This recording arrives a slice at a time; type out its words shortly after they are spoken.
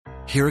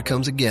Here it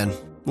comes again.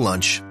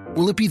 Lunch.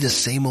 Will it be the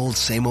same old,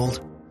 same old?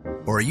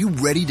 Or are you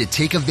ready to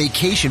take a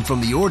vacation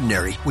from the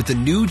ordinary with the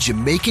new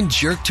Jamaican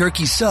Jerk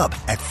Turkey Sub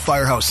at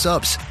Firehouse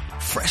Subs?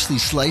 Freshly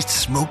sliced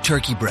smoked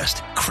turkey breast,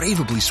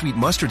 craveably sweet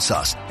mustard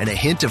sauce, and a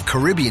hint of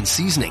Caribbean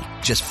seasoning.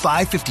 Just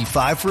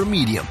 $5.55 for a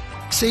medium.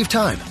 Save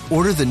time.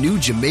 Order the new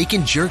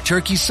Jamaican Jerk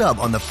Turkey Sub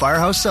on the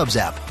Firehouse Subs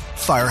app.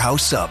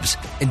 Firehouse Subs.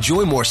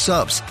 Enjoy more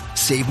subs.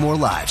 Save more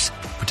lives.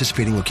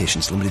 Participating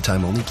locations. Limited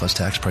time only, plus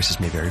tax. Prices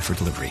may vary for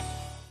delivery.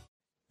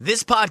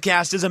 This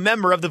podcast is a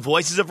member of the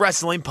Voices of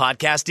Wrestling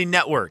Podcasting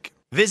Network.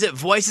 Visit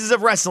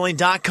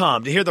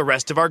voicesofwrestling.com to hear the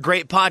rest of our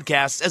great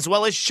podcasts, as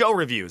well as show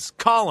reviews,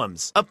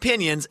 columns,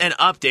 opinions, and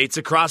updates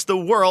across the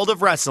world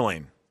of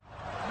wrestling.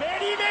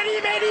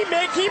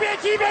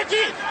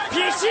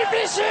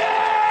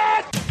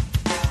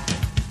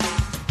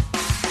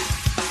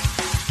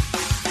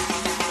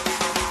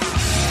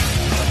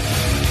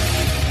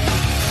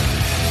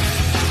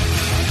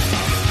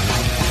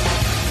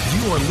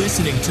 You are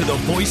listening to the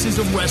Voices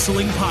of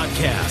Wrestling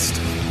podcast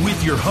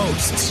with your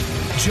hosts,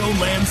 Joe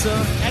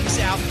Lanza. X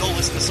out, go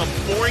listen to some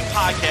boring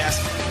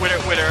podcast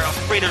where they're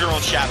afraid of their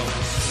own shadow.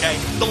 Okay?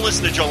 Don't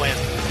listen to Joe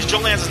Lanza, because Joe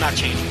Lanza's not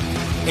changing.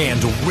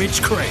 And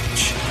Rich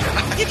Craich.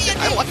 Give me a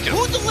name. Like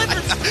who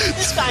delivers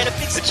this guy in a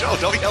big spot? Joe,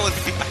 don't yell at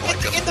me. I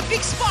like in the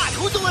big spot,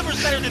 who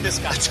delivers better than this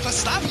guy?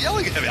 Stop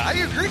yelling at me. I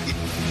agree.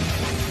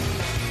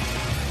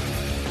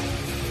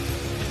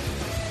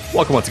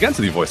 Welcome once again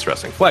to the Voice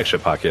Wrestling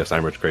Flagship podcast.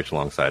 I'm Rich Craich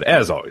alongside,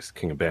 as always,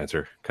 King of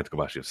Banter, Kenta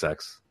Kobashi of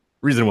Sex,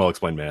 Reason Well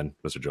Explained Man,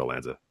 Mr. Joe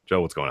Lanza.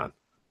 Joe, what's going on?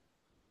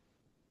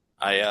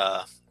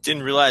 I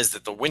didn't realize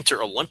that the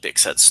Winter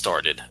Olympics had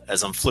started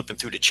as I'm flipping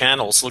through the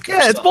channels looking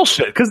for it's stuff.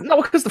 bullshit. Because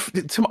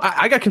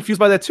I got confused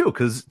by that too,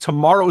 because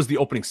tomorrow is the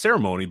opening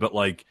ceremony, but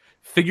like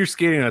figure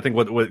skating, I think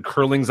what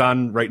curling's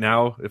on right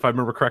now, if I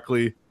remember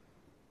correctly.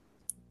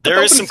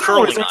 There is some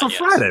curling on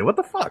Friday. What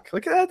the fuck?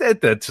 Like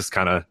that just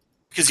kind of...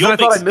 Because I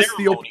thought I missed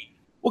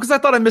I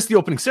thought I missed the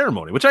opening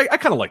ceremony, which I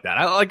kind of like that.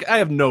 I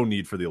have no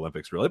need for the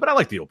Olympics really, but I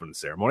like the opening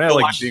ceremony.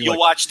 You'll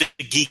watch the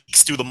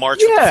geeks do the march.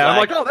 Yeah, with the flag. I'm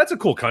like, oh, that's a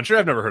cool country.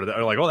 I've never heard of that.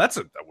 Or like, oh,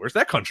 where's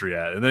that country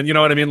at? And then you know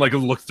what I mean? Like,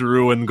 look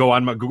through and go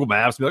on my Google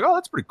Maps and be like, oh,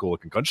 that's a pretty cool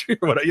looking country.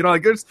 Or whatever. You know,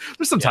 like there's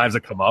some times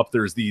that come up.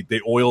 There's they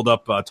oiled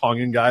up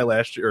Tongan guy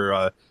last year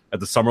at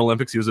the Summer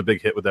Olympics. He was a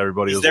big hit with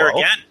everybody. He's there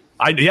well.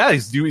 again.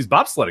 He's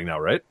bobsledding now,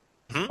 right?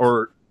 Mm-hmm.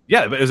 Or.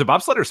 Yeah, is it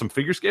bobsled or some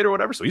figure skate or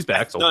whatever? So he's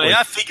back. So no,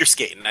 not figure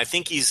skating. I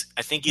think he's.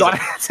 No, I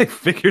say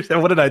figure.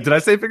 What did I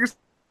say? Figure skate.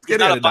 He's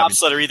not a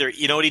bobsledder either.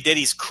 You know what he did?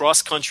 He's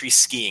cross country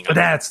skiing.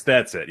 That's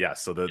it. Yeah.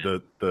 So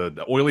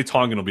the oily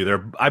Tongan will be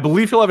there. I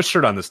believe he'll have a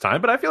shirt on this time,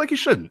 but I feel like he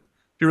shouldn't.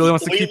 He really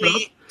wants to keep it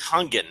up.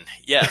 Tongan,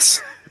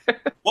 yes.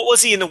 What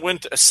was he in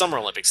the Summer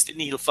Olympics?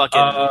 Didn't he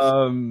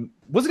fucking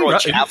was he a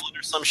javelin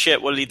or some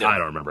shit? What did he do? I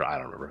don't remember.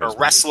 A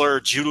wrestler,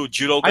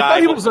 judo guy.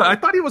 I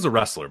thought he was a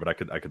wrestler, but I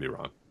could be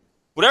wrong.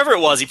 Whatever it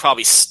was, he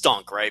probably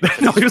stunk, right?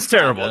 No, he was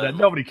terrible.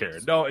 Nobody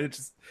cared. No,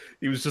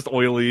 he was just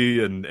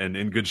oily and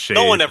in good shape.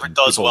 No one ever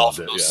does well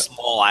for those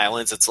small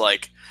islands. It's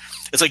like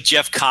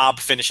Jeff Cobb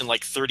finishing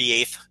like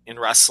 38th in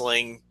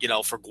wrestling,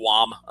 for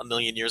Guam a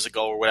million years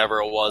ago or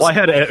whatever it was. Well, I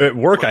had at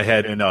work,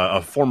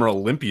 a former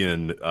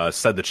Olympian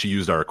said that she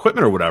used our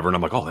equipment or whatever, and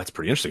I'm like, oh, that's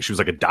pretty interesting. She was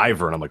like a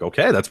diver, and I'm like,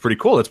 okay, that's pretty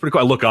cool.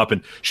 I look up,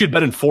 and she had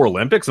been in 4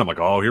 Olympics, and I'm like,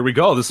 oh, here we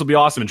go. This will be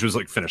awesome. And she was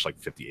like finished like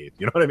 58th.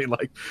 You know what I mean?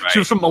 Like She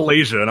was from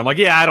Malaysia, and I'm like,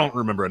 yeah, I don't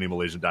remember any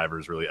Malaysian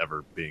divers really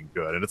ever being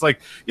good. And it's like,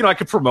 I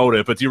could promote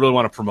it, but do you really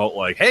want to promote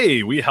like,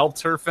 hey, we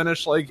helped her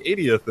finish like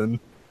 80th and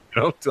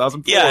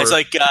 2004. Yeah, it's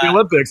like the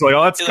Olympics. Like,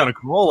 oh, that's kind of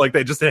cool. Like,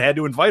 they just had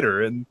to invite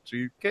her, and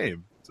she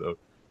came. So,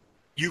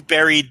 you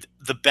buried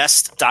the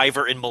best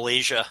diver in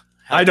Malaysia.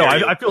 I know.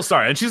 I feel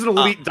sorry, and she's an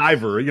elite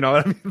diver. You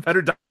know,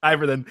 better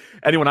diver than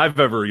anyone I've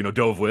ever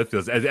dove with.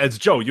 As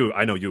Joe, you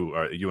and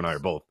I are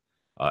both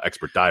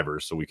expert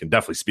divers, so we can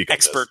definitely speak.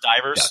 Expert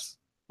divers. Yes.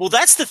 Well,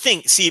 that's the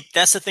thing. See,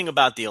 that's the thing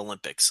about the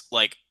Olympics.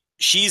 Like,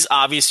 she's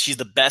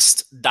the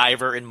best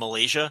diver in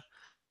Malaysia.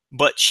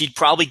 But she'd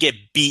probably get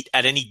beat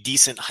at any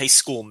decent high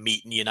school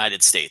meet in the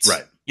United States.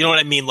 Right. You know what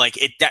I mean? Like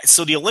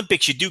so the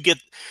Olympics, you do get,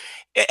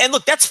 and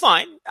look, that's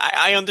fine.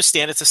 I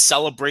understand it's a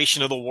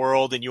celebration of the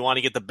world and you want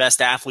to get the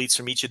best athletes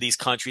from each of these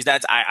countries.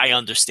 I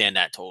understand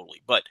that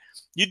totally. But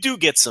you do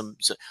get some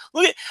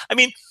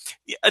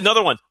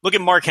another one. Look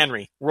at Mark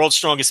Henry, world's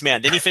strongest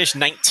man. Didn't he finish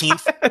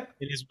 19th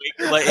in his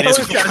weight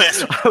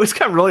class? I always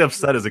got really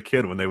upset as a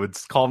kid when they would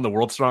call him the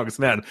world's strongest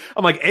man.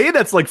 I'm like,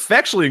 that's like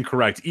factually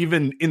incorrect.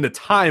 Even in the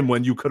time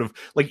when you could have,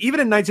 like, even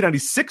in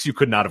 1996, you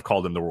could not have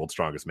called him the world's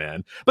strongest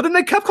man. But then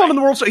they kept calling him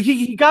the world's.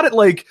 He got it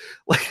like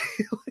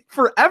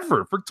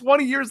forever, for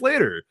 20 years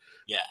later.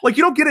 Yeah. Like,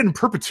 you don't get it in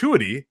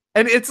perpetuity.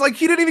 And it's like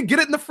he didn't even get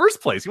it in the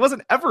first place. He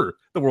wasn't ever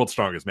the world's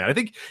strongest man. I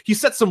think he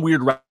set some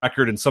weird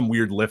record in some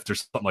weird lift or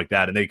something like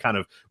that, and they kind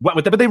of went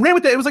with that. But they ran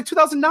with it. It was like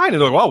 2009, and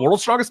they're like, wow,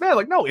 world's strongest man.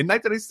 Like, no, in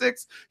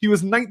 1996, he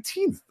was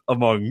 19th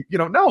among,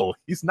 no,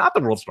 he's not the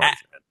world's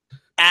strongest man.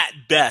 at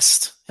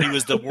best, he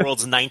was the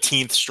world's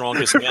 19th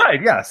strongest man.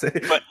 Right, yes.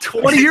 But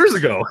 20 years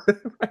ago.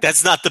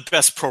 That's not the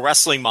best pro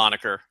wrestling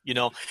moniker.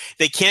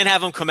 They can't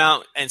have him come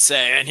out and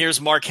say, and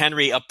here's Mark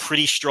Henry, a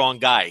pretty strong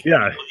guy.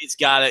 Yeah. He's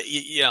got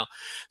to,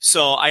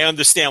 so I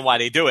understand why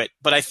they do it.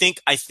 But I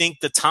think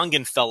the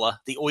Tongan fella,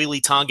 the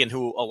oily Tongan,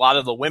 who a lot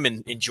of the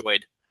women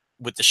enjoyed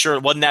with the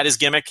shirt, wasn't that his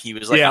gimmick? He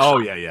was like, yeah.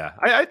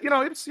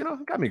 It's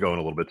got me going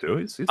a little bit too.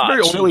 He's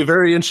very oily,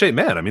 very in shape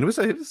man. I mean, it was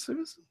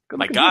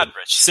my God,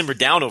 Rich, simmer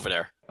down over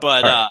there.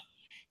 But,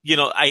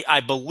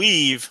 I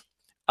believe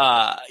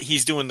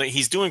he's doing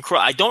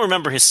I don't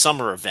remember his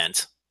summer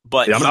event,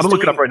 but I'm going to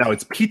look it up right now.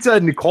 It's Pizza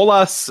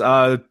Nicolas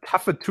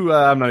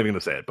Tafatua. I'm not even going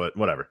to say it, but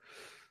whatever.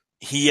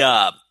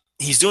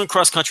 He's doing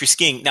cross-country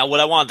skiing. Now, what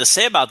I wanted to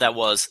say about that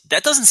was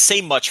that doesn't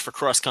say much for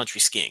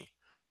cross-country skiing,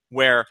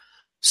 where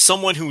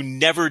someone who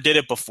never did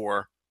it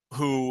before,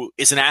 who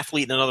is an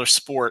athlete in another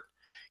sport,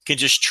 can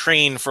just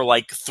train for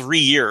like 3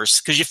 years.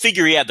 Because you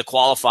figure he had to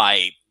qualify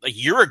a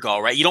year ago,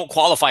 right? You don't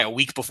qualify a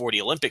week before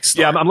the Olympics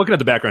start. Yeah, I'm looking at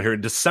the background here. In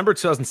December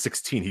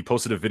 2016, he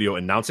posted a video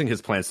announcing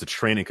his plans to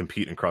train and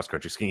compete in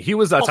cross-country skiing. He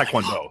was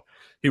Taekwondo.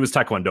 He was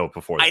Taekwondo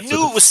before that. I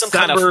knew it was some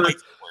kind of fight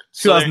sport.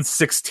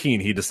 2016,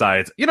 he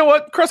decides, you know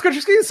what?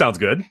 Cross-country skiing sounds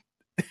good.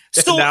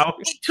 So now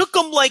it took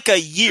him like a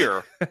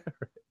year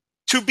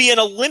to be an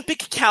Olympic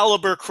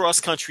caliber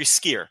cross-country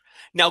skier.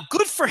 Now,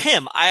 good for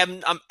him.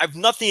 I've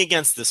nothing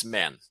against this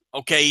man.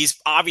 Okay, he's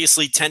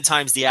obviously 10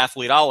 times the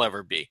athlete I'll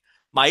ever be.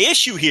 My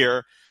issue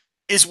here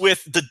is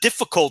with the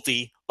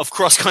difficulty of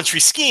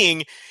cross-country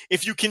skiing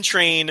if you can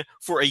train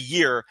for a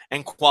year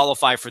and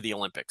qualify for the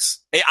Olympics.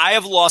 I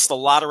have lost a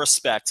lot of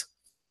respect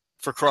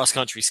for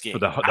cross-country skiing. For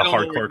the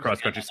hardcore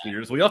cross-country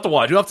skiers. Well, you have to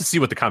watch. You have to see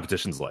what the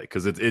competition's like,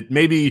 because it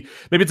maybe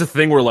it's a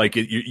thing where like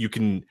you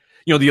can,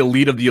 the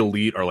elite of the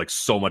elite are like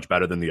so much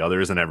better than the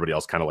others, and everybody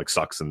else kind of like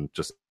sucks and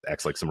just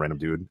acts like some random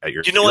dude at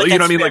your. You know what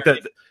I mean? Like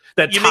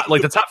that top,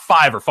 like the top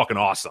 5 are fucking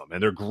awesome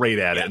and they're great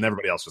at it, and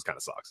everybody else just kind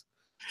of sucks.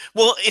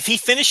 Well, if he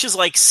finishes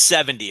like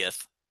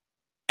 70th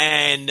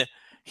and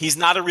he's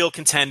not a real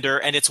contender,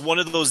 and it's one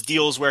of those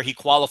deals where he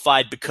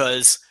qualified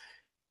because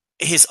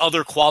his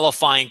other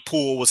qualifying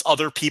pool was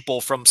other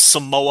people from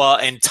Samoa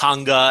and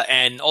Tonga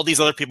and all these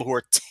other people who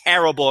are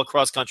terrible at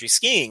cross-country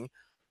skiing.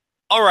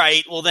 All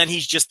right, well, then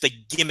he's just the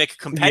gimmick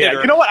competitor.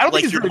 Yeah, you know what? I don't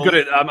think he's very good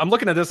at. I'm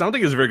looking at this. I don't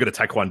think he's very good at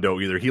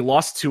Taekwondo either. He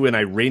lost to an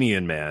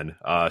Iranian man,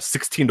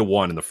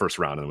 16-1 in the first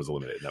round, and was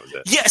eliminated. And that was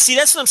it. Yeah, see,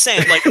 that's what I'm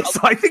saying. Like,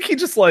 so I think he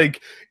just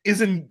like is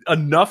in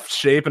enough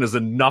shape and is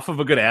enough of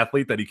a good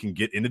athlete that he can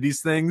get into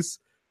these things.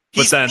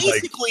 But he's then,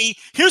 basically,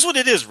 here's what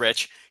it is,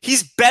 Rich.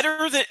 He's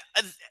better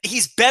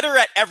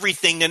at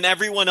everything than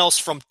everyone else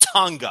from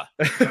Tonga.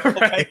 Okay,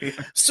 right.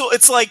 So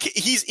it's like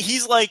he's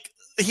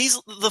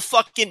the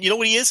fucking. You know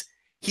what he is?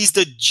 He's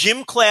the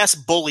gym class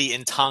bully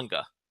in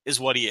Tonga, is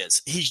what he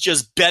is. He's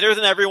just better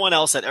than everyone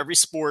else at every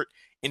sport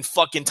in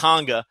fucking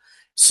Tonga.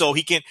 So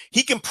he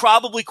can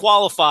probably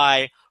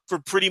qualify for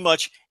pretty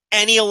much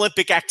any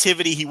Olympic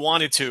activity he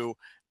wanted to,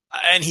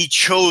 and he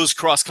chose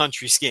cross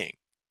country skiing.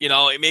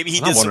 Maybe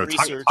he did some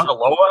research.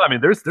 Tongaloa. I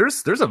mean, there's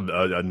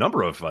a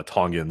number of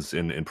Tongans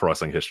in pro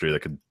wrestling history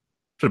that should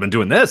have been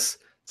doing this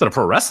instead of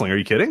pro wrestling. Are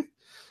you kidding?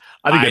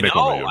 I think they make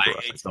more money pro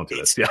wrestling. Don't do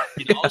this. Yeah.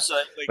 So,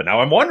 like, but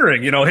now I'm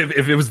wondering,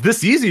 if it was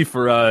this easy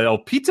for El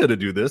Pita to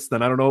do this,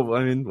 then I don't know.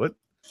 I mean, what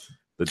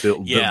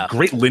the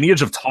great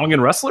lineage of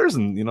Tongan wrestlers,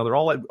 and they're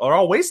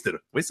all wasted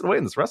away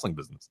in this wrestling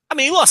business. I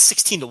mean, he lost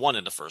 16-1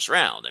 in the first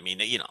round. I mean,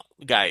 the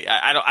guy.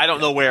 I don't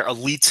know where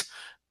elite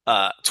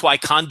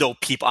Taekwondo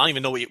people. I don't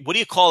even know what do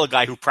you call a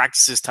guy who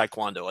practices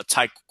Taekwondo? A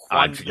Taekwondo.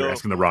 You're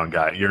asking the wrong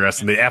guy. You're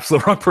asking the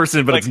absolute wrong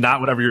person, but it's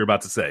not whatever you're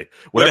about to say.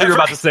 Whatever you're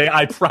about to say,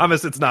 I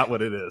promise it's not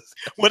what it is.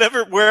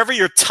 Wherever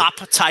your top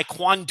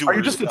Taekwondo. Are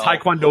you just a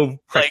Taekwondo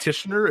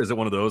practitioner? Is it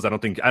one of those? I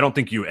don't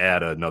think you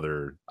add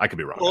another. I could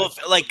be wrong. Well,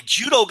 like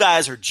judo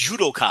guys are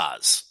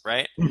judokas,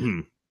 right?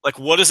 Mm-hmm. Like,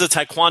 what is a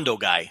Taekwondo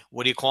guy?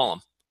 What do you call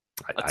him?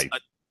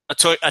 A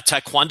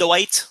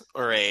Taekwondoite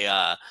or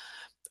a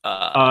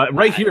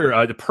right here,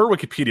 per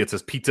Wikipedia, it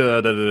says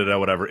Pita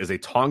whatever is a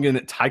Tongan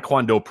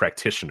Taekwondo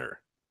practitioner.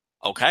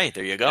 Okay,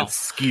 there you go. And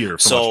skier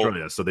from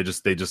Australia. So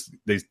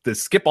they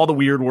skip all the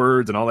weird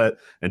words and all that,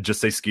 and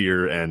just say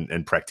skier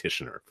and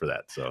practitioner for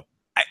that.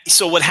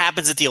 So what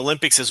happens at the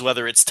Olympics is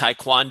whether it's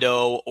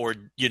Taekwondo or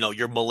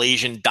your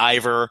Malaysian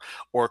diver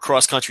or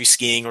cross country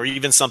skiing or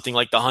even something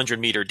like the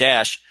 100-meter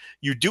dash,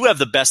 you do have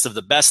the best of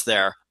the best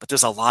there, but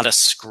there's a lot of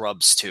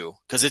scrubs too,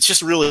 because it's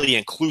just really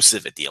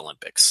inclusive at the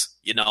Olympics.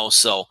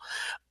 So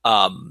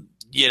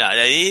you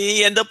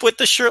end up with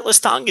the shirtless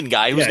Tongan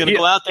guy who's going to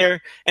go out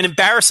there and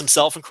embarrass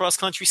himself in cross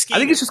country skiing. I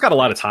think he's just got a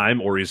lot of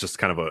time, or he's just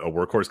kind of a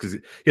workhorse, because he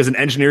has an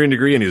engineering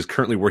degree and he's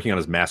currently working on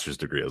his master's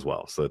degree as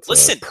well. So it's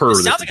sounds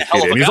like a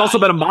hell of a and he's guy. also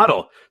been a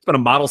model. He's been a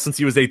model since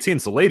he was 18.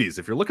 So ladies,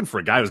 if you're looking for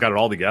a guy who's got it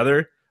all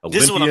together,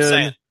 Olympian, this is what I'm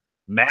saying.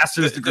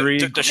 Master's degree,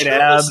 the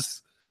abs.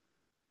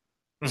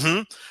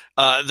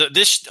 Mm-hmm.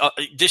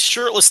 This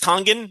shirtless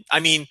Tongan, I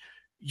mean,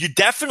 you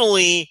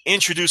definitely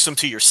introduce him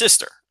to your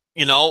sister.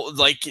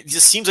 Like, it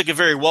just seems like a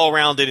very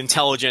well-rounded,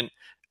 intelligent,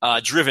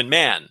 driven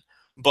man.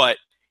 But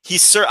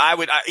He's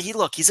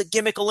he's a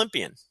gimmick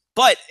Olympian.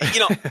 But,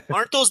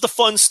 aren't those the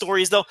fun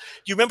stories, though? Do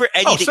you remember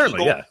Eddie the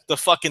Eagle, the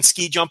fucking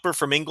ski jumper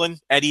from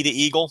England? Eddie the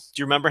Eagle?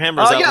 Do you remember him?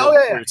 Or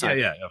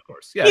yeah, of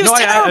course. Yeah, he was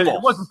terrible.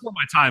 It wasn't before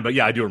my time, but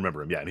yeah, I do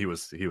remember him. Yeah, and he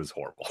was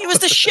horrible. He was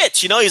the shit.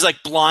 He's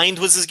like blind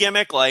was his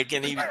gimmick. Like,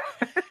 and he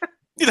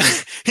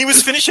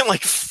was finishing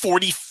like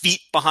 40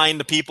 feet behind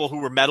the people who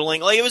were medaling.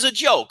 Like, it was a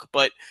joke,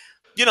 but.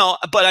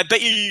 But I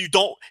bet you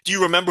don't. Do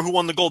you remember who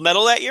won the gold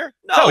medal that year?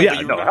 No. Oh yeah,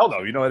 hell no.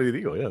 You know Eddie the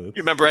Eagle. Yeah. You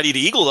remember Eddie the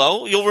Eagle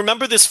though. You'll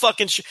remember this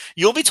fucking.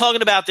 You'll be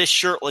talking about this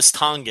shirtless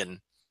Tongan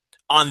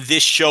on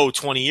this show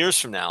 20 years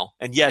from now,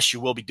 and yes, you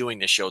will be doing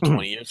this show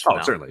 20 years from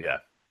now. Oh, certainly, yeah.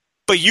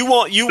 But you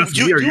won't. You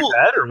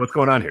dead, or what's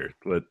going on here?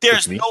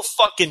 There's no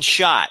fucking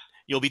shot.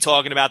 You'll be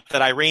talking about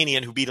that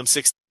Iranian who beat him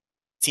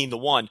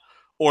 16-1,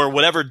 or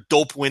whatever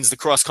dope wins the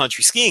cross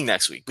country skiing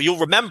next week. But you'll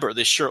remember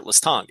this shirtless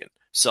Tongan.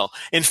 So,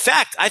 in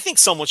fact, I think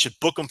someone should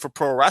book him for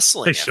pro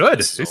wrestling. They should.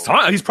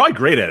 He's probably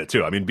great at it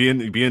too. I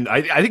mean,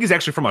 I think he's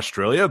actually from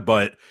Australia,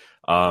 but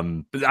I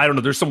don't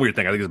know. There's some weird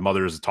thing. I think his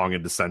mother is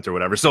Tongan descent or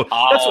whatever. So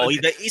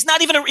he's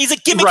not even he's a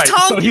gimmick right.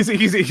 Tongan. So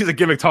he's a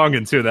gimmick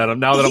Tongan too. I'm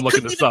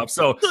looking this up.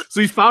 So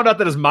he found out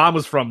that his mom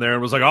was from there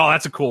and was like,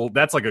 oh,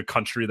 that's like a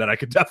country that I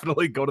could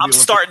definitely go to. I'm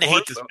starting to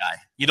hate this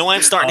guy. You know why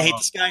I'm starting to hate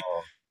this guy?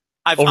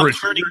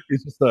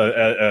 He's just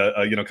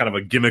a kind of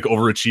a gimmick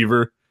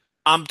overachiever.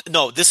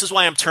 No, this is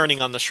why I'm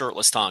turning on the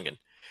shirtless Tongan.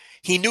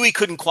 He knew he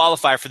couldn't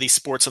qualify for these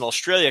sports in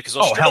Australia because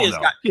Australia's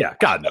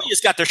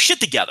got their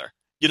shit together.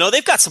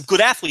 They've got some good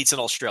athletes in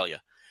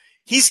Australia.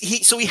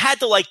 So he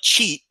had to like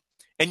cheat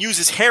and use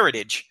his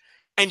heritage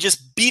and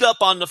just beat up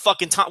on the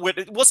fucking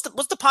what's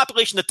the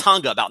population of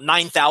Tonga? About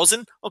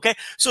 9,000. Okay,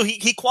 so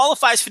he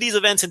qualifies for these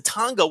events in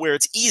Tonga where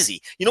it's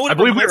easy. You know what? I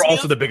believe we're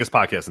also the biggest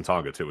podcast in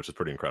Tonga too, which is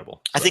pretty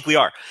incredible. I think we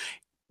are.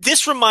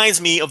 This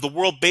reminds me of the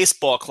World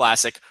Baseball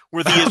Classic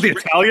where the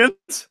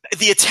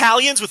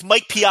Italians with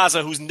Mike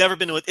Piazza, who's never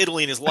been to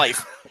Italy in his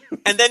life.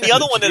 And then the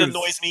other one that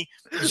annoys me,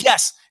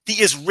 yes, the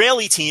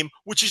Israeli team,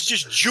 which is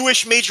just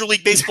Jewish Major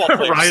League Baseball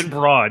players. Ryan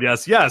Braun,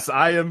 yes,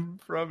 I am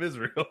from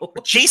Israel.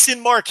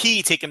 Jason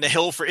Marquis taking the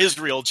hill for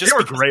Israel. They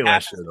were great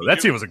last year, though. That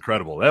team was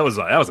incredible. That was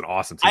an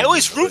awesome team. I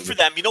always root for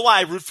them. You know why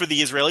I root for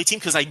the Israeli team?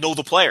 Because I know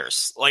the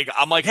players. Like,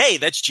 I'm like, hey,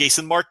 that's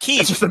Jason Marquis.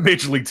 It's just a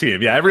Major League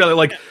team. Yeah, I really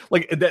like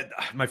that.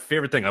 My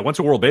favorite thing, I went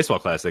to World Baseball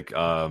Classic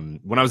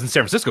when I was in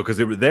San Francisco because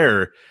they were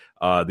there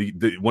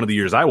the one of the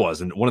years I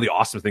was, and one of the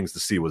awesome things to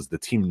see was the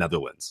Team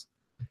Netherlands.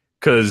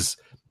 Because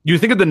you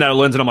think of the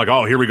Netherlands, and I'm like,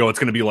 oh, here we go. It's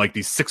going to be like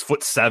these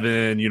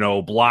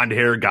 6'7", blonde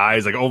hair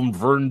guys, like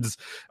Verns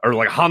or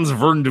like Hans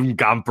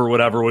Verdenkamp or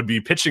whatever would be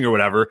pitching or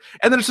whatever.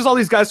 And then it's just all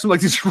these guys from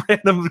like these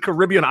random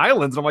Caribbean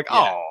islands. And I'm like,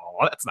 oh,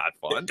 that's not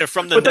fun. They're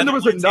from the but then there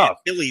was enough.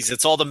 Phillies.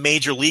 It's all the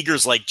major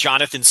leaguers like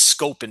Jonathan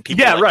Scope and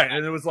people. Yeah, like right. That.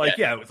 And it was like,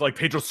 it was like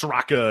Pedro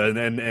Soroka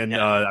and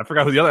I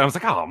forgot who the other. I was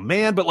like, oh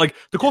man. But like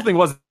the cool thing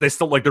was they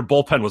still like their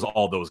bullpen was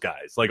all those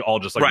guys, like all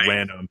just like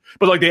random.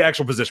 But like the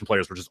actual position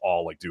players were just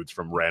all like dudes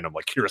from random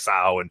like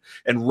Curacao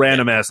and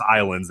random ass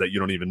islands that you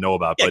don't even know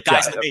about. But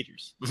guys in the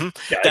majors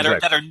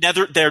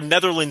that are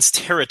Netherlands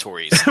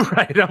territories.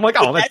 Right. I'm like,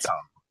 oh, that's dumb.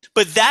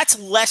 But that's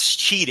less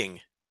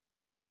cheating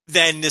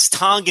than this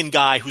Tongan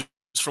guy who's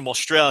from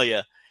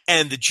Australia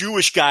and the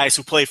Jewish guys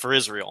who play for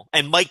Israel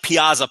and Mike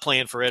Piazza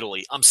playing for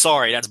Italy. I'm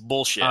sorry, that's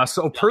bullshit.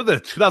 So per the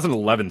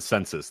 2011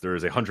 census, there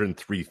is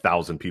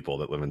 103,000 people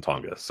that live in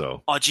Tonga.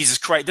 So, oh Jesus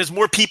Christ, there's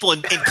more people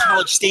in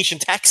College Station,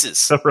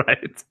 Texas.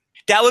 Right.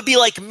 That would be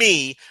like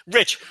me,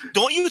 Rich.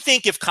 Don't you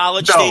think if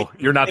College Station... No,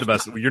 you're not the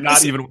best. You're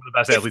not even one of the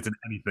best athletes in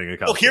anything in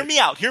college. Oh, hear me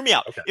out.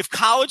 Okay. If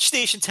College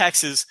Station,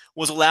 Texas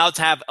was allowed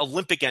to have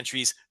Olympic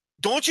entries,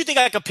 don't you think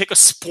I could pick a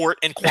sport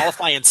and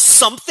qualify in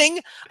something?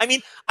 I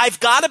mean, I've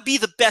got to be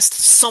the best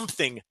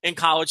something in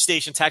College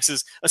Station,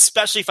 Texas,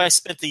 especially if I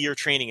spent the year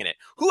training in it.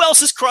 Who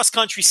else is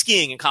cross-country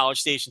skiing in College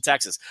Station,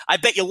 Texas? I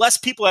bet you less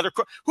people that are...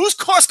 Who's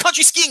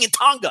cross-country skiing in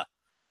Tonga?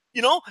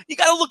 You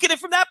got to look at it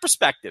from that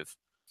perspective.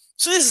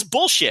 So this is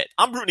bullshit.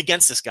 I'm rooting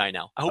against this guy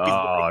now. I hope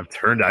I've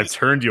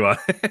turned you on.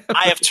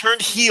 I have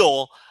turned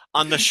heel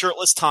on the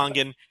shirtless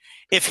Tongan.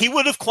 If he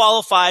would have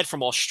qualified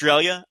from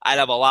Australia, I'd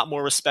have a lot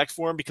more respect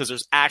for him because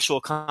there's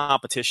actual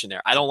competition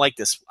there. I don't like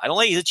this.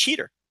 He's a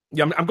cheater.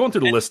 Yeah, I'm going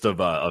through the list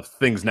of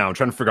things now. I'm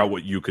trying to figure out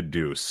what you could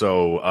do.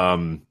 So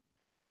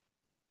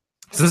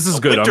this is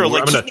good.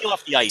 Keep me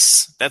off the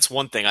ice. That's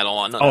one thing I don't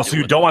want. So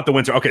you don't want the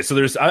winter. Okay, so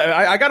there's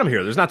I got them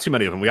here. There's not too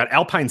many of them. We got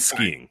alpine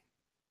skiing.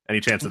 Any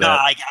chance of that?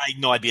 I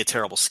know I'd be a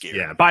terrible skier.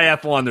 Yeah,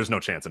 biathlon, there's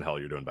no chance in hell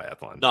you're doing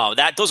biathlon. No,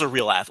 those are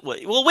real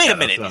athletes. Well, wait a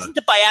minute. Isn't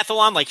the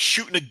biathlon like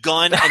shooting a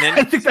gun and then...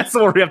 I think that's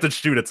the one we have to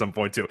shoot at some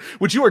point, too.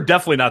 Which you are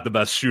definitely not the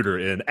best shooter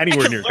in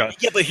anywhere near college.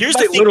 Yeah, but here's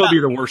the thing. Literally be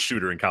the worst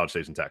shooter in College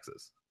Station,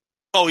 Texas.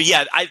 Oh,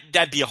 yeah.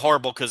 That'd be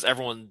horrible because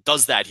everyone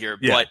does that here.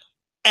 Yeah. But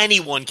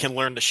anyone can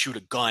learn to shoot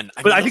a gun.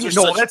 But you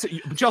also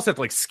have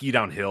to like ski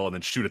downhill and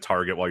then shoot a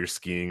target while you're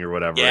skiing or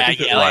whatever. Yeah,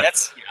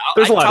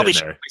 there's a lot probably in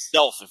there. Shoot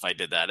myself if I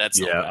did that.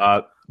 That's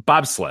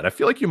bobsled. I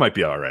feel like you might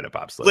be all right at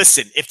bobsled.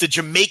 Listen, if the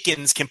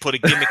Jamaicans can put a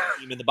gimmick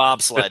team in the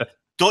bobsled,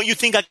 Don't you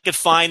think I could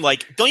find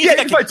don't you Yeah,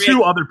 think you I could could find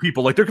two other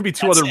people. Like there could be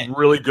two That's other it.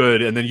 really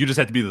good, and then you just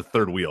have to be the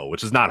third wheel,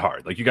 which is not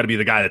hard. Like you got to be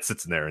the guy that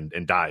sits in there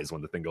and dies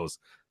when the thing goes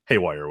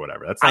haywire or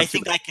whatever. That's not I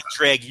think I can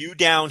drag you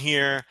down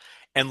here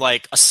and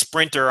like a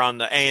sprinter on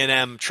the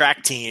A&M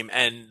track team,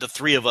 and the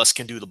three of us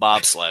can do the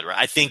bobsled. Right?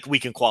 I think we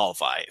can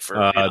qualify for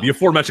the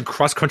aforementioned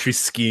cross country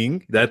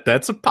skiing.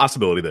 That's a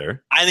possibility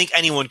there. I think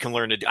anyone can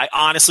learn to do. I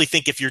honestly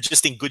think if you're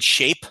just in good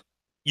shape,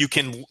 you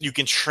can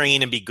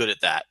train and be good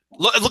at that.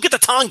 Look at the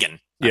Tongan.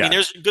 I mean,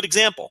 there's a good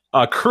example.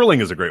 Curling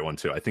is a great one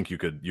too. I think you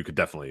could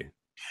definitely.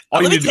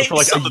 All you need to do for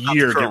like a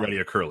year, get ready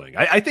to curling.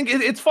 I think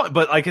it's fun,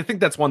 but like I think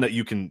that's one that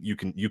you could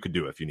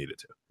do if you needed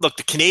to. Look,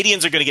 the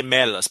Canadians are going to get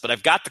mad at us, but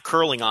I've got the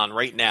curling on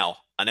right now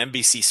on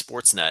NBC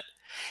Sportsnet,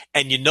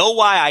 and you know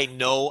why I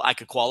know I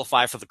could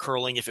qualify for the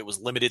curling if it was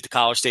limited to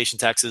College Station,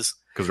 Texas?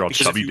 Because they're all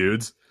chubby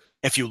dudes.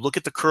 If you look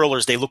at the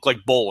curlers, they look like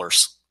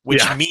bowlers.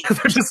 Which means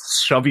they're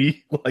just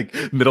chubby,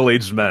 like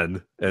middle-aged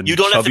men and you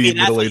don't chubby have to be an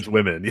middle-aged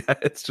women. Yeah,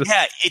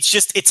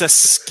 it's a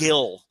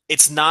skill.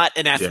 It's not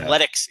an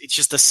athletics. It's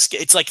just a skill.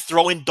 It's like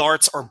throwing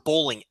darts or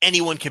bowling.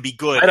 Anyone can be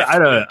good. I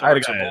had a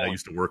guy I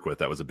used to work with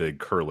that was a big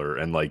curler,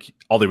 and like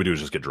all they would do is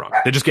just get drunk.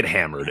 They just get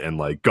hammered and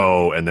like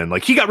go, and then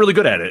like he got really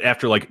good at it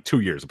after like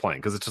 2 years of playing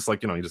because it's just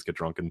like you just get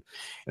drunk and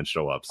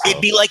show up. So.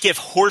 It'd be like if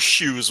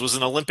horseshoes was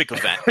an Olympic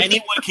event.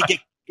 Anyone could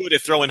get good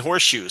at throwing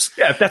horseshoes.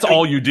 Yeah, if that's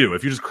all you do,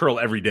 if you just curl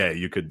every day,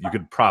 you could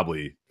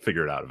probably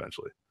figure it out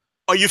eventually.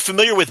 Are you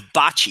familiar with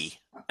bocce?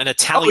 An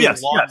Italian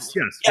lawn. Yes.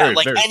 Yeah,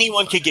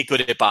 anyone could get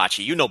good at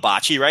bocce. You know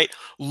bocce, right?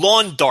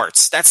 Lawn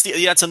darts. That's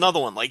another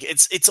one. Like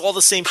it's all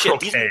the same shit.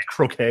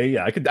 Croquet.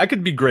 Yeah, I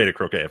could be great at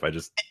croquet if I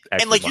just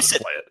and like you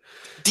said, play it.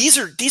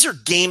 These are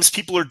games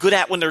people are good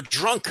at when they're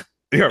drunk.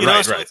 Yeah,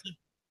 right.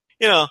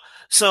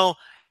 So.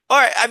 All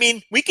right, I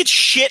mean, we could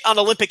shit on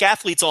Olympic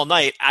athletes all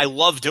night. I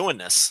love doing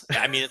this.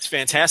 I mean, it's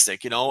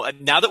fantastic. Now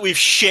that we've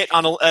shit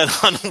on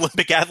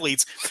Olympic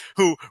athletes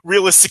who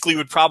realistically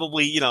would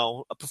probably,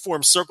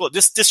 perform circle.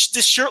 This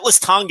shirtless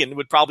Tongan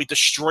would probably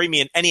destroy me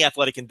in any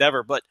athletic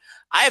endeavor. But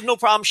I have no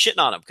problem shitting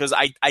on him because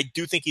I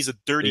do think he's a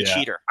dirty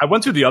cheater. I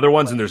went through the other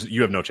ones, and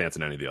you have no chance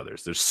in any of the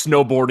others. There's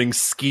snowboarding,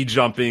 ski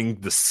jumping,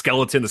 the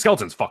skeleton. The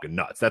skeleton's fucking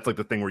nuts. That's like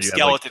the thing where you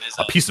have like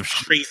a piece of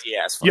crazy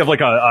ass. You have like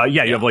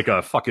you have like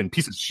a fucking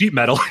piece of sheet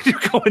metal. You're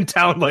going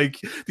down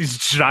like these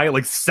giant,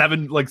 like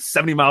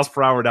 70 miles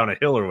per hour down a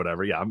hill or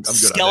whatever. Yeah, I'm good.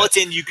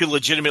 Skeleton, you could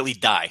legitimately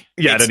die.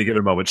 Yeah, at any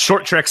given moment.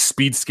 Short track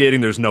speed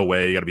skating, there's no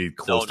way. You got to be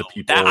close to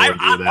people.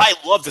 I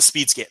love the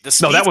speed skate.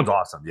 That one's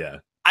awesome. Yeah.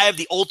 I have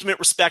the ultimate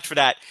respect for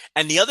that.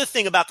 And the other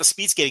thing about the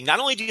speed skating, not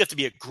only do you have to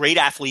be a great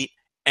athlete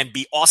and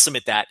be awesome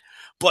at that,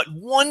 but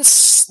one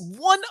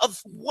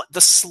of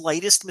the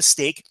slightest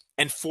mistake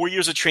and 4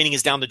 years of training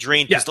is down the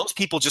drain because those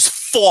people just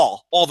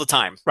fall all the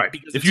time. Right.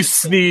 If you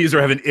sneeze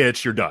or have an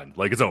itch, you're done.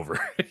 Like it's over.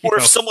 Or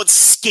if someone's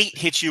skate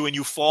hits you and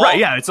you fall. Right.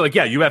 Yeah. It's like,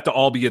 you have to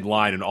all be in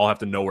line and all have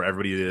to know where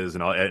everybody is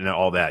and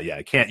all that.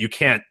 Yeah. You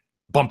can't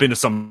bump into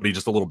somebody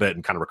just a little bit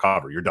and kind of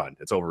recover. You're done.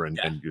 It's over. And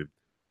you,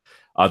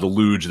 the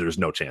luge, there's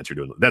no chance you're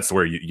doing that. That's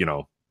where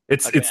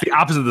it's the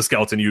opposite of the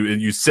skeleton.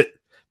 You sit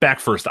back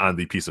first on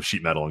the piece of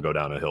sheet metal and go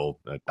down a hill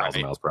at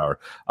 1,000 miles per hour.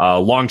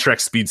 Long trek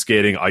speed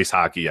skating, ice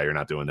hockey. Yeah, you're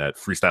not doing that.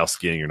 Freestyle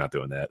skiing, you're not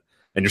doing that.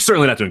 And you're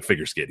certainly not doing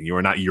figure skating. You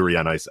are not Yuri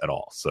on ice at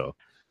all. So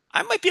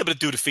I might be able to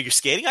do the figure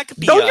skating. I could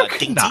be. No, you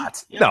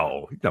cannot.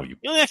 No, you. You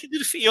don't think I can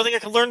do you don't think I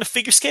can learn the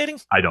figure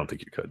skating? I don't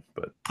think you could.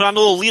 But put on a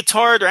little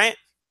leotard, right?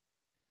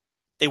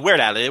 They wear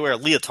that. They wear a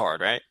leotard,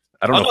 right?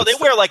 I don't know. No, they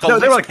wear like they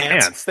wear like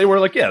pants. They wear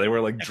like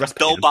dress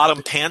bell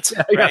bottom pants.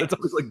 Yeah, it's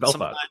always like bell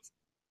bottoms.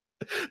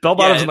 Bell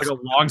bottoms and like a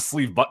long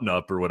sleeve button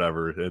up or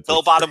whatever. It's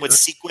bell bottom with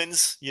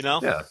sequins,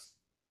 Yeah.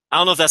 I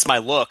don't know if that's my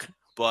look,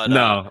 but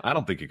no, I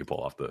don't think you could pull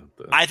off the.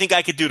 I think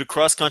I could do the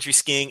cross country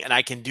skiing and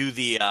I can do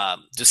the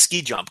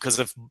ski jump because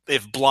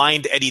if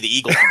blind Eddie the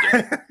Eagle can do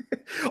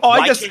it.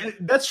 I guess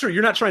that's true.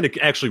 You're not trying to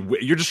actually.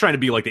 You're just trying to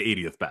be like the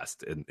 80th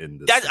best in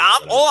this. That's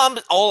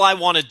all I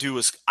want to do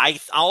is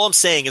all I'm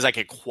saying is I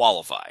could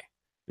qualify.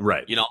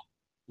 Right.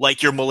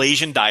 Like your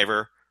Malaysian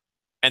diver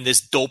and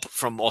this dope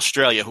from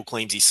Australia who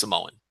claims he's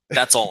Samoan.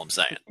 That's all I'm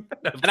saying.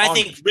 And I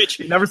think Rich.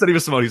 He never said he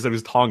was Samoan. He said he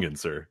was Tongan,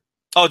 sir.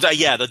 Oh,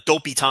 the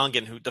dopey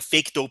Tongan, the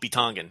fake dopey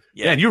Tongan.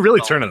 Yeah, and you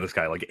really turned on this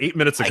guy like 8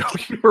 minutes ago.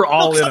 You were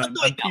all in on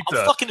pizza.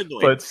 I'm fucking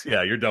annoyed. But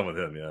you're done with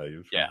him. Yeah,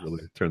 you've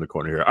really turned the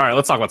corner here. All right,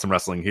 let's talk about some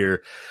wrestling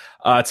here.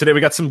 Today we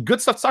got some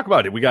good stuff to talk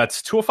about. We got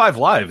 205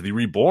 Live, the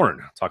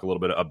Reborn. Talk a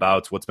little bit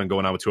about what's been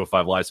going on with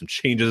 205 Live, some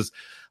changes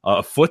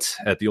afoot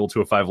at the old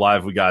 205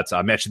 Live. We got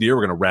Match of the Year.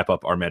 We're going to wrap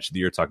up our Match of the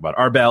Year, talk about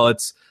our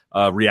ballots,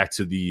 react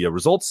to the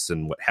results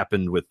and what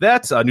happened with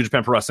that. New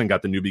Japan Pro Wrestling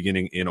got the New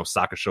Beginning in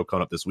Osaka show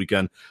coming up this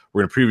weekend.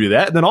 We're going to preview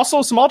that. And then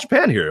also some All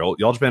Japan here. All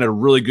Japan had a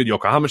really good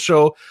Yokohama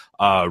show.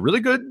 Really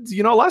good,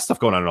 a lot of stuff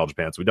going on in All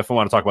Japan. So we definitely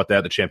want to talk about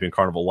that. The Champion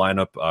Carnival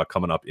lineup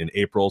coming up in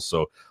April.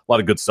 So a lot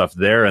of good stuff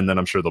there. And then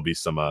I'm sure there'll be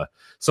some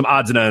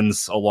odds and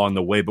ends along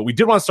the way. But we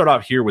did want to start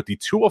out here with the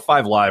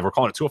 205 Live. We're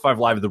calling it 205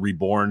 Live, the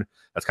Reborn.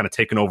 That's kind of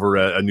taken over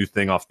a new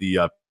thing off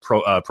the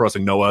Pro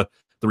Wrestling Noah,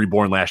 the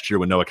Reborn last year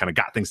when Noah kind of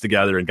got things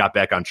together and got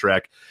back on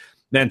track.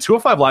 Man,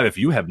 205 Live, if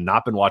you have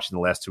not been watching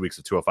the last 2 weeks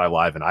of 205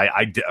 Live, and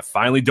I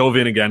finally dove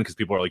in again because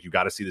people are like, you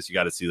got to see this, you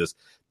got to see this.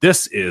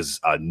 This is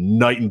a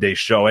night and day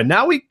show, and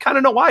now we kind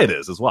of know why it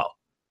is as well.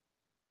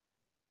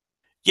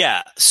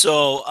 Yeah,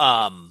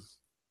 so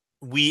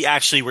we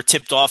actually were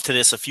tipped off to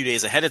this a few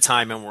days ahead of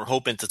time, and we're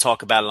hoping to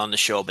talk about it on the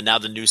show, but now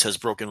the news has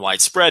broken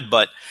widespread.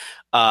 But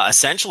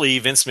essentially,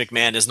 Vince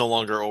McMahon is no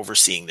longer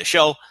overseeing the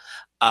show.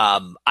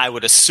 I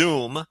would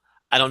assume,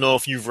 I don't know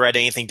if you've read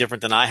anything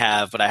different than I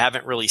have, but I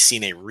haven't really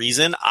seen a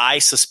reason. I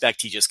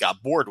suspect he just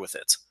got bored with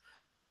it.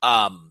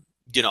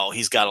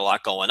 He's got a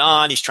lot going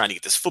on. He's trying to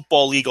get this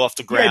football league off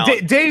the ground.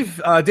 Yeah,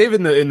 Dave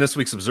in this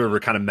week's Observer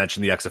kind of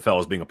mentioned the XFL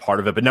as being a part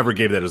of it, but never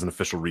gave that as an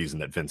official reason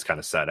that Vince kind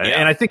of said.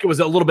 And I think it was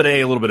a little bit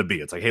A, a little bit of B.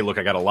 It's like, hey, look,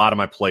 I got a lot on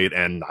my plate,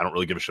 and I don't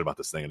really give a shit about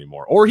this thing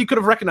anymore. Or he could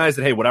have recognized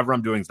that, hey, whatever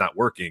I'm doing is not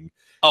working.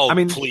 Oh, I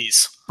mean,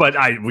 please. But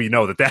we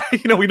know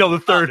that we know the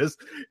third is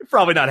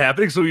probably not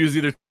happening. So he was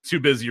either too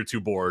busy or too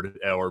bored,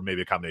 or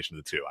maybe a combination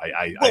of the two.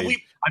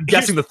 I'm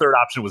guessing the third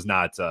option was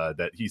not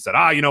that he said,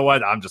 you know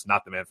what, I'm just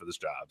not the man for this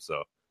job.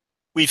 So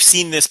we've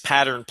seen this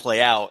pattern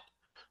play out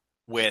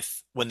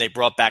with when they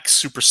brought back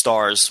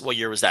superstars. What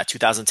year was that?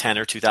 2010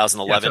 or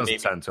 2011?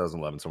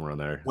 2011, somewhere in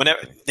there.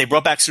 Whenever they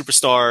brought back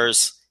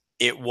superstars,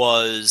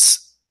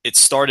 it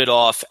started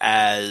off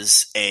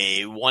as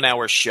a 1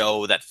 hour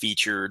show that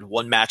featured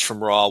one match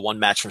from Raw, one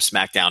match from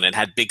SmackDown, and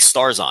had big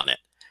stars on it.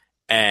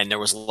 And there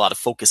was a lot of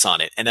focus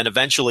on it. And then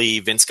eventually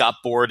Vince got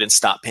bored and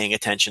stopped paying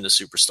attention to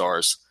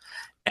superstars.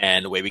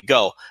 And away we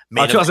go.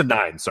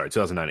 2009.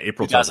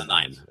 April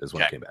 2009 is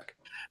when it came back.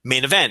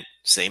 Main event,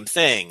 same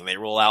thing. They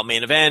roll out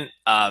main event.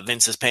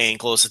 Vince is paying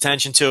close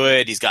attention to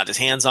it. He's got his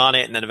hands on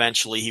it. And then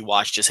eventually he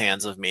washed his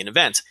hands of main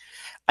event.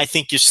 I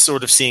think you're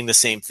sort of seeing the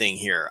same thing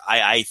here.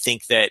 I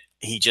think that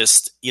he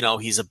just,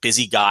 he's a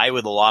busy guy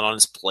with a lot on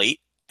his plate.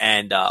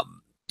 And,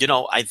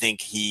 I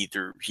think he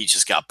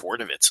just got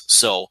bored of it.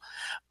 So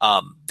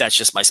that's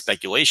just my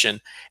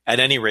speculation. At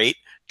any rate,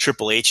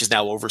 Triple H is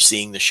now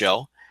overseeing the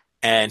show,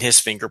 and his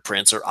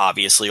fingerprints are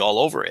obviously all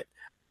over it.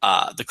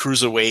 The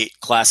Cruiserweight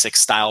Classic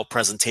style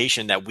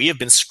presentation that we have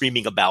been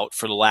screaming about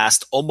for the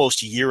last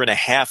almost year and a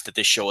half that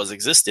this show has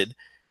existed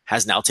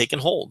has now taken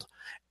hold.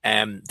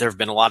 And there have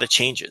been a lot of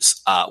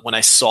changes. When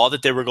I saw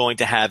that they were going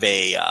to have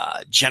a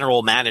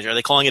general manager, are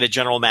they calling it a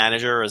general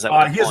manager? Or is that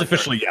what he is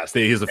officially? Yes,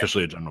 he is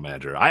officially a general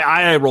manager.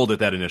 I rolled at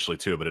that initially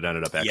too, but it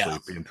ended up actually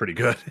being pretty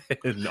good.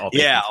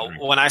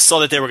 When I saw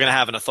that they were going to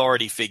have an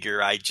authority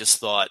figure, I just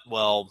thought,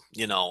 well,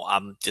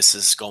 this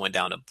is going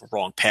down a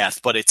wrong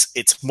path. But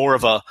it's more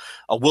of a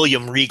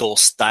William Regal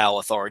style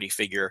authority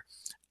figure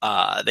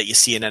that you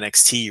see in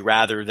NXT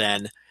rather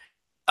than.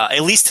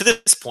 At least to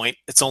this point,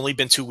 it's only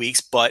been 2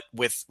 weeks, but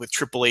with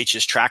Triple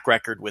H's track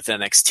record with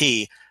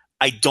NXT,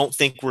 I don't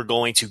think we're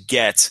going to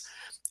get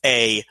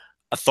a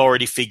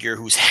authority figure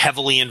who's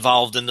heavily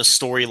involved in the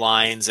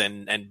storylines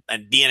and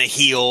being a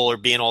heel or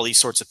being all these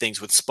sorts of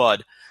things with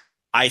Spud.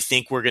 I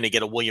think we're going to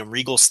get a William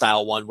Regal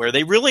style one where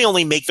they really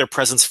only make their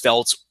presence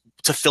felt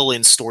to fill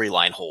in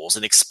storyline holes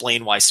and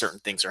explain why certain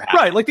things are happening.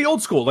 Right, like the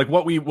old school, like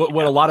what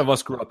a lot of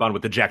us grew up on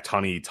with the Jack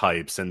Tunney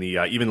types and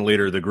the even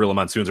later the Gorilla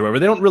Monsoons or whatever.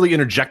 They don't really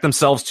interject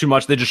themselves too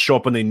much. They just show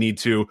up when they need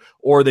to,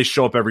 or they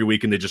show up every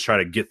week and they just try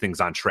to get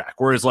things on track.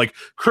 Whereas like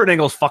Kurt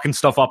Angle's fucking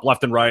stuff up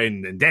left and right,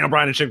 and Daniel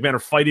Bryan and Shane McMahon are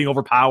fighting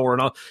over power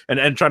and all,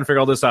 and trying to figure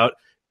all this out.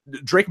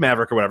 Drake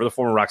Maverick or whatever, the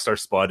former Rockstar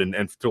Spud,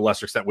 and to a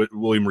lesser extent with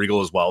William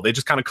Regal as well. They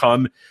just kind of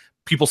come.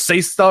 People say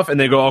stuff and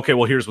they go, okay,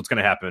 well, here's what's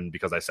going to happen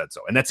because I said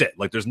so. And that's it.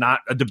 Like, there's not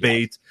a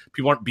debate.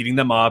 People aren't beating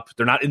them up.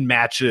 They're not in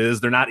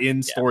matches. They're not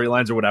in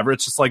storylines or whatever.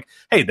 It's just like,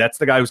 hey, that's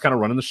the guy who's kind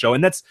of running the show.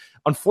 And that's,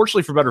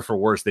 unfortunately, for better or for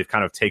worse, they've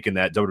kind of taken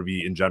that.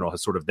 WWE in general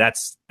has sort of,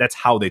 that's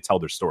how they tell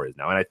their stories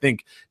now. And I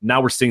think now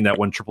we're seeing that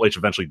when Triple H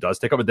eventually does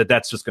take over,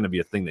 that's just going to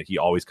be a thing that he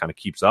always kind of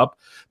keeps up.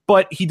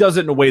 But he does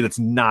it in a way that's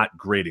not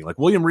grating. Like,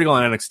 William Regal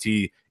on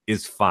NXT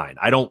is fine.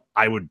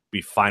 I would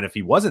be fine if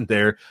he wasn't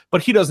there,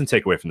 but he doesn't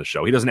take away from the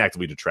show. He doesn't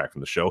actively detract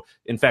from the show.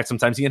 In fact,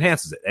 sometimes he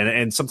enhances it.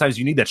 And sometimes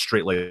you need that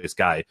straight-laced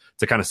guy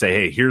to kind of say,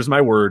 hey, here's my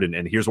word,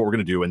 and here's what we're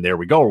going to do, and there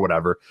we go, or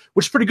whatever,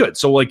 which is pretty good.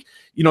 So, like,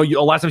 a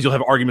lot of times you'll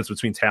have arguments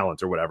between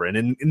talent or whatever. And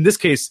in this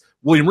case,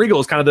 William Regal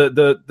is kind of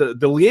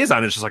the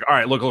liaison. It's just like, all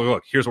right,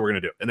 look, here's what we're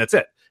going to do. And that's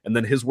it. And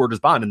then his word is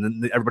bond, and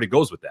then everybody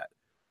goes with that.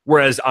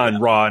 Whereas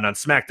on Raw and on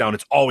SmackDown,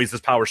 it's always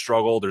this power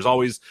struggle. There's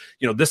always,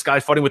 this guy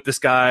fighting with this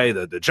guy.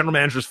 The general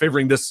manager's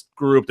favoring this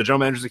group. The general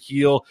manager's a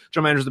heel.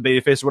 General manager's the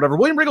babyface or whatever.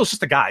 William Regal's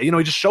just a guy. He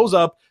just shows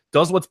up,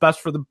 does what's best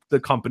for the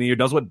company, or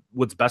does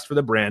what's best for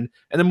the brand,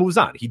 and then moves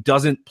on. He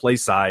doesn't play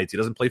sides. He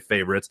doesn't play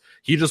favorites.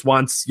 He just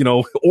wants,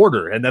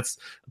 order. And that's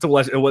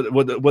what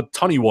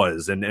Tunney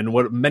was and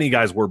what many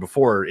guys were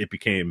before it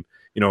became,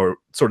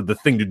 sort of the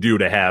thing to do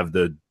to have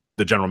the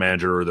general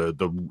manager or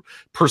the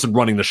person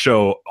running the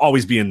show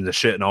always being the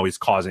shit and always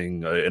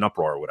causing an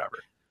uproar or whatever.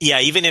 Yeah,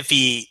 even if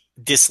he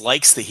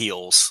dislikes the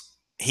heels,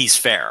 he's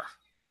fair.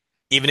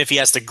 Even if he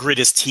has to grit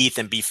his teeth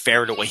and be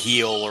fair to a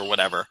heel or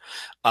whatever,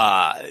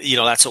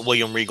 that's what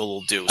William Regal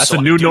will do. That's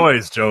a new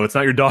noise, Joe. It's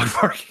not your dog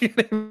barking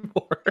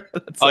anymore.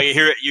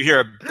 You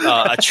hear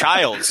a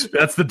child's.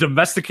 That's the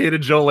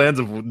domesticated Joe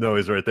Lanza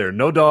noise right there.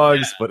 No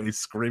dogs, but a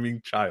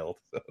screaming child.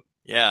 So.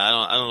 Yeah,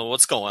 I don't know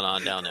what's going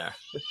on down there.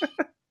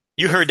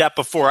 You heard that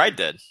before I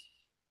did.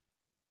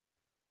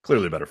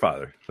 Clearly a better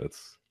father.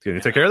 Can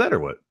you take care of that or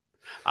what?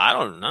 I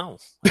don't know.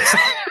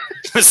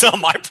 It's not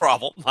my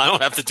problem. I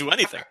don't have to do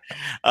anything.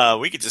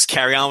 We could just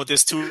carry on with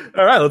this All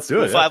right, let's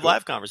do it. 5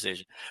 live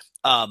conversation.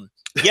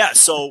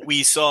 So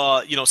we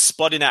saw,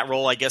 Spud in that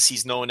role. I guess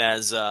he's known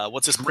as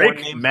what's his porn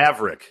name?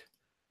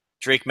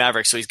 Drake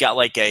Maverick. So he's got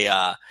like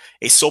a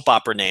soap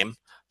opera name,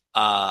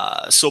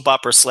 soap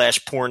opera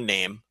 / porn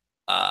name.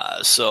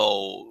 One of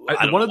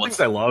the things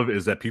I love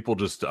is that people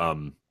just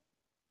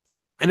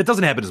and it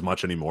doesn't happen as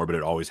much anymore, but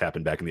it always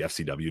happened back in the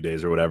FCW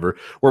days or whatever,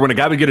 where when a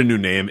guy would get a new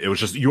name, it was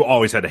just, you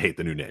always had to hate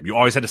the new name. You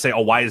always had to say,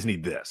 oh, why isn't he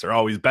this? Or,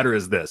 oh, he's better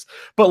as this.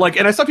 But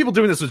and I saw people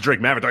doing this with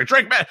Drake Maverick.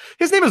 Like,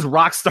 his name is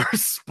Rockstar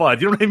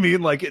Spud. You know what I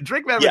mean? Like,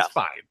 Drake Maverick's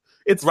fine.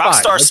 It's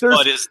Rockstar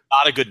Spud is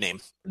not a good name.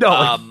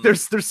 No,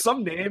 there's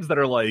some names that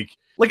are like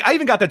I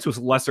even got that to a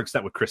lesser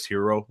extent with Chris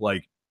Hero.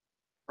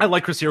 I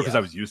like Chris Hero because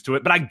I was used to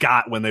it, but I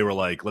got when they were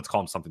like, let's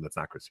call him something that's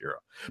not Chris Hero.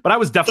 But I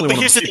was definitely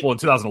one of the people in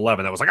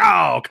 2011 that was like,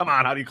 oh, come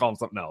on, how do you call him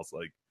something else?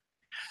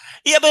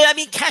 Yeah, but I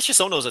mean, Cassius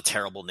Ohno's a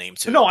terrible name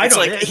too. No, I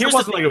know. It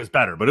wasn't like it was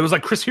better, but it was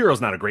like Chris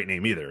Hero's not a great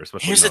name either.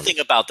 Especially here's the thing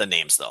about the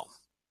names, though.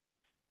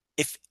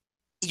 If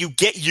you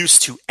get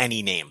used to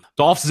any name,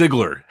 Dolph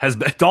Ziggler is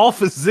my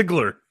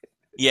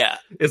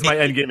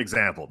endgame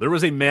example. There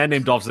was a man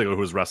named Dolph Ziggler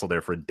who has wrestled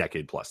there for a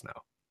decade plus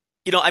now.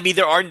 I mean,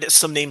 there are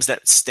some names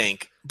that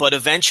stink, but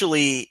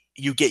eventually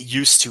you get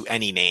used to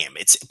any name.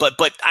 But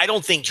I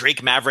don't think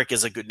Drake Maverick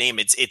is a good name.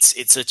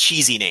 It's a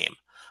cheesy name,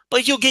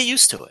 but you'll get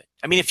used to it.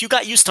 I mean, if you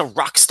got used to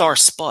Rockstar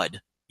Spud,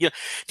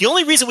 the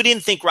only reason we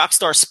didn't think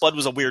Rockstar Spud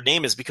was a weird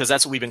name is because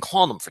that's what we've been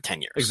calling him for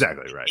 10 years.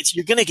 Exactly right.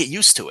 You're gonna get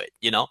used to it.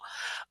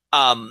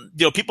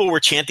 People were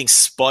chanting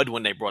Spud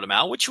when they brought him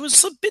out, which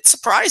was a bit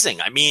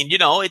surprising. I mean,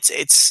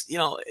 it's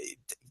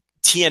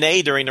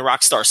TNA during the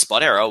Rockstar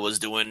Spud era was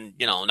doing,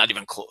 not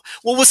even close.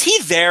 Well, was he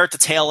there at the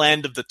tail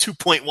end of the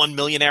 2.1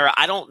 million era?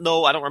 I don't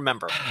know. I don't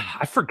remember.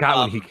 I forgot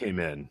when he came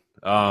in.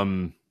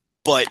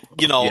 But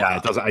yeah,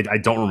 it does. I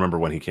don't remember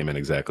when he came in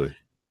exactly.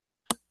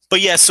 But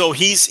yeah, so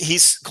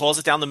he's calls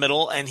it down the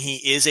middle, and he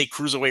is a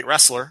cruiserweight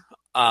wrestler.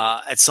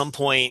 At some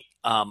point,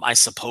 I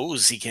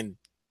suppose he can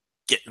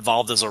get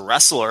involved as a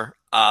wrestler.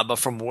 But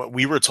from what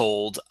we were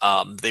told,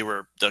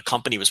 the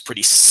company was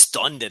pretty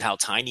stunned at how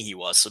tiny he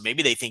was. So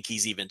maybe they think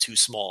he's even too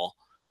small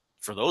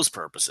for those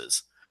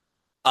purposes.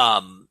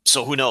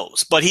 So who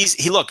knows? But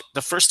look,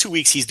 the first 2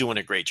 weeks he's doing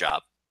a great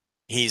job.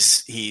 We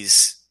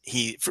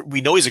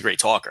know he's a great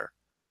talker.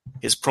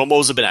 His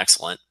promos have been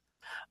excellent.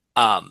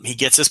 He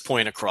gets his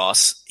point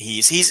across.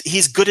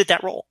 He's good at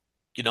that role,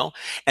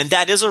 and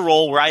that is a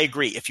role where I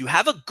agree. If you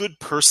have a good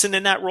person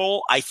in that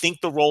role, I think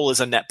the role is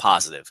a net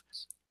positive.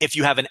 If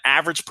you have an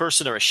average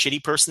person or a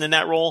shitty person in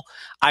that role,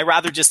 I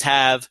rather just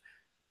have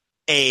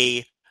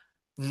a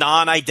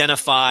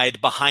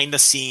non-identified behind the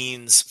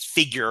scenes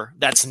figure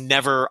that's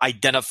never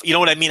identified. You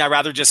know what I mean? I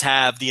rather just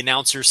have the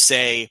announcer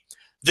say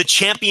the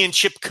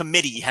championship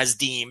committee has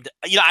deemed,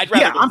 I'd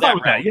rather I'm fine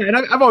with that. Yeah. And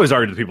I've always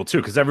argued with people too,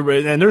 because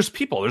everybody, and there's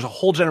a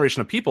whole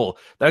generation of people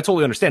that I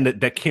totally understand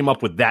that came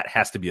up with that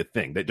has to be a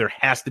thing, that there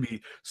has to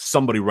be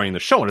somebody running the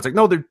show. And it's like,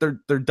 no,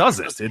 there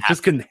doesn't. It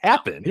just can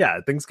happen. Yeah.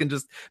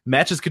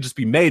 Matches could just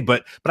be made,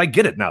 but I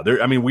get it now.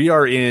 We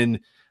are in,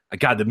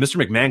 God, the Mr.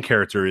 McMahon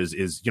character is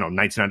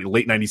 1990,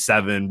 late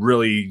 97,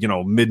 really,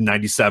 mid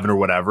 97 or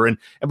whatever. And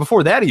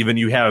before that, even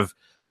you have,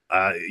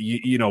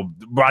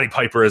 Roddy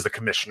Piper as the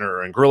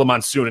commissioner and Gorilla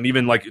Monsoon, and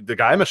even like the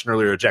guy I mentioned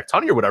earlier, Jack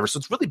Tunney or whatever. So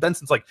it's really been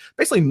since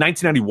basically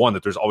 1991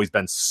 that there's always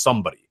been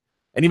somebody.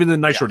 And even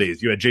in the Nitro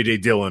days, you had J.J.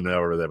 Dillon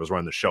that was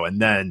running the show, and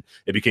then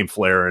it became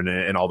Flair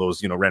and all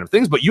those random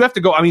things. But you have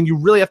to go. You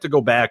really have to go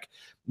back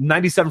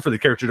 97 for the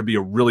character to be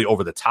a really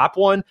over the top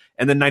one,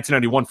 and then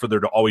 1991 for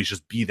there to always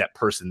just be that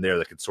person there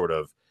that could sort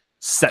of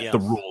set the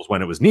rules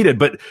when it was needed.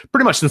 But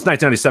pretty much since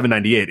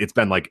 1997-98, it's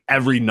been like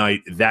every night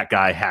that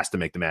guy has to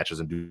make the matches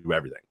and do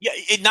everything. Yeah,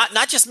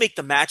 not just make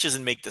the matches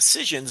and make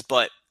decisions,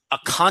 but a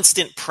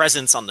constant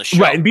presence on the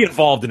show. Right, and be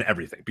involved in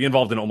everything. Be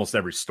involved in almost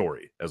every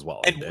story as well.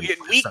 And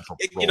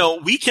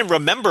we can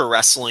remember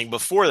wrestling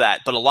before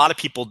that, but a lot of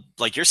people,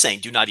 like you're saying,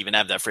 do not even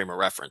have that frame of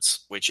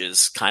reference, which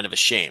is kind of a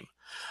shame.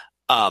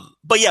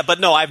 But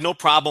no, I have no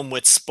problem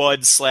with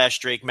Spud /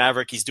 Drake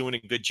Maverick. He's doing a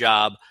good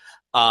job.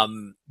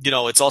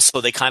 It's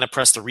also, they kind of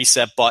press the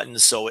reset button.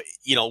 So,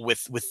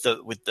 with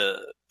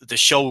the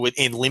show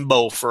in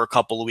limbo for a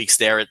couple of weeks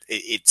there,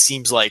 it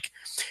seems like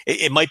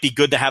it might be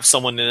good to have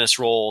someone in this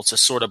role to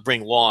sort of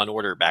bring law and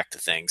order back to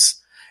things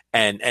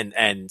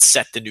and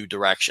set the new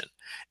direction.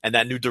 And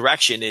that new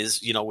direction is,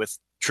 with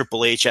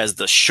Triple H as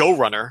the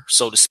showrunner,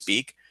 so to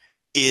speak,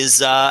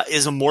 is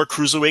a more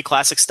cruiserweight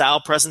classic style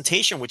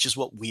presentation, which is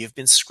what we have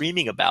been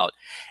screaming about.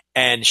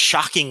 And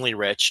shockingly,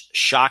 Rich,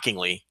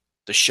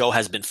 The show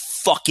has been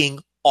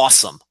fucking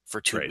awesome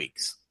for 2 Right.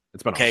 weeks.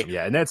 It's been Okay. awesome.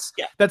 Yeah. And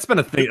that's been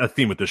a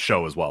theme with this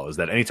show as well, is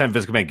that anytime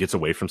Vince McMahon gets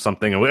away from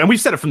something, and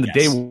we've said it from the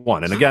day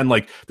one. And again,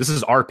 like, this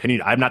is our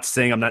opinion. I'm not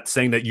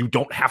saying that you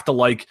don't have to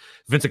like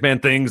Vince McMahon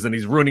things and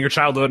he's ruining your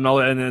childhood and all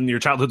that, and then your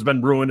childhood's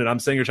been ruined. And I'm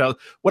saying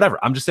whatever.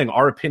 I'm just saying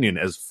our opinion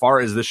as far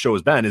as this show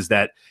has been is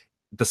that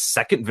the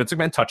second Vince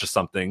McMahon touches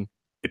something,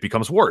 it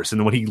becomes worse.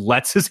 And when he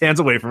lets his hands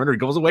away from it or he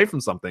goes away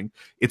from something,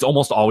 it's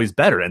almost always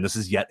better. And this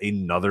is yet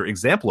another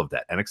example of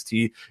that.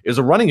 NXT is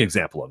a running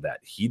example of that.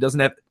 He doesn't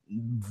have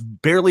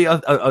barely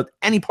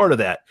any part of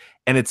that.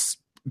 And it's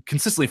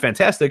consistently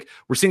fantastic.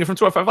 We're seeing it from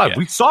 205 Live. Yeah.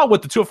 We saw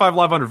what the 205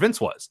 Live under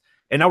Vince was.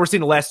 And now we're seeing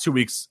the last 2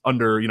 weeks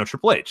under,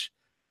 Triple H.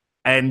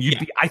 And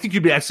I think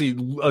you'd be actually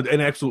an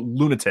absolute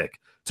lunatic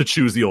to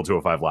choose the old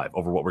 205 Live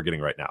over what we're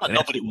getting right now.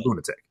 Nobody would.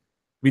 Lunatic.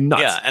 Be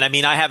nuts. Yeah, and I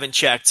mean, I haven't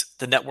checked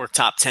the network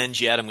top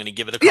 10s yet. I'm going to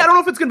give it a couple. Yeah, I don't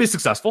know if it's going to be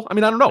successful. I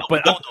mean, I don't know. No,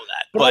 but don't know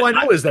that. But all I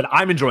know is that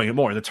I'm enjoying it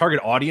more. And the target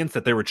audience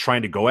that they were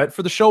trying to go at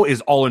for the show is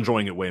all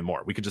enjoying it way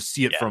more. We could just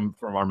see it from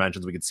our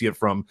mentions. We could see it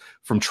from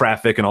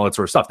traffic and all that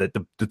sort of stuff. That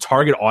the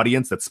target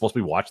audience that's supposed to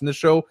be watching this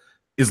show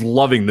is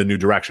loving the new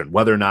direction.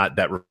 Whether or not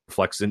that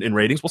reflects in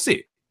ratings, we'll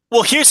see.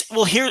 Well, here's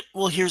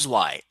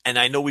why. And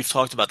I know we've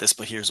talked about this,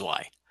 but here's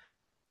why.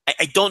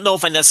 I don't know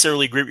if I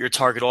necessarily agree with your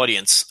target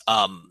audience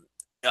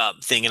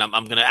thing, and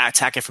I'm going to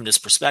attack it from this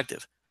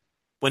perspective.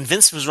 When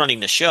Vince was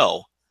running the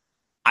show,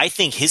 I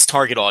think his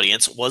target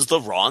audience was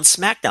the Raw and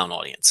SmackDown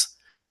audience.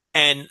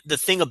 And the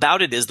thing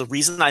about it is, the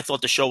reason I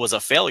thought the show was a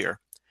failure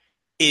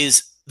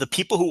is the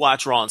people who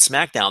watch Raw and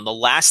SmackDown, the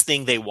last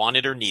thing they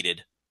wanted or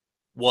needed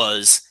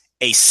was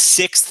a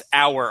 6th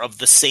hour of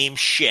the same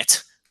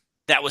shit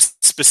that was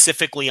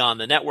specifically on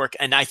the network.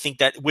 And I think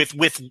that with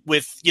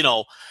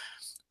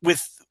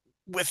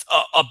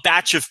a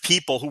batch of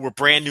people who were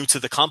brand new to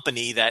the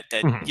company that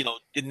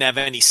didn't have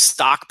any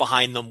stock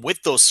behind them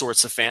with those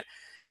sorts of fans,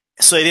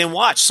 so they didn't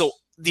watch. So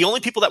the only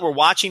people that were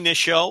watching this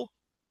show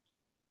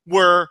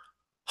were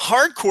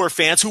hardcore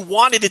fans who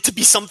wanted it to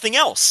be something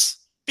else,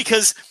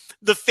 because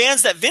the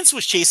fans that Vince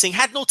was chasing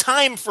had no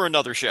time for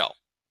another show,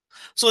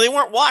 so they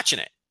weren't watching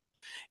it.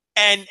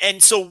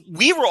 And so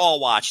we were all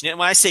watching it. And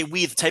when I say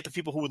we, the type of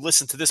people who would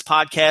listen to this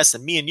podcast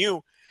and me and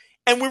you,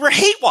 and we were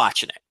hate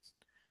watching it.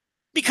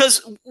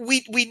 Because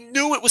we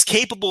knew it was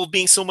capable of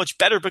being so much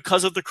better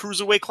because of the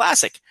Cruiserweight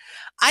Classic.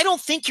 I don't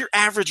think your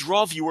average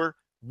Raw viewer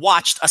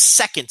watched a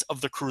second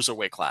of the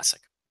Cruiserweight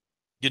Classic,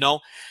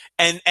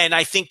 And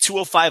I think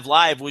 205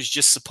 Live was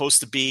just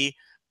supposed to be,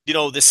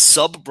 this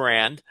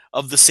sub-brand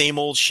of the same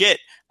old shit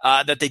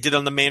that they did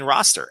on the main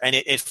roster. And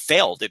it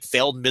failed. It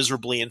failed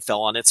miserably and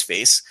fell on its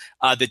face.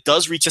 That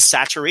does reach a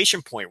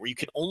saturation point where you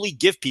can only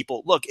give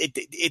people, look,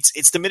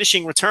 it's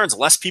diminishing returns.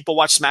 Less people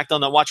watch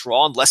SmackDown than watch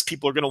Raw, and less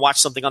people are going to watch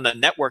something on the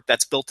network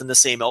that's built in the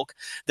same ilk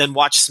than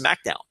watch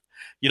SmackDown.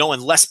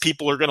 And less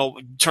people are going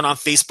to turn on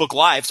Facebook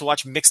Live to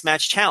watch Mixed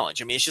Match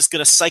Challenge. I mean, it's just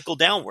going to cycle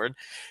downward.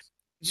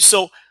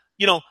 So,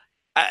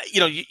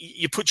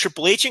 you put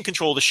Triple H in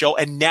control of the show,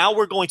 and now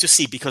we're going to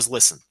see, because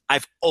listen,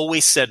 I've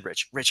always said,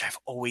 Rich, I've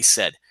always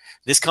said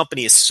this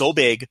company is so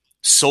big,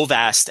 so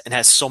vast, and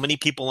has so many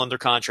people under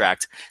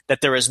contract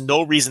that there is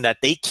no reason that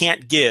they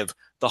can't give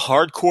the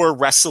hardcore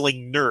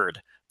wrestling nerd,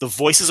 the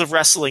Voices of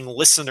Wrestling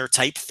listener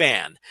type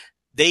fan,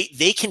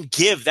 they can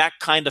give that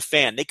kind of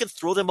fan, they can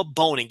throw them a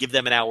bone and give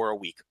them an hour a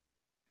week.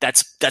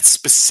 That's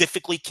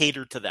specifically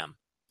catered to them,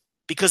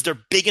 because they're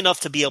big enough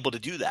to be able to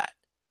do that.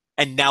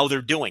 And now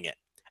they're doing it.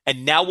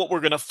 And now what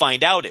we're going to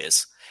find out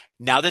is,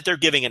 now that they're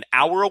giving an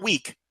hour a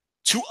week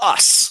to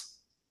us,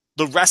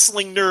 the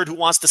wrestling nerd who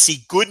wants to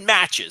see good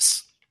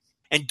matches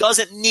and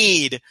doesn't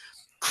need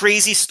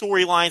crazy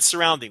storylines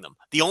surrounding them.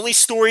 The only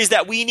stories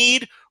that we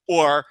need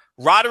are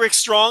Roderick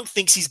Strong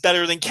thinks he's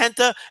better than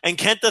Kenta, and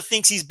Kenta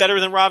thinks he's better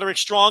than Roderick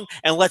Strong,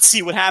 and let's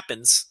see what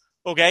happens.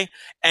 Okay?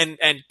 And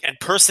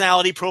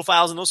personality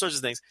profiles and those sorts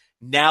of things.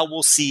 Now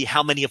we'll see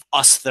how many of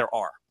us there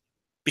are.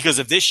 Because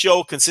if this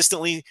show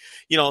consistently,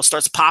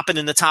 starts popping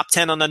in the top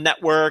 10 on the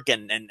network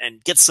and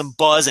gets some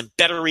buzz and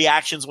better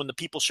reactions when the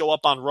people show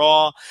up on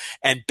Raw,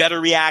 and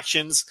better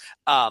reactions,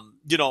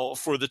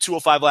 for the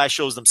 205 Live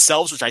shows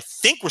themselves, which I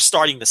think we're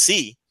starting to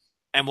see,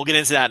 and we'll get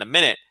into that in a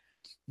minute,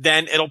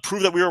 then it'll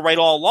prove that we were right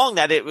all along,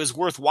 that it was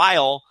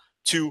worthwhile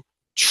to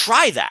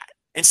try that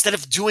instead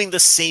of doing the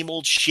same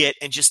old shit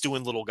and just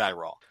doing Little Guy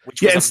Raw.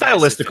 Which and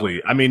stylistically,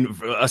 I mean,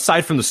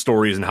 aside from the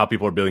stories and how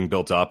people are being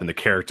built up and the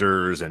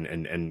characters and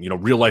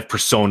real life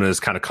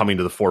personas kind of coming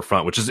to the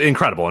forefront, which is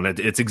incredible, and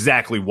it's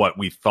exactly what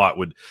we thought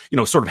would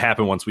sort of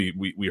happen once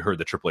we heard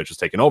that Triple H was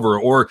taking over,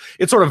 or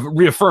it sort of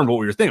reaffirmed what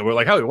we were thinking. We're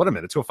like, oh, wait a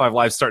minute, 205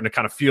 Live starting to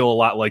kind of feel a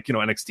lot like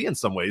NXT in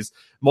some ways,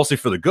 mostly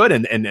for the good,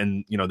 and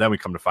then we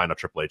come to find out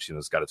Triple H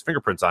has got his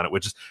fingerprints on it,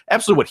 which is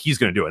absolutely what he's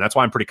going to do, and that's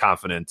why I'm pretty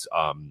confident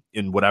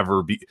in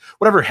whatever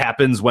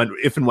happens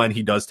if and when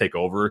he does take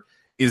over.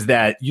 is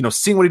that,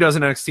 seeing what he does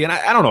in NXT, and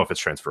I don't know if it's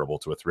transferable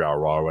to a 3-hour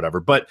Raw or whatever,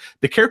 but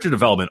the character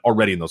development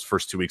already in those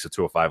first 2 weeks of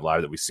 205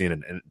 Live that we've seen,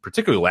 and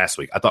particularly last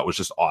week, I thought was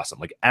just awesome.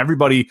 Like,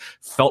 everybody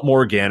felt more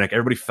organic.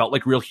 Everybody felt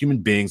like real human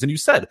beings. And you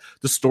said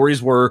the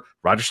stories were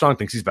Roderick Strong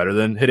thinks he's better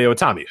than Hideo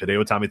Itami.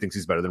 Hideo Itami thinks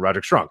he's better than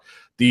Roderick Strong.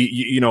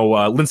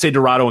 Lindsay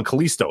Dorado and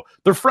Kalisto,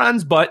 they're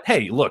friends, but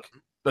hey, look,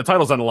 the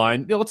title's on the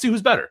line. Let's see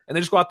who's better. And they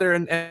just go out there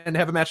and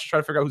have a match to try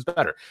to figure out who's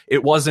better.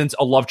 It wasn't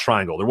a love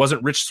triangle. There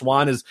wasn't Rich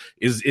Swann is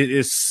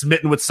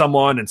smitten with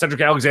someone and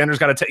Cedric Alexander's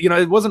got to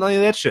it wasn't any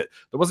of that shit.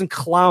 There wasn't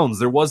clowns.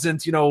 There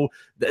wasn't,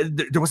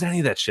 there wasn't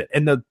any of that shit.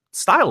 And the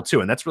style too,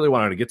 and that's really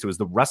what I want to get to, is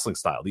the wrestling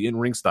style, the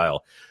in-ring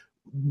style.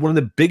 One of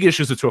the big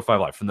issues with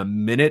 205 Live from the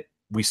minute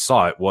we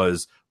saw it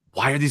was,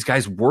 why are these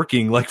guys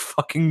working like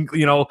fucking,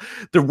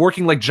 they're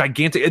working like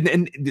gigantic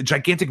and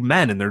gigantic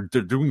men, and they're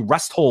doing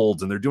rest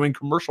holds, and they're doing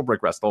commercial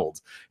break rest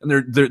holds, and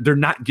they're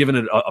not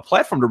given a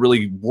platform to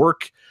really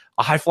work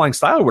a high flying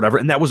style or whatever.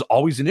 And that was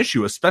always an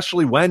issue,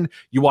 especially when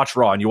you watch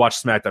Raw and you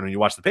watch SmackDown and you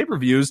watch the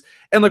pay-per-views,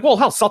 and like, well,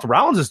 hell, Seth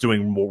Rollins is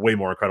doing way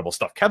more incredible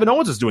stuff. Kevin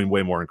Owens is doing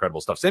way more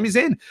incredible stuff. Sami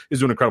Zayn is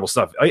doing incredible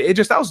stuff.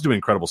 AJ Styles is doing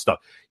incredible stuff.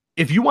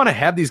 If you want to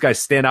have these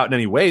guys stand out in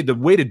any way, the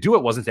way to do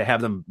it wasn't to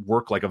have them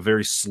work like a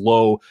very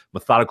slow,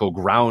 methodical,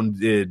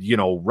 grounded,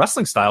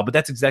 wrestling style, but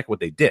that's exactly what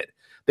they did.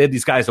 They had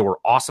these guys that were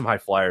awesome high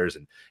flyers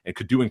and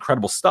could do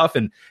incredible stuff.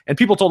 And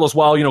people told us,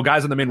 well,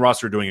 guys on the main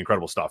roster are doing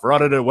incredible stuff or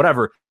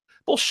whatever.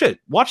 Bullshit.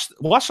 Watch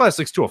last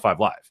week's 205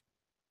 Live.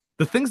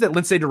 The things that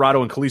Lindsay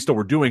Dorado and Kalisto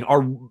were doing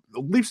are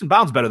leaps and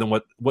bounds better than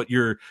what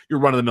your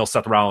run-of-the-mill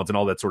Seth Rollins and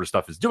all that sort of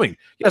stuff is doing.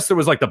 Yes, there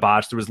was like the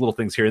botch, there was little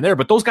things here and there,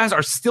 but those guys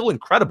are still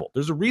incredible.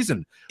 There's a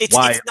reason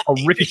why a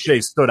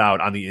Ricochet stood out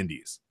on the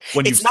indies.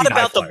 It's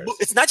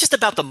not just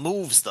about the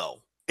moves,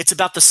 though. It's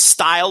about the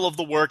style of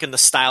the work and the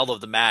style of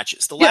the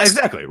matches.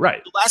 Exactly,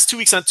 right. The last 2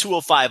 weeks on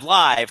 205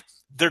 Live,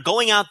 they're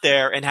going out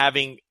there and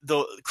having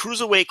the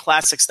Cruiserweight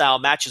Classic style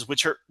matches,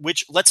 which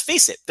let's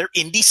face it, they're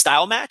indie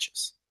style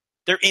matches.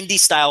 They're indie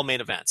style main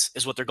events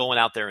is what they're going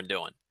out there and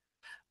doing.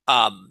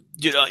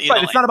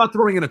 It's not about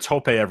throwing in a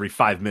tope every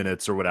 5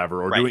 minutes or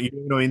whatever, or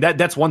doing,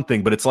 that's one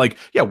thing, but it's like,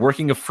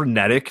 working a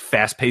frenetic,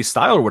 fast paced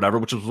style or whatever,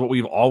 which is what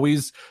we've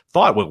always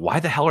thought. Well,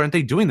 why the hell aren't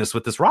they doing this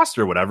with this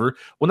roster or whatever?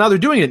 Well, now they're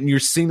doing it, and you're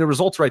seeing the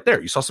results right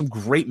there. You saw some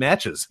great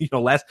matches.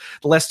 The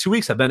last 2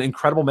 weeks have been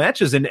incredible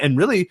matches, and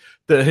really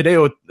the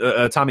Hideo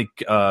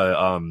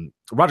Itami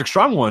Roderick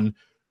Strong one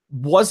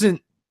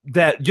wasn't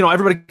that,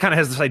 everybody kind of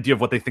has this idea of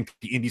what they think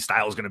the indie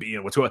style is going to be,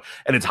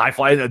 and it's high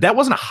fly. That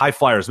wasn't a high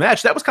flyers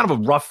match. That was kind of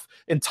a rough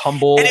and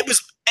tumble, and it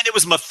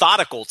was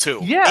methodical too.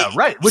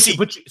 Right.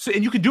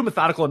 And you can do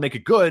methodical and make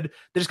it good.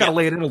 They just got to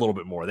lay it in a little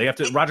bit more. They have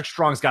to. Roderick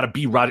Strong's got to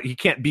be He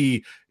can't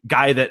be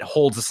guy that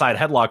holds a side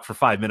headlock for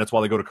 5 minutes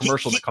while they go to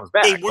commercial that comes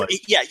back.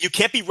 You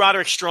can't be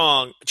Roderick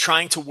Strong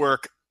trying to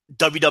work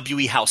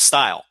WWE house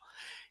style.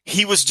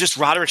 He was just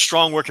Roderick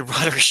Strong working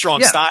Roderick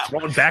Strong style.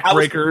 Throwing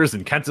backbreakers,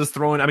 and Kenta's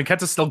throwing.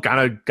 Kenta's still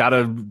gotta.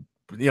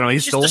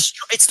 He's still.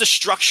 It's the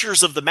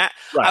structures of the match.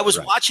 Right, I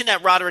was watching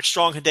that Roderick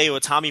Strong Hideo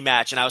Itami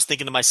match, and I was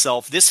thinking to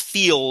myself, this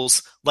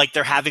feels like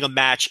they're having a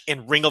match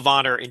in Ring of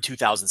Honor in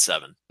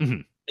 2007.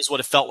 Mm-hmm. Is what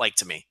it felt like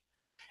to me,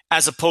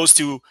 as opposed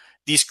to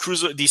these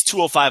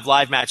 205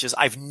 Live matches.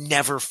 I've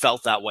never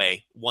felt that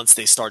way once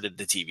they started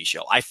the TV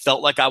show. I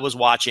felt like I was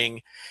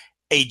watching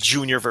a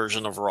junior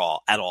version of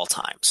Raw at all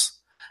times.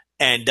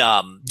 And,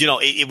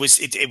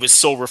 it was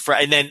so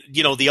refreshing. And then,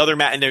 the other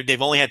match, and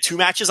they've only had 2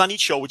 matches on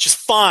each show, which is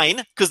fine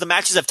because the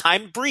matches have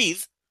time to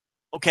breathe.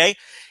 Okay.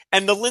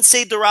 And the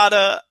Lindsay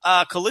Dorado,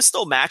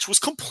 Kalisto match was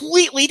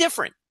completely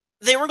different.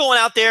 They were going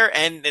out there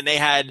and they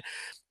had,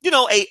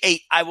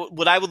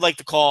 what I would like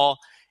to call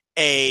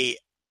a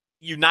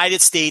United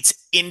States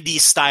indie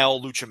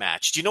style lucha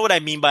match. Do you know what I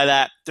mean by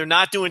that? They're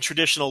not doing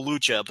traditional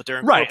lucha, but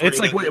they're right. It's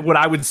like what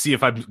I would see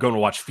if I'm going to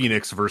watch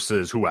Phoenix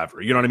versus whoever.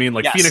 You know what I mean?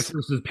 Like Phoenix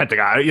versus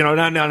Pentagon.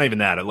 Not even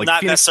that. Like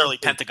not Phoenix, necessarily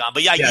Pentagon,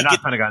 but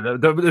not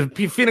Pentagon.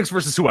 The Phoenix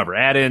versus whoever.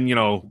 Add in,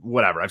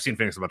 whatever. I've seen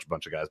Phoenix a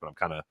bunch of guys, but I'm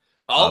kind of.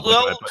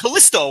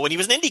 Kalisto when he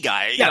was an indie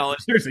guy.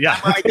 Seriously, yeah.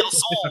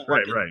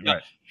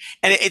 Right.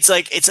 And it's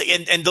like,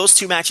 and those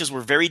 2 matches were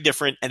very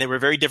different, and they were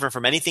very different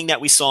from anything that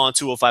we saw on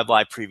 205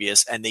 Live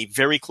previous, and they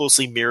very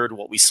closely mirrored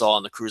what we saw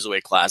in the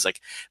Cruiserweight Classic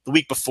the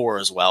week before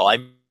as well. I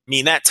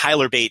mean, that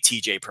Tyler Bate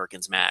TJ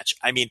Perkins match.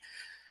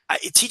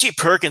 TJ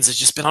Perkins has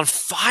just been on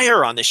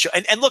fire on this show,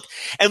 and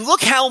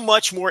look how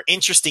much more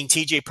interesting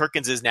TJ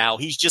Perkins is now.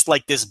 He's just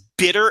like this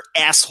bitter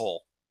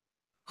asshole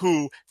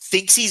who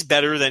thinks he's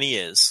better than he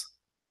is,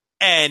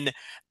 and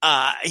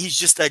he's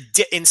just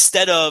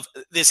instead of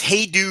this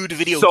hey dude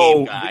video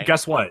game guy. So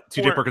guess what?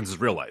 TJ Perkins is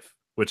real life,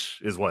 which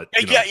is what.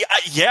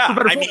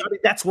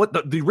 That's what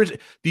the original.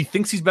 He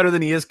thinks he's better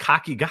than he is.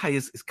 Cocky guy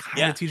is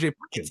kind of TJ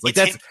Perkins.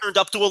 That's turned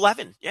up to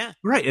 11. Yeah,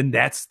 right, and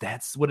that's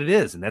what it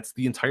is, and that's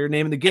the entire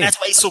name of the game. And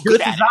that's why he's so good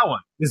at it.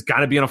 He's got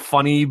to be a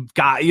funny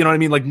guy. You know what I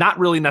mean? Like not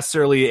really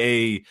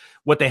necessarily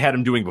what they had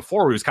him doing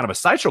before, where he was kind of a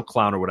sideshow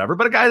clown or whatever,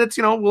 but a guy that's,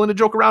 willing to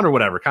joke around or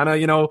whatever, kind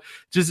of,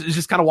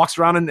 just kind of walks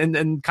around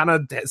and kind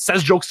of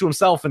says jokes to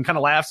himself and kind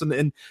of laughs.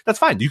 And that's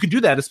fine. You can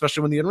do that,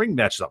 especially when the in-ring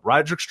matches up.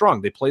 Roderick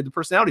Strong, they played the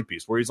personality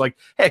piece where he's like,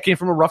 hey, I came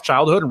from a rough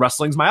childhood and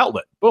wrestling's my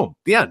outlet. Boom.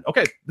 The end.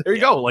 Okay. There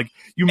you go. Like,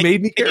 you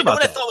made me care about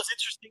that. I thought was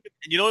interesting.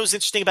 And you know what was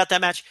interesting about that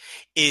match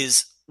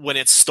is when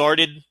it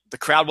started, the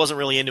crowd wasn't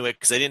really into it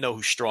because they didn't know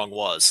who Strong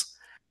was.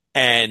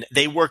 And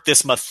they worked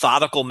this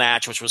methodical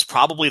match, which was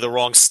probably the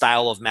wrong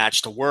style of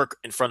match to work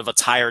in front of a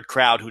tired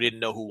crowd who didn't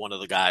know who one of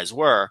the guys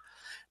were.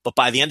 But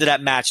by the end of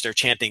that match, they're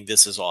chanting,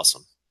 "This is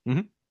awesome."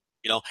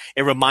 Mm-hmm.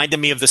 It reminded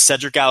me of the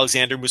Cedric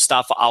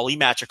Alexander-Mustafa Ali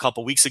match a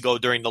couple weeks ago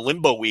during the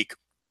Limbo Week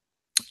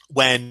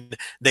when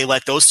they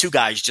let those two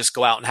guys just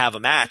go out and have a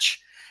match.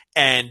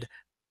 And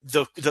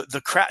the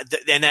crowd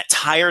and that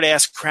tired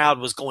ass crowd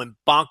was going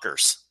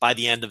bonkers by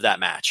the end of that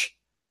match.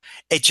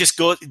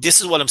 This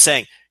is what I'm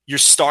saying. You're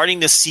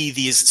starting to see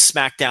these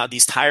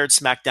tired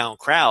SmackDown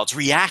crowds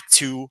react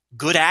to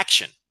good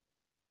action.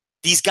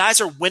 These guys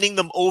are winning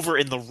them over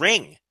in the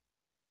ring,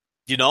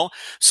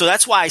 So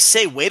that's why I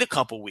say wait a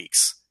couple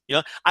weeks.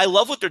 I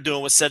love what they're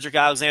doing with Cedric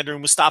Alexander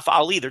and Mustafa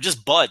Ali. They're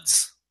just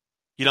buds.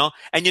 And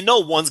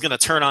one's going to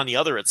turn on the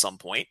other at some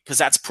point because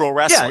that's pro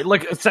wrestling. Yeah,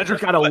 like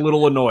Cedric got a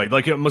little annoyed.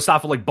 Like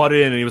Mustafa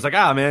butted in and he was like,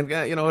 man,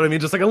 you know what I mean?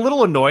 Just like a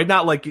little annoyed.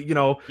 Not like, I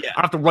don't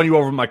have to run you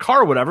over in my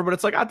car or whatever, but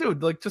it's like,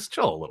 dude, like just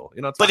chill a little.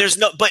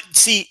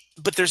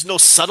 But there's no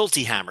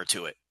subtlety hammer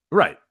to it.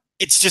 Right.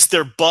 It's just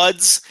they're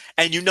buds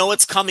and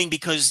it's coming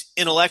because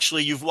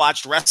intellectually you've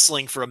watched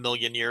wrestling for a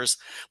million years,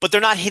 but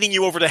they're not hitting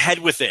you over the head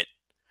with it.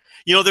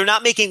 They're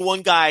not making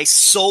one guy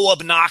so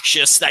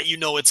obnoxious that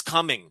it's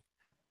coming.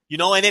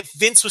 And if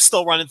Vince was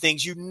still running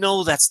things,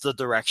 that's the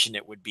direction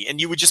it would be.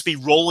 And you would just be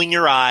rolling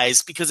your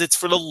eyes because it's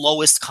for the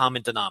lowest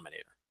common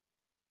denominator.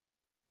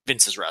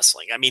 Vince's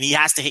wrestling. I mean, he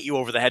has to hit you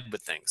over the head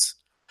with things.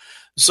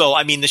 So,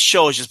 I mean, the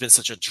show has just been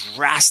such a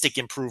drastic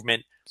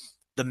improvement.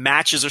 The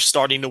matches are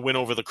starting to win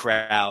over the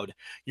crowd.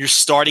 You're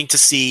starting to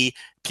see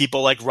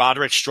people like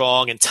Roderick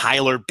Strong and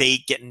Tyler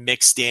Bate getting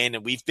mixed in.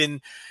 And we've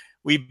been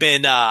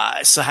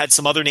had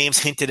some other names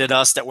hinted at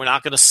us that we're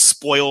not going to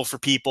spoil for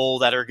people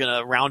that are going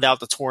to round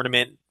out the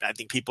tournament. I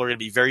think people are going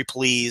to be very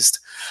pleased.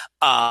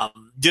 It's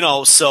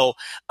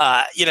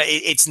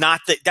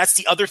not that. That's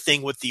the other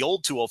thing with the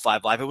old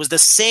 205 Live. It was the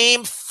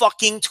same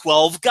fucking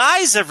 12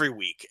 guys every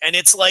week, and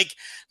it's like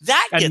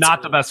that. And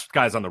not the best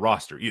guys on the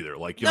roster either.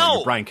 Like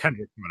Brian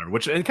Kendrick,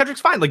 and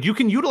Kendrick's fine. Like you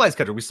can utilize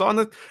Kendrick. We saw in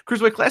the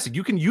Cruiserweight Classic,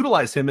 you can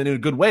utilize him in a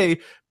good way.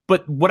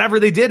 But whatever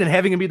they did and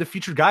having him be the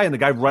featured guy and the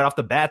guy right off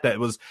the bat,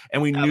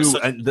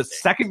 the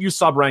second you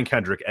saw Brian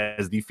Kendrick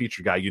as the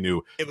featured guy, you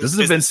knew this is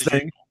a Vince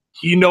thing.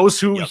 He knows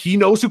who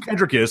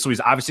Kendrick is, so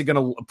he's obviously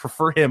going to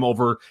prefer him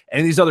over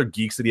any of these other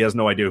geeks that he has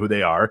no idea who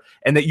they are.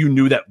 And that you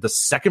knew that the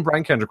second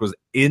Brian Kendrick was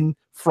in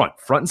front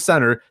and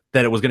center,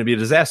 that it was going to be a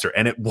disaster.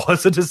 And it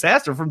was a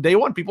disaster from day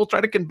one. People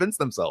try to convince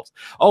themselves,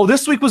 oh,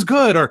 this week was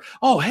good, or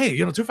oh, hey,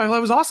 205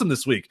 Live was awesome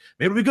this week.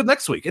 Maybe it'll be good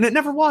next week. And it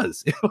never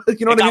was. You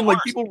know what I mean? Like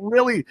people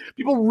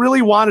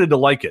really wanted to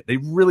like it. They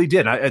really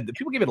did.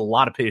 People gave it a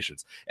lot of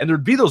patience. And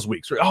there'd be those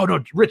weeks where, oh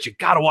no, Rich, you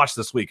got to watch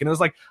this week. And it was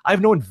like, I have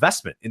no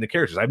investment in the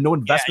characters. I have no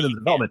investment in the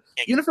development.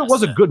 Even if it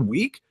was a good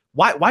week,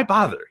 why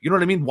bother? You know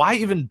what I mean? Why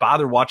even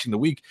bother watching the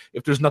week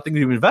if there's nothing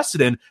to be invested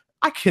in?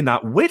 I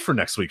cannot wait for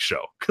next week's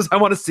show because I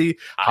want to see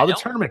how the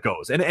tournament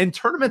goes. And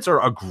tournaments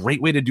are a great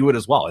way to do it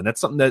as well. And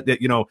that's something that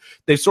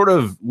they sort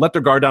of let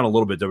their guard down a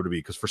little bit, WWE,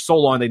 because for so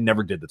long they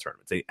never did the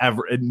tournaments.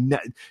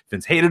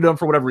 Vince hated them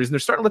for whatever reason. They're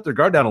starting to let their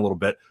guard down a little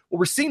bit. What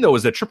we're seeing, though,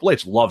 is that Triple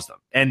H loves them.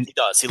 And he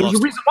does. There's a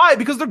reason why,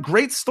 because they're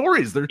great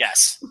stories. They're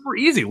super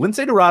easy.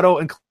 Lindsay Dorado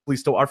and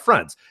Kalisto are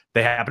friends.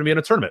 They happen to be in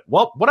a tournament.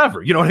 Well,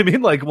 whatever. You know what I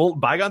mean? Like, well,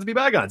 bygones be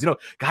bygones.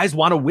 Guys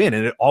want to win,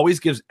 and it always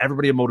gives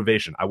everybody a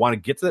motivation. I want to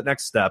get to that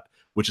next step,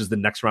 which is the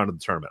next round of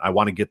the tournament. I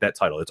want to get that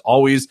title.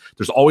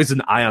 There's always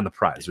an eye on the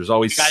prize. There's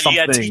always something.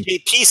 You got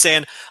TJP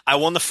saying, I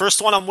won the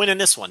first one, I'm winning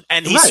this one.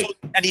 And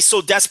he's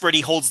so desperate,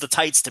 he holds the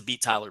tights to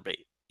beat Tyler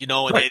Bate.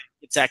 And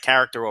it's that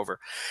character over.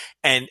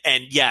 And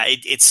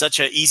it's such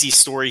an easy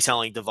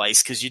storytelling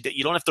device because you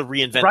don't have to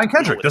reinvent. Brian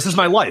Kendrick, this is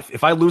my life.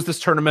 If I lose this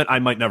tournament, I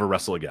might never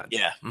wrestle again.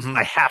 Yeah. Mm-hmm.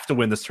 I have to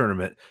win this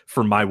tournament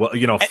for my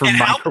career. And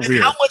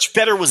how much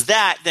better was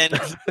that than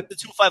the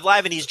 205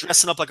 Live and he's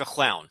dressing up like a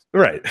clown?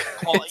 Right.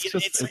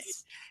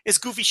 It's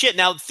goofy shit.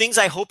 Now, things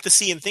I hope to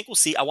see and think we'll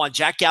see, I want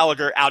Jack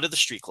Gallagher out of the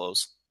street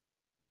clothes.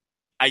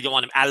 I don't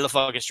want him out of the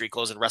fucking street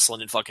clothes and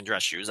wrestling in fucking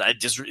dress shoes.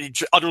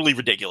 It's utterly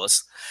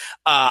ridiculous.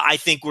 I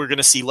think we're going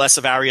to see less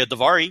of Arya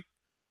Daivari.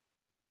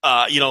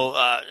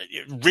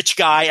 Rich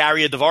guy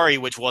Arya Daivari,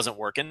 which wasn't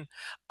working.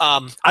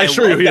 I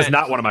assure you, he is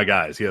not one of my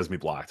guys. He has me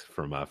blocked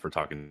for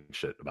talking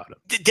shit about him.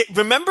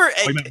 Remember?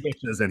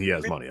 And he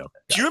has money. Okay.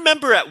 Do you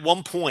remember at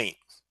one point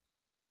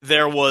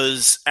there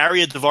was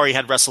Arya Daivari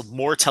had wrestled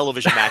more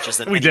television matches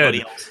than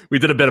anybody else. We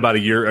did a bit about a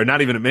year, or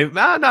not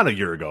a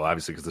year ago,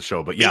 obviously, because the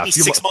show, but maybe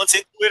 6 months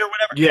into it or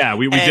whatever. Yeah,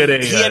 we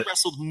did he had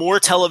wrestled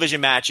more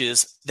television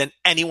matches than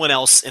anyone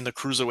else in the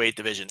cruiserweight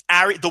division.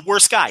 The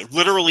worst guy,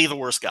 literally the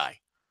worst guy.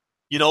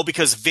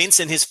 because Vince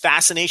and his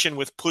fascination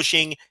with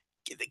pushing.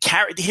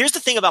 Here's the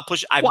thing about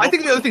pushing. I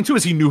think the other thing too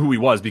is he knew who he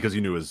was because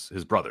he knew his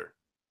brother.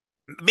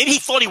 Maybe he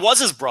thought he was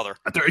his brother.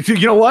 You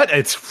know what?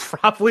 It's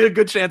probably a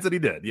good chance that he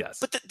did. Yes.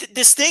 But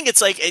this thing,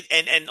 it's like,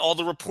 and all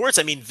the reports.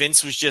 I mean,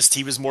 Vince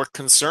he was more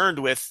concerned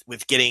with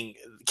getting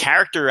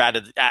characters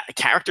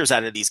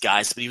out of these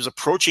guys, but he was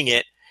approaching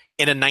it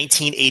in a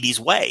 1980s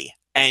way.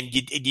 And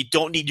you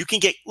don't need. You can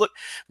look.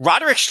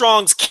 Roderick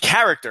Strong's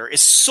character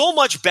is so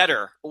much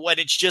better when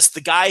it's just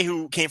the guy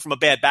who came from a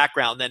bad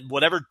background than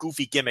whatever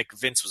goofy gimmick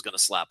Vince was going to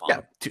slap on.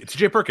 Yeah,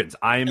 T.J. Perkins.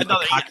 I'm a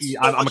cocky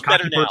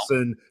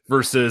person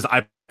versus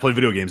I play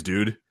video games,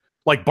 dude.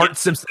 Like Bart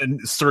Simpson,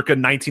 circa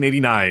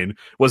 1989,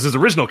 was his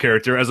original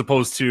character, as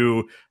opposed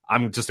to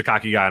I'm just a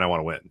cocky guy and I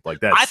want to win.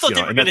 Like that. I thought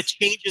they were going to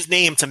change his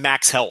name to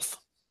Max Health.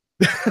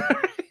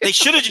 They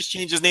should have just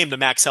changed his name to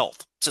Max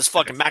Health. Just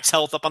fucking Max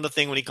Health up on the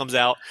thing when he comes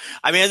out.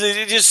 I mean,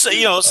 it just,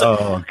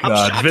 oh,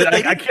 God.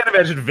 I can't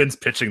imagine Vince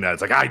pitching that.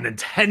 It's like,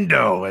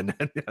 Nintendo and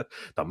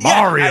the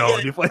Mario.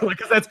 And you play, like,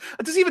 because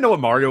does he even know what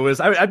Mario is?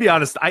 I'd be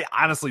honest. I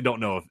honestly don't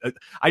know.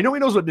 I know he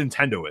knows what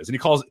Nintendo is.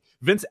 And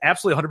Vince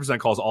absolutely 100%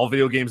 calls all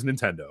video games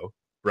Nintendo,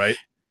 right?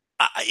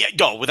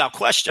 No, without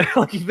question.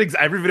 Like, he thinks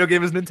every video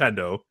game is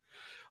Nintendo.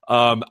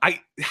 I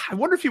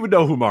wonder if he would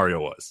know who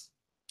Mario was.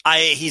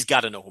 He's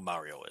got to know who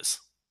Mario is.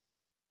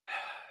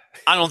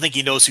 I don't think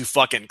he knows who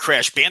fucking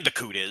Crash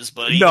Bandicoot is,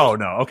 but no.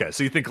 Okay,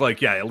 so you think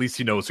at least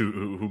he knows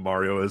who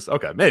Mario is?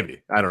 Okay,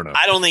 maybe. I don't know.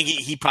 I don't think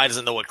he probably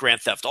doesn't know what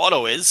Grand Theft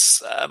Auto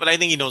is, but I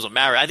think he knows what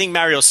Mario. I think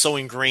Mario's so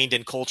ingrained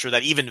in culture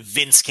that even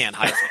Vince can't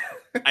hide from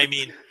it. I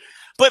mean,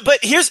 but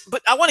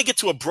I want to get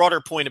to a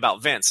broader point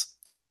about Vince.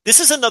 This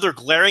is another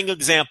glaring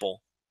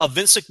example of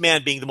Vince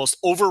McMahon being the most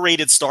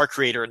overrated star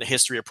creator in the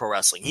history of pro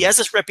wrestling. He has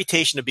this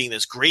reputation of being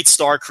this great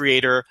star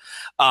creator,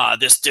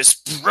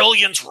 this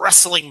brilliant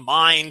wrestling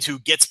mind who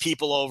gets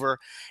people over.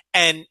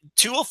 And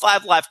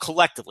 205 Live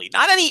collectively,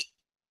 not any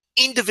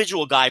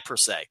individual guy per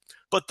se,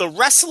 but the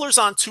wrestlers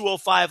on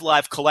 205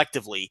 Live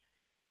collectively,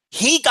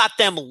 he got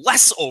them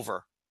less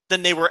over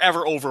than they were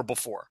ever over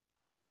before,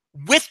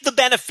 with the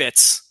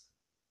benefits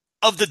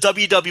of the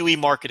WWE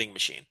marketing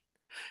machine.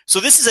 So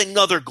this is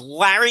another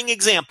glaring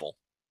example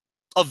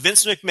of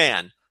Vince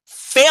McMahon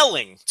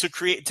failing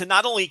to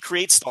not only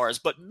create stars,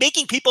 but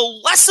making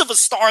people less of a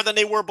star than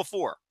they were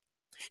before.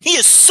 He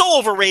is so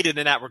overrated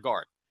in that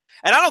regard.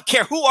 And I don't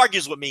care who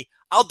argues with me.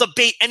 I'll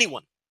debate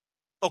anyone.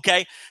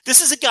 Okay?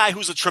 This is a guy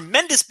who's a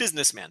tremendous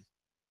businessman,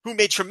 who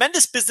made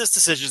tremendous business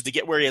decisions to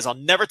get where he is. I'll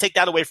never take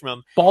that away from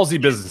him. Ballsy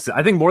business.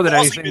 I think more than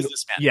anything,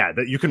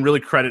 that you can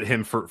really credit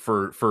him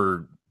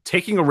for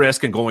taking a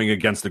risk and going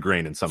against the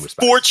grain in some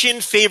respects.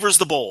 Fortune favors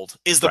the bold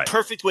is the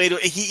perfect way to.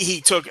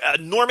 He took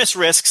enormous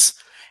risks.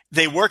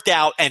 They worked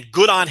out, and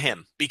good on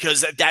him,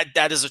 because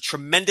that is a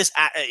tremendous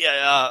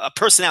a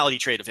personality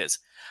trait of his.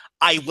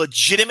 I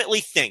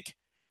legitimately think,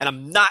 and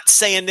I'm not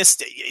saying this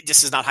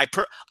is not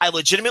hyper. I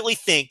legitimately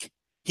think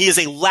he is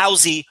a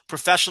lousy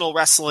professional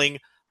wrestling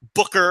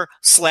booker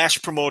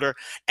 / promoter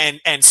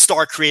and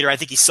star creator. I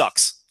think he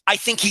sucks. I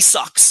think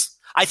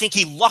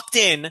he lucked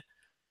in.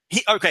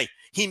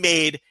 He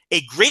made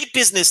a great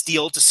business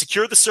deal to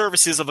secure the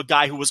services of a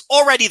guy who was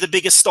already the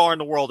biggest star in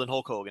the world in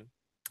Hulk Hogan.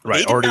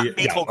 Right, already a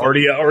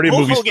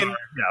movie Hogan star.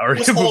 Yeah,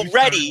 was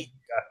already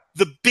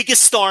the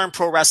biggest star in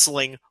pro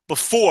wrestling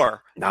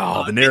before.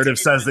 No, the narrative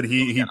says that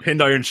he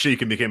pinned Iron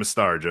Sheik and became a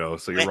star, Joe.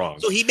 So you're wrong.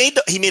 So he made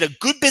a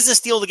good business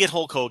deal to get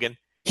Hulk Hogan.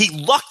 He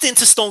lucked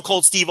into Stone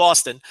Cold Steve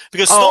Austin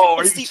because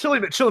Chili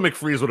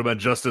McFreeze would have been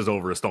just as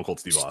over as Stone Cold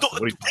Steve Austin.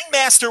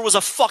 Ringmaster was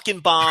a fucking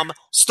bomb.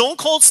 Stone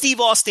Cold Steve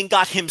Austin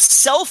got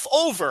himself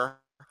over,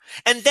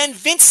 and then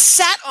Vince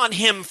sat on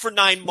him for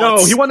 9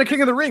 months. No, he won the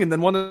King of the Ring and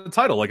then won the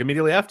title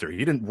immediately after. He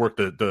didn't work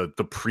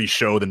the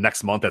pre-show the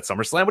next month at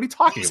SummerSlam. What are you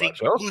talking about,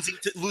 Joe?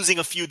 Losing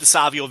a feud to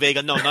Savio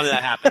Vega. No, none of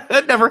that happened.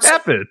 That never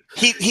happened.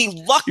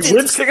 He lucked into... He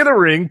wins King of the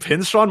Ring,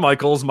 pins Shawn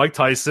Michaels, Mike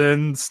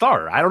Tyson,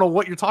 star. I don't know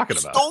what you're talking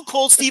about. Stone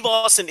Cold Steve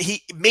Austin,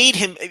 he made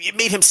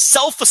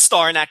himself a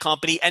star in that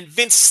company, and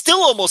Vince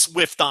still almost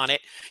whiffed on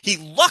it. He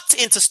lucked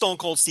into Stone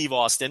Cold Steve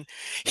Austin.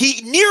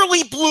 He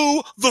nearly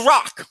blew The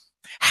Rock.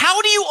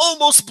 How do you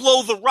almost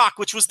blow The Rock,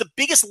 which was the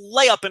biggest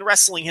layup in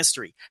wrestling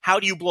history?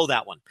 How do you blow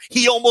that one?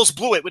 He almost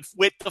blew it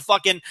with the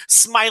fucking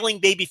smiling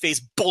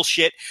babyface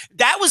bullshit.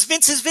 That was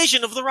Vince's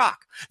vision of The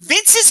Rock.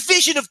 Vince's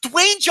vision of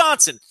Dwayne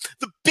Johnson,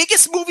 the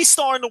biggest movie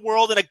star in the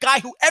world, and a guy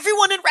who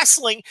everyone in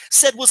wrestling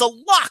said was a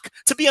lock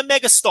to be a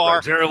megastar.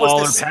 Right, Jerry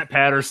Lawler, Pat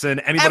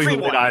Patterson, anybody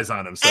who laid eyes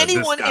on him said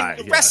anyone this guy,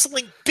 in the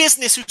wrestling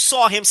business who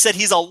saw him said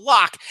he's a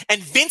lock,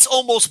 and Vince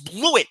almost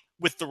blew it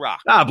with The Rock.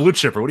 Blue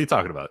chipper. What are you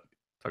talking about?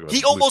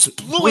 He almost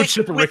blew it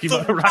with Rocky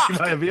The Rock.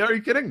 Maivia. Are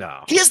you kidding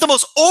now? He is the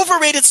most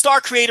overrated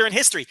star creator in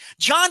history.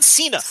 John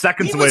Cena.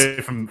 Seconds away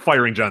from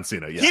firing John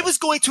Cena. Yeah. He was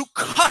going to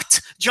cut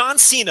John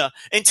Cena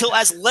until,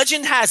 as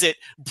legend has it,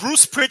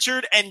 Bruce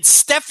Pritchard and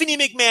Stephanie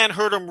McMahon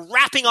heard him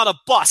rapping on a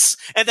bus,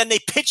 and then they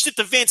pitched it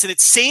to Vince, and it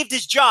saved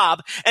his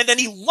job, and then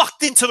he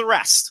lucked into the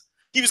rest.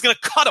 He was going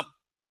to cut him.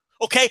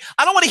 Okay?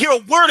 I don't want to hear a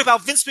word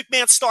about Vince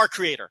McMahon's star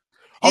creator.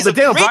 He's the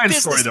Daniel great Bryan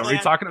story, though. Are you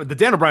businessman. talking about the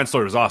Daniel Bryan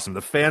story? Was awesome.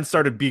 The fans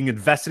started being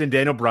invested in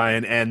Daniel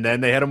Bryan, and then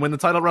they had him win the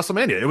title at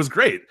WrestleMania. It was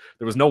great.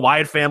 There was no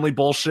Wyatt family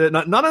bullshit,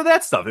 none of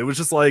that stuff. It was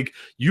just like,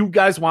 you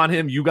guys want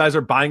him, you guys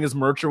are buying his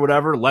merch or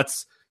whatever.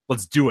 Let's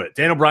do it.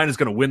 Daniel Bryan is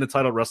going to win the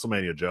title at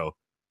WrestleMania, Joe.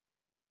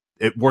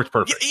 It worked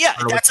perfect. Yeah,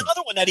 that's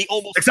another one that he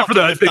almost except for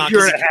the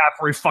year and a half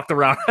where he fucked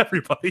around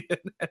everybody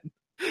and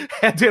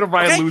had Daniel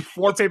Bryan lose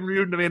 4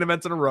 pay-per-view main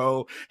events in a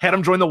row, had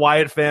him join the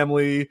Wyatt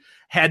family,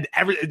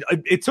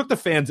 it took the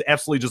fans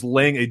absolutely just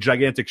laying a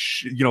gigantic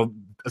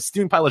a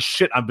steaming pile of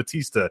shit on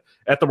Batista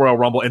at the Royal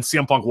Rumble, and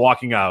CM Punk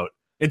walking out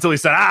until he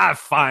said,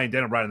 fine,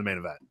 Daniel Bryan in the main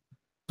event.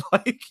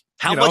 Like,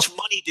 how much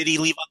money did he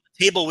leave on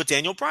the table with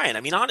Daniel Bryan?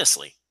 I mean,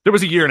 honestly. There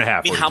was a year and a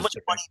half. I mean, how much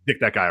money? Dick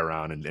that guy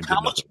around and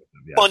how much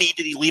money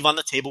did he leave on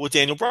the table with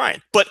Daniel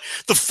Bryan? But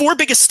the 4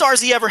 biggest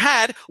stars he ever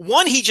had,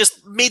 one, he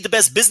just made the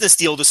best business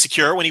deal to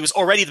secure when he was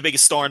already the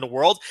biggest star in the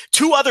world.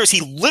 2 others he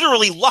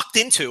literally lucked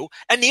into,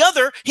 and the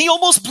other he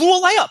almost blew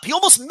a layup. He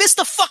almost missed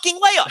a fucking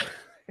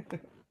layup.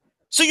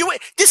 So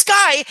this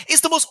guy is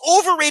the most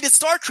overrated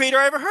star creator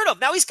I ever heard of.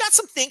 Now he's got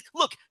something.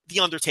 Look, The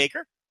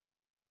Undertaker.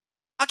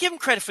 I'll give him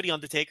credit for The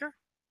Undertaker.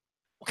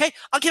 Okay,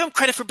 I'll give him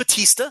credit for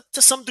Batista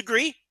to some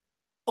degree.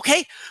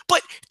 Okay,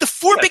 but the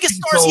 4 biggest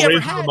stars he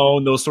ever had,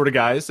 Ramon, those sort of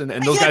guys, and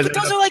those guys,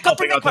 those are like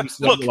upper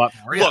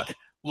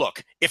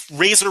look. If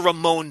Razor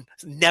Ramon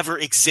never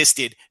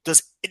existed,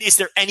 is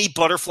there any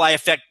butterfly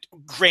effect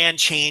grand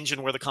change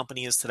in where the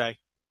company is today?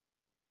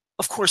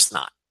 Of course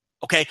not.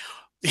 Okay,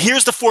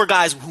 here's the 4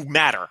 guys who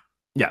matter.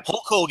 Yeah,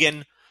 Hulk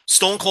Hogan,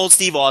 Stone Cold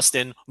Steve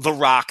Austin, The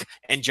Rock,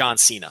 and John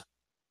Cena.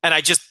 And I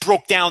just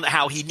broke down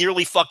how he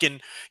nearly fucking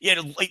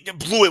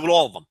blew it with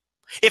all of them.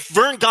 If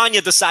Vern Gagne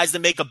decides to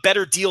make a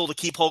better deal to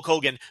keep Hulk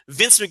Hogan,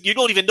 you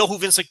don't even know who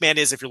Vince McMahon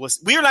is if you're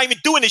listening. We're not even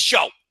doing this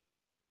show.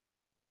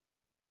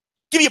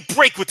 Give me a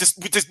break with this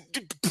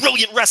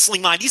brilliant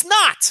wrestling mind. He's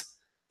not.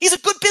 He's a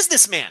good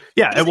businessman.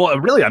 Yeah, well,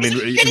 really, I mean,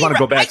 you want to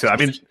go back to,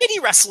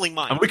 shitty wrestling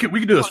mind. We can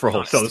do this for a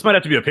whole show. This might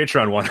have to be a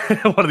Patreon one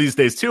one of these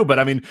days too. But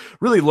I mean,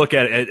 really look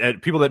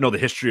at people that know the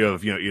history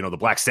of the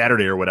Black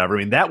Saturday or whatever. I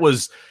mean, that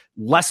was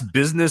less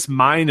business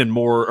mind and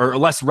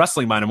less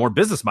wrestling mind and more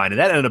business mind, and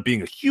that ended up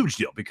being a huge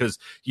deal because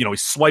he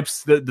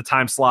swipes the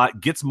time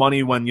slot, gets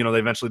money when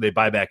they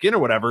buy back in or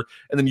whatever,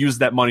 and then uses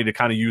that money to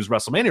kind of use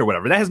WrestleMania or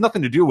whatever. That has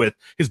nothing to do with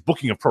his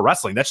booking of pro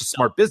wrestling. That's just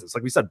smart business.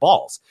 Like we said,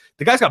 balls.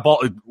 The guy's got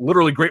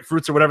literally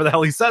grapefruits or whatever the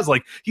hell he says.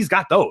 Like, he's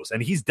got those,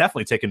 and he's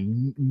definitely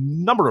taken a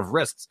number of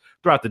risks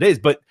throughout the days.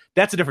 But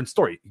that's a different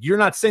story. You're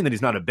not saying that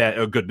he's not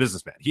a good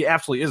businessman. He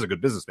absolutely is a good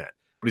businessman.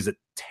 But he's a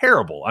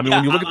terrible. I mean,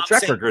 when you look at the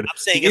track record,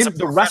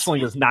 the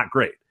wrestling is not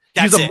great.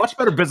 He's a much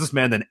better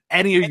businessman than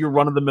any of your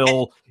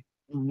run-of-the-mill,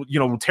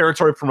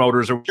 territory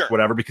promoters or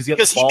whatever, because he had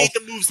the balls made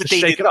the moves that to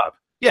shake it up.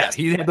 Yeah,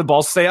 he had the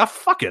balls to say,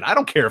 fuck it. I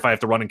don't care if I have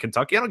to run in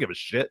Kentucky. I don't give a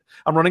shit.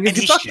 I'm running in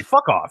Kentucky.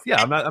 Fuck off.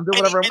 Yeah, I'm doing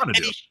whatever I want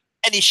to do.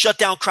 And he shut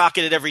down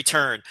Crockett at every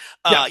turn,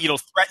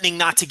 threatening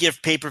not to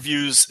give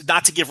pay-per-views,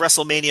 not to give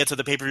WrestleMania to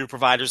the pay-per-view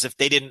providers if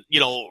they didn't,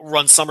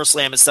 run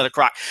SummerSlam instead of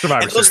Crockett.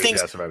 Survivor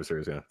Series, yeah.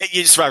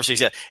 Survivor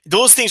Series, yeah.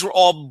 Those things were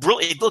all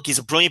brilliant. Look, he's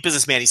a brilliant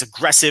businessman. He's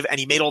aggressive, and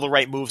he made all the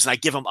right moves, and I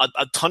give him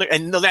a ton of –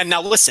 and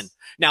now listen.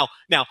 Now,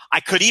 I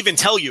could even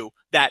tell you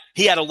that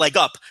he had a leg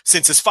up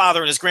since his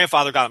father and his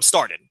grandfather got him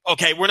started.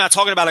 Okay, we're not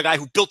talking about a guy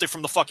who built it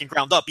from the fucking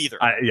ground up either.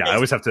 I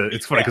always have to.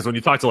 It's funny because when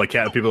you talk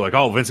to people are like,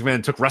 "Oh, Vince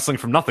McMahon took wrestling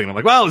from nothing." And I'm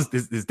like, "Well,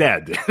 his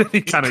dad did."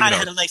 he kind of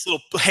had a nice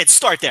little head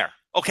start there.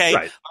 Okay,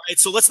 right. All right.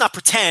 So let's not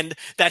pretend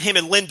that him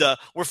and Linda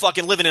were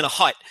fucking living in a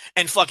hut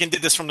and fucking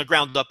did this from the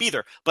ground up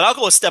either. But I'll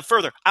go a step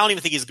further. I don't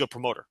even think he's a good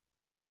promoter.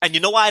 And you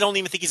know why I don't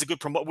even think he's a good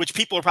promoter? Which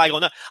people are probably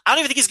going, no, I don't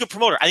even think he's a good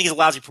promoter. I think he's a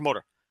lousy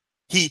promoter.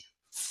 He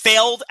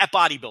failed at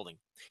bodybuilding.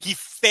 He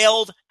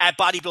failed at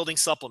bodybuilding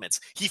supplements.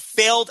 He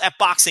failed at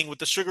boxing with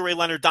the Sugar Ray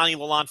Leonard, Donnie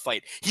Lalonde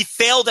fight. He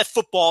failed at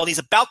football, and he's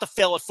about to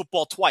fail at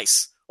football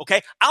twice.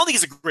 Okay? I don't think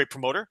he's a great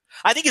promoter.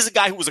 I think he's a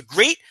guy who was a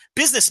great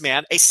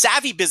businessman, a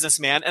savvy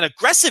businessman, an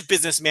aggressive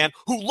businessman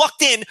who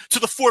lucked in to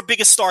the 4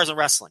 biggest stars in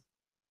wrestling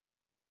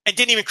and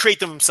didn't even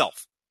create them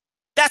himself.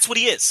 That's what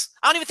he is.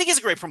 I don't even think he's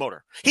a great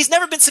promoter. He's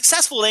never been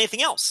successful at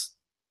anything else.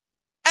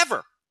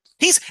 Ever.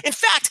 He's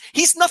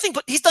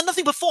done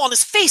nothing but fall on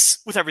his face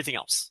with everything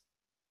else.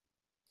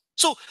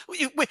 So,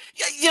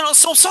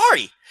 so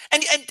sorry.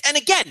 And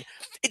again,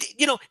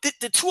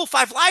 the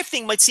 205 Live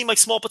thing might seem like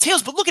small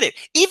potatoes, but look at it.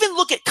 Even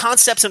look at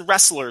concepts and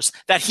wrestlers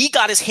that he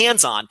got his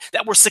hands on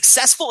that were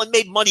successful and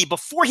made money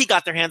before he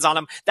got their hands on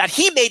them that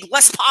he made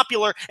less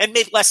popular and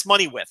made less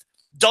money with.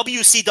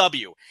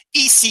 WCW,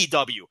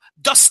 ECW,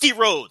 Dusty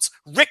Rhodes,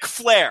 Ric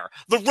Flair,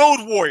 the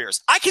Road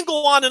Warriors. I can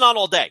go on and on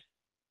all day.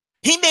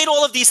 He made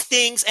all of these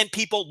things and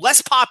people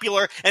less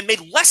popular and made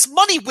less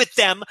money with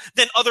them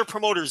than other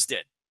promoters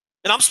did.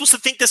 And I'm supposed to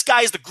think this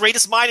guy is the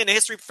greatest mind in the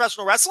history of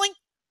professional wrestling?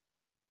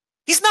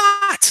 He's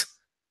not.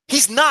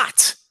 He's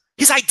not.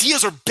 His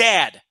ideas are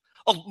bad.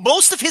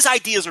 Most of his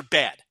ideas are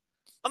bad.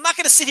 I'm not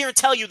going to sit here and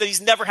tell you that he's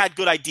never had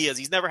good ideas.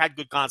 He's never had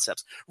good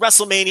concepts.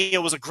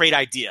 WrestleMania was a great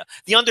idea.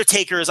 The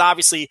Undertaker is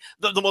obviously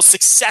the most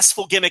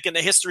successful gimmick in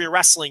the history of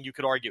wrestling, you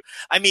could argue.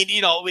 I mean,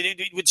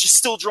 which is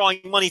still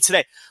drawing money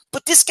today.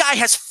 But this guy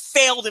has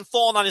failed and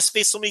fallen on his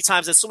face so many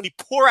times, has so many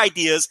poor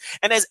ideas,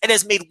 and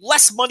has made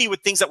less money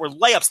with things that were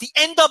layups. The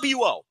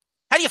NWO.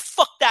 How do you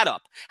fuck that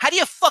up? How do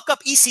you fuck up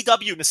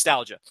ECW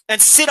nostalgia and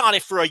sit on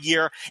it for a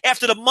year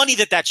after the money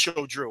that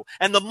show drew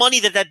and the money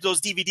that those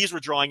DVDs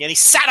were drawing? And he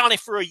sat on it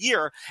for a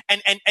year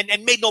and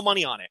made no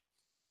money on it.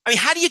 I mean,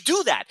 how do you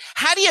do that?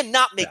 How do you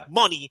not make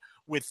money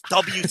with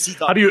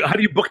WCW? How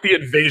do you book the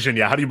invasion?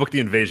 Yeah, how do you book the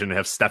invasion and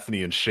have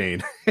Stephanie and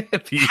Shane?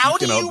 How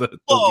do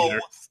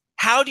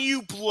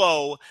you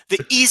blow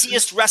the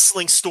easiest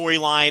wrestling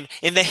storyline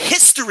in the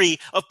history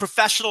of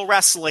professional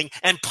wrestling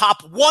and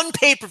pop one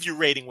pay-per-view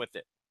rating with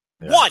it?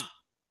 Yeah. One.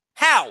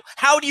 How?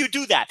 How do you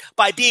do that?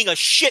 By being a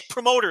shit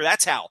promoter.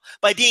 That's how.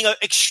 By being an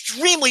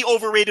extremely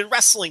overrated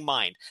wrestling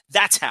mind.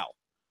 That's how.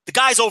 The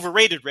guy's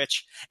overrated,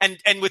 Rich. And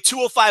with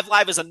 205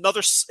 Live is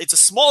it's a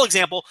small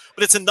example,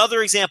 but it's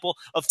another example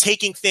of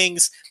taking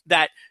things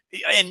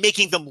and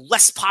making them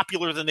less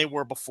popular than they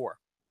were before.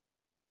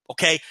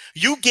 Okay?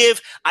 You give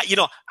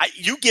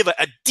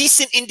a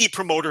decent indie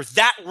promoter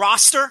that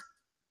roster,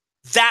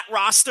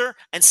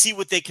 and see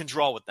what they can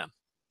draw with them.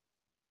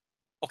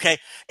 Okay,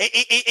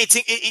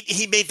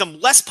 he made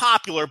them less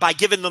popular by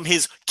giving them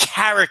his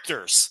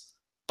characters,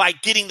 by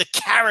getting the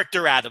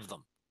character out of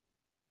them.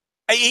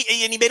 And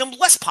he made them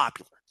less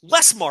popular,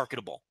 less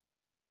marketable.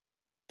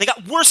 They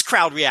got worse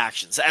crowd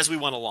reactions as we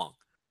went along.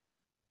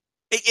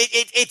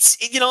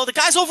 The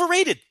guy's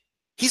overrated.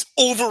 He's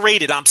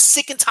overrated. I'm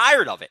sick and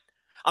tired of it.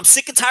 I'm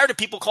sick and tired of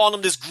people calling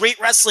him this great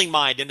wrestling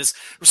mind and this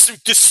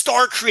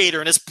star creator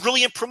and this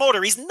brilliant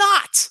promoter. He's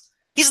not.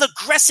 He's an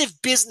aggressive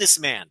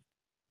businessman.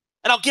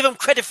 And I'll give him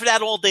credit for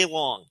that all day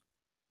long.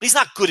 But he's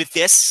not good at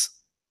this.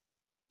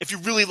 If you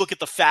really look at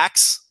the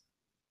facts,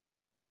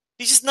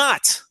 he's just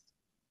not.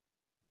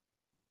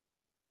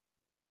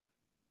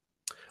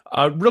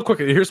 Real quick,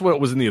 here's what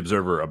was in the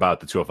Observer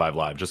about the 205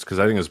 Live, just because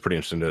I think it's pretty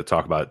interesting to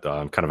talk about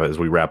kind of as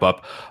we wrap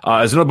up.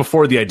 As you know,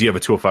 before the idea of a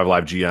 205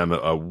 Live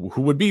GM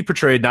who would be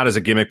portrayed not as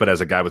a gimmick, but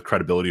as a guy with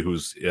credibility who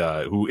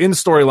in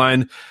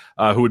storyline,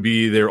 who would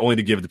be there only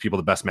to give the people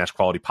the best match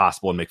quality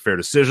possible and make fair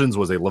decisions,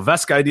 was a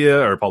Levesque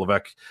idea, or Paul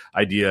Levesque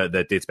idea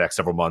that dates back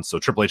several months. So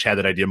Triple H had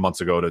that idea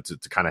months ago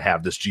to kind of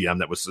have this GM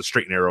that was a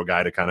straight and narrow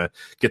guy to kind of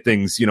get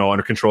things,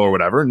 under control or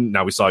whatever. And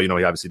now we saw, he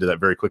obviously did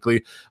that very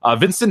quickly.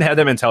 Vince didn't have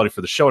that mentality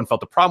for the show and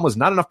felt the problem was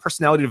not enough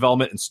personality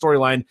development and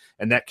storyline,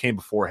 and that came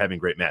before having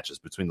great matches.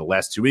 Between the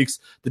last 2 weeks,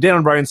 the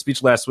Dan Bryan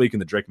speech last week and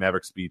the Drake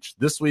Maverick speech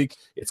this week,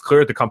 it's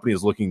clear that the company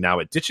is looking now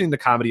at ditching the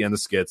comedy and the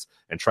skits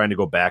and trying to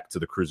go back to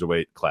the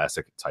Cruiserweight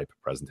Classic type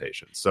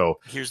presentation. So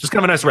just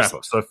kind of a nice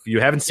wrap-up. So if you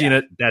haven't seen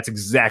it, that's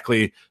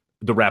exactly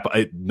the wrap-up.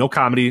 No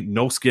comedy,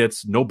 no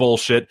skits, no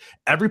bullshit.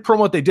 Every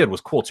promo that they did was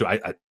cool, too.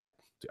 I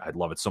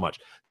love it so much.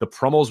 The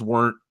promos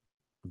weren't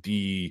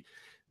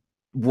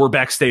we're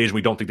backstage,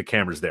 we don't think the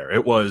camera's there.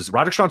 It was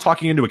Roderick Strong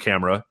talking into a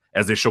camera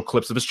as they show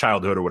clips of his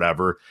childhood or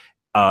whatever.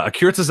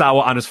 Akira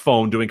Tozawa on his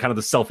phone doing kind of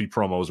the selfie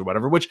promos or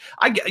whatever, which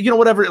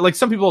whatever, like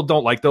some people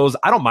don't like those.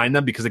 I don't mind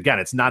them because again,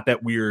 it's not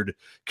that weird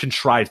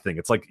contrived thing.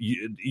 It's like,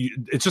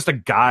 it's just a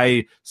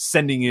guy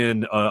sending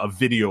in a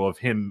video of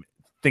him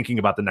thinking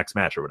about the next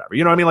match or whatever.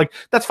 You know what I mean? Like,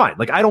 that's fine.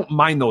 Like, I don't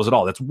mind those at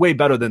all. That's way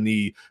better than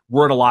the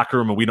we're in a locker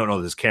room and we don't know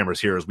there's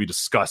cameras here as we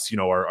discuss,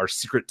 our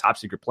top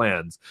secret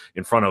plans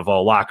in front of a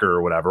locker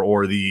or whatever,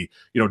 or the,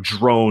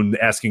 drone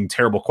asking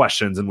terrible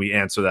questions and we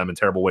answer them in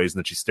terrible ways and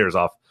then she stares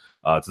off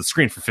to the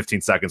screen for 15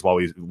 seconds while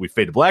we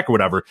fade to black or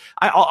whatever.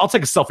 I'll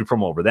take a selfie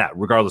promo over that,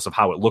 regardless of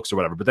how it looks or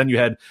whatever. But then you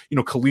had,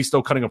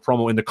 Kalisto cutting a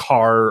promo in the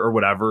car or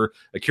whatever,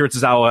 Akira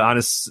Tozawa on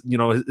his,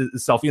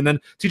 his selfie, and then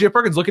TJ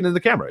Perkins looking into the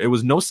camera. It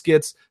was no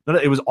skits.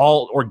 It was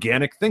all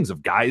organic things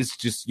of guys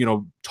just,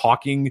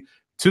 talking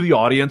to the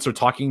audience or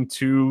talking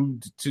to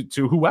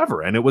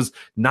whoever. And it was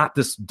not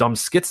this dumb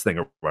skits thing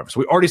or whatever. So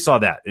we already saw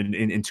that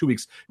in 2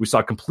 weeks. We saw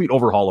a complete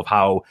overhaul of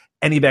how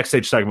any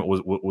backstage segment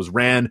was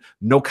ran.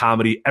 No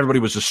comedy. Everybody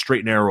was just straight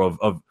and narrow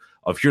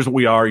of here's what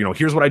we are,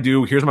 here's what I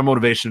do. Here's my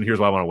motivation. Here's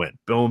why I want to win.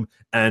 Boom.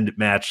 End,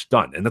 match,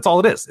 done. And that's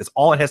all it is. It's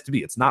all it has to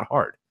be. It's not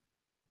hard.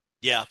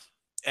 Yeah.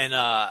 And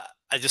I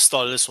just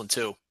thought of this one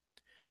too.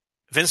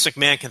 Vince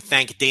McMahon can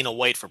thank Dana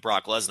White for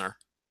Brock Lesnar.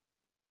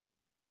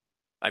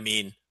 I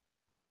mean,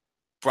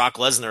 Brock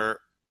Lesnar,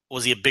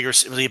 was he a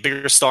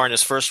bigger star in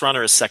his first run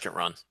or his second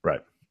run?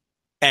 Right.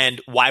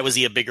 And why was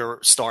he a bigger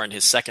star in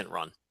his second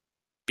run?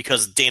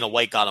 Because Dana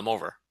White got him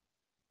over.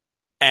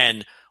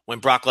 And when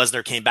Brock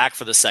Lesnar came back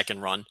for the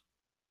second run,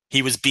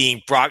 he was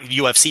being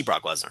UFC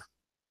Brock Lesnar.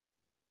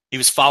 He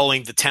was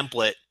following the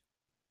template.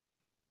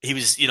 He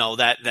was,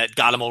 that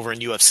got him over in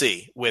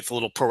UFC with a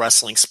little pro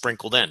wrestling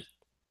sprinkled in.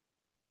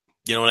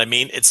 You know what I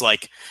mean? It's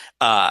like,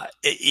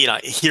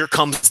 here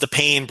comes the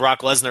pain.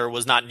 Brock Lesnar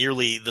was not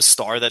nearly the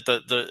star that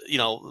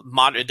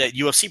modern that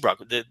UFC Brock,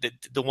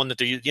 the one that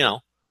they're,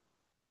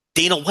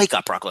 Dana White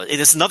got Brock Lesnar.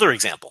 It's another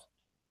example.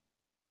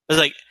 It's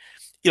like,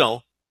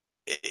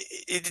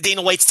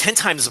 Dana White's 10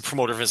 times the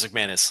promoter Vince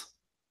McMahon is,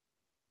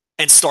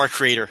 and star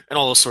creator, and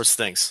all those sorts of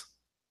things.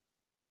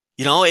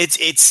 You know, he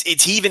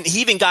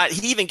even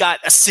got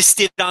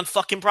assisted on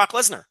fucking Brock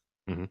Lesnar.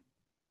 Mm-hmm.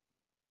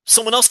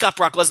 Someone else got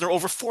Brock Lesnar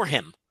over for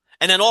him.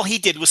 And then all he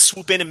did was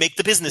swoop in and make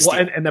the business deal.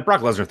 And that Brock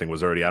Lesnar thing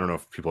was already, I don't know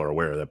if people are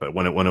aware of that, but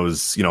when it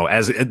was, you know,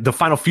 as the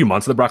final few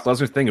months of the Brock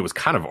Lesnar thing, it was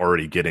kind of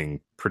already getting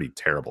pretty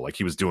terrible. Like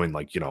he was doing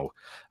like, you know,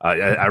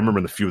 I remember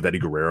in the feud with Eddie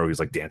Guerrero, he was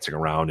like dancing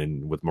around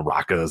and with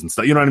maracas and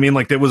stuff. You know what I mean?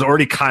 Like it was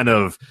already kind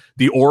of,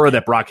 the aura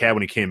that Brock had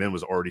when he came in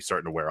was already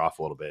starting to wear off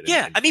a little bit.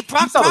 Yeah. And I mean,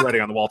 Brock saw the writing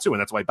on the wall too. And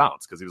that's why he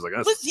bounced, because he was like,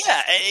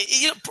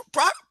 you know,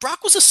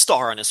 Brock was a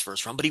star on his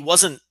first run, but he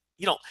wasn't,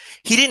 you know,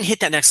 he didn't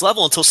hit that next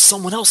level until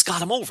someone else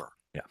got him over.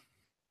 Yeah.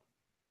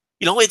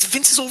 You know,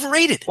 Vince is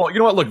overrated. Well, you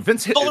know what? Look,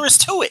 Vince hit. There is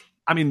to it.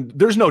 I mean,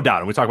 there's no doubt,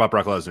 and we talk about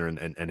Brock Lesnar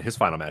and his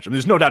final match. I mean,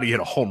 there's no doubt he hit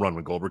a home run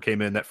when Goldberg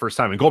came in that first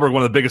time. And Goldberg,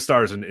 one of the biggest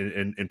stars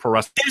in pro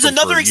wrestling. There's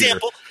another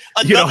example.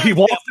 You know, he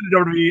walked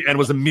into WWE and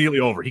was immediately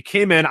over. He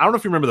came in. I don't know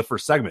if you remember the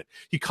first segment.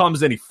 He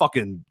comes in, he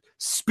fucking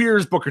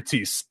spears Booker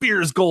T,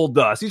 spears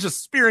Goldust. He's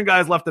just spearing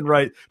guys left and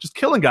right, just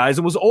killing guys,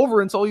 and was over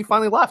until he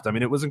finally left. I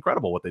mean, it was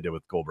incredible what they did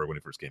with Goldberg when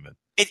he first came in.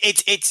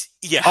 It's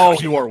yeah. Oh,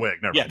 he wore a wig.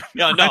 Never mind.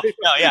 No,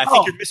 yeah. I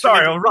think you're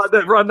sorry,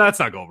 Ron, that's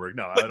not Goldberg.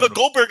 No, but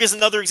Goldberg is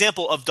another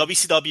example of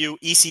WCW,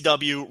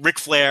 ECW, Ric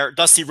Flair,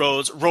 Dusty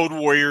Rhodes, Road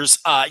Warriors,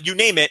 you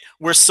name it,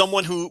 where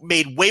someone who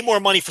made way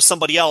more money for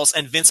somebody else,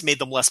 and Vince made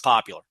them less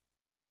popular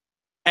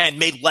and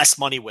made less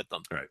money with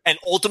them. Right. And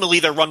ultimately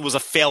their run was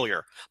a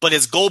failure, but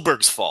it's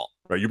Goldberg's fault.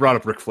 Right, you brought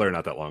up Ric Flair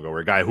not that long ago,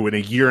 where a guy who in a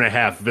year and a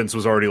half, Vince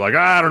was already like,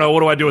 I don't know,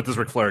 what do I do with this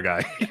Ric Flair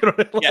guy? You know,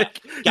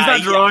 like, he's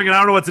not drawing, and I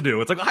don't know what to do.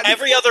 It's like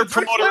every other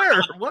promoter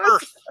on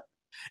Earth.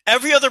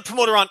 Every other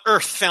promoter on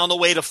Earth found a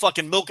way to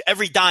fucking milk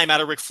every dime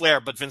out of Ric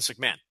Flair, but Vince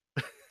McMahon.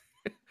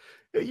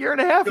 A year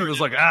and a half, he was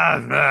like, I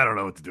don't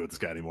know what to do with this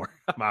guy anymore.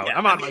 I'm out.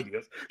 I'm out of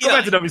ideas. Go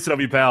back to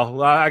WCW,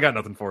 pal. I got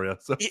nothing for you.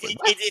 So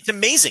it's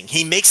amazing.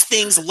 He makes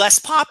things less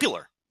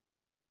popular.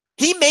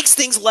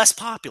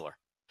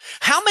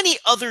 How many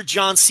other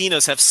John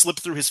Cenas have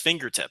slipped through his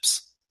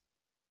fingertips?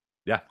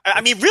 Yeah.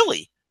 I mean,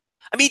 really?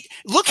 I mean,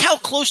 look how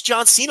close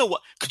John Cena was.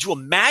 Could you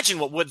imagine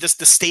what the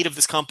state of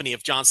this company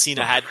if John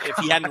Cena had, if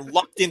he hadn't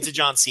lucked into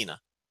John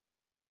Cena?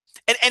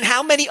 And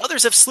how many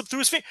others have slipped through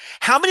his fingers?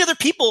 How many other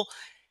people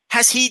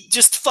has he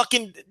just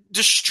fucking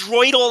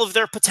destroyed all of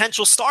their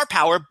potential star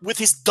power with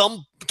his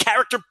dumb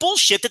character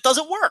bullshit that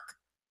doesn't work?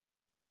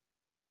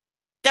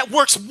 That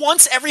works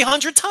once every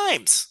 100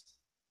 times.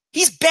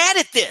 He's bad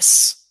at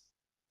this.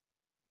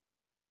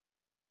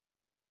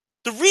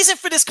 The reason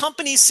for this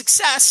company's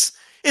success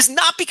is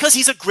not because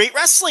he's a great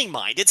wrestling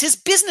mind. It's his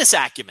business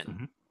acumen.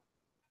 Mm-hmm.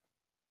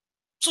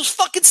 So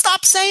fucking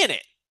stop saying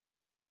it.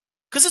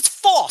 Because it's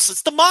false.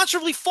 It's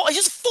demonstrably false. It's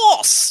just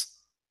false.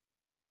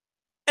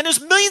 And there's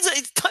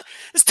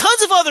there's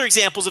tons of other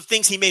examples of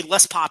things he made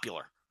less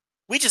popular.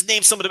 We just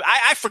named some of them.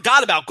 I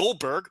forgot about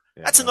Goldberg.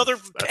 Yeah, that's another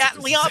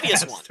patently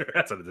obvious one.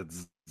 That's a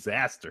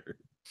disaster.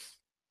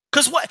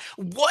 Because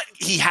what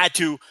he had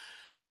to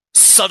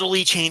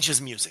subtly change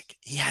his music.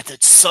 He had to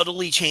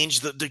subtly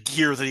change the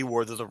gear that he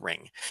wore to the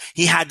ring.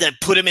 He had to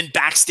put him in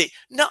backstage.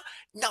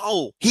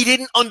 No, he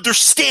didn't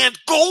understand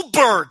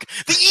Goldberg.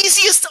 The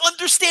easiest to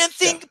understand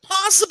thing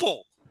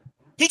possible.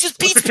 He just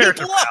beats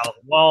people up.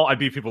 Well, I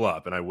beat people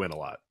up and I win a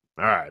lot.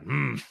 All right.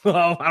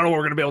 Well, I don't know what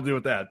we're going to be able to do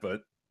with that,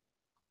 but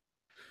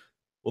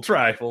we'll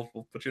try. We'll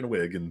put you in a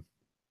wig and.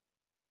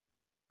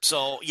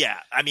 So yeah,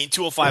 I mean,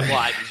 205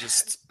 Live is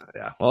just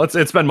yeah. Well,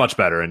 it's been much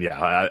better, and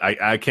yeah,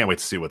 I can't wait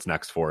to see what's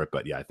next for it.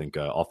 But yeah, I think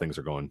all things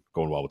are going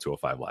well with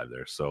 205 Live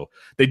there. So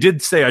they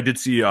did say, I did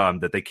see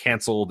that they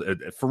canceled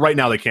for right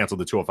now. They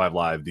canceled the 205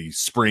 Live, the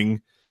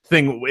spring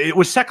thing,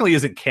 which technically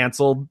isn't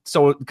canceled.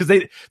 So because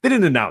they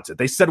didn't announce it,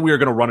 they said we were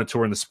going to run a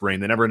tour in the spring.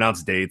 They never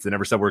announced dates. They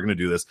never said we we're going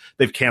to do this.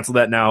 They've canceled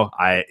that now.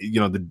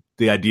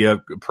 The idea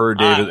per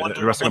Dave,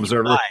 the Wrestling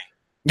Observer.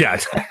 Yeah,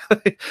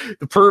 exactly.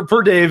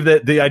 per Dave,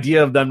 that the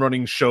idea of them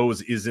running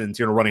shows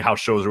isn't, running house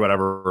shows or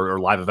whatever, or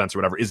live events or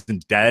whatever,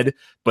 isn't dead,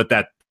 but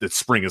that the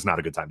spring is not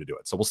a good time to do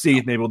it. So we'll see.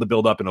 Maybe we'll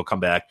build up and it'll come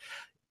back.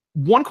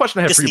 One question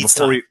I have for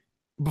you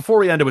before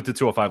we end it with the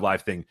 205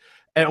 Live thing,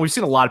 and we've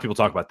seen a lot of people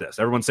talk about this.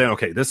 Everyone's saying,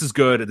 okay, this is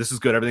good,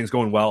 everything's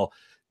going well.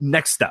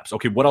 Next steps.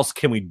 Okay, what else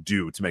can we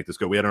do to make this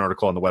good? We had an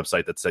article on the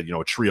website that said,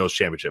 a trios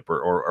championship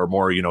or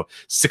more,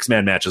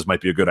 6-man matches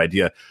might be a good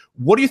idea.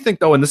 What do you think,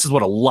 though? And this is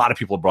what a lot of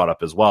people have brought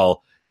up as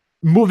well.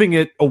 Moving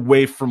it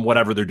away from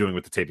whatever they're doing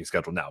with the taping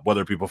schedule now,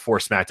 whether it be before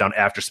SmackDown,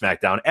 after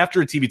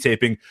a TV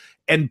taping,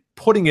 and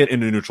putting it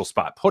in a neutral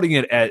spot, putting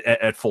it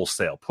at Full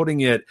Sail,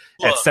 putting it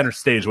at center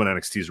stage when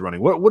NXT is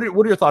running. What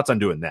are your thoughts on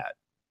doing that?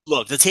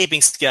 Look, the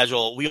taping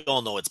schedule, we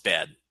all know it's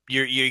bad.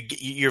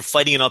 You're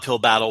fighting an uphill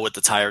battle with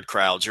the tired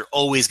crowds. You're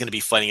always going to be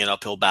fighting an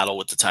uphill battle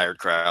with the tired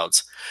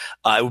crowds.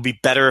 It would be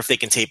better if they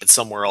can tape it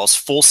somewhere else.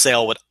 Full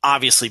Sail would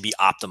obviously be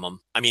optimum.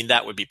 I mean,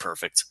 that would be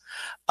perfect.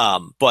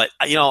 But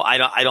I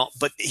don't.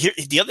 But here,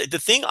 the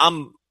thing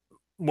I'm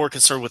more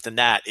concerned with than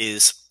that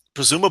is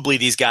presumably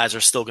these guys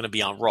are still going to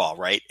be on Raw,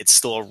 right? It's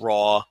still a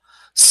Raw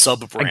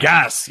sub-brand. I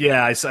guess.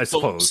 Yeah, I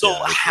suppose. So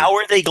yeah, how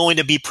are they going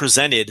to be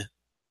presented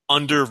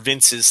under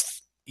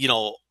Vince's,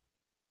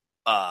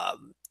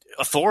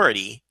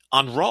 authority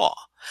on Raw?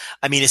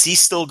 I mean, is he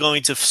still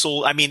going to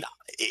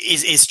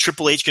is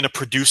Triple H going to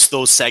produce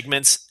those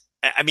segments?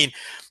 I mean,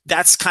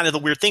 that's kind of the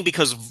weird thing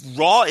because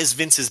Raw is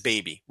Vince's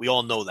baby. We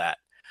all know that.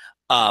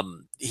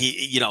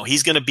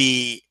 He's going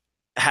to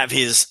have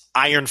his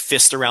iron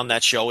fist around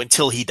that show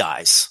until he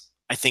dies.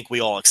 I think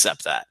we all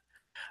accept that.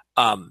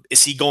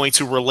 Is he going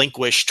to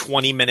relinquish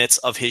 20 minutes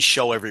of his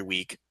show every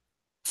week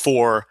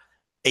for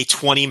a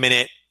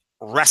 20-minute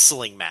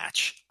wrestling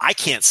match? I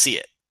can't see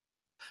it.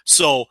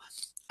 So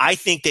I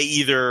think they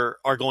either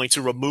are going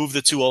to remove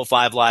the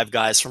 205 Live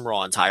guys from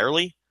Raw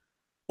entirely,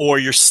 or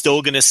you're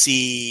still going to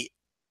see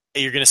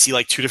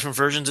like two different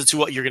versions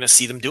of you're going to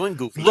see them doing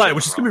goofy right, shit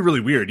which is going to be really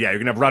weird. Yeah, you're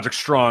going to have Roderick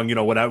Strong, and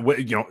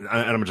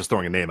I'm just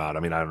throwing a name out. I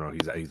mean, I don't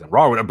know, he's on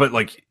Raw, or whatever, but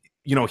like,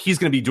 he's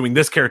going to be doing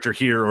this character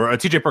here, or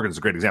TJ Perkins is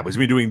a great example. He's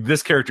going to be doing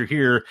this character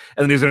here,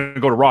 and then he's going to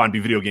go to Raw and be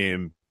video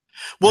game.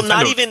 Well,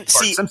 not even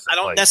I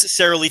don't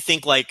necessarily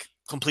think like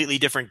completely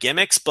different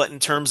gimmicks, but in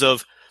terms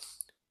of,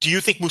 do you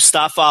think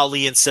Mustafa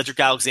Ali and Cedric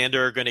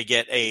Alexander are going to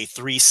get a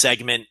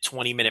 3-segment,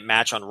 20-minute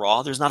match on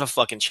Raw? There's not a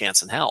fucking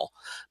chance in hell.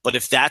 But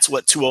if that's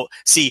what so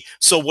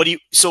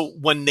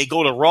when they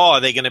go to Raw,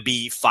 are they going to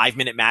be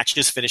 5-minute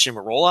matches finishing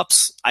with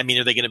roll-ups? I mean,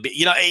 are they going to be,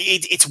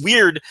 it's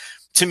weird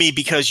to me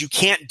because you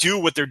can't do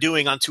what they're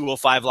doing on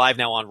 205 Live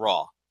now on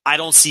Raw. I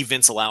don't see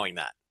Vince allowing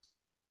that.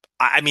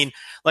 I mean,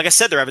 like I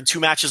said, they're having 2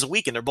 matches a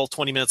week and they're both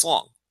 20 minutes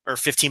long or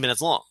 15 minutes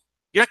long.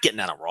 You're not getting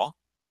that on Raw.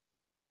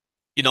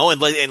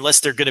 Unless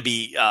they're going to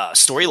be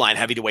storyline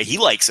heavy the way he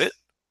likes it.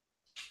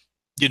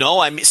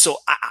 I mean, so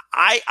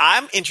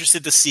I'm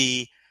interested to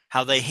see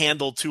how they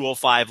handle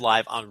 205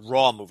 Live on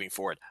Raw moving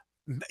forward.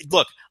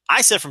 Look,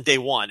 I said from day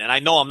one, and I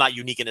know I'm not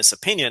unique in this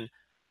opinion,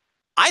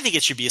 I think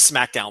it should be a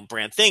SmackDown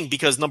brand thing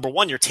because number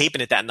one, you're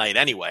taping it that night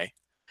anyway.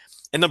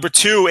 And number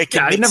two, it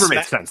never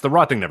made sense. The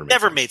Raw thing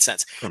never made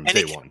sense from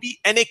day one.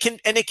 It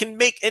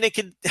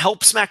can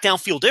help SmackDown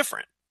feel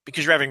different.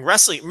 Because you're having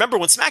wrestling. Remember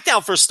when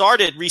SmackDown first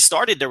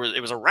restarted,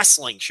 it was a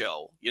wrestling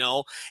show.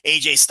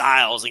 AJ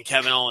Styles and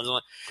Kevin Owens.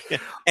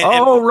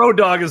 Road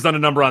Dogg has done a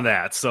number on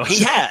that. So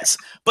he has,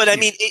 but I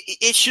mean,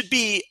 it should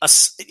be a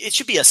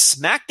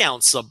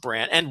SmackDown sub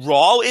brand, and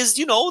Raw is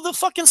the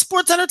fucking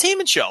sports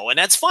entertainment show, and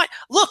that's fine.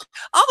 Look,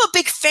 I'm a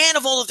big fan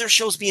of all of their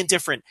shows being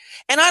different,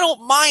 and I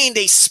don't mind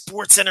a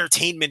sports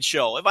entertainment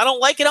show. If I don't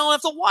like it, I don't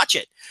have to watch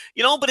it.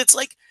 But it's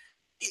like.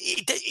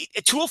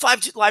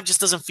 205 Live just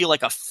doesn't feel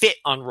like a fit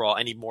on Raw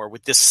anymore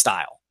with this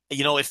style.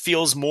 It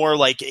feels more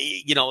like,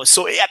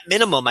 so at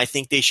minimum, I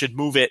think they should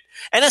move it.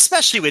 And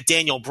especially with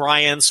Daniel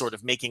Bryan sort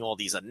of making all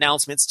these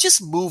announcements,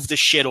 just move the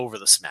shit over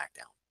the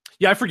SmackDown.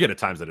 Yeah, I forget at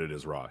times that it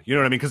is Raw. You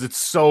know what I mean? Because it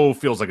so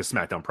feels like a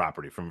SmackDown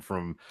property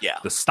from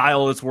the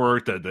style it's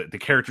worked, the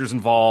characters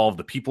involved,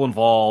 the people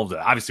involved,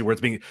 obviously where it's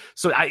being.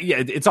 So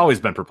it's always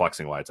been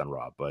perplexing why it's on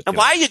Raw. But and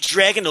why are you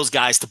dragging those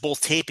guys to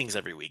both tapings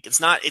every week? It's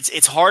not.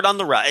 It's hard on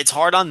it's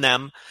hard on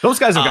them. Those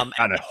guys have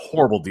gotten a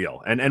horrible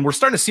deal, and we're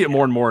starting to see it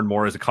more and more and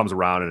more as it comes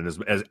around, and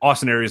as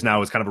Austin Aries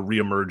now is kind of a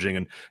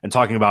reemerging and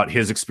talking about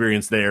his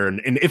experience there, and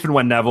if and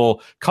when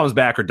Neville comes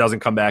back or doesn't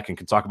come back and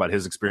can talk about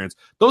his experience,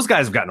 those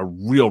guys have gotten a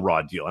real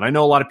Raw deal, and I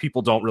know a lot of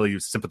people don't really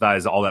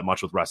sympathize all that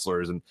much with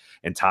wrestlers and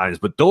times,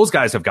 but those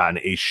guys have gotten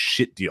a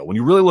shit deal. When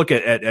you really look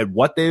at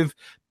what they've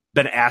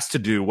been asked to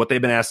do, where they've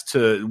been asked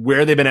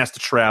to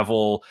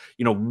travel,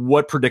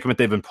 what predicament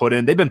they've been put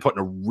in, they've been put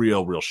in a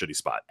real shitty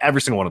spot. Every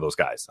single one of those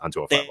guys on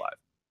 205 Live.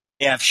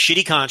 They have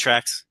shitty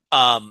contracts.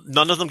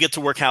 None of them get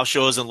to work house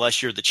shows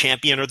unless you're the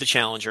champion or the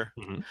challenger.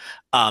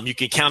 Mm-hmm. You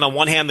can count on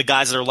one hand the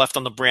guys that are left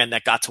on the brand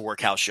that got to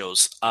work house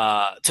shows.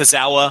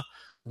 Tozawa,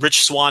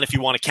 Rich Swann, if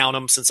you want to count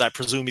him, since I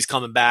presume he's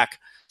coming back,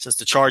 since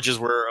the charges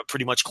were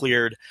pretty much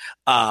cleared.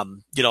 Who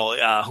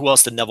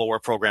else did Neville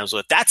work programs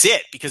with? That's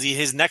it, because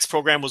his next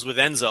program was with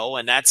Enzo,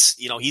 and that's,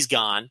 he's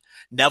gone.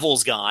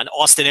 Neville's gone.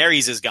 Austin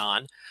Aries is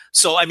gone.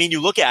 So, I mean,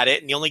 you look at it,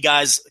 and the only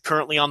guy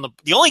currently on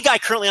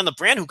the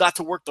brand who got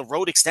to work the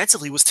road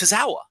extensively was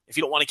Tozawa, if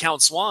you don't want to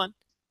count Swan.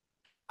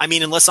 I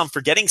mean, unless I'm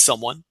forgetting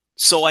someone.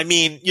 So, I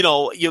mean, you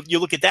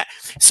look at that.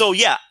 So,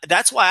 yeah,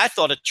 that's why I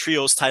thought a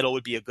trios title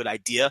would be a good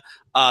idea,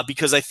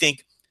 because I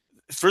think,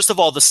 first of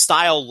all, the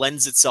style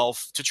lends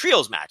itself to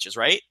trios matches,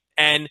 right?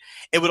 And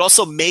it would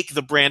also make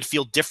the brand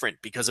feel different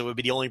because it would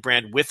be the only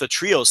brand with a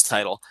trios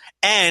title.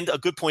 And a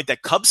good point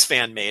that Cubs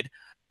fan made,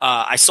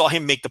 I saw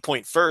him make the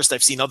point first,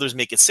 I've seen others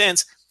make it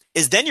since,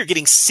 is then you're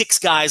getting 6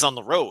 guys on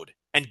the road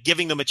and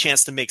giving them a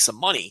chance to make some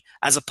money,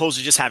 as opposed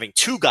to just having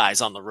 2 guys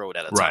on the road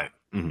at a time, right.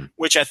 Mm-hmm.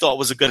 Which I thought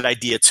was a good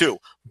idea too.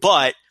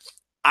 But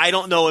I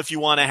don't know if you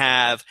want to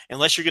have,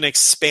 unless you're going to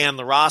expand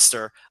the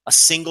roster, a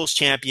singles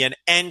champion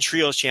and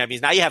trios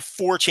champions. Now you have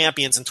 4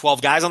 champions and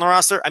 12 guys on the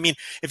roster. I mean,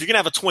 if you're going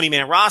to have a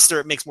 20-man roster,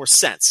 it makes more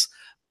sense.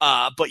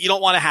 But you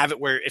don't want to have it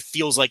where it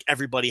feels like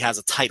everybody has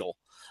a title,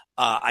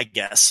 I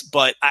guess.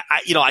 But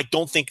I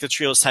don't think the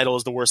trios title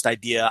is the worst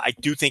idea. I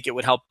do think it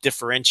would help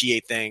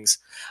differentiate things.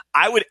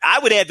 I would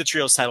add the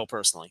trios title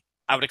personally.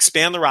 I would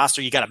expand the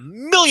roster. You got a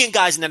million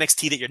guys in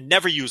NXT that you're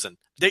never using.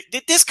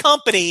 This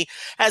company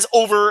has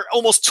over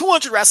almost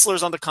 200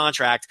 wrestlers on the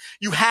contract.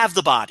 You have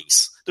the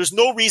bodies. There's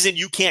no reason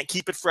you can't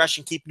keep it fresh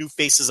and keep new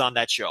faces on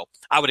that show.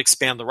 I would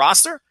expand the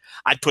roster.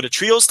 I'd put a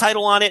trios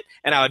title on it,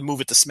 and I would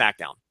move it to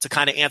SmackDown to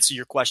kind of answer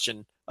your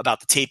question about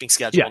the taping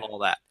schedule and all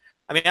that.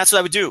 I mean, that's what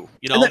I would do,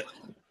 you know?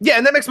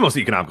 And that makes most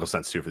economical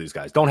sense, too, for these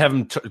guys. Don't have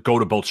them go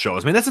to both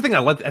shows. I mean, that's the thing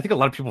I think a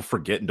lot of people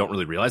forget and don't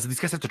really realize that these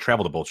guys have to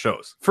travel to both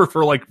shows. For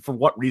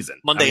what reason?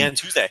 Monday and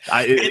Tuesday.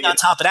 And on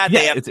top of that,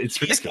 they have,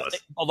 it's ridiculous.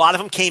 A lot of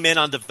them came in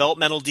on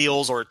developmental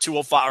deals or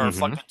 205 or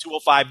fucking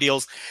 205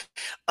 deals.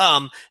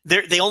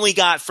 They only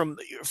got, from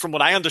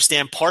what I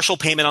understand, partial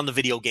payment on the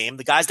video game.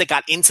 The guys that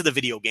got into the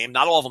video game,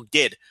 not all of them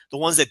did. The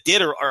ones that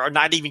did are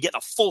not even getting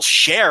a full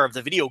share of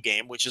the video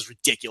game, which is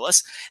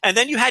ridiculous. And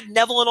then you had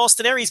Neville and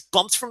Austin Aries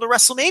bumped from the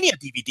WrestleMania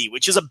DVD,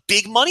 which is a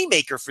big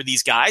moneymaker for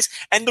these guys.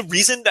 And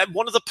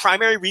one of the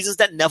primary reasons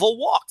that Neville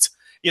walked.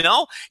 You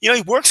know,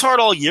 he works hard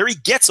all year. He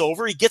gets on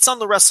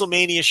the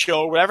WrestleMania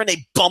show or whatever, and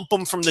they bump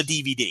him from the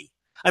DVD.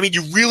 I mean,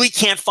 you really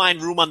can't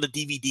find room on the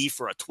DVD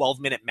for a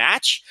 12-minute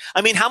match.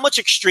 I mean, how much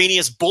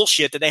extraneous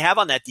bullshit did they have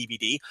on that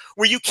DVD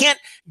where you can't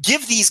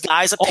give these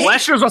guys a pay?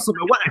 Last year's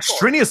WrestleMania. What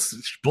extraneous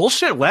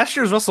bullshit? Last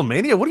year's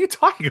WrestleMania? What are you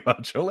talking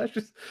about, Joe?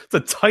 It's a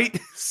tight,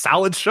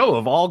 solid show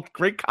of all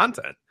great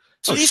content.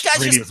 So these guys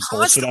just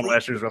bullshit on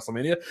last year's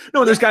WrestleMania.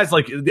 No, there's guys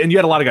like, and you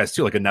had a lot of guys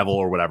too, like a Neville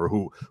or whatever,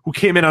 who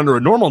came in under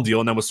a normal deal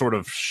and then was sort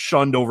of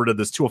shunned over to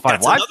this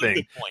 205 Live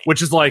thing,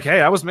 which is like,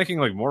 hey, I was making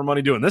like more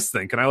money doing this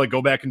thing. Can I like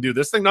go back and do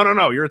this thing? No,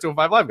 you're a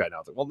 205 Live guy now.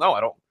 It's like, well, no, I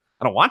don't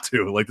want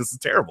to. Like, this is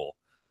terrible.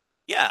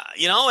 Yeah,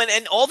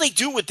 and all they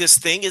do with this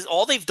thing is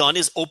all they've done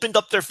is opened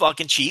up their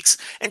fucking cheeks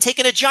and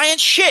taken a giant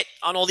shit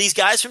on all these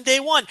guys from day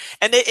one.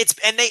 And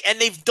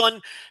they've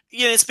done,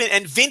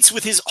 and Vince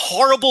with his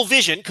horrible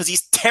vision, because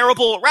he's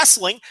terrible at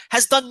wrestling,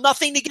 has done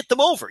nothing to get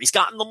them over. He's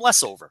gotten them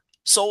less over.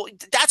 So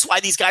that's why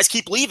these guys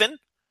keep leaving.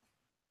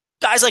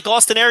 Guys like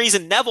Austin Aries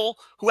and Neville,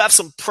 who have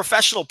some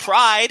professional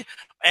pride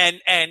and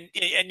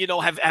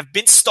have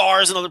been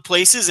stars in other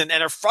places and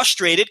are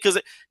frustrated because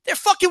they're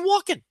fucking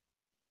walking.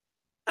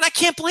 And I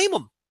can't blame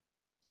them.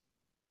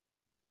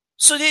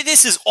 So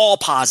this is all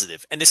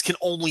positive, and this can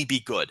only be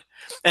good.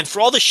 And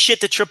for all the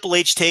shit that Triple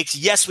H takes,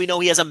 yes, we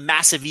know he has a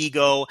massive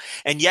ego,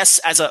 and yes,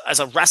 as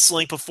a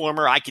wrestling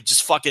performer, I could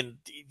just fucking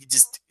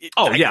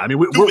I mean,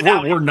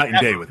 we're night and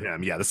day with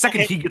him. Yeah, the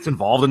second he gets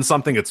involved in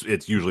something,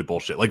 it's usually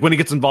bullshit. Like when he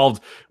gets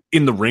involved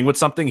in the ring with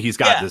something, he's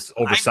got this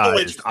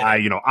oversized.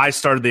 I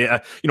started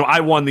I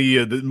won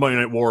the Monday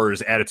Night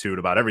Wars attitude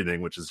about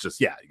everything, which is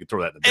just you can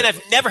throw that in the bin. And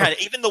I've never had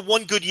it. Even the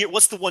one good year.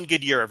 What's the one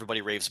good year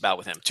everybody raves about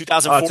with him?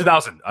 2004?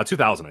 2000, I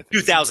think.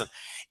 2000.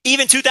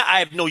 Even 2000, I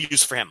have no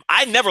use for him.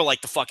 I never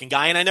liked the fucking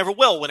guy, and I never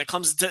will when it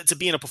comes to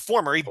being a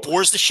performer. He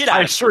bores the shit out of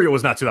me. I assure you it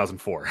was not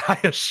 2004. I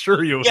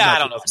assure you it was not 2004. I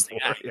don't know this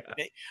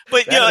thing.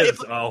 But, that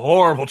is a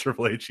horrible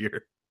Triple H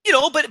year.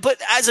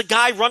 But as a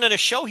guy running a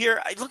show here,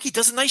 look, he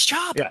does a nice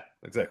job. Yeah,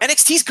 exactly.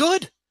 NXT's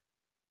good.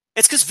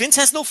 It's because Vince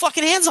has no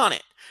fucking hands on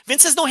it.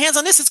 Vince has no hands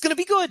on this. It's going to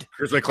be good.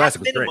 Cruiserweight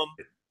Classic was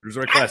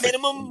great. At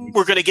minimum,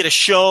 we're going to get a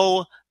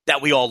show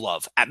that we all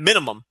love. At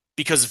minimum,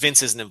 because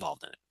Vince isn't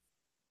involved in it.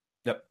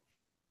 Yep.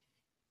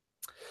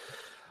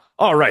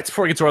 All right.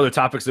 Before we get to our other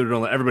topics, I want to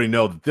let everybody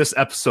know that this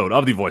episode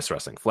of the Voice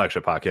Wrestling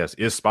Flagship Podcast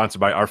is sponsored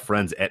by our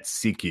friends at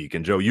SeatGeek.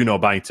 And Joe,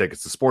 buying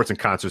tickets to sports and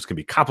concerts can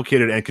be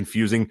complicated and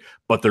confusing,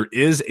 but there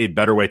is a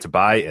better way to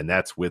buy, and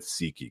that's with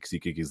SeatGeek.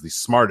 SeatGeek is the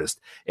smartest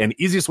and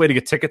easiest way to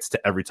get tickets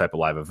to every type of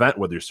live event,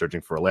 whether you're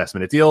searching for a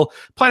last-minute deal,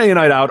 planning a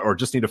night out, or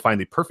just need to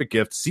find the perfect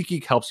gift.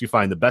 SeatGeek helps you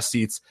find the best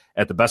seats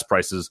at the best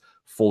prices,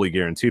 fully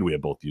guaranteed. We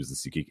have both used the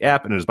SeatGeek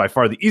app, and it is by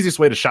far the easiest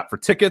way to shop for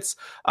tickets.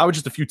 With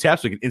just a few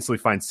taps, we can instantly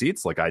find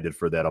seats, like I did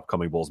for that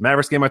upcoming Bulls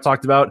Mavericks game I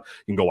talked about.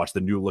 You can go watch the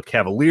new look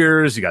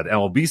Cavaliers. You got the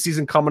MLB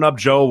season coming up.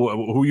 Joe,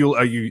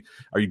 are you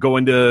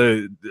going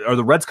to? Are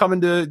the Reds coming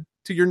to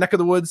your neck of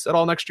the woods at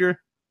all next year?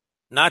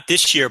 Not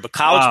this year, but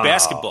college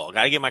basketball.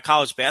 Got to get my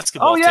college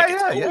basketball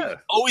tickets. Yeah.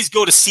 Always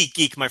go to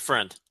SeatGeek, my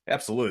friend.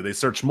 Absolutely. They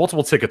search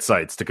multiple ticket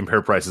sites to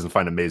compare prices and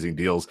find amazing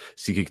deals.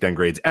 SeatGeek then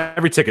grades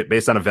every ticket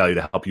based on a value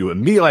to help you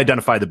immediately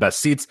identify the best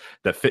seats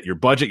that fit your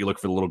budget. You look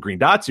for the little green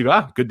dots. You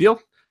go, good deal.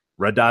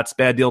 Red dots,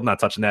 bad deal, not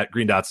touching that.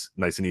 Green dots,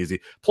 nice and easy.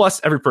 Plus,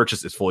 every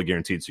purchase is fully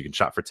guaranteed, so you can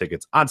shop for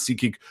tickets on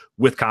SeatGeek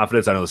with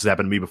confidence. I know this has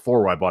happened to me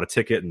before where I bought a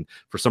ticket, and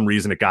for some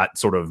reason it got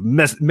sort of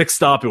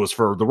mixed up. It was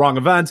for the wrong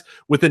event.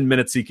 Within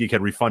minutes, SeatGeek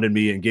had refunded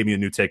me and gave me a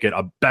new ticket,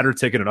 a better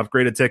ticket, an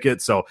upgraded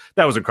ticket. So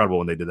that was incredible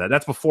when they did that.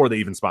 That's before they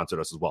even sponsored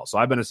us as well. So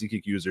I've been a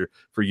SeatGeek user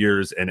for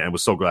years and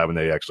was so glad when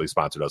they actually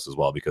sponsored us as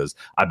well, because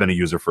I've been a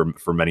user for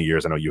many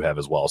years. I know you have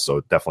as well, so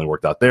it definitely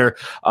worked out there.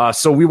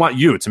 So we want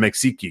you to make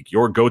SeatGeek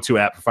your go-to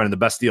app for finding the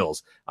best deals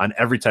on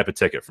every type of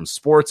ticket, from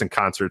sports and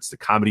concerts to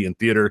comedy and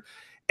theater.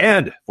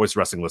 And Voice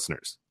Wrestling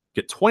listeners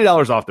get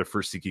 $20 off their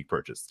first SeatGeek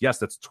purchase. Yes,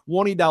 that's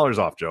 $20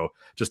 off, Joe.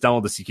 Just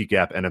download the SeatGeek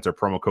app and enter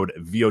promo code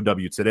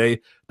VOW today.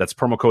 That's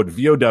promo code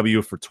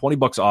VOW for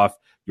 $20 off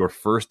your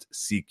first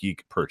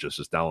SeatGeek purchase.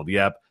 Just download the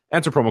app,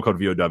 enter promo code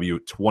VOW,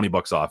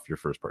 $20 off your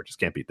first purchase.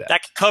 Can't beat that.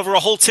 That could cover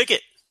a whole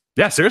ticket.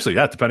 Yeah, seriously.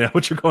 Yeah, depending on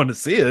what you're going to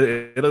see,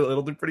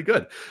 it'll do pretty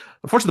good.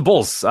 Unfortunately, the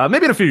Bulls.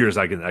 Maybe in a few years,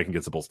 I can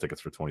get some Bulls tickets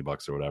for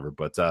 $20 or whatever.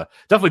 But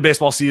definitely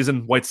baseball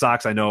season. White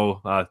Sox. I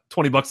know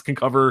 $20 can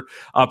cover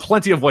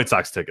plenty of White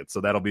Sox tickets,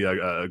 so that'll be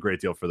a great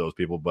deal for those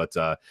people. But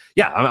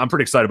yeah, I'm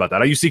pretty excited about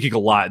that. I use SeatGeek a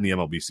lot in the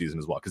MLB season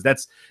as well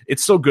because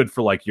it's so good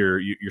for like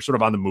you're sort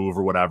of on the move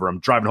or whatever. I'm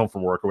driving home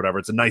from work or whatever.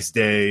 It's a nice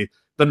day.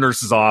 The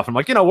nurse is off. I'm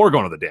like, we're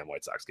going to the damn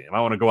White Sox game.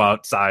 I want to go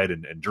outside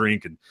and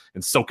drink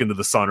and soak into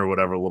the sun or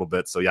whatever a little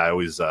bit. So yeah, I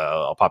always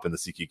I'll pop in the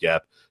SeatGeek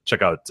app,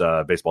 check out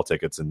baseball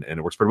tickets, and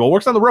it works pretty well. It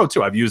works on the road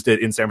too. I've used it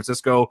in San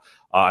Francisco.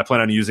 I plan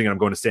on using it. I'm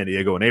going to San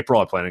Diego in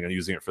April. I'm planning on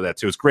using it for that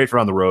too. It's great for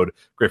on the road,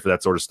 great for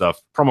that sort of stuff.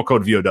 Promo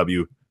code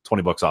VOW,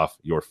 $20 off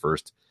your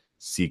first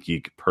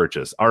SeatGeek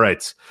purchase. All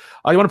right,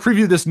 you want to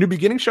preview this New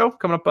Beginning show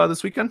coming up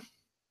this weekend?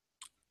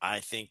 I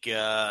think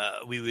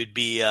we would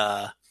be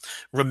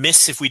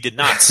remiss if we did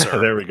not, sir.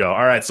 There we go.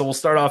 All right, so we'll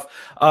start off.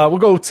 We'll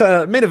go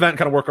to main event,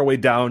 kind of work our way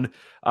down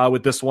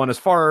with this one. As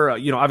far,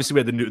 obviously we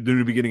had the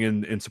New Beginning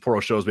in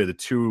Sapporo shows. We had the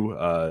two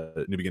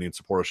New Beginning in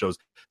Sapporo shows.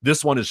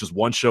 This one is just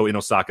one show in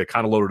Osaka,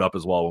 kind of loaded up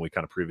as well. When we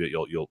kind of preview it,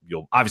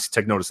 you'll obviously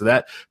take notice of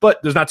that.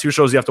 But there's not two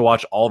shows you have to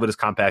watch. All of it is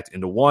compact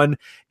into one.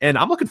 And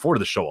I'm looking forward to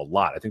the show a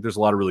lot. I think there's a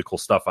lot of really cool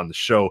stuff on the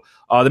show.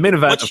 The main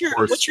event,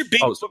 what's your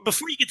big,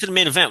 before you get to the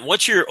main event,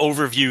 what's your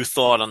overview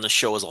thought on the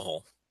show as a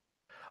whole?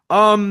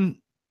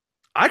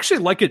 I actually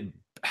like it.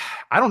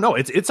 I don't know.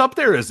 It's up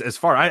there as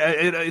far.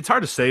 It's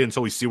hard to say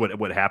until we see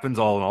what happens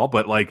all in all.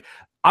 But like,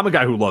 I'm a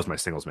guy who loves my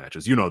singles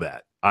matches. You know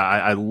that.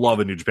 I love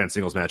a New Japan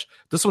singles match.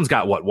 This one's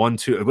got what, 1,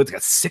 2. It's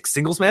got 6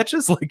 singles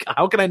matches. Like,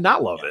 how can I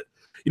not love it?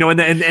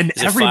 And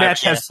every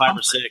match has 5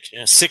 or 6.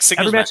 Yeah, 6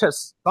 singles. Every match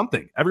has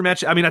something. Every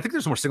match. I mean, I think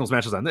there's more singles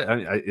matches on this.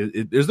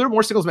 Is there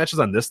more singles matches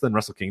on this than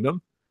Wrestle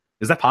Kingdom?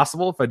 Is that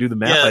possible? If I do the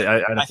math,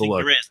 yeah, I'd have to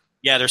look. There is.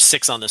 Yeah, there's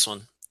 6 on this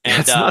one. And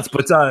that's nuts.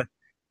 But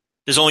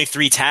there's only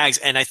 3 tags,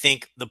 and I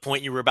think the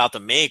point you were about to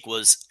make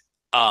was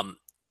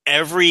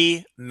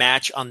every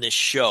match on this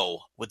show,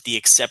 with the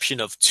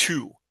exception of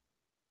 2,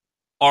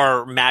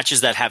 are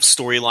matches that have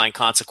storyline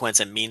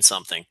consequence and mean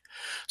something.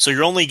 So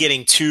you're only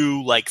getting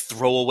 2 like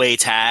throwaway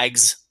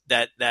tags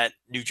that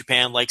New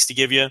Japan likes to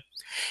give you.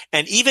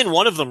 And even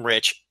one of them,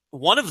 Rich,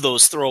 one of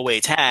those throwaway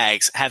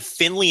tags have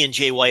Finlay and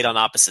Jay White on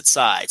opposite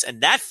sides,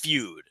 and that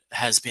feud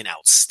has been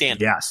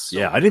outstanding. Yes,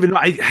 yeah. I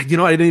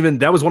didn't even.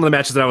 That was one of the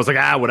matches that I was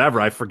like, whatever.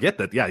 I forget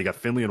that. Yeah, you got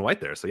Finlay and White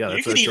there. So yeah,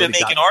 you could even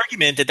make an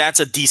argument that that's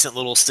a decent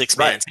little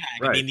 6-man tag.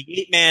 Right. I mean,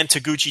 the 8-man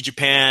Taguchi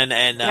Japan,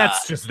 and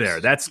that's just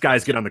there. That's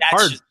guys get on the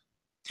card.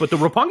 But the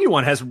Roppongi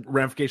one has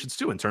ramifications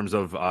too in terms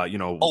of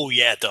Oh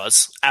yeah, it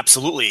does.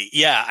 Absolutely.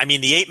 Yeah. I mean,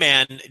 the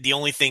 8-man, the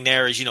only thing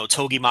there is,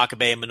 Togi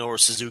Makabe and Minoru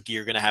Suzuki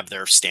are going to have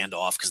their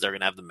standoff because they're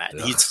going to have the match.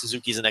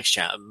 Suzuki's the next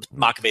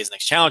Makabe's the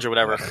next challenge or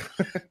whatever.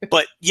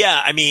 But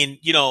yeah, I mean,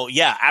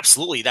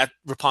 absolutely. That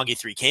Roppongi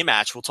 3K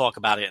match, we'll talk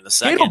about it in a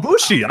second. Kato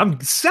Bushi. I'm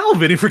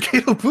salivating for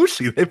Kato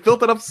Bushi. They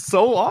built it up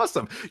so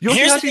awesome.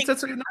 Yoshihashi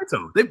Tetsuya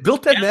Naito. They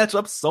built that match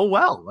up so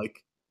well.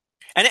 Like,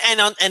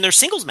 And their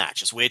singles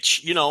matches,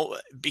 which,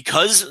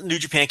 because New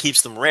Japan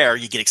keeps them rare,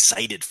 you get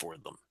excited for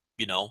them,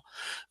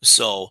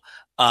 So,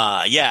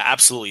 yeah,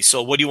 absolutely.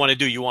 So what do you want to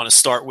do? You want to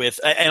start with,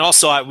 and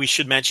also we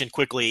should mention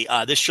quickly,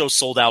 this show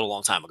sold out a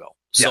long time ago.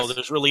 So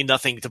There's really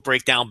nothing to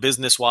break down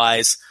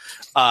business-wise.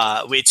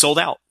 It sold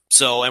out.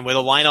 So, and with a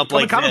lineup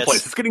like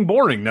this. It's getting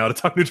boring now to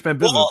talk New Japan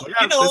business.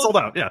 They sold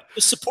out, yeah.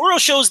 The Sapporo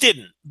shows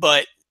didn't,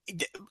 but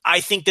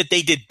I think that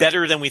they did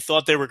better than we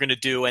thought they were going to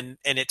do, and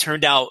it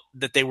turned out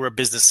that they were a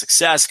business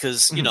success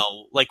because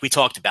like we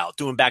talked about,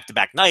 doing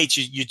back-to-back nights,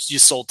 you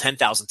sold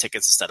 10,000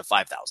 tickets instead of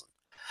 5,000.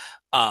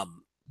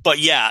 But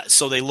yeah,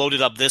 so they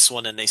loaded up this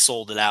one and they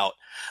sold it out.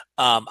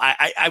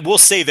 I will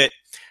say that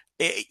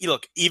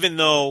look, even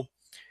though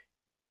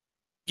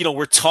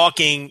we're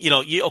talking, you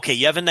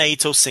have a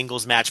Naito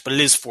singles match, but it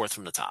is 4th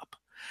from the top.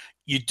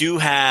 You do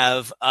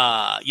have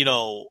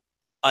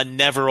a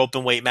never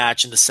open weight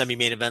match in the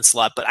semi-main event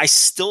slot, but I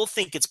still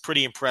think it's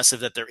pretty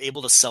impressive that they're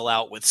able to sell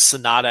out with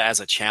Sonata as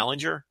a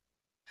challenger.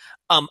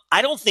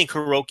 I don't think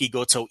Hiroki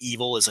Goto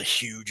Evil is a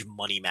huge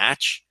money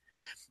match.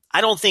 I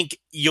don't think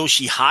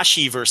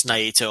Yoshihashi versus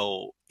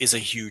Naito is a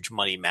huge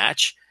money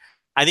match.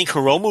 I think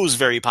Hiromu is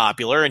very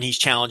popular and he's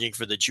challenging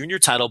for the junior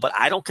title, but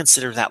I don't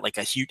consider that like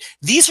a huge.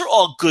 These are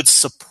all good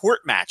support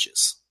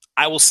matches.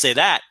 I will say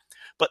that,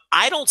 but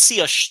I don't see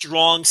a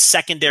strong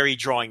secondary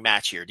drawing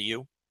match here. Do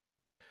you?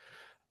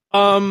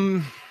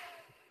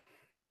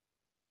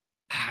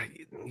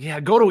 Yeah,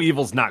 Goto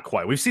Evil's not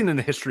quite. We've seen in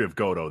the history of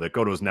Goto that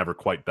Goto's never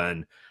quite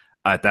been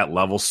at that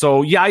level.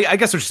 So yeah, I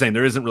guess what you're saying,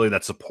 there isn't really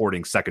that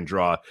supporting second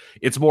draw.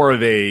 It's more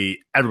of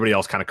everybody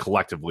else kind of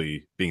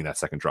collectively being that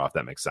second draw, if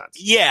that makes sense.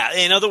 Yeah.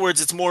 In other words,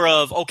 it's more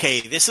of,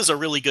 okay, this is a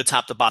really good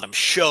top to bottom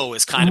show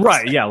is kind of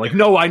right. Yeah. Like,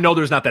 no, I know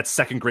there's not that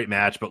second great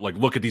match, but like,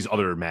 look at these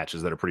other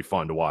matches that are pretty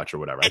fun to watch or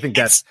whatever. I think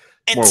that's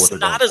more what they're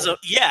going for.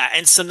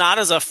 And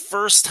Sonata's a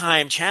first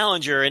time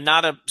challenger and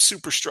not a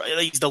super strong.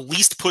 He's the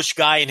least pushed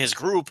guy in his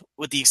group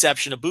with the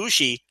exception of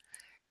Bushi.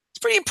 It's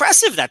pretty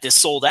impressive that this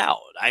sold out.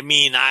 I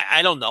mean,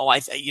 I don't know.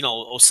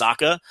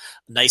 Osaka,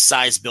 nice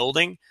size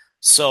building.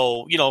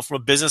 So, from a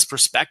business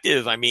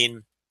perspective, I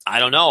mean, I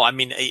don't know. I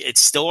mean,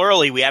 it's still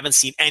early. We haven't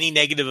seen any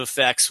negative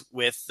effects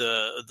with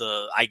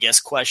the I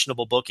guess,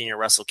 questionable booking at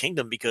Wrestle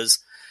Kingdom because,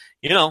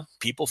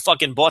 people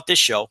fucking bought this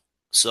show.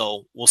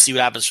 So we'll see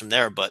what happens from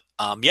there. But,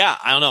 yeah,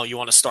 I don't know. You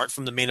want to start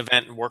from the main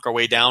event and work our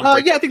way down?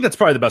 Yeah, I think that's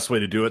probably the best way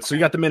to do it. So you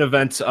got the main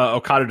event,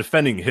 Okada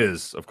defending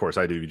his, of course,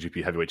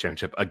 IWGP Heavyweight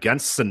Championship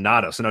against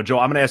Sonata. So now, Joe,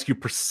 I'm going to ask you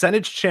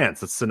percentage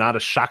chance that Sonata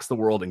shocks the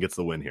world and gets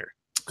the win here.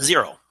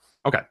 0.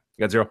 Okay.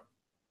 You got 0?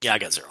 Yeah, I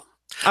got 0.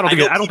 I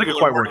don't think it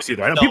quite works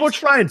either. I know people are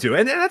trying to,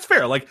 and that's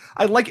fair. Like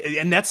I like,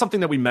 and that's something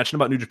that we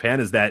mentioned about New Japan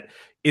is that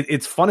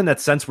it's fun in that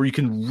sense where you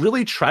can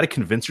really try to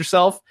convince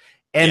yourself,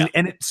 and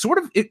it sort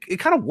of it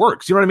kind of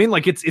works. You know what I mean?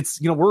 Like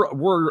it's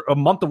we're a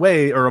month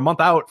away or a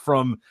month out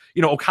from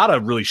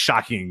Okada really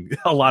shocking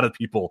a lot of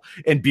people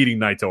and beating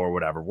Naito or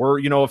whatever. We're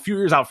a few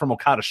years out from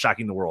Okada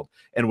shocking the world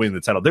and winning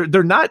the title.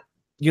 They're not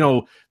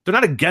they're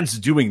not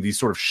against doing these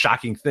sort of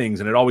shocking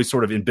things, and it always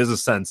sort of in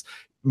business sense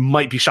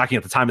might be shocking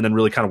at the time and then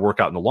really kind of work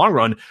out in the long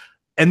run.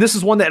 And this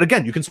is one that,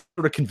 again, you can sort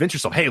of convince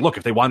yourself, hey, look,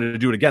 if they wanted to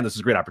do it again, this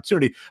is a great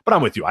opportunity. But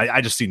I'm with you.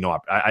 I just see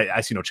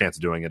I see no chance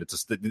of doing it. It's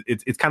just,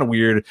 it's kind of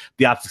weird.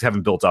 The optics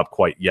haven't built up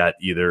quite yet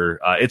either.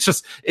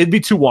 It'd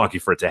be too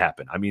wonky for it to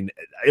happen. I mean,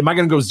 am I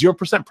going to go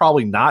 0%?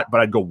 Probably not, but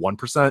I'd go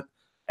 1%.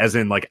 As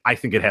in, like, I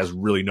think it has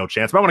really no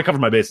chance. But I want to cover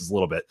my bases a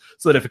little bit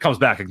so that if it comes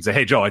back, I can say,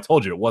 hey, Joe, I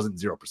told you it wasn't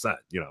 0%,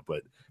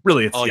 but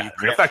really it's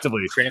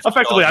effectively,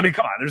 I mean,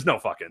 come on, there's no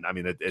fucking, I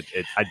mean,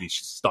 I'd be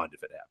stunned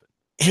if it happened.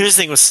 Here's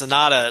the thing with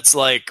Sonata. It's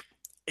like,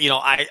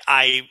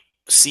 I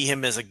see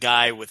him as a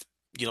guy with,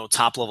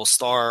 top level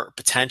star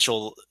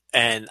potential.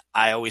 And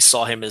I always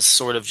saw him as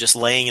sort of just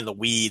laying in the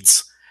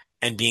weeds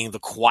and being the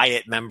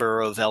quiet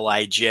member of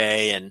LIJ.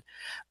 And,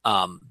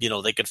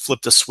 they could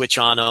flip the switch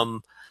on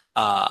him.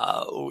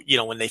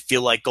 When they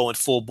feel like going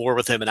full bore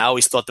with him. And I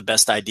always thought the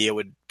best idea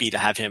would be to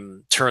have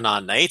him turn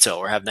on Naito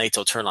or have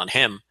Naito turn on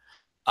him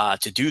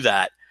to do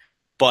that.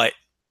 But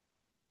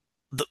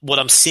what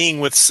I'm seeing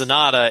with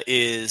Sonata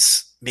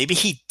is maybe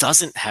he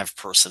doesn't have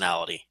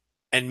personality.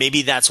 And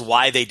maybe that's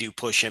why they do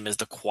push him as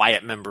the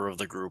quiet member of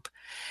the group.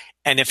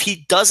 And if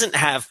he doesn't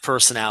have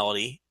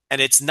personality, and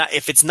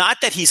if it's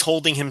not that he's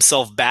holding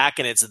himself back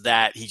and it's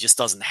that he just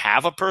doesn't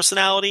have a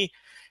personality,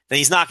 then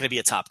he's not going to be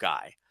a top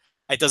guy.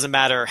 It doesn't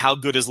matter how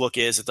good his look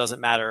is. It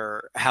doesn't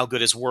matter how good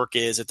his work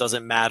is. It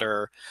doesn't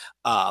matter,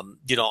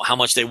 how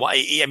much they want.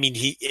 I mean,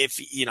 if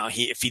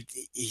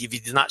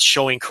he's not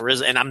showing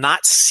charisma, and I'm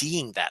not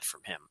seeing that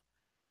from him.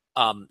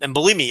 And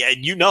believe me,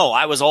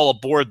 I was all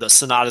aboard the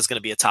Sonata is going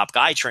to be a top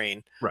guy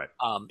train. Right.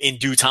 In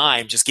due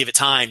time, just give it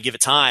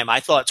time. I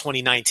thought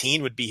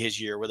 2019 would be his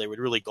year where they would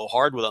really go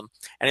hard with him,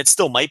 and it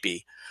still might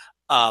be.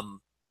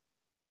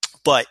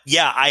 But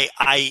yeah,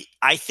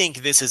 I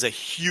think this is a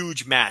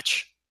huge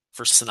match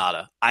for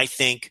Sonata. I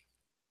think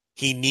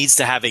he needs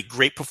to have a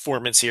great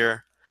performance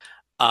here.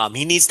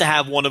 He needs to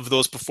have one of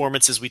those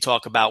performances we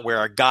talk about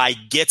where a guy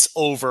gets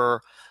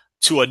over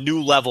to a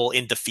new level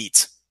in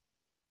defeat.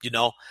 We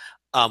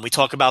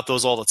talk about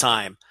those all the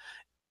time.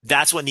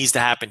 That's what needs to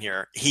happen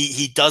here.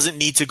 He doesn't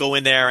need to go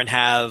in there and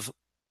have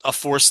a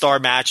 4-star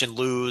match and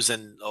lose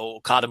and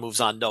Okada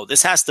moves on. No,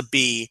 this has to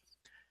be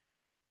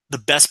the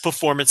best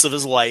performance of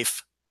his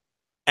life.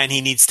 And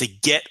he needs to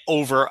get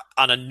over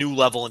on a new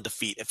level in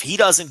defeat. If he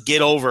doesn't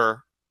get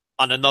over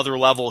on another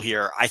level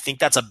here, I think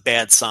that's a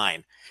bad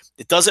sign.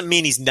 It doesn't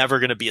mean he's never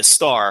going to be a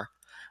star,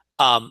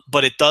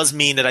 but it does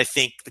mean that I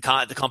think the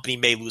company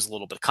may lose a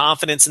little bit of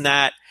confidence in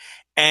that,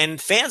 and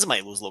fans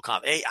might lose a little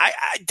confidence.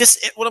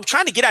 What I'm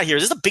trying to get at here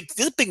is this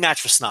is a big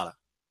match for Sonata.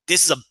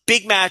 This is a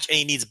big match, and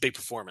he needs a big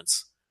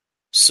performance.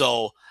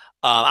 So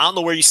I don't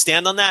know where you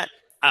stand on that.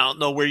 I don't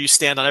know where you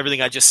stand on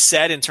everything I just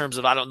said in terms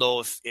of I don't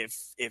know if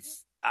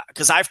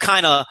because I've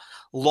kind of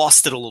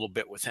lost it a little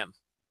bit with him.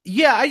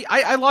 Yeah,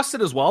 I lost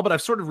it as well, but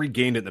I've sort of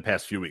regained it in the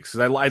past few weeks.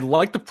 Because I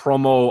like the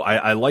promo.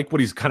 I like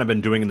what he's kind of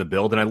been doing in the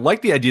build, and I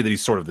like the idea that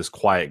he's sort of this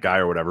quiet guy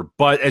or whatever.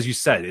 But as you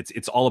said,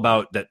 it's all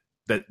about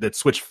that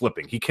switch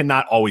flipping. He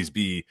cannot always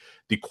be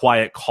the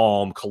quiet,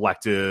 calm,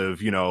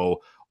 collective,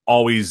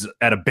 always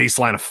at a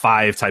baseline of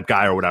 5 type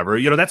guy or whatever.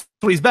 That's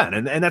what he's been,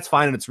 and that's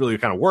fine, and it's really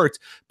kind of worked.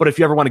 But if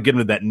you ever want to get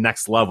into that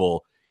next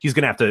level, he's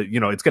going to have to,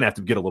 it's going to have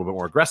to get a little bit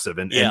more aggressive.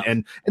 And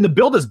the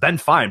build has been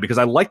fine because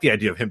I like the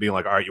idea of him being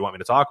like, all right, you want me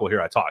to talk? Well, here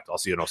I talked. I'll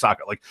see you in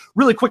Osaka. Like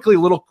really quickly, a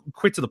little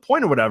quick to the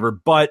point or whatever.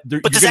 But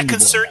does that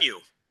concern you?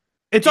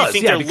 It does,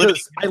 yeah,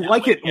 because I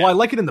like it. Well, I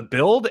like it in the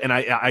build, and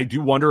I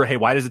do wonder, hey,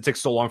 why does it take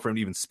so long for him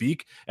to even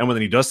speak? And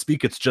when he does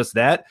speak, it's just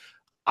that.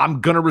 I'm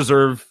going to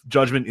reserve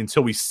judgment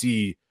until we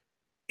see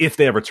if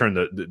they ever turn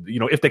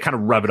if they kind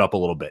of rev it up a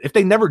little bit. If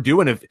they never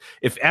do, and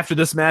if after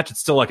this match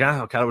it's still like,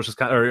 Okada was just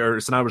kind of, or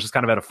Sonata was just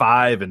kind of at a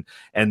 5, and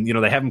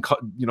they have him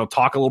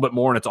talk a little bit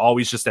more, and it's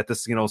always just at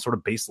this sort of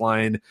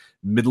baseline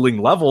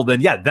middling level, then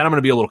I'm going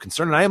to be a little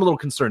concerned, and I am a little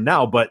concerned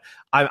now, but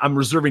I'm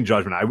reserving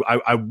judgment.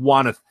 I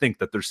want to think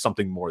that there's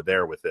something more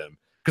there with him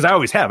because I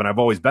always have, and I've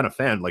always been a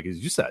fan, like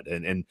as you said,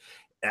 and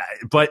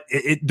but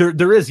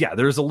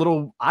there's a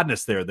little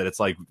oddness there that it's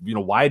like,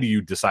 why do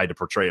you decide to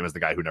portray him as the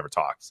guy who never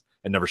talks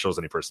and never shows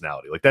any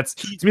personality? Like that's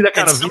to me that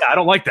kind of I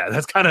don't like that.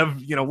 That's kind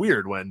of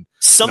weird when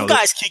some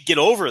guys can get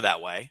over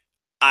that way.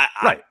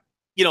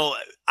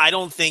 I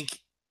don't think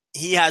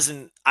he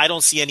hasn't. I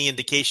don't see any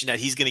indication that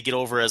he's going to get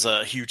over as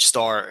a huge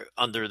star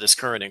under this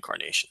current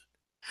incarnation.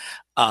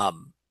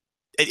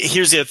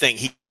 Here's the other thing.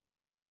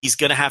 He's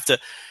going to have to.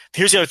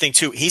 Here's the other thing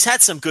too. He's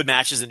had some good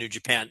matches in New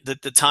Japan. The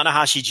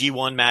Tanahashi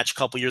G1 match a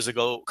couple years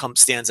ago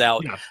stands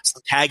out. Yeah.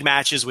 Some tag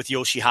matches with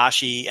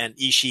Yoshihashi and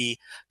Ishii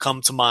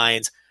come to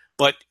mind.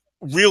 But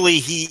really,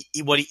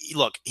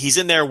 he's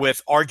in there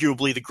with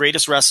arguably the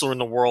greatest wrestler in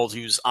the world,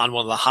 who's on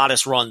one of the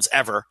hottest runs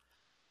ever.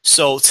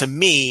 So to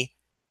me,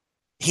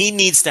 he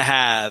needs to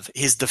have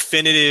his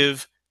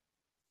definitive,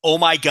 oh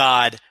my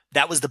God,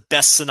 that was the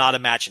best Sonata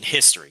match in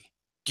history.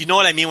 Do you know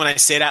what I mean when I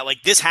say that?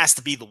 Like, this has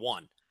to be the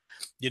one.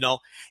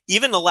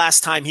 Even the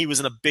last time he was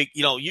in a big,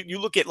 you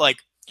look at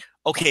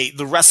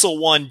the Wrestle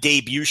One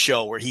debut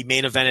show where he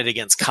main evented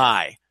against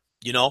Kai,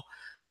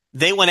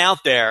 they went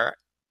out there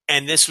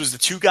and this was the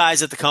two guys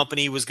that the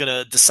company was going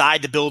to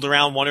decide to build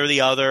around one or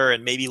the other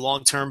and maybe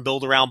long-term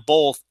build around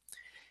both.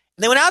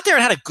 And they went out there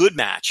and had a good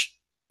match.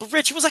 But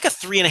Rich, it was like a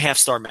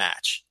 3.5-star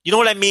match. You know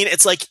what I mean?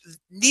 It's like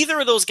neither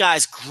of those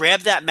guys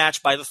grabbed that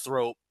match by the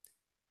throat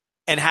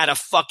and had a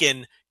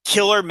fucking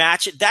killer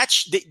match.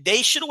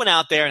 They should have went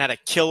out there and had a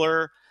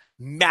killer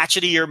match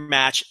of the year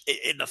match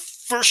in the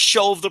first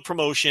show of the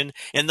promotion,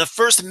 in the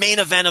first main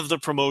event of the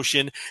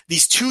promotion.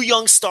 These two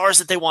young stars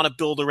that they want to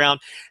build around.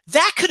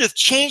 That could have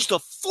changed the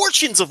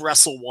fortunes of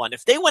Wrestle One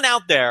if they went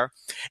out there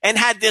and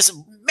had this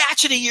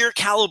match of the year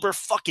caliber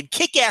fucking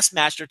kick-ass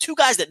match. They're two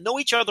guys that know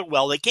each other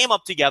well. They came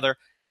up together.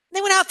 And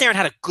they went out there and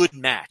had a good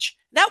match.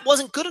 That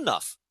wasn't good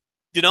enough.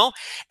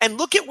 And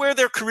look at where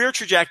their career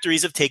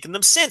trajectories have taken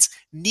them since.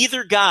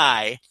 Neither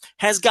guy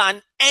has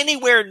gotten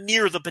anywhere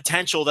near the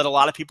potential that a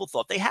lot of people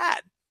thought they had.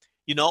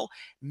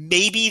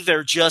 Maybe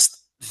they're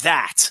just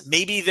that.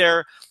 Maybe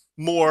they're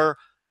more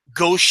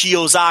Go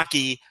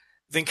Shiozaki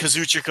than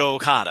Kazuchika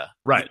Okada.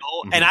 Right.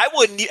 Mm-hmm. And I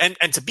wouldn't,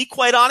 and to be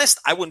quite honest,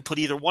 I wouldn't put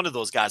either one of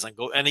those guys on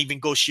and even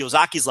Go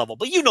Shiozaki's level.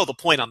 But the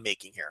point I'm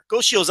making here. Go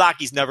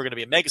Shiozaki's never going to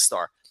be a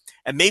megastar.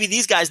 And maybe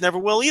these guys never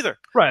will either.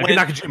 Right, like a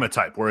Nakajima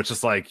type, where it's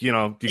just like,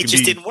 it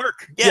just didn't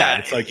work. Yeah,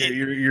 it's like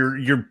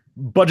you're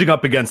budging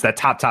up against that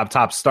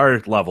top star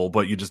level,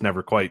 but you just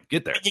never quite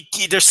get there.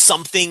 There's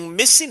something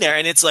missing there,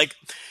 and it's like,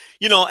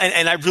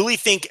 and I really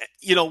think,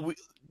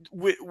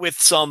 with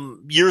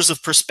some years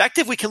of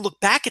perspective, we can look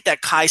back at that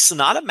Kai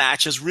Sonata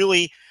match as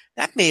really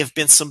that may have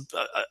been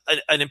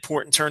an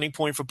important turning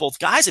point for both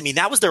guys. I mean,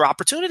 that was their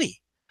opportunity.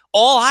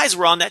 All eyes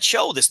were on that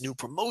show, this new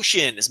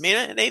promotion, this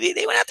man, and they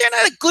went out there and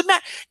had a good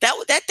match.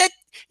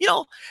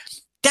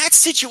 That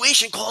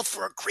situation called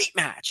for a great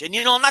match. And,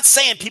 I'm not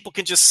saying people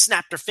can just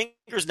snap their fingers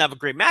and have a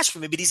great match for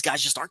me, but these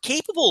guys just aren't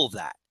capable of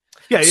that.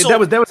 Yeah, that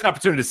was an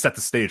opportunity to set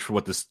the stage for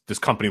what this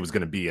company was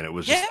going to be, and it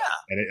was just,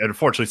 and it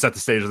unfortunately set the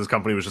stage that this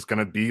company was just going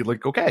to be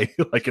like okay,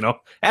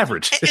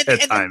 average at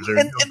times.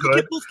 And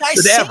good, both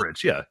guys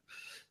average, yeah.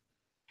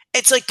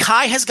 It's like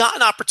Kai has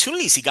gotten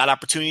opportunities. He got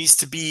opportunities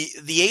to be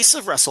the ace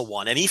of Wrestle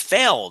One, and he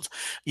failed.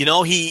 He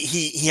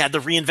had to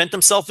reinvent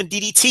himself in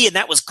DDT, and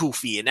that was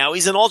goofy. And now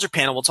he's in All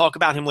Japan, and we'll talk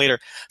about him later.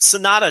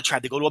 Sonata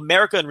tried to go to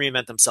America and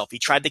reinvent himself. He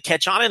tried to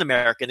catch on in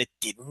America, and it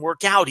didn't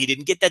work out. He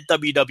didn't get that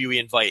WWE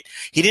invite.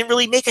 He didn't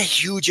really make a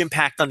huge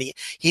impact he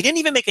didn't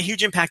even make a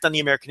huge impact on the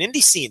American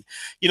indie scene.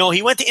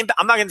 He went to Impact.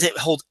 I'm not going to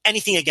hold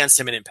anything against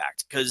him in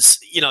Impact because,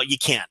 you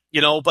can't,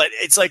 but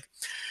it's like,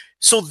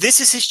 so this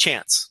is his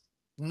chance.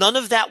 None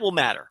of that will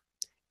matter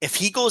if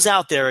he goes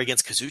out there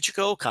against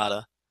Kazuchika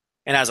Okada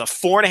and has a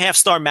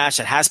 4.5-star match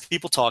that has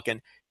people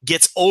talking,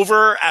 gets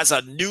over as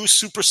a new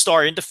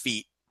superstar in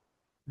defeat.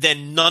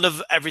 Then none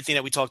of everything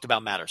that we talked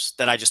about matters.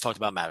 That I just talked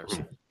about matters.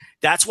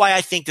 That's why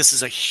I think this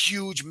is a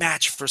huge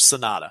match for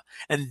Sonata,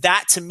 and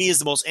that to me is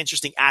the most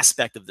interesting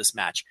aspect of this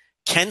match.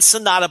 Can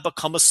Sonata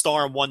become a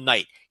star in one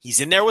night?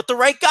 He's in there with the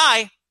right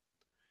guy.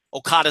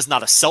 Okada's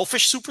not a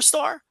selfish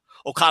superstar.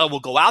 Okada will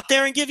go out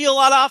there and give you a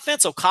lot of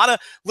offense.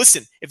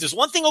 Listen, if there's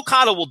one thing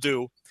Okada will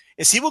do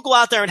is he will go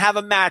out there and have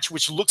a match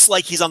which looks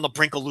like he's on the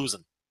brink of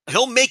losing.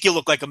 He'll make you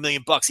look like $1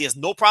 million. He has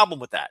no problem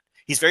with that.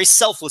 He's very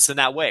selfless in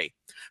that way.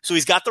 So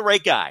he's got the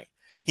right guy.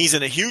 He's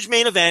in a huge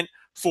main event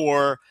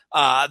for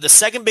the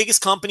second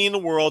biggest company in the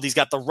world. He's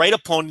got the right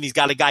opponent. He's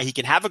got a guy he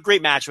can have a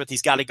great match with.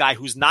 He's got a guy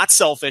who's not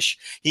selfish.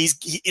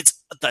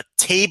 The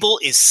table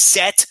is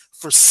set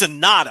for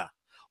Sonata.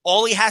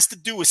 All he has to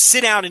do is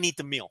sit down and eat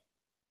the meal.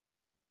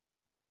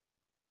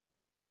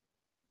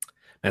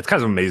 And it's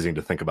kind of amazing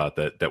to think about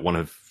that one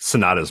of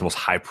Sonata's most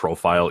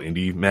high-profile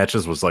indie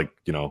matches was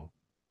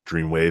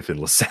Dreamwave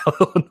in LaSalle,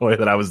 Illinois,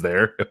 that I was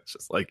there. It was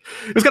just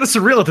it was kind of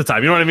surreal at the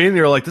time. You know what I mean?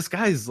 You're like, this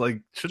guy's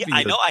should be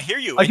I know, I hear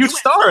you. A huge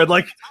star. And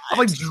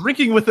I'm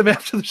drinking with him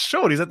after the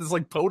show, and he's at this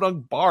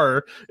podunk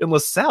bar in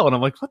LaSalle, and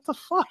I'm like, what the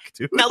fuck,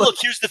 dude? Now look,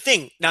 here's the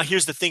thing.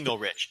 Though,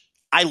 Rich.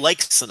 I like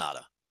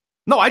Sonata.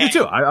 No, I do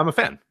too. I'm a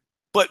fan.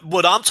 But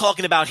what I'm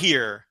talking about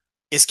here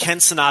is can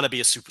Sonata be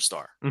a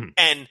superstar? Mm-hmm.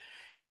 And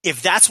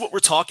if that's what we're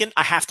talking,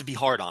 I have to be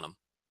hard on him.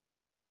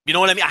 You know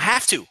what I mean? I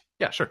have to.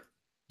 Yeah, sure.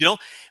 You know,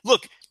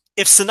 look,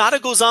 if Sonata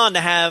goes on to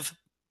have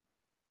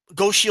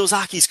Go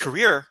Shiozaki's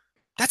career,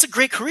 that's a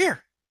great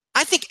career.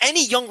 I think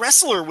any young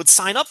wrestler would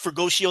sign up for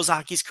Go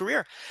Shiozaki's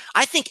career.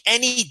 I think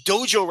any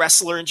dojo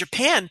wrestler in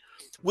Japan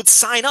would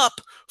sign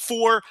up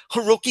for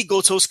Hiroki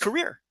Goto's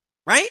career,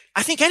 right?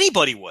 I think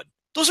anybody would.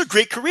 Those are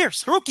great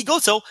careers. Hiroki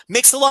Goto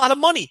makes a lot of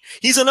money.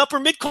 He's an upper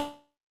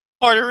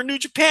mid-carder in New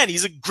Japan.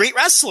 He's a great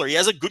wrestler. He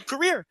has a good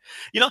career.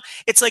 You know,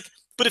 it's like,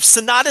 but if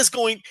Sonata's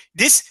going,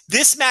 this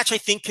match I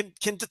think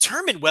can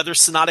determine whether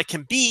Sonata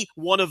can be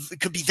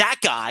could be that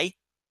guy,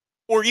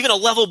 or even a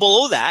level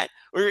below that,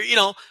 or you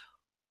know,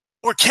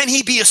 or can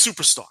he be a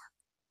superstar?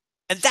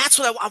 And that's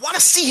what I want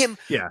to see him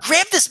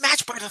grab this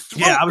match by the throat.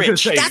 Yeah, I was going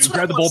to say, that's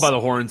grab the bull by the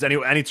horns,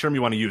 any term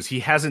you want to use.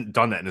 He hasn't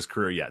done that in his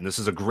career yet, and this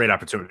is a great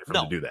opportunity for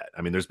him to do that.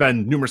 I mean, there's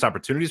been numerous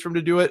opportunities for him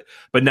to do it,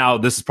 but now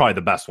this is probably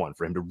the best one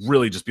for him to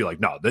really just be like,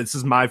 no, this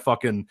is my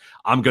fucking,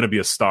 I'm going to be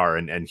a star,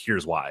 and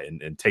here's why,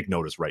 and take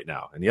notice right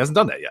now. And he hasn't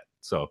done that yet,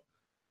 so...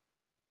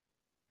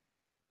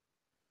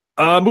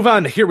 move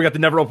on here. We got the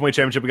Never Openweight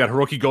Championship. We got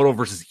Hiroki Goto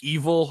versus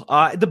Evil.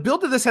 The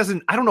build of this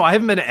hasn't, I don't know. I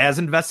haven't been as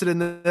invested in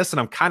this, and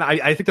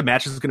I think the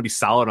match is going to be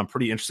solid. I'm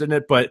pretty interested in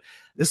it, but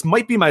this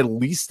might be my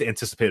least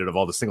anticipated of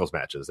all the singles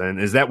matches. And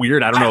is that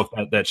weird? I don't know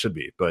if that should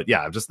be, but yeah,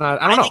 I'm just not,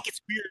 I don't know. I think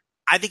it's weird.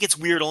 I think it's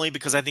weird only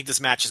because I think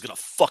this match is going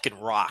to fucking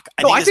rock.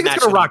 I think it's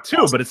going to rock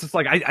too, but it's just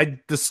like,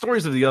 the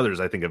stories of the others,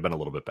 I think, have been a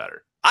little bit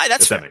better.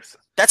 That's fair. That makes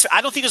sense.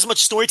 I don't think there's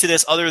much story to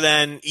this other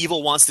than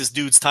Evil wants this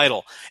dude's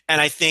title.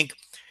 And I think,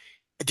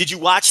 did you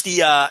watch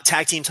the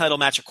tag team title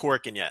match at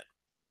Korakuen yet?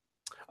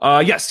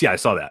 Yes. Yeah, I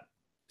saw that.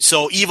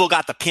 So Evil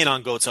got the pin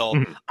on Goto.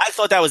 Mm-hmm. I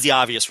thought that was the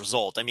obvious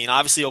result. I mean,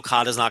 obviously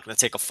Okada's not going to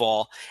take a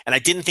fall, and I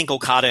didn't think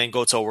Okada and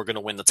Goto were going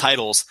to win the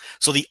titles.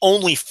 So the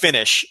only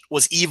finish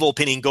was Evil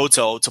pinning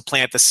Goto to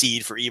plant the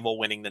seed for Evil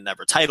winning the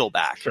Never title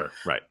back. Sure,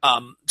 right.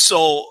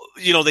 So,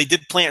 you know, they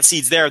did plant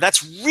seeds there.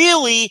 That's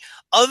really,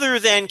 other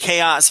than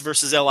Chaos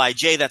versus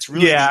LIJ, that's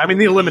really... Yeah, I mean,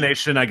 the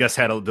elimination, I guess,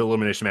 the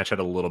elimination match had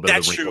a little bit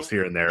of wrinkles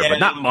here and there, but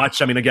not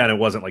much. I mean, again, it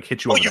wasn't like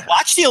hit you over the head. Oh, you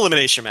watched the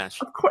elimination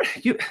match? Of course.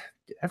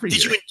 Every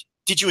year.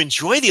 Did you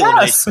enjoy the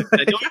elimination?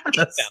 I know you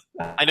hate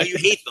them. I know you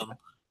hate them,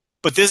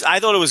 but I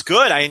thought it was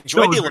good. I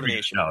enjoyed the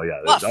elimination. Oh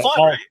yeah, fun,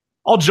 right?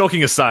 All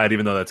joking aside,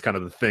 even though that's kind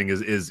of the thing,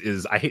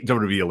 is I hate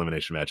WWE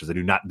elimination matches. I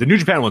do not. The New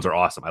Japan ones are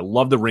awesome. I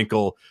love the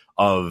wrinkle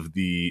of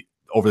the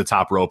over the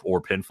top rope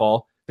or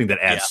pinfall. I think that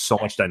adds so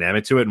much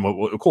dynamic to it. And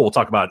cool, we'll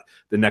talk about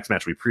the next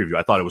match we preview.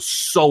 I thought it was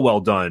so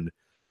well done,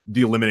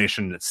 the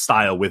elimination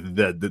style with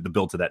the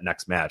build to that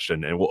next match,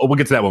 and we'll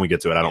get to that when we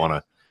get to it. I don't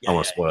want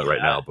to spoil it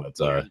right now, but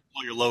blow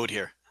your load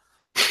here.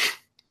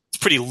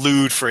 Pretty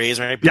lewd phrase,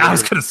 right? Yeah, I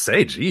was gonna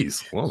say, geez.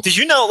 Whoa. Did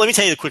you know? Let me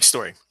tell you the quick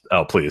story.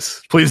 Oh,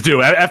 please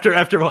do. After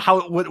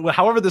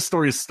however this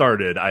story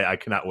started, I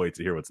cannot wait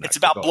to hear what's next. It's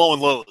about blowing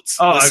loads.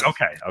 Oh,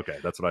 okay,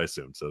 that's what I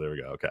assumed. So there we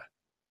go. Okay.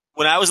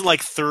 When I was in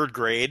like third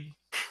grade,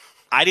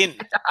 I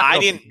didn't.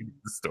 Need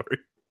the story.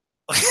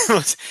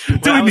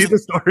 Do we need the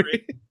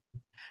story?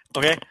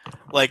 Okay,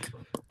 like.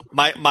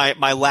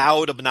 My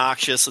loud,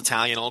 obnoxious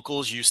Italian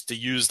uncles used to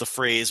use the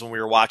phrase when we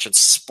were watching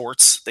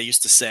sports. They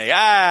used to say,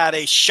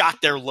 they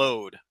shot their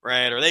load,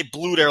 right? Or they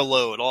blew their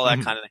load, all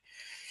that kind of thing.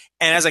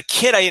 And as a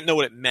kid, I didn't know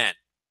what it meant.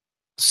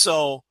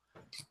 So,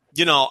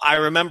 you know, I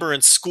remember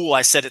in school,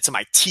 I said it to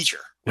my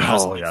teacher.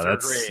 Oh, yeah,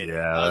 that's, grade.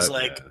 Yeah. I was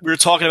like, we were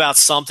talking about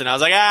something. I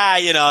was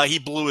like, you know, he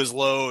blew his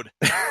load.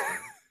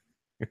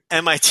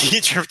 And my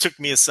teacher took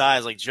me aside. I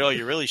was like, Joe,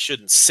 you really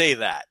shouldn't say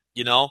that,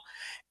 you know?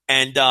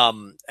 And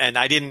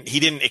he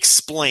didn't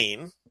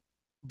explain,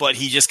 but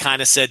he just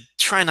kind of said,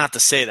 try not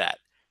to say that.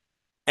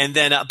 And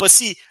then, but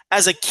see,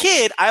 as a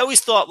kid, I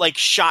always thought like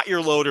shot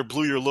your load or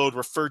blew your load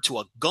referred to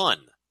a gun.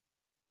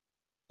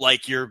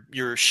 Like you're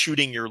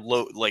shooting your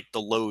load, like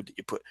the load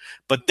you put.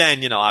 But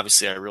then, you know,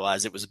 obviously I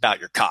realized it was about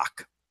your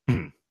cock.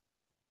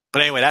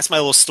 But anyway, that's my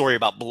little story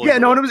about blowing. Yeah,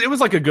 no, and it was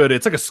like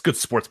it's like a good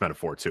sports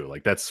metaphor too.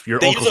 Like that's your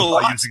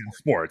uncle's using in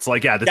sports.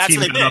 Like, yeah, the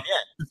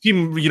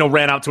team, you know,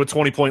 ran out to a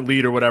 20-point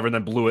lead or whatever, and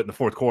then blew it in the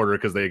fourth quarter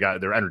because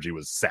their energy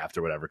was sapped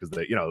or whatever because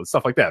they, you know,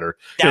 stuff like that. Or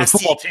the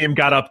football team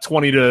got up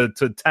 20 to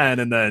 10,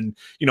 and then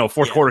you know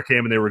fourth quarter came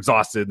and they were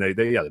exhausted and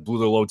they blew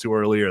their load too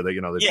early or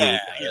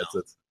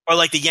it's or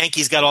like the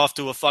Yankees got off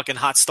to a fucking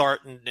hot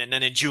start, and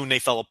then in June they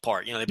fell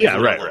apart. You know,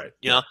 right.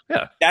 You know,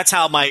 yeah. That's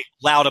how my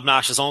loud,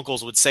 obnoxious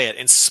uncles would say it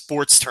in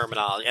sports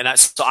terminology, and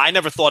so I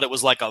never thought it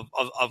was like a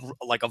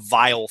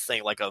vile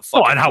thing, like a.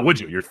 Fucking, and how would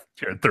you? You're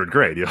in third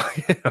grade, you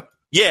know.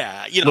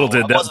 Yeah, you know.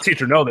 Little did that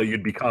teacher know that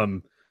you'd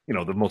become, you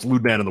know, the most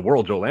lewd man in the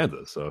world, Joe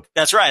Lanza. So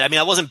that's right. I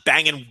mean, I wasn't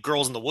banging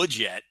girls in the woods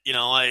yet. You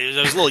know, I was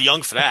a little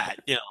young for that.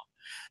 You know.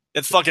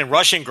 That fucking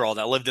Russian girl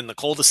that lived in the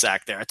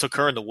cul-de-sac there. I took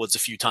her in the woods a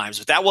few times,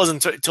 but that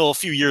wasn't until a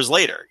few years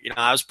later. You know,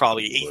 I was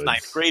probably 8th,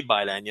 9th grade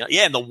by then. You know?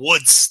 Yeah, in the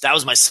woods. That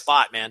was my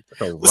spot, man.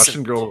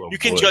 Russian girl. You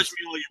can judge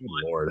me all you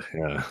want. Lord,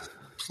 yeah.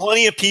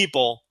 Plenty of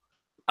people.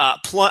 I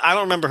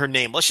don't remember her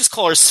name. Let's just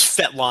call her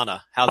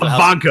Svetlana.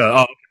 Ivanka. Oh,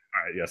 all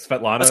right. Yeah,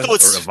 Svetlana. Let's go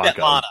with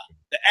Svetlana.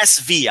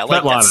 SV. I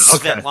like that.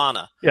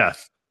 Svetlana. Yeah.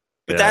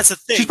 But that's the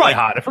thing. She's probably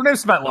hot. If her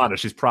name's Svetlana,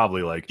 she's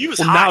probably like. Hot.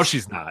 Now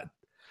she's not.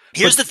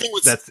 Here's the thing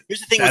with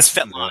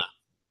Svetlana.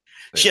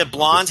 She had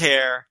blonde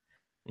hair,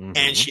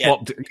 and she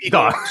had.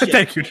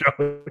 Thank you,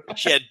 Joe.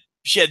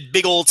 She had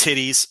big old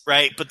titties,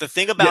 right? But the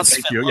thing about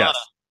Svetlana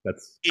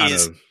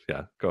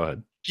go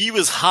ahead. She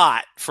was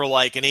hot for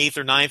like an 8th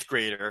or 9th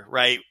grader,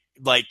 right?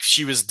 Like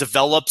she was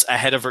developed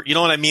ahead of her. You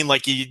know what I mean?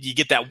 Like you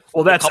get that.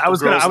 Well, I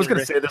was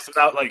gonna say this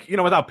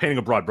without painting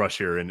a broad brush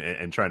here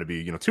and trying to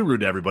be too rude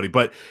to everybody.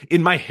 But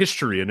in my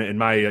history and in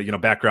my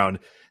background,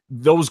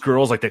 those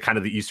girls, like the kind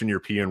of the Eastern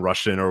European,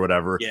 Russian or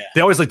whatever,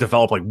 they always like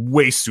develop like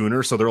way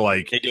sooner. So they're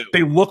like,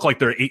 they look like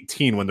they're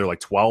 18 when they're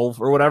like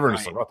 12 or whatever. And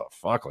it's like, what the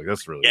fuck? Like,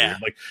 that's really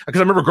weird. Like, because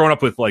I remember growing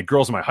up with like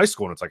girls in my high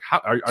school and it's like, how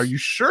are you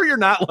sure you're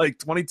not like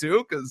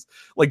 22? Because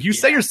like you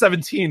say you're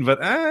 17, but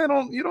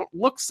you don't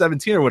look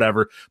 17 or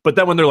whatever. But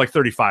then when they're like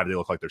 35, they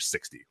look like they're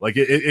 60. Like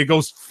it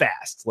goes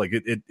fast. Like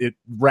it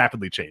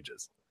rapidly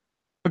changes.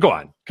 But go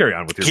on, carry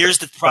on with your. Here was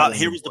the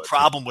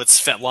problem with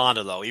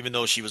Svetlana though, even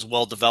though she was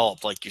well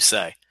developed, like you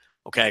say.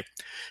 Okay,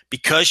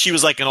 because she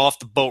was like an off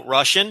the boat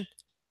Russian,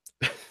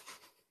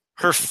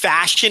 her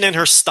fashion and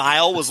her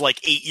style was like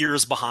 8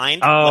 years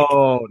behind.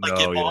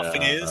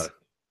 Often is.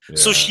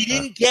 So she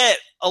didn't get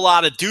a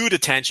lot of dude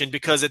attention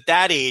because at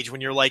that age,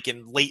 when you're like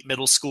in late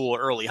middle school or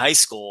early high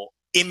school,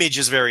 image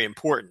is very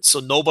important.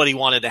 So nobody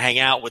wanted to hang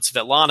out with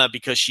Svetlana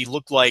because she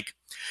looked like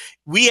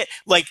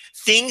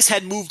things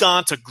had moved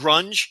on to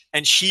grunge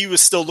and she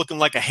was still looking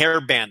like a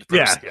hairband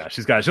person.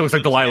 She looks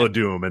like Delilah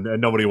Doom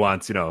and nobody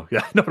wants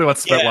nobody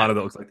wants Svetlana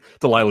that looks like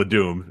Delilah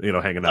Doom,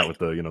 hanging out with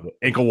the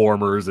ankle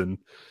warmers. And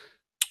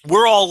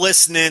we're all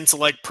listening to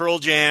like Pearl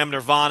Jam,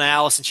 Nirvana,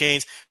 Alice in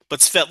Chains, but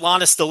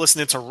Svetlana's still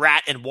listening to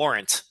Rat and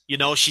Warrant.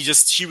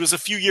 She was a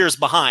few years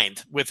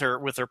behind with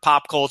her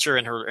pop culture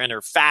and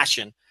her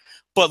fashion.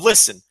 But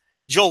listen,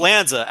 Joe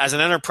Lanza, as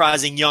an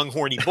enterprising young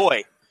horny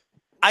boy,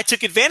 I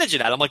took advantage of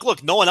that. I'm like,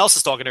 look, no one else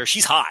is talking to her.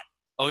 She's hot.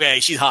 Okay,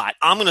 she's hot.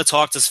 I'm going to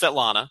talk to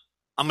Svetlana.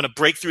 I'm going to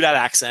break through that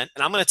accent,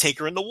 and I'm going to take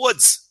her in the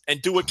woods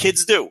and do what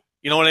kids do.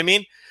 You know what I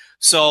mean?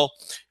 So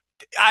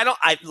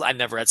I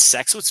never had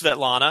sex with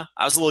Svetlana.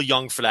 I was a little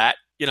young for that,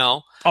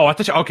 Oh, I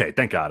thought okay,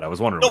 thank God. I was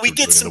wondering. No, we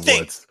did some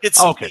things.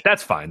 Okay,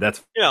 that's fine.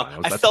 That's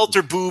fine. I felt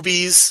her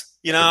boobies.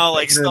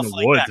 Like stuff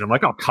like woods. that. And I'm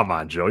like, oh, come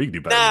on, Joe, you can do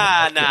better.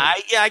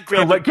 I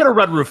grabbed. Get a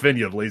red roof in,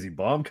 you lazy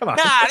bum. Come on.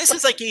 This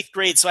is like 8th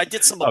grade, so I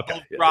did some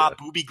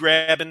booby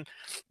grabbing.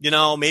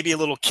 Maybe a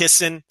little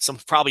kissing, some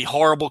probably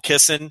horrible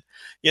kissing.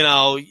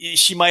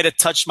 She might have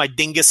touched my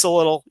dingus a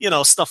little.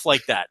 Stuff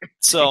like that.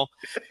 So,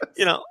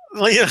 it's.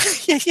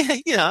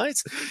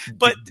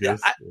 But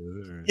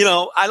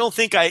I don't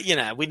think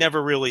we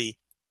never really.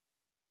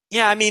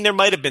 Yeah, I mean, there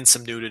might have been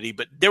some nudity,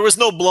 but there was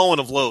no blowing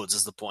of loads.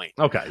 Is the point?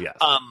 Okay. Yeah.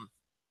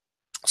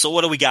 So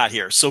what do we got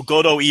here? So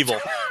Goto Evil.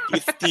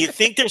 Do you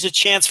think there's a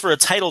chance for a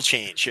title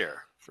change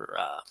here?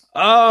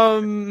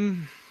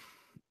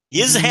 He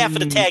is half of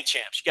the tag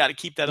champs. You got to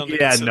keep that under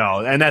consideration.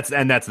 No, and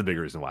that's the big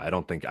reason why I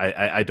don't think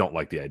I don't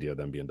like the idea of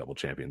them being double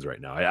champions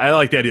right now. I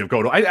like the idea of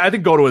Goto. I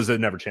think Goto is a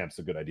never champ's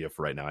a good idea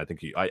for right now. I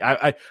think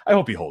I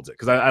hope he holds it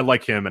because I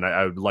like him and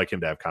I would like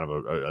him to have kind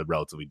of a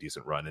relatively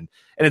decent run. And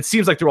it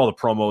seems like through all the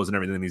promos and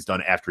everything he's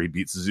done after he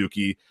beat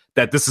Suzuki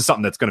that this is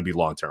something that's going to be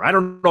long term. I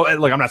don't know,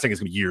 like I'm not saying it's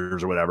going to be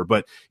years or whatever,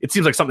 but it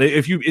seems like something.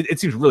 It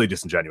seems really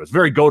disingenuous,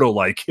 very Goto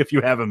like if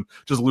you have him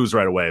just lose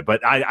right away.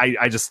 But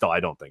I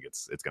don't think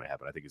it's going to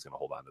happen. I think he's going to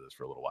hold on to this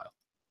for a little while.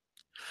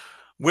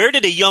 Where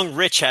did a young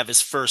Rich have his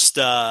first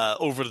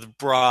over the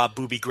bra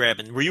booby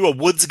grabbing? Were you a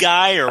Woods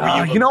guy or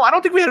were you? I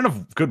don't think we had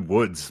enough good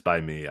Woods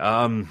by me.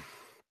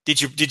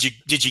 Did you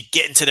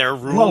get into their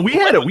room? Well, we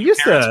had it. We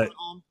used to.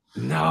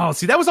 No,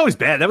 see, that was always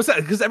bad. That was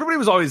because everybody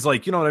was always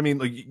like, you know what I mean?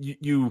 Like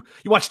you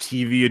watch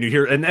TV and you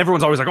hear, and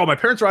everyone's always like, oh, my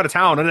parents are out of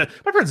town. And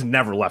my parents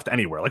never left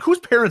anywhere. Like, whose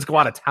parents go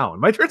out of town?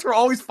 My parents were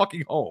always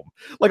fucking home.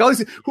 Like,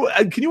 always,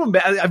 can you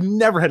imagine? I've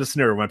never had a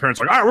scenario where my parents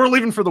are like, all right, we're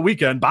leaving for the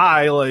weekend.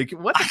 Bye. Like,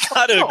 what? I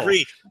gotta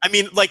agree. I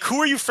mean, like, who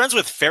are you friends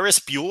with? Ferris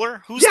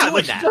Bueller? Who's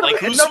doing that? None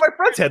of my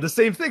friends had the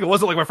same thing. It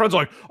wasn't like my friends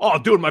were like, oh,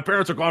 dude, my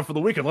parents are gone for the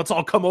weekend. Let's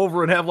all come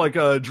over and have like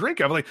a drink.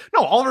 I'm like,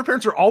 no, all of our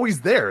parents are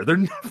always there. They're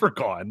never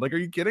gone. Like, are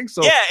you kidding?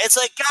 So yeah, it's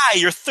like, guy,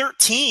 you're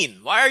 13.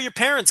 Why are your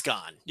parents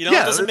gone? It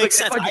doesn't make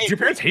sense. Like, your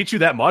parents hate you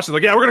that much? They're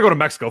like, yeah, we're gonna go to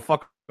Mexico.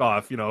 Fuck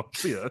off.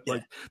 See ya.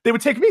 Like they would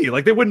take me.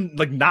 Like they wouldn't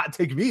like not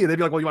take me. They'd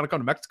be like, well, you want to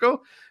come to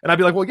Mexico? And I'd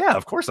be like, well, yeah,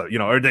 of course.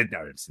 Or they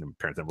parents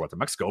never went to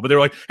Mexico, but they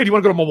were like, hey, do you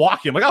want to go to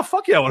Milwaukee? I'm like, oh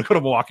fuck yeah, I want to go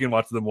to Milwaukee and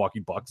watch the Milwaukee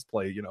Bucks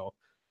play.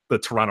 The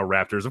Toronto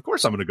Raptors. Of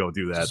course, I'm going to go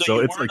do that. So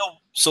it's like,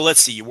 so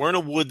let's see. You weren't a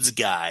Woods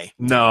guy.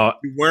 No,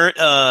 you weren't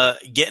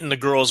get in the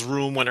girl's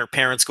room when her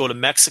parents go to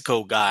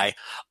Mexico guy.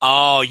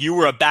 Oh, you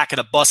were a back of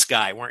the bus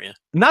guy, weren't you?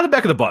 Not a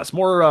back of the bus.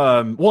 More.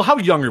 Well, how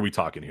young are we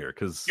talking here?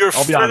 Because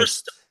I'll be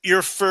honest.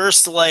 Your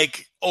first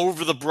like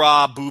over the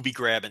bra booby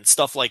grabbing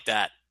stuff like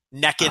that,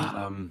 necking.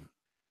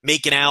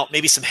 Making out,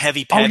 maybe some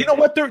heavy petting. Oh, you know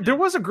what? There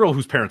was a girl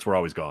whose parents were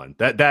always gone.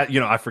 That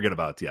I forget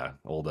about. Yeah,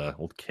 old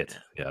Kit.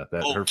 Yeah,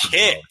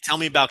 Kit. Tell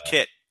me about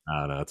Kit.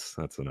 No, that's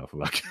enough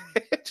about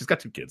Kit. She's got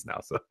 2 kids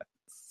now, so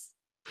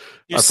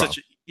You're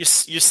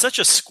such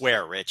a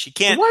square, Rich. You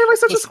can't. Why am I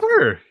such a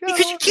square? Yeah,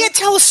 because you can't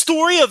tell a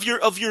story of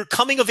your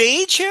coming of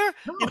age here.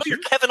 No, Your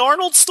Kevin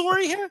Arnold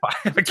story here.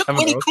 You took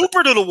Winnie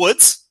Cooper to the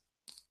woods.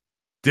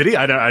 Did he?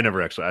 I didn't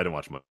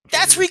watch much.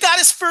 That's where he got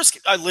his first.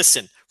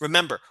 Listen,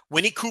 remember,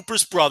 Winnie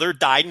Cooper's brother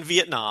died in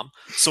Vietnam,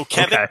 so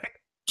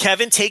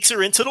Kevin takes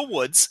her into the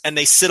woods, and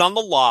they sit on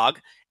the log,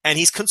 and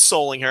he's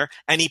consoling her,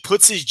 and he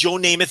puts his Joe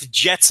Namath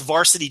Jets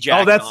varsity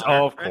jacket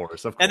on. Of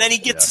course. And then he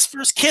gets his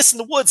first kiss in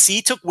the woods. See,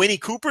 he took Winnie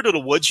Cooper to the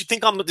woods. You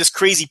think I'm this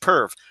crazy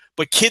perv,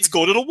 but kids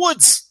go to the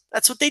woods.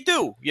 That's what they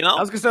do, you know? I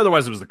was going to say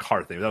otherwise it was the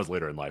car thing. That was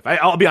later in life.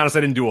 I'll be honest, I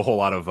didn't do a whole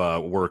lot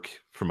of work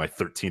from my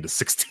 13 to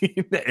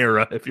 16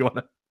 era, if you want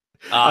to.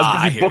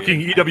 I was busy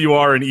booking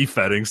EWR and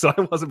e-fetting, so I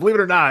wasn't. Believe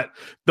it or not,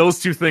 those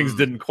two things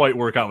didn't quite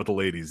work out with the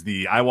ladies.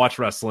 I watch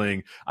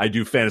wrestling, I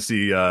do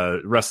fantasy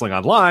wrestling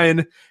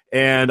online,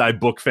 and I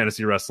book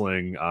fantasy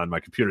wrestling on my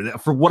computer.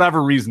 For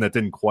whatever reason, that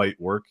didn't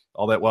quite work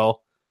all that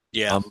well.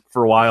 Yeah,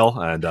 for a while,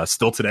 and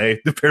still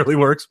today, it barely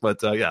works.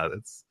 But yeah,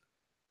 it's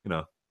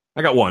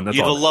I got one. That's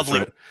you have all a lovely.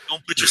 right?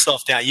 Don't put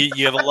yourself down.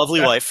 You have a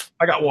lovely wife.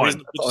 I got one.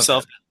 Put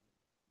yourself down.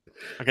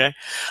 Okay.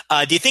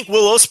 Do you think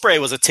Will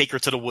Ospreay was a take her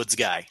to the woods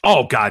guy?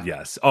 Oh God,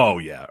 yes. Oh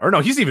yeah. Or no,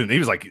 he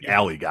was like an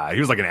alley guy. He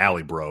was like an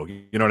alley bro.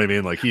 You know what I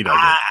mean? Like he does.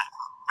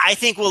 I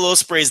think Will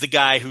Ospreay is the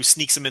guy who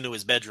sneaks him into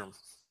his bedroom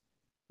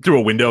through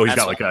a window. He's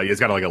got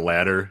like a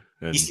ladder.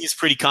 And he's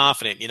pretty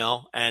confident,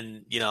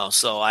 and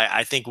so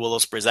I think Will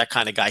Ospreay is that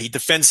kind of guy. He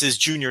defends his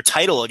junior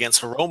title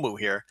against Hiromu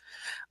here.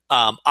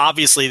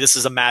 Obviously, this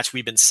is a match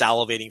we've been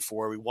salivating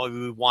for.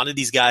 We wanted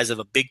these guys to have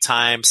a big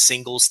time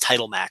singles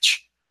title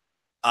match.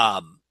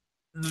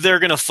 They're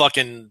gonna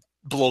fucking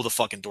blow the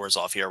fucking doors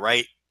off here,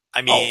 right?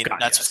 I mean,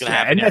 that's what's gonna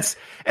happen.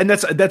 And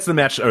that's the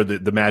match, or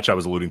the match I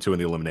was alluding to in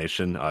the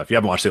elimination. If you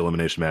haven't watched the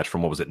elimination match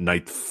from what was it,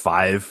 night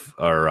 5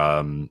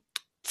 or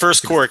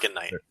first Korakuen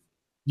night?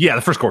 Yeah,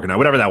 the first Korakuen night,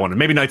 whatever that one.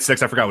 Maybe night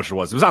 6. I forgot which it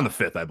was. It was on the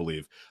 5th, I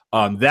believe.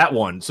 That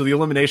one. So the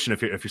elimination,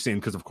 if you're seeing,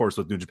 because of course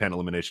with New Japan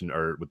elimination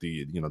or with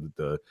the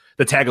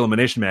the tag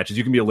elimination matches,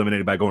 you can be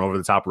eliminated by going over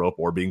the top rope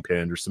or being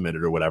pinned or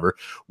submitted or whatever.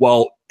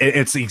 Well,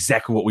 it's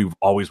exactly what we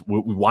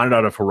wanted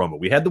out of Hiromu.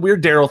 We had the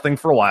weird Daryl thing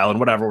for a while and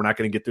whatever. We're not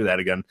going to get through that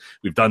again.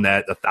 We've done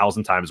that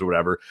 1,000 times or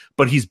whatever.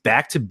 But he's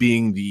back to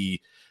being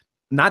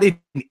not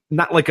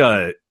like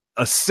a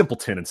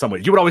simpleton in some way.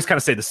 You would always kind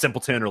of say the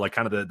simpleton or like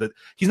kind of the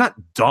he's not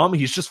dumb.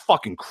 He's just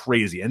fucking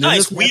crazy. And then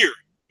it's weird.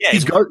 Yeah,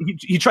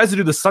 he tries to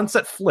do the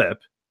sunset flip,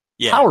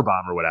 power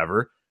bomb or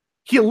whatever.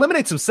 He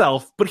eliminates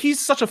himself, but he's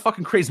such a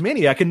fucking crazy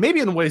maniac, and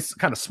maybe in ways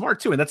kind of smart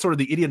too. And that's sort of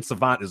the idiot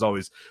savant is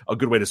always a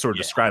good way to sort of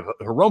describe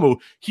Hiromu.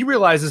 He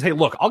realizes, hey,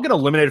 look, I'll get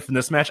eliminated from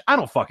this match. I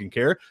don't fucking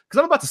care because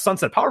I'm about to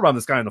sunset powerbomb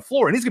this guy on the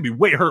floor, and he's gonna be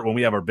way hurt when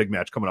we have our big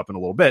match coming up in a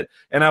little bit.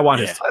 And I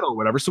want his title or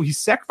whatever. So he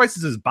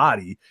sacrifices his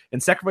body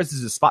and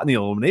sacrifices his spot in the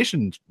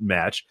elimination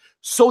match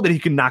so that he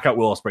can knock out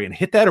Will Ospreay and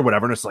hit that or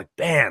whatever. And it's like,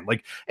 bam,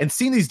 and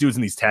seeing these dudes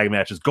in these tag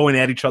matches going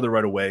at each other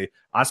right away.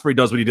 Ospreay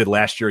does what he did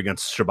last year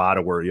against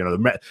Shibata, where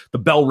the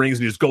bell rings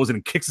and he just goes in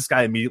and kicks this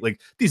guy immediately.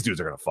 Like, these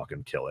dudes are gonna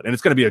fucking kill it, and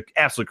it's gonna be an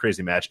absolutely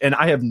crazy match. And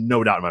I have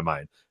no doubt in my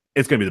mind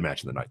it's gonna be the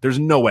match of the night. There's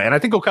no way, and I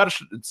think Okada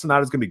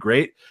Sonata is gonna be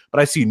great, but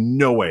I see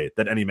no way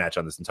that any match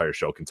on this entire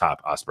show can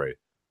top Ospreay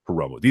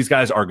Hiromu. These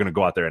guys are gonna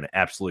go out there and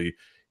absolutely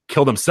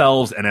kill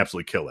themselves and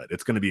absolutely kill it.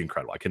 It's gonna be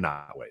incredible. I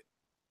cannot wait.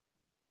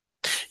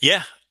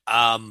 Yeah.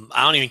 I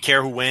don't even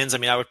care who wins. I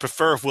mean, I would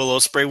prefer if Will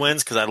Ospreay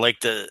wins because I'd like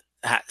to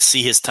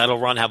see his title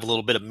run have a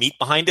little bit of meat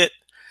behind it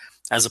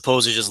as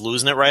opposed to just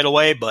losing it right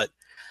away. But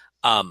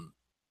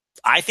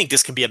I think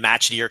this can be a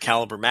match of the year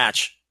caliber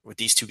match with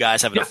these two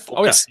guys having a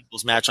focused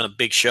singles match on a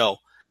big show.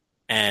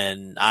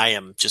 And I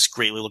am just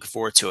greatly looking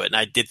forward to it. And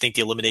I did think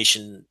the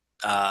elimination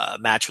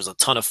match was a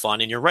ton of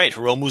fun. And you're right.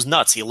 Hiromu's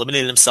nuts. He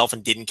eliminated himself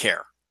and didn't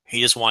care.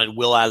 He just wanted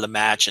Will out of the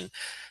match. And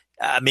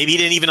maybe he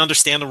didn't even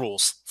understand the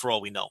rules for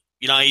all we know.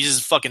 He's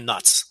just fucking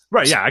nuts.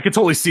 Right, yeah. I could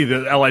totally see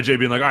the LIJ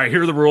being like, all right,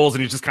 here are the rules.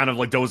 And he's just kind of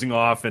like dozing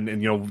off and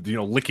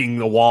licking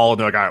the wall. And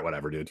they're like, all right,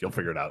 whatever, dude. You'll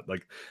figure it out.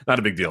 Like, not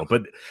a big deal.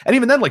 And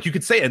even then, like, you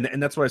could say,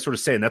 and that's what I sort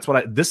of say. And that's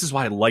this is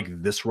why I like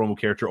this Romo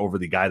character over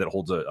the guy that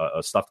holds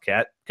a stuffed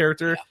cat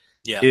character.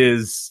 Yeah.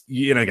 Is,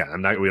 again,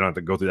 we don't have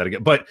to go through that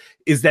again. But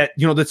is that,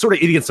 that sort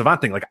of idiot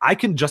savant thing. Like, I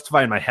can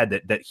justify in my head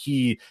that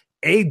he,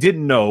 A,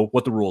 didn't know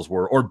what the rules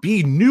were, or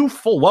B, knew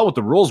full well what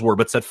the rules were,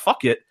 but said,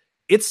 fuck it.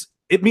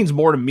 It means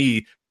more to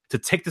me to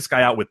take this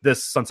guy out with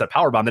this sunset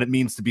powerbomb than it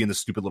means to be in this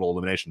stupid little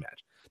elimination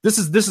match. This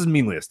is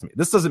meaningless to me.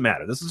 This doesn't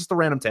matter. This is just a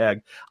random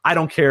tag. I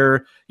don't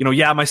care.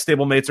 My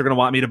stablemates are going to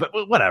want me to, but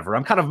whatever.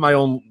 I'm kind of my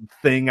own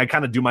thing. I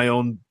kind of do my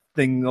own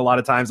thing a lot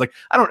of times. Like,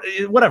 I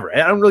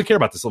don't really care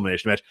about this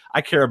elimination match. I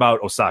care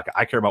about Osaka.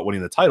 I care about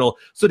winning the title.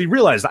 So he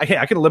realized, hey,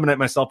 I can eliminate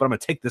myself, but I'm going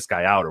to take this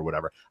guy out or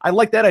whatever. I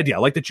like that idea. I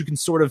like that you can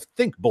sort of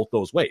think both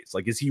those ways.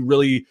 Like, is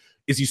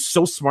he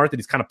so smart that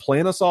he's kind of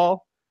playing us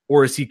all?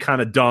 Or is he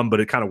kind of dumb,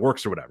 but it kind of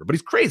works or whatever? But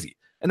he's crazy.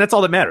 And that's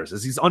all that matters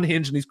is he's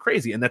unhinged and he's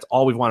crazy. And that's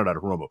all we've wanted out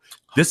of Hiromu.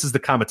 This is the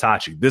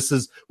Kamitachi. This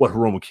is what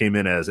Hiromu came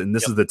in as. And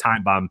this is the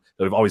time bomb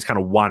that we've always kind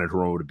of wanted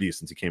Hiromu to be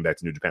since he came back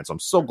to New Japan. So I'm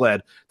so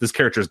glad this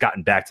character has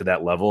gotten back to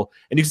that level.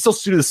 And you can still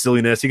do the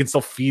silliness. You can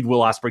still feed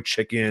Will Ospreay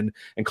chicken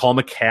and call him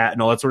a cat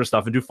and all that sort of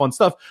stuff and do fun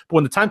stuff. But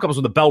when the time comes,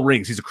 when the bell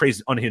rings, he's a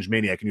crazy unhinged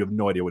maniac and you have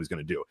no idea what he's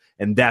going to do.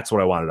 And that's what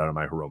I wanted out of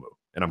my Hiromu.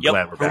 And I'm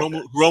glad we're back.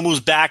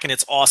 Hiromu's back and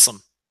it's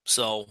awesome.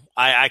 So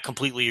I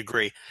completely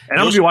agree. And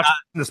I'm going to be watching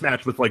this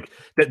match with like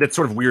that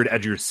sort of weird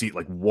edge of your seat.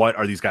 Like, what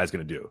are these guys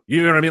going to do?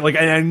 You know what I mean? Like,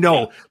 and I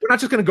know they're not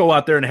just going to go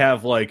out there and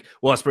have like,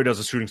 well, Ospreay does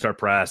a shooting star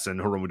press and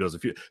Hiromu does a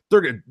few.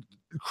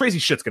 Crazy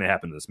shit's going to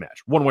happen in this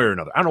match, one way or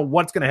another. I don't know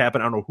what's going to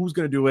happen. I don't know who's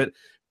going to do it.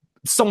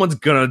 Someone's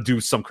going to do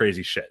some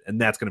crazy shit,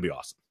 and that's going to be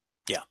awesome.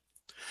 Yeah.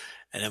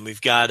 And then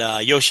we've got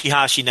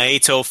Yoshihashi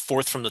Naito,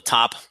 fourth from the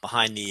top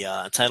behind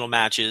the title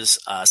matches.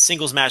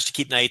 Singles match to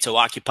keep Naito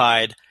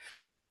occupied.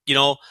 You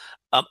know,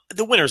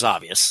 the winner's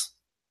obvious.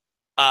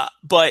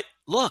 But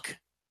look,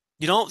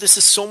 you know, this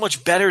is so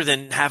much better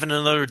than having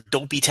another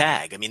dopey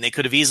tag. I mean, they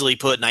could have easily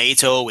put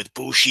Naito with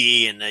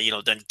Bushi and,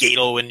 then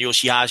Gato and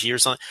Yoshihashi or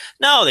something.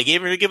 No,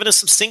 they're giving us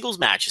some singles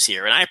matches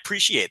here, and I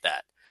appreciate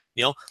that.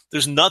 You know,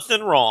 there's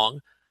nothing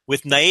wrong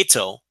with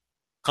Naito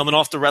coming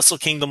off the Wrestle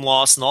Kingdom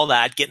loss and all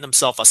that, getting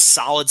himself a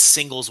solid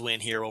singles win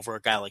here over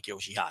a guy like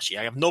Yoshihashi.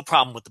 I have no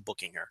problem with the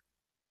booking here.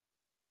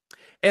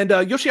 And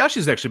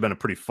Yoshihashi's actually been a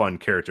pretty fun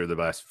character the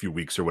last few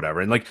weeks or whatever.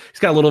 And like, he's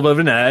got a little bit of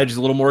an edge, he's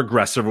a little more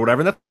aggressive or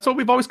whatever. And that's what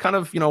we've always kind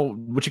of,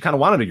 what you kind of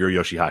wanted of your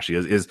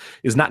Yoshihashi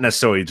is not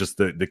necessarily just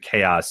the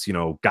chaos,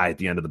 guy at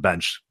the end of the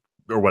bench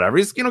or whatever.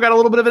 He's, got a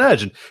little bit of an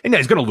edge and yeah,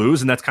 he's going to lose.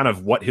 And that's kind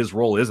of what his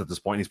role is at this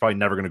point. He's probably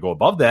never going to go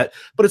above that,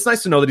 but it's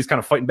nice to know that he's kind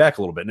of fighting back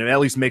a little bit. And it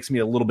at least makes me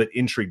a little bit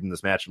intrigued in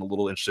this match and a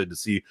little interested to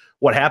see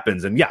what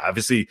happens. And yeah,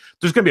 obviously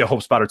there's going to be a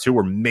hope spot or two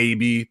where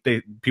maybe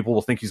people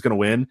will think he's going to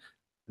win.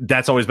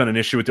 That's always been an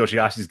issue with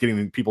Yoshihashi, is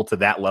getting people to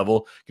that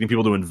level, getting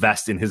people to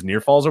invest in his near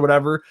falls or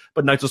whatever.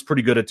 But Naito's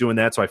pretty good at doing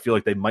that, so I feel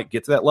like they might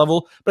get to that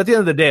level. But at the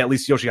end of the day, at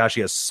least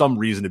Yoshihashi has some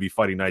reason to be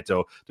fighting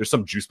Naito. There's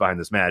some juice behind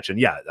this match. And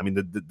yeah, I mean,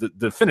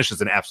 the finish is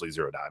an absolute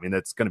zero down. I mean,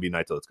 that's going to be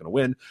Naito that's going to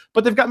win.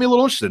 But they've got me a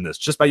little interested in this,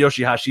 just by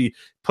Yoshihashi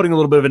putting a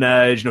little bit of an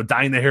edge,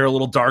 dyeing the hair a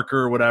little darker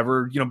or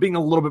whatever, being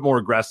a little bit more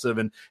aggressive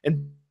and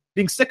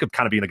being sick of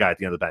kind of being a guy at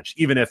the end of the bench,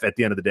 even if at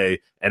the end of the day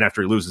and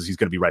after he loses, he's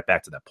going to be right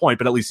back to that point.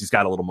 But at least he's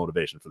got a little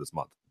motivation for this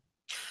month.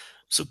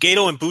 So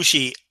Gato and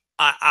Bushi,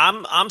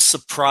 I'm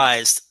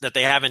surprised that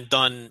they haven't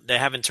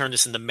turned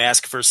this into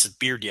mask versus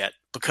beard yet,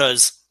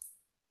 because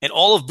in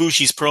all of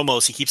Bushi's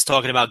promos, he keeps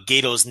talking about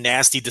Gato's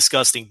nasty,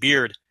 disgusting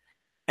beard.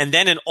 And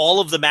then in all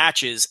of the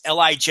matches,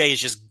 LIJ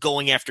is just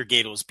going after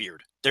Gato's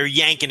beard. They're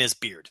yanking his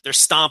beard. They're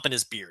stomping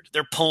his beard.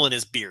 They're pulling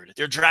his beard.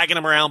 They're dragging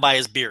him around by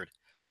his beard.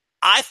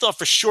 I thought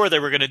for sure they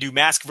were going to do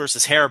mask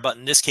versus hair, but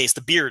in this case,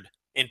 the beard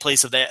in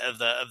place of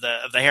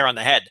the hair on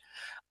the head.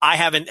 I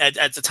haven't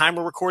at the time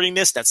we're recording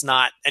this. That's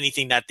not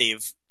anything that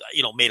they've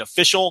made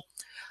official.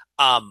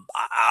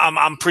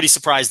 I'm pretty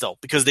surprised though,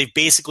 because they've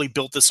basically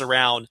built this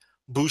around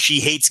Bushi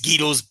hates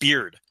Gito's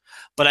beard.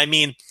 But I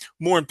mean,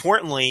 more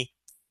importantly,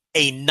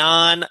 a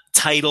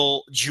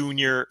non-title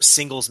junior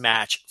singles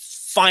match.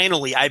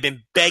 Finally, I've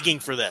been begging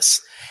for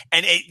this,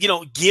 and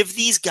give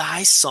these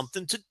guys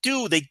something to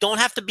do. They don't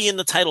have to be in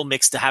the title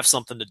mix to have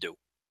something to do,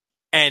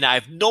 and I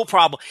have no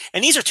problem.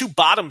 And these are two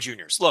bottom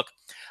juniors. Look.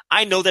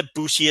 I know that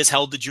Bushi has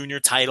held the junior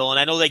title, and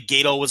I know that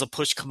Gato was a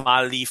push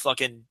commodity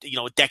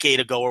a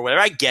decade ago or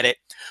whatever. I get it.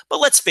 But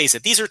let's face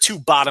it, these are two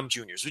bottom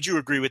juniors. Would you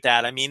agree with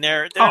that? I mean,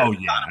 they're oh,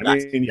 yeah. I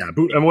mean, yeah.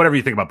 And whatever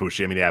you think about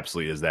Bushi, I mean, he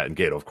absolutely is that. And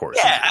Gato, of course.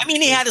 Yeah, I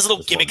mean, he had his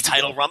little gimmick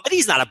title run, but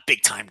he's not a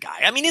big-time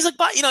guy. I mean, he's like,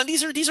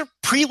 these are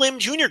prelim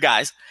junior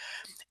guys.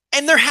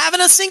 And they're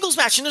having a singles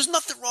match, and there's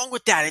nothing wrong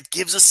with that. It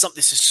gives us something.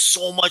 This is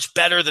so much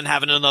better than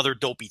having another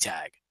dopey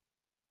tag.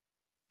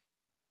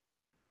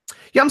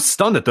 Yeah, I'm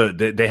stunned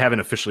that they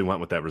haven't officially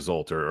went with that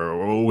result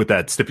or with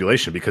that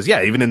stipulation, because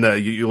yeah, even in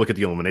you look at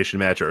the elimination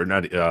match, or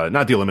not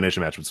the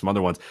elimination match, but some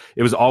other ones,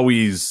 it was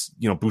always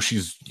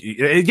Bushi's.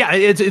 Yeah,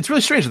 it's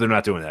really strange that they're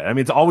not doing that. I mean,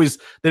 it's always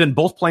they've been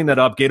both playing that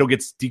up. Gato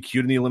gets DQ'd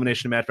in the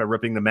elimination match by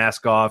ripping the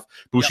mask off.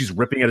 Bushi's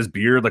ripping at his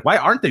beard. Like, why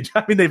aren't they?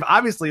 I mean, they've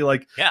obviously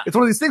it's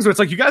one of these things where it's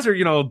like you guys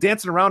are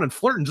dancing around and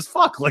flirting. Just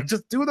fuck,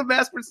 just do the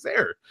mask versus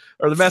hair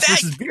or the mask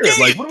versus beard.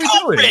 Like, what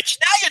are we doing? Rich,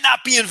 now you're not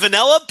being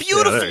vanilla.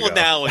 Beautiful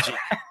analogy.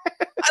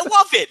 I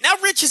love it. Now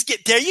Rich is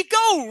there you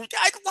go.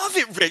 I love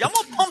it, Rich. I'm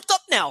all pumped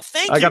up now.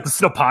 Thank you. I got the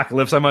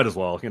snowpocalypse. I might as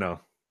well, be a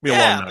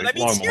long night,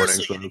 long morning.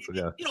 So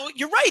yeah.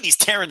 You're right. He's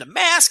tearing the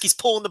mask. He's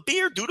pulling the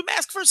beard. Do the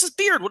mask versus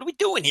beard. What are we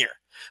doing here?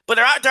 But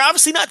they're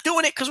obviously not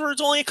doing it because we're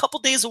only a couple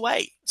days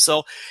away.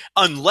 So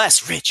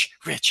unless Rich,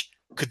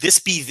 could this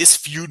be this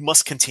feud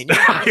must continue?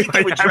 I think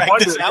they would drag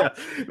this out.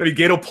 Yeah. Maybe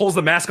Gato pulls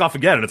the mask off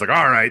again, and it's like,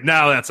 all right,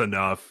 now that's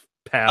enough.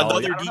 pal.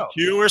 Another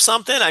DQ or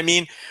something? I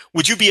mean,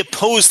 would you be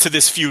opposed to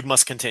this feud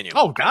must continue?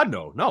 Oh God,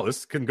 no.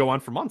 This can go on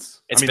for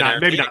months. It's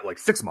maybe not like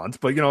 6 months,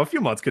 but a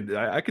few months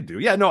I could do.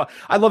 Yeah, no,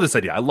 I love this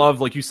idea. I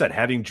love, like you said,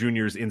 having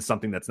juniors in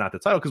something that's not the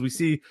title, because we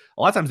see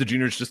a lot of times the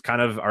juniors just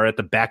kind of are at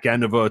the back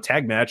end of a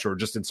tag match or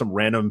just in some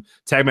random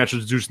tag match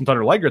with Zeus and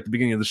Thunder Liger at the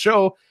beginning of the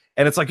show.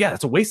 And it's like, yeah,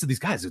 it's a waste of these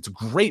guys. It's a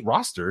great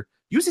roster.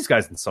 Use these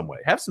guys in some way.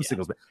 Have some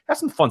singles, have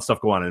some fun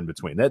stuff go on in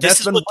between. This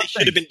is what they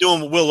should have been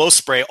doing with Will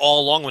Ospreay all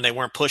along when they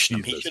weren't pushing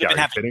him. He should have been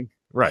having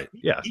right.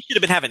 Yeah, he should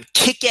have been having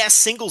kick-ass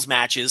singles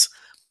matches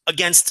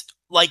against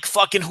like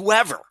fucking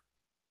whoever,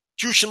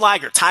 Jushin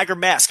Liger, Tiger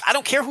Mask. I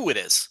don't care who it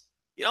is.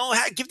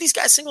 Give these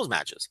guys singles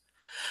matches.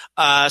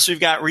 So we've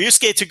got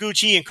Ryusuke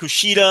Taguchi and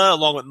Kushida,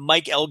 along with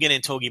Mike Elgin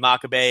and Togi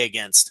Makabe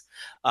against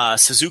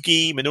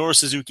Minoru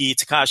Suzuki,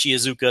 Takashi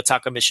Iizuka,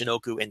 Taka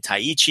Michinoku, and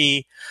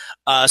Taichi.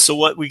 So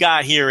what we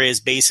got here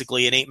is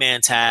basically an 8-man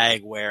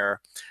tag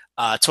where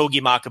Togi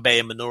Makabe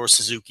and Minoru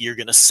Suzuki are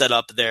going to set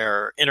up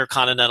their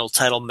Intercontinental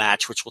title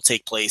match, which will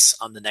take place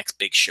on the next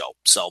big show.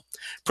 So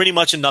pretty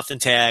much a nothing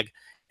tag.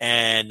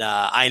 And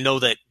I know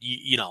that,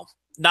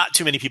 not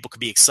too many people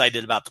could be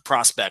excited about the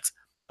prospect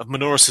of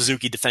Minoru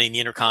Suzuki defending the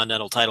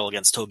Intercontinental title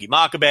against Togi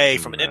Makabe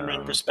from an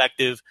in-ring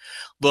perspective.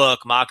 Look,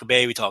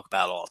 Makabe, we talk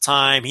about all the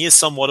time. He is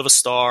somewhat of a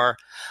star.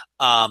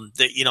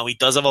 He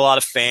does have a lot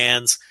of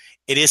fans.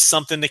 It is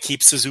something to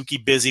keep Suzuki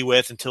busy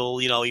with until,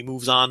 he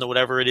moves on to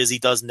whatever it is he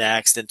does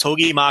next. And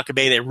Togi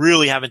Makabe, they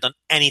really haven't done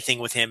anything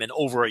with him in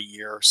over a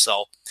year.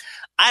 So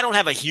I don't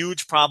have a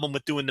huge problem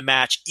with doing the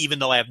match, even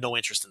though I have no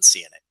interest in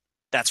seeing it.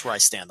 That's where I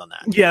stand on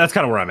that. Yeah, that's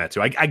kind of where I'm at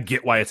too. I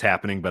get why it's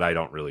happening, but I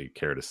don't really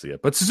care to see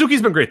it. But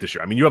Suzuki's been great this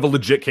year. I mean, you have a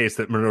legit case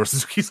that Minoru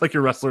Suzuki's like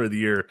your wrestler of the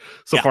year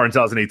so far in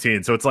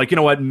 2018. So it's like,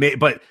 what?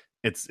 But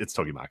it's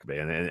Togi Makabe,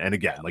 and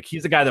again, like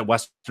he's a guy that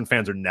Western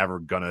fans are never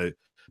gonna.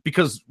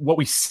 Because what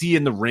we see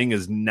in the ring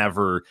is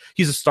never.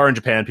 He's a star in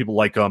Japan. People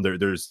like him.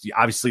 There's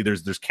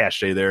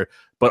cachet there.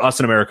 But us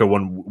in America,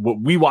 when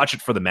we watch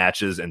it for the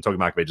matches, and Togi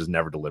Makabe just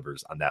never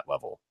delivers on that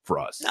level for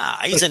us. Nah,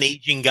 he's an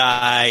aging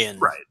guy,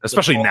 and right,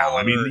 especially now.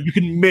 I mean, you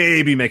can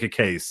maybe make a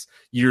case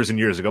years and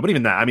years ago, but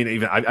even that, I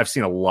mean, I've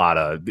seen a lot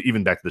of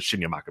even back to the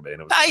Shinya Makabe.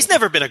 And he's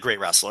never been a great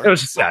wrestler. It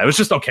was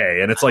just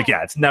okay, and it's like,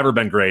 it's never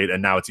been great,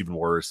 and now it's even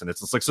worse, and it's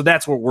just like, so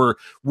that's what we're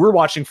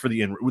watching for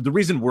the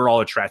reason we're all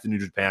attracted to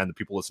New Japan. The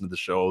people listen to the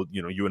show,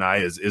 you and I,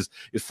 is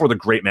for the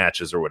great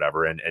matches or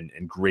whatever,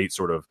 and great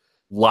sort of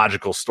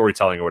logical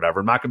storytelling or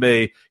whatever. And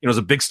Makabe, is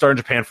a big star in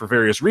Japan for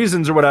various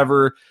reasons or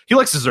whatever. He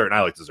likes dessert, and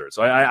I like dessert,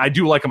 so I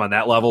do like him on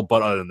that level.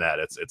 But other than that,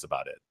 it's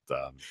about it.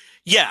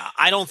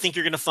 I don't think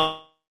you're going to find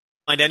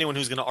anyone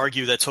who's going to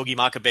argue that Togi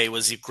Makabe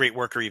was a great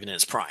worker even in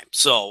his prime.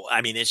 So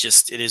I mean, it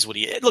is what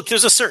he is. Look,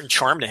 there's a certain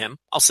charm to him.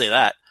 I'll say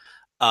that.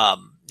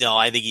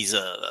 I think he's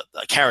a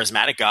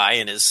charismatic guy,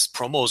 and his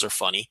promos are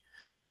funny.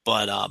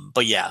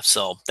 But yeah,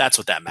 so that's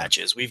what that match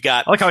is. We've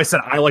got. I like how I said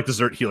I like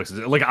dessert. He likes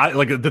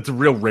dessert. That's a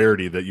real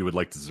rarity that you would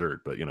like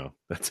dessert. But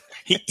that's.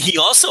 He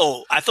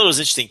also, I thought it was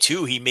interesting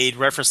too. He made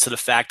reference to the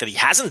fact that he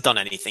hasn't done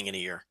anything in a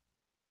year.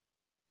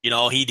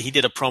 He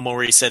did a promo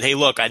where he said, "Hey,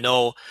 look, I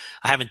know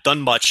I haven't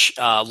done much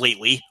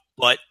lately,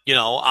 but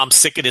I'm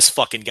sick of this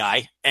fucking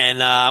guy,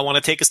 and I want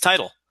to take his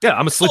title." Yeah,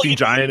 I'm a sleeping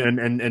giant,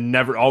 and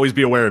never always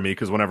be aware of me,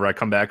 because whenever I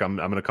come back, I'm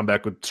going to come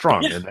back with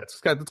strong, and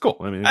that's cool.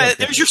 I mean,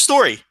 there's your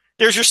story.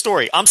 There's your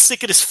story. I'm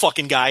sick of this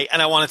fucking guy,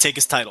 and I want to take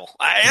his title.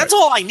 That's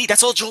all I need.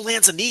 That's all Joe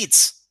Lanza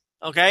needs.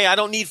 Okay? I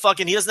don't need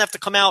he doesn't have to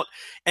come out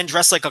and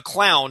dress like a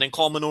clown and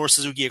call Minoru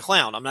Suzuki a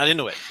clown. I'm not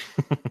into it.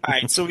 All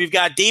right, so we've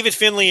got David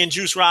Finlay and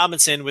Juice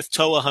Robinson with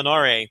Toa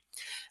Hanare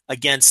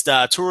against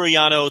Toru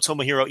Yano,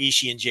 Tomohiro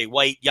Ishii, and Jay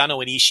White. Yano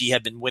and Ishii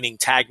have been winning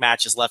tag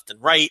matches left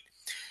and right.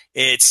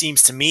 It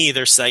seems to me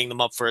they're setting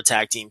them up for a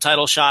tag team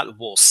title shot.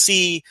 We'll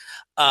see.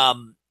 A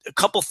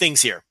couple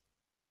things here.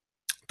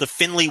 The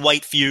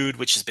Finlay-White feud,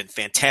 which has been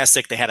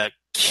fantastic. They had a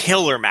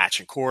killer match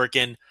in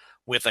Korakuen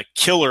with a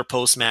killer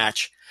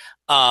post-match.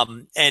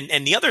 And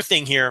the other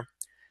thing here,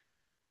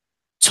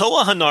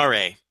 Toa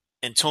Hanare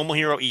and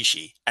Tomohiro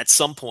Ishii, at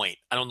some point,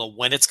 I don't know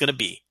when it's going to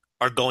be,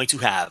 are going to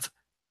have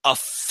a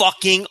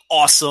fucking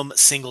awesome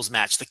singles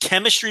match. The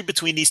chemistry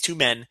between these two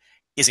men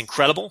is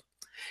incredible.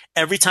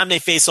 Every time they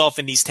face off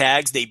in these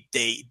tags,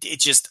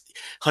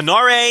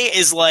 Hanare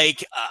is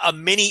like a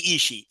mini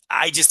Ishii.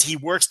 He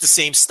works the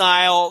same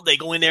style. They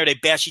go in there, they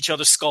bash each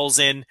other's skulls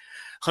in.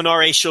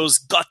 Hanare shows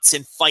guts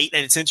and fight,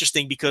 and it's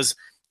interesting because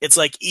it's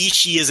like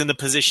Ishii is in the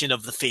position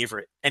of the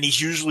favorite, and he's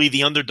usually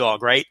the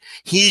underdog, right?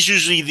 He's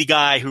usually the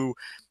guy who,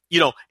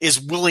 is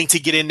willing to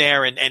get in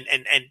there and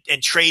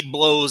trade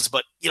blows,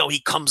 but, he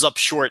comes up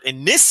short.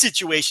 In this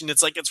situation,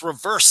 it's like it's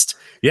reversed.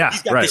 Yeah,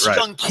 he's got this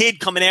young kid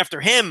coming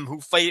after him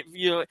who fight.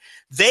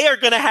 They are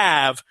going to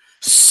have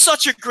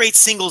such a great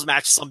singles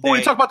match someday. Well,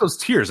 we talk about those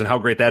tiers and how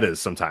great that is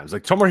sometimes.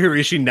 Like Tomohiro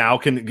Ishii now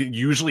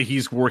usually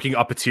he's working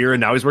up a tier,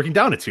 and now he's working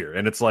down a tier.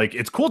 And it's like,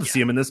 it's cool to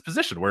see him in this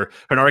position where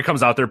Hanare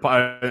comes out there.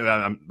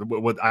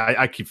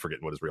 I keep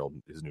forgetting what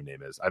his new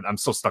name is. I'm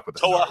so stuck with it.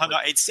 Toa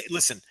Hanare.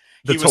 Listen,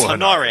 he was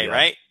Hanare,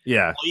 right?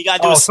 Yeah. All you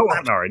gotta do is so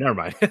Hanare. Never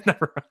mind.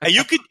 Never mind. and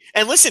you could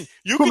listen.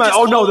 You Who could am I? just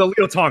Oh no, the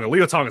Leo Tonga.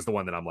 Leo Tonga is the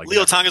one that I'm like.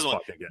 Leo Tonga's one.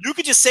 You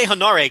could just say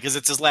Hanare because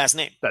it's his last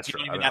name. That's you true.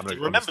 don't even I'm have to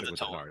gonna remember stick the with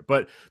tone. Hanare.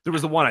 But there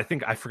was the one, I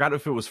think, I forgot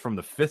if it was from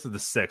the 5th or the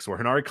 6th, where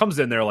Hanare comes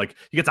in there, like,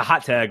 he gets a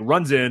hot tag,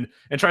 runs in,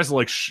 and tries to,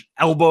 like,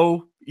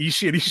 elbow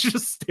Ishii, and Ishii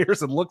just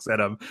stares and looks at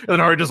him, and then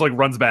Hanare just, like,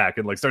 runs back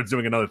and, like, starts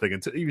doing another thing.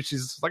 And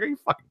she's like, are you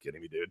fucking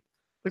kidding me, dude?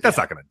 Like, that's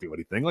not going to do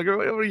anything. Like,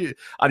 what are you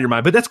out of your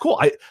mind? But that's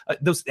cool.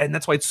 And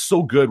that's why it's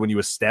so good when you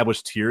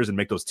establish tiers and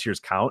make those tiers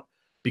count,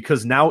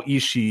 because now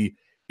Ishii,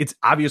 it's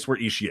obvious where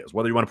Ishii is,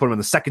 whether you want to put him in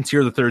the 2nd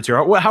tier, the 3rd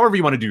tier, however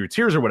you want to do your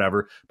tiers or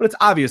whatever. But it's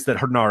obvious that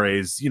Hanare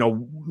is,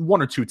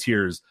 1 or 2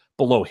 tiers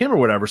below him or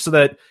whatever, so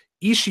that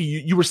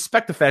Ishii, you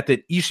respect the fact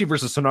that Ishii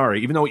versus Hanare,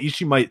 even though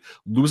Ishii might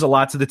lose a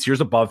lot to the tiers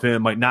above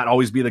him, might not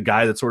always be the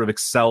guy that sort of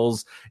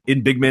excels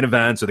in big main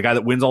events or the guy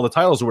that wins all the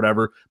titles or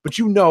whatever, but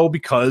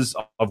because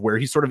of where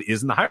he sort of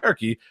is in the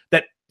hierarchy,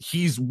 that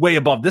he's way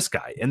above this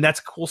guy. And that's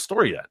a cool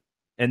story then.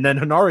 And then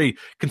Hanare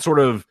can sort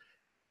of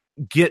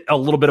get a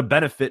little bit of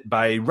benefit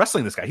by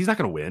wrestling this guy. He's not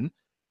going to win,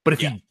 but if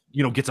he,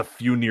 gets a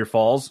few near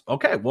falls,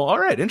 okay, well, all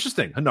right,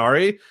 interesting.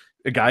 Hanare,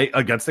 a guy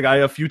against the guy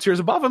a few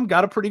tiers above him,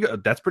 got a pretty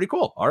good. That's pretty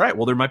cool. All right,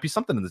 well, there might be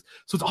something in this.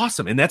 So it's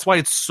awesome, and that's why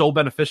it's so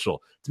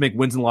beneficial to make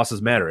wins and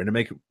losses matter, and to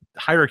make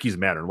hierarchies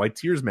matter, and why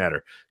tiers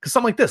matter. Because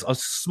something like this, a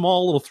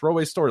small little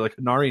throwaway story like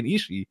Hanare and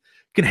Ishii,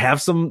 can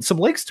have some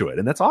legs to it,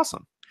 and that's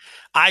awesome.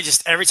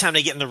 Every time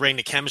they get in the ring,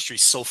 the chemistry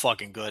is so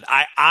fucking good.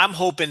 I'm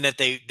hoping that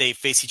they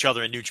face each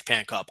other in New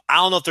Japan Cup. I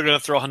don't know if they're going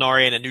to throw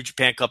Hanare in a New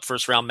Japan Cup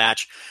first round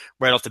match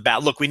right off the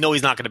bat. Look, we know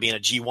he's not going to be in a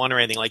G1 or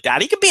anything like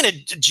that. He could be in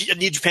a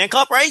New Japan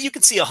Cup, right? You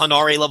could see a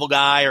Hanare level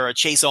guy or a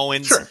Chase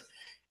Owens. Sure.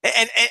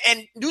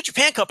 And New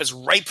Japan Cup is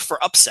ripe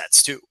for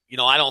upsets too.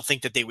 I don't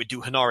think that they would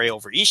do Hanare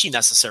over Ishii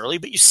necessarily,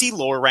 but you see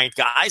lower ranked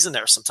guys in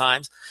there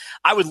sometimes.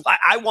 I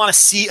want to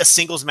see a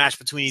singles match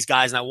between these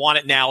guys, and I want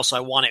it now, so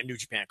I want it in New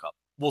Japan Cup.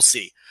 We'll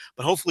see.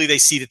 But hopefully they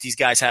see that these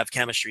guys have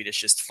chemistry that's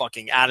just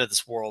fucking out of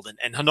this world.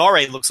 And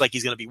Hanare looks like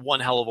he's going to be one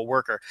hell of a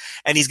worker.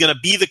 And he's going to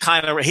be the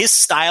kind of – his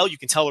style, you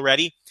can tell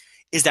already,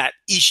 is that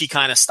Ishii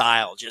kind of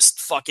style. Just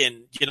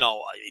fucking,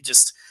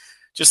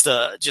 just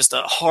a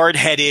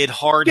hard-headed,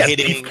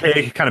 hard-hitting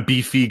 – kind of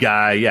beefy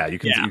guy. Yeah, you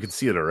can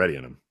see it already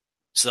in him.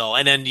 So,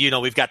 and then,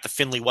 we've got the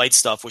Finlay White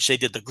stuff, which they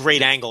did the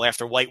great angle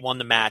after White won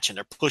the match. And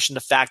they're pushing the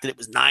fact that it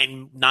was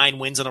nine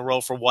wins in a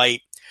row for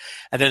White.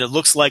 And then it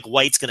looks like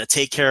White's going to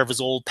take care of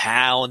his old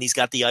pal, and he's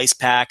got the ice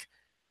pack.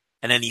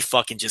 And then he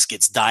fucking just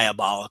gets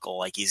diabolical.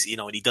 Like he's,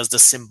 and he does the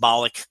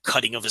symbolic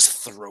cutting of his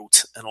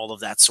throat and all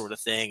of that sort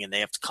of thing. And they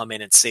have to come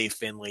in and save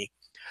Finlay.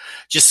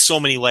 Just so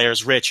many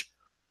layers. Rich,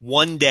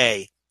 one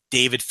day,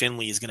 David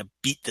Finlay is going to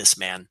beat this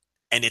man,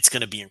 and it's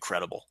going to be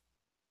incredible.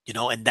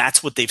 And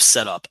that's what they've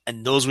set up.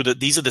 And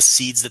these are the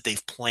seeds that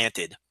they've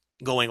planted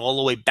going all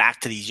the way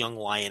back to these young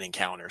lion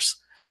encounters.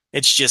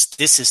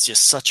 This is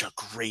just such a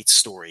great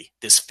story,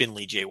 this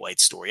Finlay J. White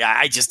story.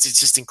 It's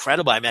just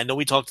incredible. I mean, I know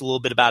we talked a little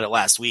bit about it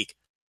last week,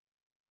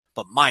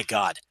 but my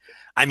God,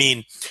 I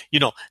mean,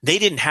 they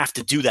didn't have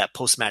to do that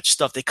post-match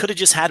stuff. They could have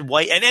just had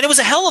White, and it was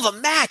a hell of a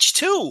match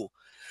too.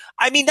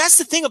 I mean, that's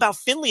the thing about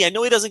Finlay. I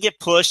know he doesn't get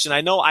pushed, and I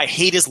know I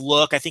hate his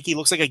look. I think he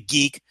looks like a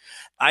geek.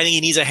 I think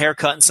he needs a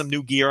haircut and some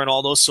new gear and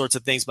all those sorts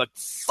of things, but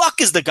fuck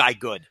is the guy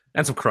good.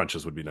 And some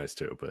crunches would be nice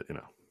too, but,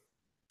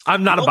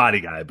 I'm not a body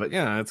guy, but,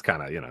 it's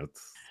kind of,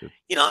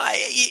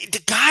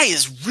 the guy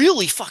is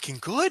really fucking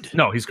good.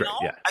 No, he's great.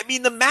 Yeah. I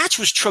mean, the match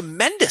was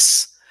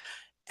tremendous.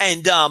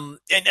 And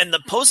the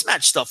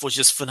post-match stuff was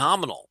just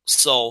phenomenal.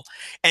 So,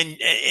 and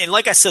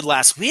like I said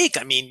last week,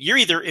 I mean,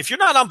 if you're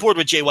not on board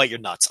with Jay White, you're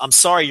nuts. I'm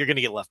sorry, you're going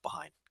to get left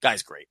behind.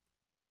 Guy's great.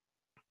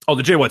 Oh,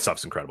 the Jay White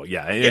stuff's incredible.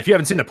 Yeah. If you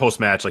haven't seen the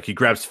post-match, like he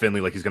grabs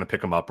Finlay like he's going to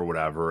pick him up or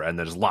whatever, and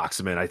then just locks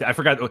him in. I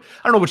forgot. I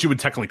don't know what you would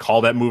technically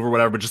call that move or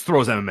whatever, but just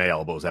throws MMA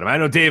elbows at him. I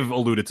know Dave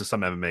alluded to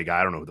some MMA guy.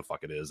 I don't know who the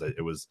fuck it is.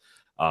 It was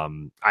I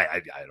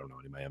don't know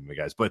any of my MMA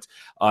guys, but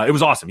it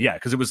was awesome. Yeah,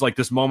 because it was like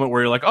this moment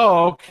where you're like,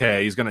 oh,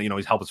 okay, he's gonna,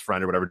 he's help his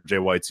friend or whatever. Jay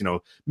White's,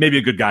 maybe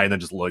a good guy, and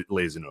then just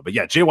lays into it. But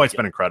yeah, Jay White's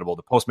been incredible.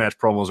 The post-match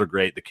promos are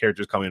great. The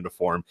characters coming into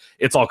form.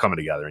 It's all coming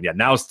together. And yeah,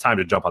 now it's time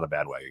to jump on the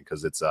bandwagon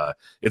because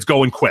it's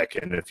going quick.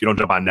 And if you don't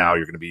jump on now,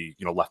 you're gonna be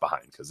left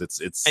behind because it's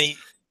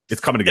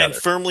coming together.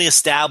 And firmly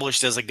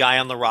established as a guy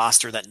on the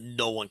roster that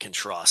no one can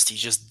trust.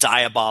 He's just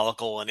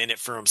diabolical and in it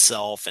for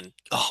himself. And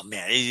oh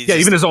man,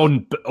 even his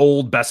own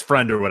old best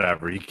friend or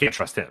whatever, you can't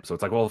trust him. So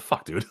it's like, well,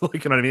 fuck, dude.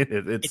 Like, you know what I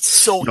mean? It's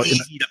so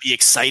easy to be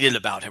excited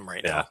about him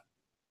right now.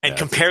 And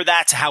compare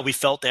that to how we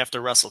felt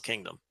after Wrestle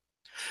Kingdom.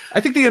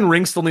 I think the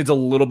in-ring still needs a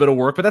little bit of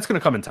work, but that's going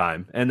to come in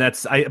time. And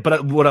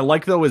but what I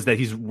like though is that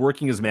he's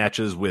working his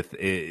matches with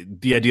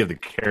the idea of the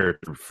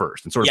character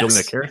first and sort of building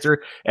that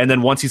character. And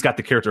then once he's got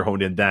the character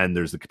honed in, then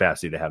there's the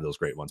capacity to have those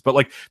great ones. But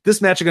like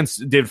this match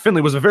against David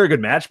Finlay was a very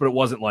good match, but it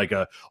wasn't like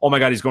oh my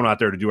God, he's going out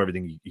there to do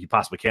everything he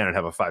possibly can and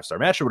have a 5-star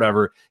match or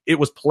whatever. It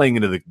was playing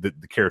into the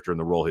character and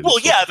the role.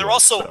 They're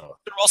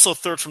also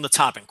third from the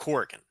top in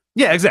Corrigan.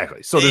 Yeah,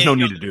 exactly. So there's no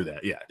need to do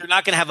that. Yeah. They're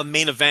not going to have a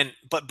main event,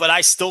 but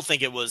I still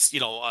think it was,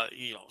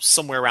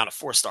 somewhere around a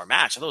 4-star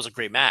match. I thought it was a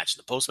great match.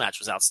 The post match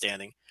was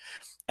outstanding.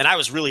 And I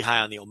was really high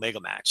on the Omega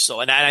match. So,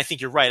 and I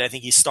think you're right. I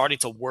think he's starting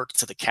to work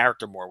to the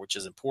character more, which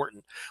is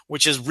important,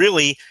 which is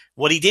really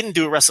what he didn't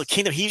do at Wrestle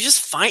Kingdom. He was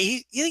just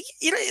fine.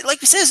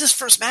 Like we said, it's his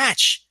first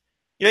match.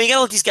 You got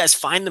to let these guys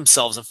find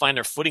themselves and find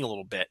their footing a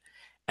little bit.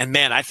 And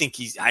man, I think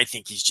he's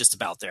just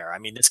about there. I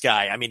mean, this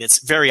guy,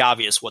 it's very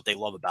obvious what they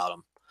love about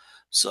him.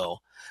 So,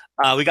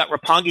 we got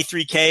Roppongi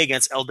 3K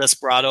against El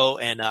Desperado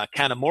and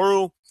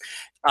Kanemaru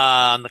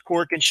on the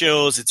Korakuen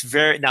shows.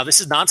 Now this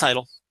is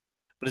non-title,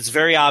 but it's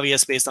very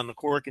obvious based on the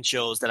Korakuen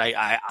shows that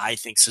I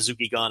think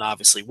Suzuki Gun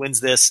obviously wins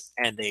this,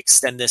 and they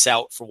extend this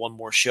out for one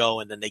more show,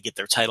 and then they get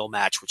their title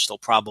match, which they'll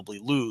probably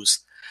lose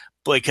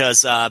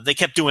because they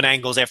kept doing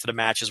angles after the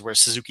matches where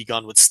Suzuki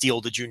Gun would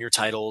steal the junior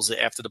titles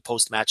after the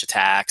post-match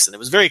attacks, and it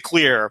was very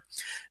clear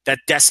that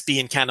Despy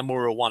and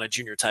Kanemaru want a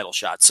junior title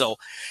shot. So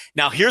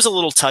now here's a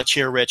little touch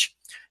here, Rich.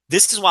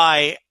 This is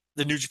why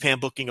the New Japan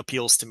booking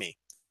appeals to me.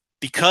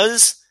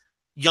 Because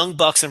Young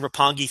Bucks and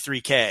Roppongi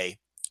 3K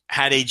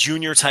had a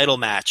junior title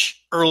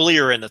match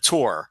earlier in the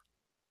tour,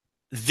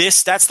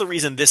 that's the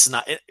reason this is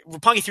not –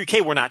 Roppongi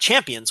 3K were not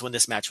champions when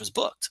this match was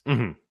booked.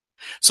 Mm-hmm.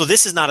 So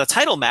this is not a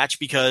title match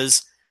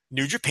because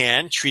New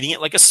Japan, treating it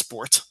like a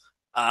sport,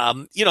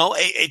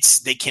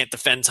 they can't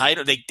defend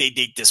title.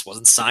 This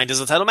wasn't signed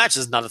as a title match.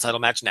 This is not a title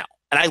match now.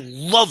 And I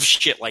love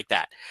shit like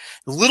that.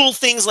 Little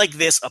things like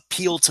this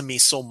appeal to me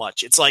so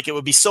much. It's like it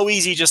would be so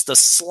easy just to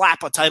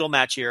slap a title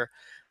match here,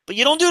 but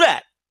you don't do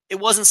that. It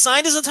wasn't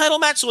signed as a title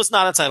match, so it's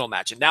not a title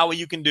match. And now what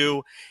you can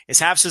do is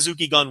have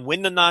Suzuki Gun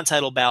win the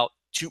non-title bout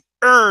to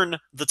earn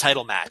the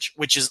title match,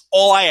 which is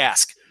all I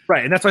ask.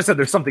 Right, and that's why I said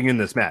there's something in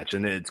this match,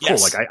 and it's cool.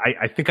 Yes. Like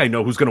I think I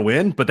know who's going to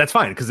win, but that's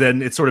fine because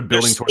then it's sort of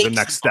building towards the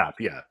next step.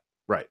 Yeah,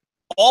 right.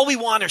 All we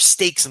want are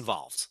stakes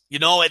involved.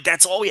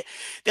 That's all they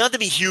don't have to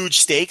be huge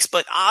stakes,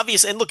 but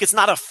obvious. And look, it's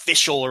not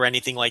official or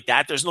anything like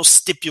that. There's no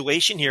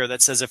stipulation here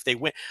that says if they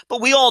win,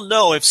 but we all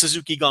know if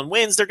Suzuki Gun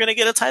wins, they're going to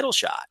get a title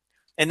shot.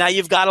 And now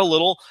you've got a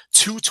little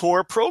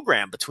 2-tour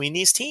program between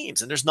these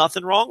teams, and there's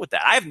nothing wrong with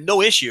that. I have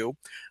no issue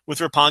with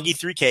Roppongi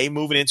 3K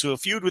moving into a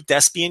feud with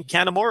Despy and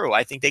Kanemaru.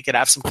 I think they could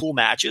have some cool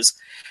matches.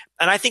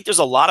 And I think there's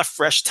a lot of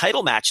fresh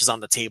title matches on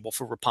the table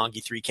for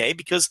Roppongi 3K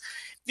because,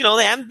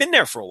 they haven't been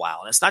there for a while.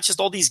 And it's not just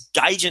all these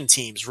Gaijin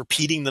teams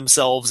repeating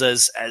themselves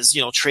as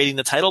trading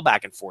the title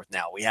back and forth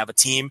now. We have a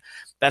team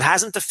that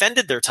hasn't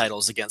defended their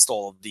titles against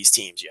all of these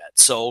teams yet.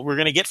 So we're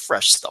going to get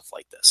fresh stuff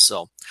like this.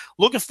 So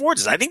looking forward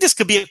to this. I think this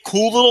could be a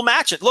cool little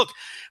match. And look,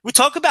 we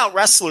talk about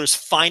wrestlers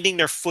finding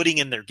their footing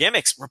in their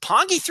gimmicks.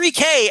 Roppongi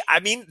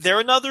 3K, they're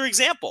another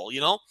example,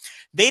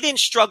 They didn't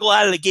struggle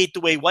out of the gate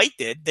the way White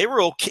did. They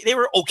were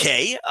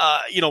okay,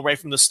 right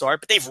from the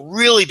start, but they've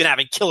really been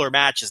having killer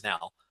matches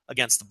now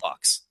against the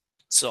Bucks.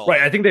 So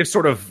right, I think they've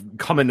sort of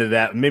come into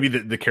that. Maybe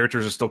the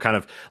characters are still kind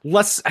of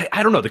less.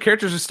 I don't know. The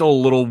characters are still a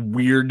little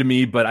weird to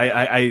me, but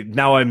I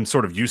now I'm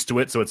sort of used to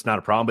it, so it's not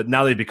a problem. But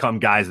now they become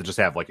guys that just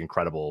have like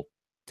incredible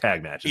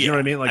tag matches. You know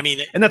what I mean?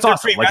 And that's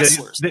awesome. Like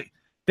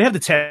they have the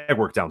tag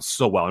work down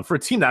so well. And for a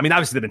team that,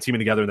 obviously they've been teaming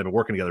together and they've been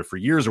working together for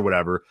years or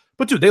whatever,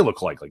 but dude, they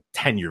look like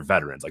 10-year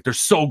veterans. Like they're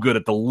so good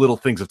at the little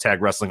things of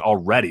tag wrestling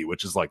already,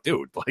 which is like,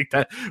 dude, like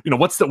that,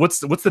 what's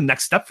the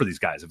next step for these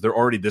guys if they're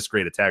already this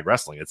great at tag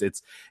wrestling?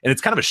 It's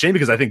kind of a shame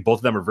because I think both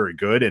of them are very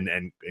good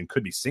and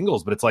could be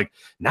singles, but it's like,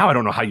 now I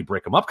don't know how you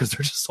break them up because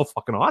they're just so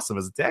fucking awesome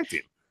as a tag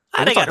team.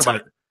 I think that's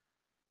about it.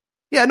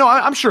 Yeah, no,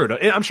 I'm sure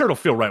it'll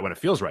feel right when it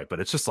feels right, but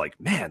it's just like,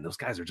 man, those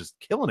guys are just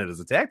killing it as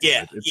a tag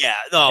team.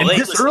 No,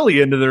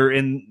 early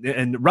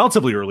into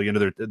relatively early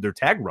into their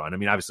tag run.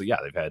 Obviously, yeah,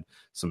 they've had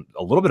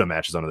a little bit of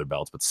matches under their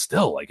belts, but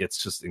still, like,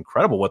 it's just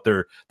incredible what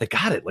they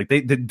got it. Like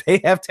they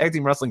have tag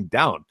team wrestling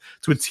down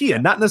to a T,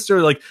 and not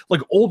necessarily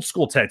like old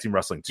school tag team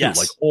wrestling too,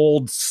 like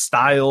old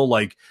style,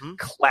 like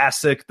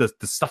classic, the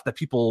stuff that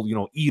people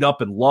eat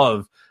up and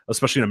love,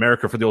 especially in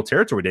America for the old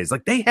territory days.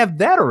 Like they have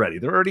that already.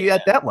 They're already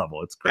at that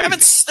level. It's crazy.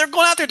 They're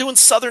going out there doing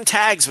Southern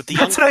tags with the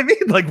young. That's what I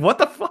mean. Like, what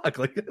the fuck?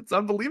 Like, it's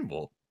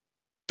unbelievable.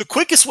 The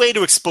quickest way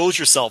to expose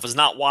yourself is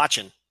not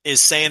watching, is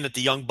saying that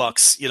the Young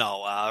Bucks,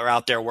 are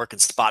out there working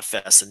spot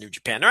fests in New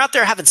Japan. They're out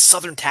there having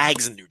Southern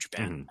tags in New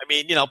Japan.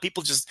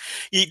 People just,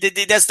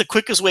 that's the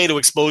quickest way to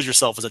expose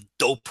yourself as a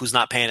dope who's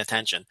not paying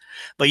attention.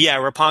 But yeah,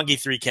 Roppongi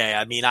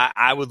 3K,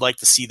 I would like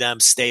to see them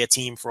stay a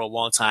team for a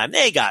long time.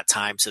 They got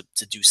time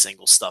to do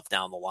single stuff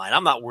down the line.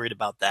 I'm not worried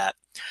about that.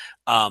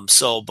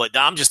 But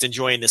I'm just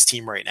enjoying this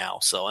team right now.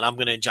 So, and I'm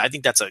going to enjoy, I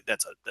think that's a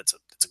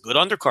good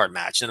undercard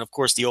match. And of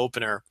course the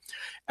opener,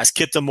 as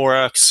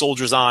Kitamura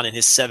soldiers on in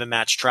his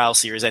 7-match trial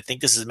series, I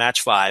think this is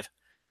match 5,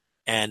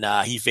 and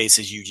he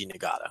faces Yuji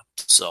Nagata.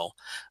 So,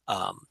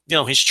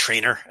 his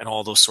trainer and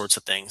all those sorts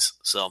of things.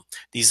 So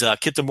these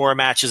Kitamura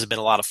matches have been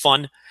a lot of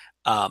fun.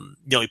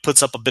 He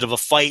puts up a bit of a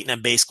fight and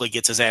then basically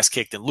gets his ass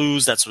kicked and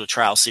lose. That's what a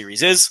trial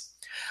series is.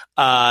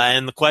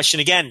 And the question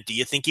again, do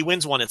you think he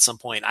wins one at some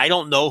point? I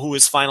don't know who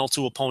his final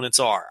 2 opponents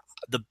are.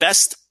 The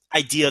best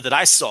idea that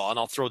I saw, and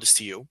I'll throw this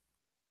to you,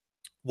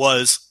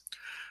 was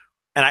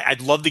and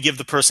I'd love to give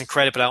the person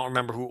credit, but I don't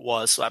remember who it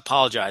was, so I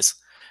apologize.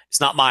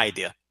 It's not my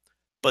idea.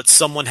 But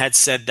someone had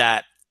said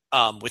that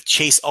with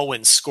Chase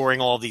Owens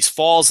scoring all of these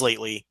falls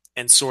lately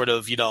and sort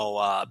of,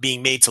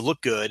 being made to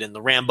look good and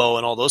the Rambo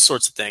and all those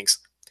sorts of things,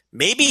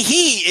 maybe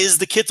he is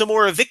the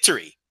Kitamura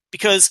victory.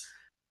 Because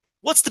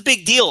what's the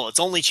big deal? It's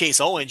only Chase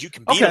Owens. You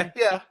can beat him.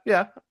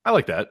 Yeah. I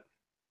like that.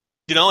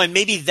 And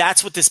maybe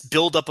that's what this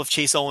buildup of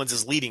Chase Owens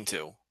is leading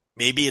to.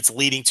 Maybe it's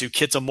leading to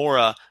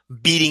Kitamura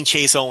beating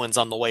Chase Owens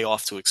on the way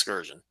off to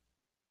Excursion.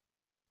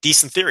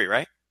 Decent theory,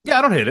 right? Yeah,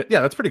 I don't hate it.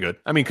 Yeah, that's pretty good.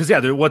 I mean, because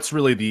what's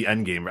really the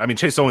end game? I mean,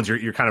 Chase Owens,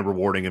 you're kind of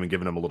rewarding him and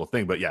giving him a little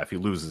thing, but yeah, if he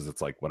loses,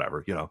 it's like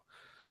whatever,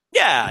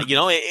 Yeah,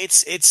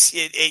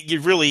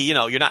 you really,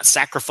 you're not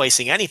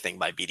sacrificing anything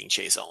by beating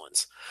Chase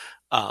Owens.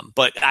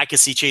 But I could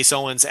see Chase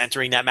Owens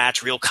entering that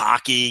match real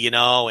cocky,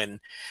 and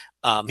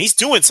he's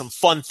doing some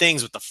fun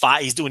things with the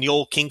 5. He's doing the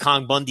old King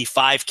Kong Bundy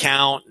 5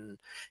 count, and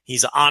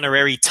he's an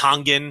honorary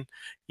Tongan,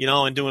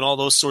 and doing all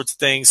those sorts of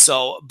things.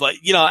 So, but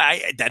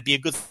that'd be a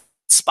good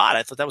spot.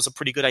 I thought that was a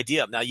pretty good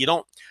idea. Now,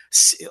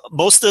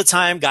 most of the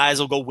time, guys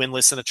will go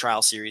winless in a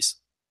trial series.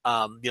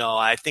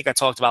 I think I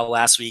talked about it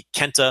last week.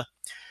 Kenta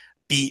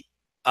beat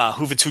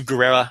Juventud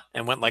Guerrera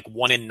and went like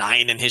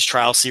 1-9 in his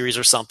trial series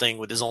or something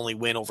with his only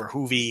win over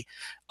Juvi.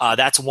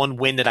 That's one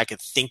win that I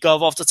could think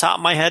of off the top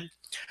of my head.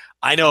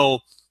 I know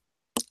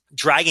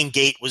Dragon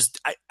Gate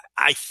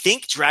I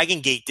think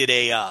Dragon Gate did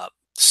a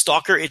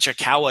Stalker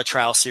Ichikawa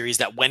trial series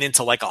that went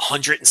into like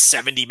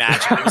 170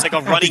 matches. It was like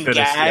a running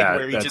gag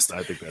where he just,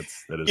 I think that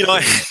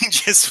is, he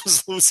just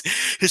was losing.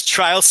 His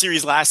trial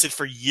series lasted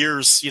for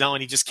years,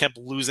 and he just kept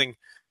losing.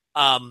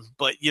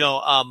 But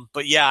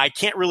yeah, I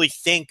can't really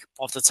think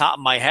off the top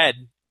of my head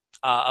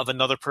of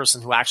another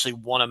person who actually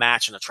won a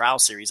match in a trial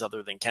series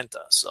other than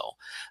Kenta. So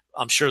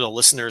I'm sure the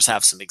listeners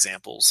have some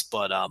examples,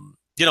 but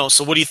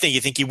so what do you think?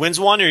 You think he wins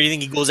one, or you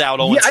think he goes out?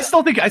 Yeah, I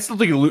still think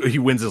he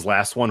wins his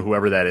last one,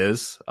 whoever that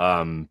is.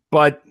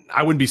 But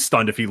I wouldn't be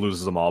stunned if he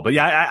loses them all. But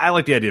yeah, I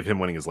like the idea of him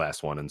winning his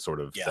last one and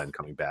sort of then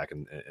coming back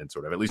and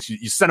sort of at least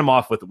you send him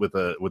off with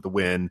the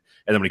win, and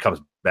then when he comes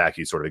back,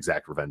 he sort of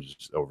exact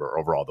revenge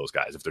over all those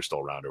guys if they're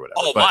still around or whatever.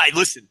 Oh,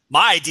 listen,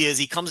 my idea is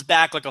he comes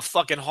back like a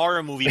fucking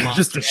horror movie monster,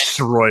 just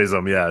destroys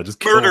them. Yeah,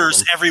 just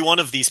murders every one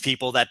of these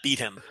people that beat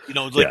him.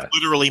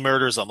 Literally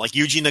murders them. Like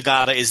Yuji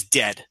Nagata is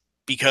dead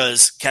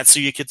because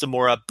Katsuya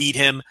Kitamura beat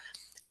him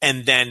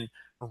and then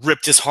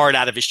ripped his heart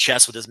out of his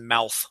chest with his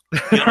mouth.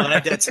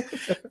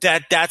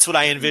 That's what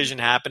I envision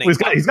happening.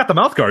 Well, he's got the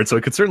mouth guard, so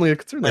it could certainly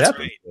happen.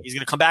 Great. He's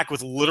going to come back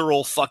with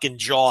literal fucking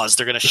jaws.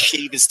 They're going to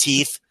shave his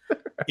teeth.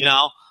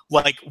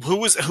 Like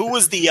was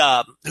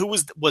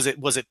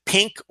it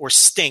Pink or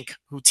Stink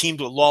who teamed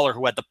with Lawler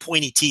who had the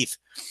pointy teeth?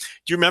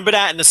 Do you remember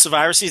that in the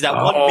Survivor Series? That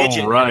one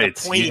midget had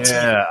the pointy teeth.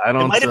 I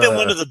don't. It might have been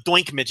one of the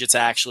Doink midgets.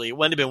 Actually, it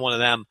might have been one of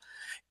them.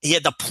 He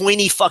had the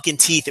pointy fucking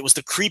teeth. It was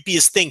the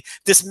creepiest thing.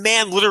 This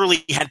man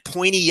literally had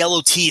pointy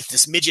yellow teeth.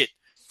 This midget.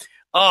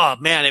 Oh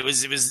man, it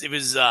was.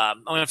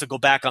 I'm gonna have to go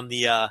back on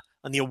the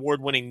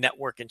award-winning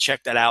network and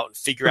check that out and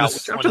figure out. I'm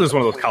sure there's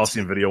one of those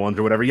Coliseum video ones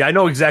or whatever. Yeah, I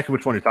know exactly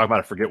which one you're talking about.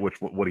 I forget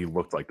what he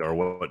looked like though,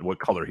 or what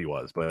color he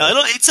was. But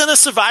it's in a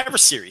Survivor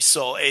Series,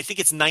 so I think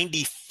it's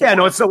 94. Yeah,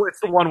 no, it's the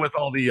one with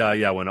all the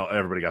when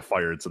everybody got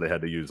fired, so they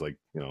had to use it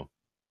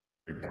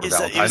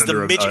was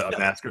the midget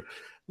mask.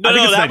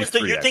 No, that was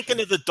you're thinking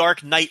of the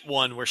Dark Knight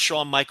one where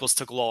Shawn Michaels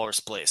took Lawler's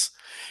place.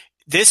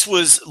 This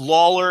was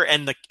Lawler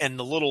and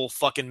the little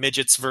fucking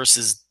midgets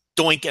versus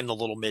Doink and the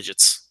little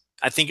midgets.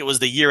 I think it was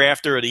the year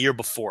after or the year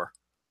before.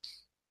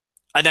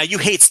 Now you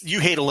hate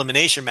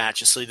elimination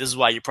matches, so this is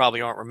why you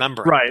probably aren't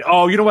remembering. Right.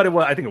 Oh, you know what it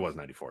was? I think it was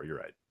 94. You're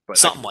right. But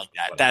something like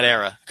that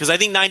era. Because I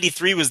think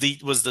 93 was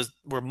the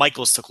where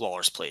Michaels took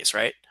Lawler's place,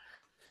 right?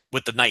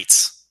 With the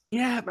Knights.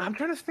 Yeah, I'm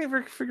trying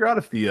to figure out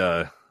if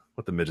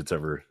what the midgets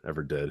ever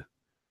did.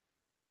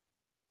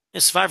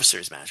 It's a Survivor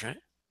Series match, right?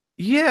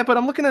 Yeah, but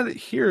I'm looking at it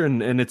here,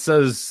 and it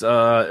says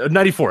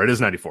 94. It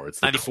is 94. It's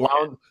the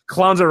 94.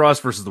 Clowns Are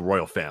Us versus the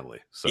Royal Family.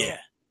 So yeah,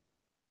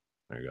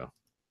 there you go.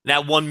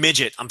 That one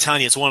midget, I'm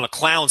telling you, it's one of the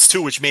clowns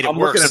too, which made it worse. I'm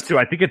looking at it too.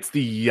 I think it's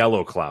the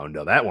yellow clown.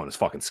 No, that one is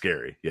fucking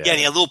scary. Yeah, and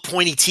he had little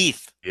pointy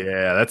teeth.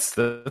 Yeah, that's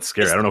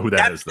scary. I don't know who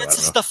that is. That's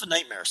the stuff of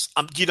nightmares.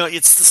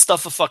 It's the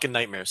stuff of fucking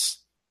nightmares.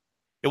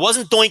 It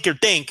wasn't Doink or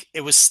Dink. It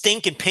was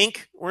Stink and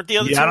Pink. Weren't the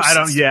other two?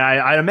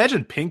 I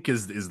imagine Pink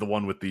is the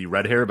one with the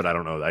red hair, but I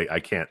don't know. I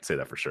can't say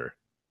that for sure.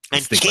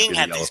 And King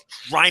had these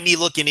grimy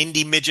looking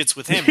indie midgets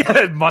with him.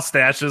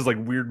 Mustaches, like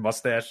weird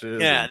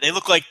mustaches. Yeah, they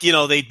look like,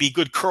 they'd be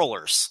good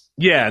curlers.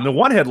 Yeah, and the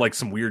one had like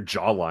some weird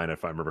jawline,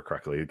 if I remember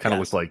correctly. It kind of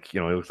looked like,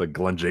 it looks like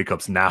Glenn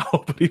Jacobs now,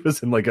 but he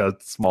was in like a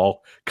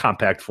small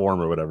compact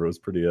form or whatever. It was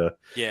pretty, So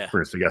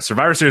yeah,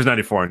 Survivor Series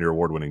 94 on your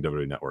award-winning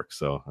WWE network.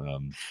 So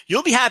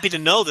you'll be happy to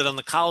know that on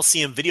the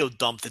Coliseum video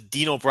dump, the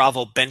Dino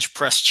Bravo bench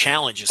press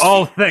challenge is.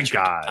 Oh, thank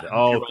God!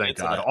 Thank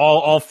God!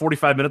 All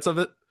 45 minutes of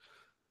it.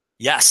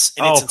 Yes,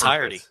 in its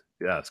entirety. Perfect.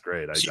 Yeah, it's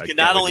great. So you can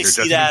not only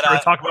see that.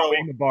 Talk about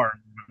being the bar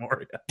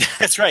more. Yeah.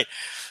 That's right.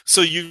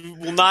 So you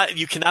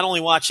can not only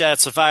watch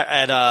that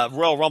at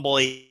Royal Rumble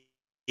 88,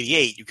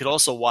 88. You could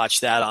also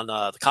watch that on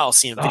the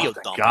Coliseum video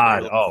dump.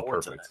 God,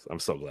 perfect! I'm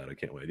so glad. I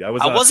can't wait. I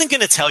wasn't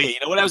going to tell you. You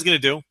know what I was going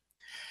to do?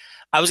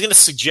 I was going to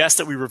suggest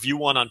that we review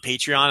one on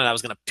Patreon, and I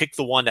was going to pick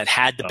the one that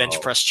had the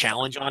bench press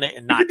challenge on it,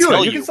 and not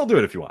tell you. You can still do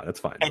it if you want. That's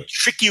fine. And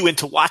trick you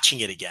into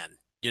watching it again.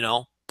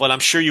 But I'm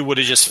sure you would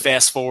have just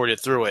fast forwarded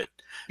through it.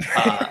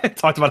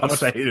 Talked about how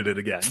much I hated it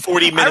again.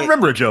 40 minutes. I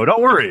remember it, Joe.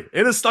 Don't worry.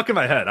 It is stuck in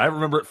my head. I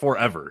remember it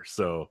forever.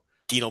 So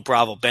Dino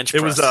Bravo bench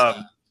press. It was.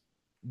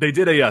 They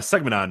did a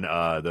segment on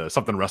the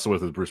Something to Wrestle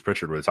with Bruce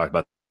Pritchard where they talked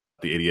about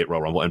the 88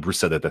 Royal Rumble, and Bruce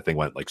said that thing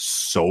went like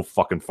so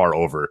fucking far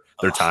over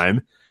their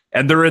time.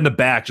 And they're in the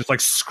back just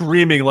like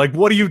screaming, like,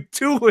 what are you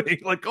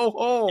doing? Like, go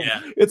home. Yeah.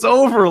 It's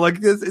over.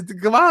 Like,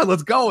 come on,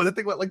 let's go. And that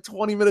thing went like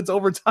 20 minutes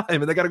over time,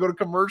 and they got to go to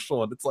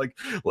commercial. And it's like,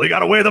 well, you got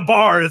to weigh the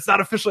bar. It's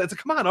not official. It's like,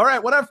 come on. All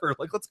right, whatever.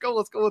 Like, let's go.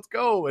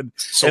 And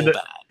bad.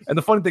 And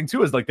the funny thing,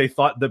 too, is like they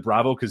thought that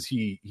Bravo, because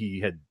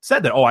he had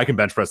said that, I can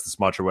bench press this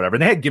much or whatever.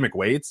 And they had gimmick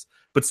weights,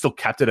 but still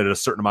kept it at a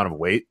certain amount of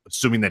weight,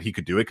 assuming that he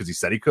could do it because he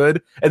said he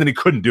could. And then he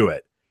couldn't do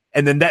it.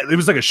 And then it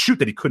was like a shoot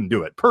that he couldn't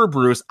do it. Per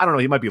Bruce, I don't know,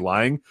 he might be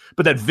lying,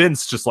 but that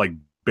Vince just like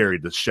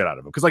buried the shit out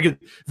of him, because like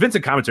Vince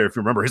in commentary, if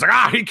you remember, he's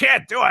like, he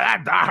can't do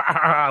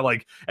it,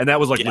 like, and that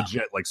was like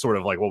legit, like sort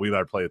of like, well, we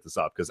better play this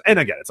up, because, and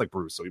again, it's like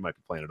Bruce, so he might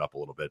be playing it up a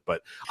little bit,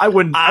 but I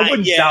wouldn't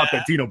doubt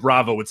that Dino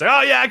Bravo would say,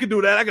 I can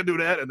do that,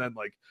 and then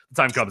like the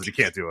time comes he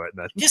can't do it,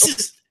 and then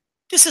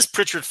this is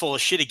Pritchard full of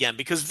shit again,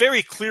 because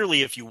very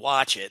clearly, if you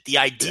watch it, the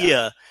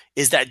idea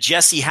is that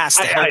Jesse has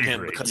to help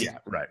him because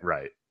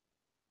right.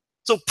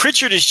 So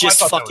Pritchard is just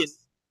fucking.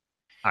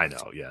 I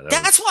know, yeah.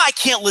 That's why I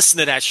can't listen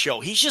to that show.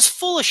 He's just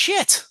full of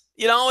shit.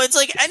 It's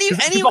like any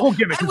the whole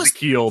gimmick is the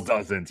heel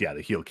doesn't. Yeah,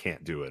 the heel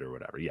can't do it or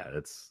whatever.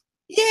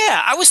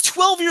 Yeah, I was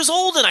 12 years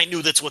old and I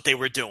knew that's what they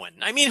were doing.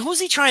 I mean, who's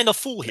he trying to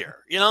fool here?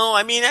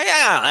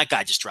 That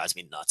guy just drives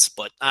me nuts.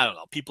 But I don't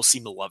know. People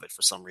seem to love it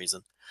for some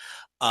reason.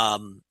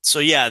 So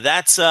yeah,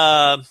 that's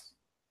the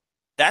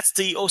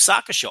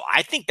Osaka show.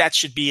 I think that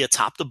should be a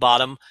top to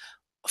bottom.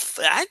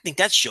 I think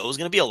that show is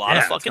going to be a lot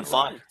of fucking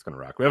fun. It's going to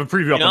rock. We have a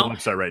preview up on the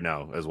website right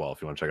now as well,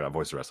 if you want to check it out,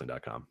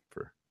 voicesofwrestling.com.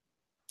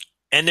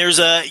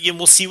 And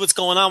we'll see what's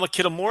going on with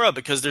Kitamura,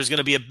 because there's going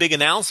to be a big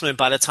announcement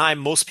by the time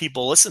most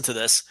people listen to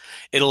this.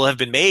 It'll have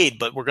been made,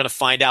 but we're going to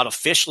find out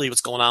officially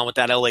what's going on with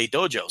that LA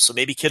dojo. So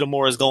maybe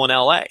Kitamura is going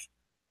to LA.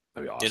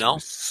 That'd be awesome.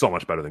 So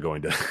much better than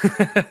going to,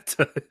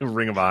 to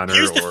Ring of Honor.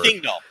 Here's the thing,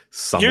 though.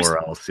 Somewhere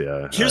else,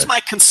 yeah. Here's my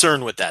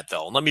concern with that,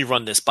 though. Let me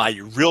run this by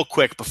you real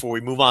quick before we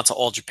move on to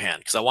All Japan,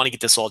 because I want to get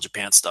this All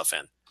Japan stuff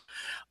in.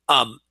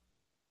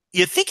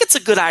 You think it's a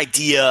good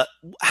idea?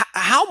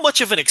 How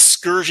much of an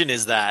excursion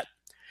is that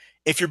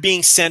if you're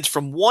being sent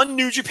from one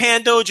New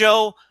Japan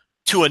dojo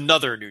to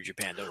another New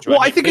Japan dojo? Well,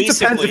 I think it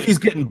depends if he's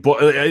getting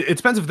it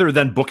depends if they're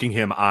then booking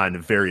him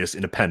on various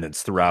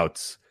independents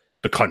throughout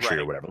the country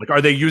or whatever. Like, are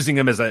they using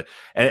him as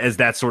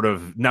that sort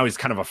of, now he's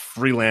kind of a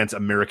freelance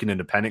American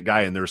independent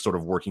guy and they're sort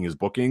of working his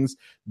bookings?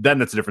 Then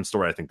that's a different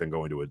story, I think, than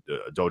going to a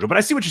dojo. But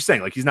I see what you're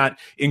saying. Like, he's not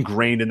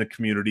ingrained in the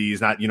community.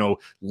 He's not,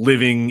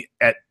 living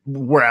at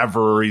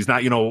wherever. He's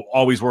not,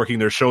 always working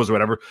their shows or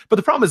whatever. But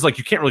the problem is, like,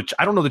 you can't really,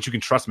 I don't know that you can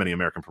trust many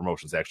American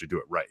promotions to actually do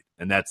it right.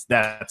 And that's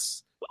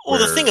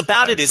well, the thing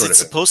about it is it's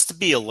supposed to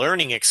be a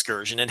learning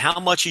excursion, and how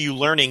much are you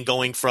learning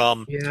going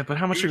from? Yeah, but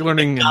how much are you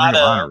learning in Ring of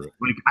Honor?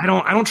 Like, I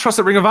don't trust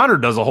that Ring of Honor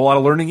does a whole lot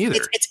of learning either.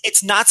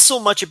 It's not so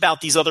much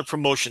about these other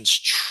promotions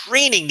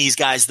training these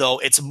guys, though.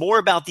 It's more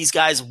about these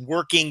guys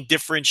working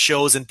different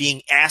shows and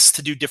being asked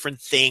to do different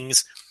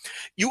things.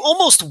 You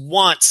almost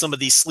want some of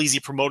these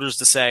sleazy promoters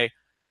to say,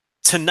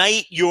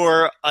 tonight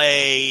you're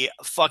a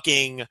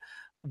fucking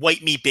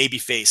white meat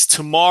babyface.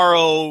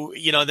 Tomorrow,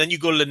 then you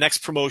go to the next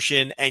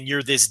promotion and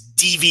you're this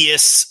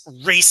devious,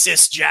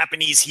 racist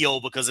Japanese heel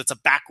because it's a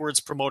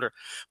backwards promoter.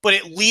 But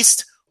at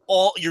least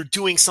you're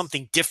doing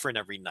something different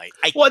every night.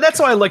 That's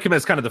why I like him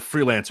as kind of the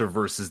freelancer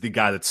versus the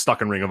guy that's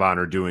stuck in Ring of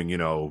Honor doing,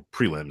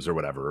 prelims or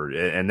whatever.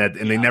 And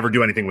they never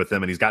do anything with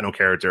him, and he's got no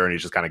character, and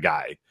he's just kind of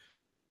guy,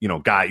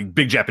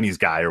 big Japanese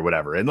guy or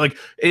whatever. And like,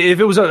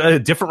 if it was a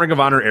different Ring of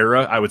Honor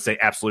era, I would say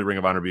absolutely Ring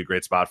of Honor would be a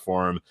great spot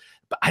for him.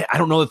 But I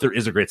don't know that there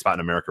is a great spot in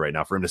America right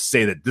now for him to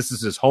say that this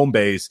is his home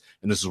base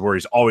and this is where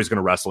he's always going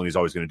to wrestle and he's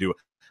always going to do it.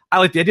 I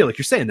like the idea, like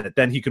you're saying, that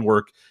then he can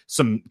work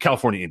some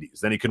California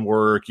indies, then he can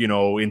work,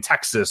 in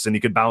Texas, and he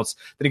can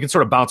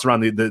sort of bounce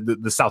around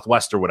the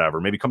Southwest or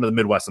whatever, maybe come to the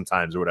Midwest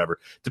sometimes or whatever,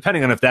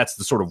 depending on if that's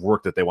the sort of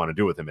work that they want to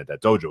do with him at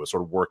that dojo, is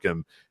sort of work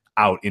him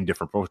out in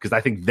different programs. Because I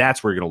think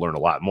that's where you're going to learn a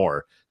lot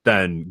more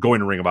than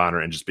going to Ring of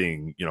Honor and just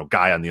being,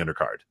 guy on the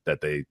undercard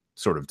that they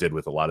sort of did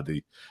with a lot of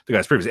the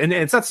guys previously. And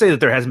it's not to say that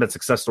there hasn't been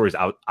success stories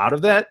out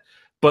of that,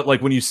 but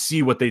like when you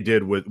see what they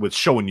did with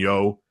Sho and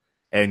Yo,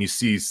 and you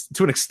see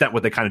to an extent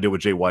what they kind of did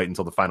with Jay White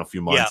until the final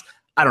few months. Yeah.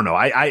 I don't know.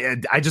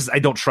 I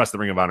don't trust the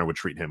Ring of Honor would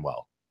treat him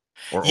well.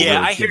 Or really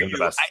I hear you.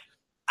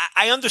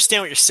 I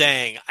understand what you're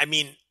saying. I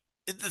mean,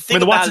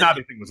 the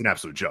Watanabe thing was an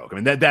absolute joke. I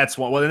mean, that's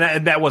what. Well,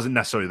 and that wasn't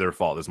necessarily their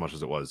fault as much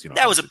as it was.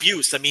 That was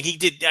abuse. I mean, he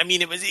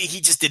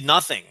just did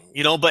nothing.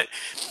 But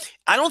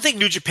I don't think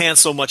New Japan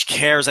so much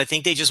cares. I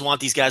think they just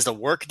want these guys to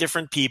work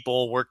different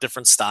people, work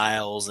different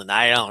styles, and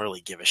I don't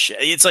really give a shit.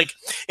 It's like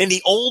in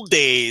the old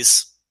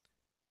days,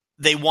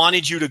 they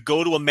wanted you to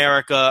go to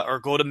America or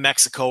go to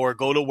Mexico or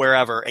go to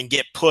wherever and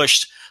get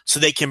pushed so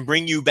they can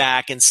bring you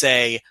back and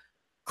say,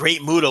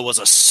 Great Muta was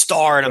a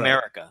star in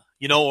America,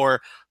 or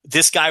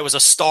this guy was a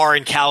star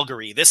in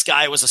Calgary. This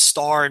guy was a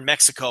star in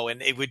Mexico,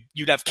 and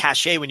you'd have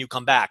cachet when you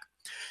come back.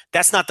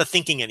 That's not the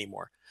thinking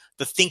anymore.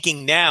 The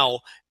thinking now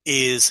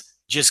is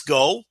just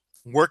go,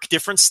 work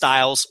different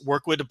styles,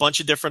 work with a bunch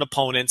of different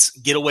opponents,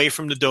 get away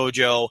from the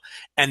dojo,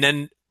 and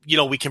then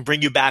we can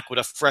bring you back with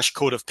a fresh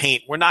coat of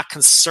paint. We're not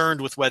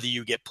concerned with whether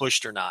you get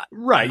pushed or not.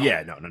 Right.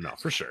 Yeah. No,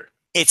 for sure.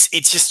 It's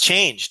just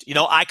changed.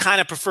 I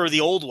kind of prefer the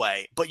old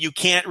way, but you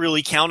can't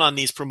really count on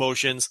these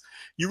promotions.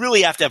 You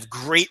really have to have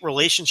great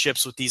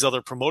relationships with these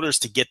other promoters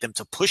to get them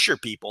to push your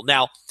people.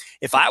 Now,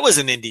 if I was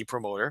an indie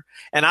promoter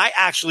and I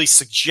actually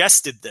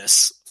suggested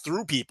this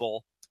through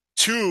people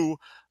to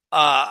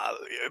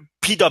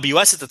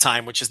PWS at the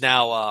time, which is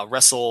now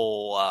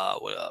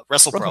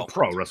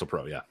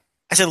WrestlePro, yeah.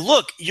 I said,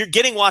 look, you're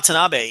getting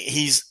Watanabe.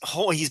 He's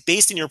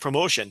based in your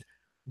promotion.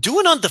 Do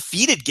an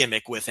undefeated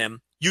gimmick with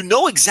him. You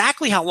know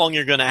exactly how long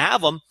you're going to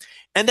have him.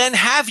 And then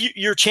have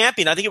your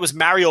champion, I think it was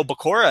Mario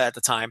Bacora at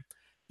the time,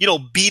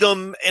 beat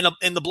him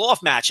in the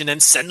blow-off match and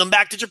then send him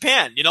back to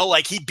Japan.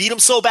 Like he beat him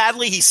so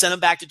badly, he sent him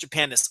back to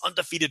Japan, this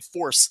undefeated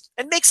force,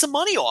 and make some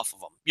money off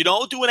of him,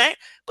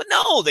 But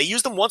no, they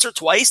used him once or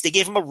twice. They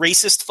gave him a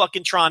racist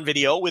fucking Tron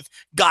video with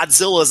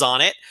Godzilla's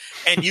on it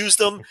and used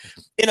him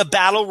in a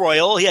battle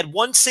royal. He had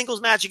one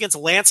singles match against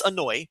Lance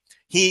Anoa'i.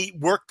 He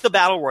worked the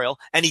battle royal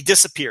and he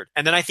disappeared.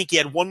 And then I think he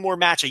had one more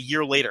match a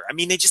year later. I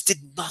mean, they just did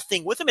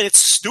nothing with him, and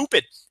it's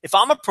stupid. If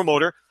I'm a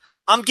promoter,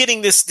 I'm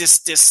getting this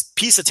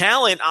piece of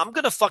talent. I'm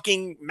going to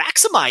fucking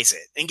maximize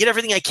it and get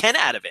everything I can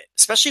out of it,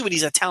 especially when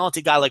he's a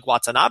talented guy like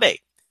Watanabe.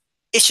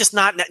 It's just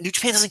not – New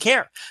Japan doesn't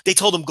care. They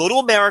told him, go to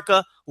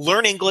America,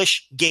 learn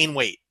English, gain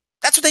weight.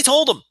 That's what they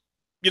told him.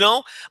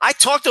 I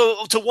talked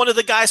to one of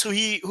the guys who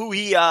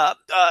he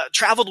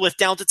traveled with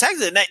down to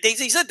Texas, and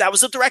he said that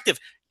was the directive.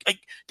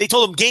 They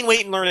told him, gain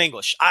weight and learn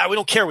English. We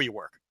don't care where you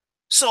work.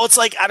 So it's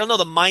like, I don't know,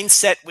 the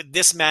mindset with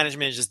this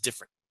management is just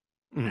different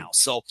now.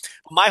 So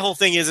my whole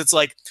thing is, it's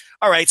like,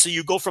 all right, so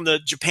you go from the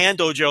Japan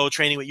dojo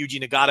training with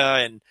Yuji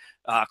Nagata and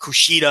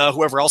Kushida,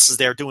 whoever else is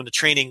there doing the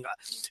training,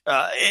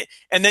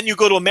 and then you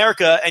go to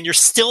America and you're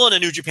still in a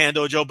New Japan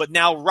dojo, but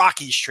now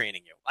Rocky's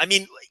training you. I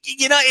mean,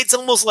 it's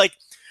almost like,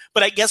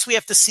 but I guess we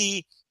have to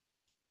see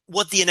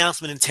what the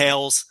announcement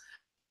entails.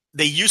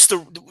 They used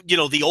to,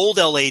 the old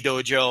LA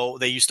dojo,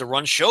 they used to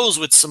run shows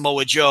with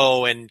Samoa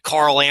Joe and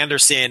Carl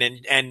Anderson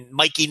and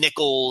Mikey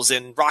Nichols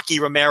and Rocky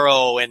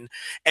Romero and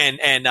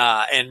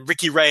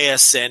Ricky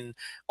Reyes and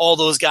all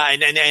those guys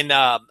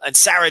and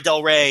Sarah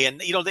Del Rey and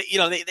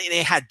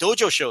they had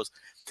dojo shows.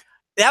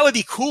 That would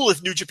be cool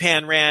if New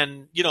Japan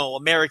ran,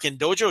 American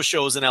dojo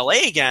shows in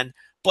LA again,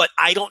 but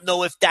I don't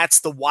know if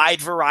that's the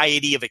wide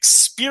variety of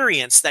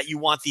experience that you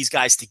want these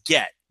guys to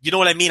get. You know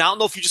what I mean? I don't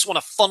know if you just want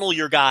to funnel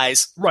your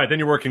guys. Right. Then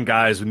you're working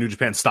guys with New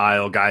Japan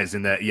style guys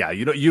in that. Yeah.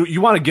 You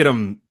want to get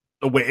them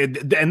away.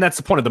 And that's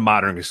the point of the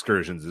modern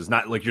excursions, is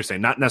not, like you're saying,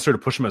 not necessarily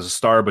to push them as a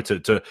star, but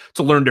to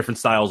learn different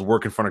styles,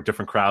 work in front of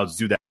different crowds,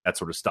 do that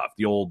sort of stuff.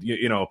 The old,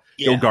 the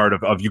old guard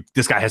of you,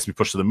 this guy has to be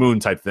pushed to the moon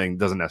type thing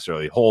doesn't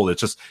necessarily hold.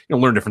 It's just,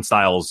 learn different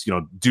styles,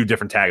 do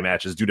different tag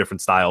matches, do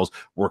different styles,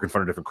 work in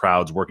front of different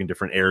crowds, work in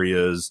different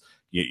areas,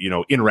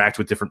 interact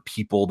with different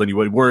people than you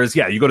would. Whereas,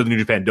 you go to the New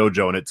Japan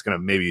dojo and it's going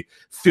to maybe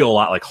feel a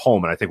lot like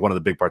home. And I think one of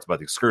the big parts about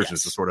the excursion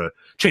is to sort of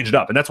change it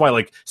up. And that's why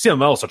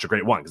CML is such a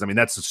great one. Cause I mean,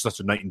 that's such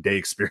a night and day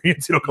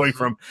experience, going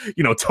from,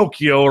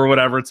 Tokyo or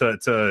whatever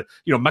to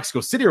Mexico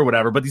City or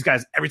whatever. But these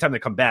guys, every time they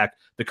come back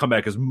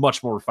as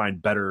much more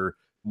refined, better,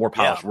 more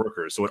polished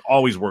workers. So it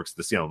always works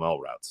the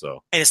CML route.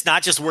 So, and it's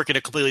not just working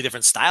a completely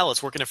different style.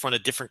 It's working in front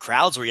of different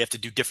crowds where you have to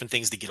do different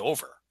things to get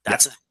over.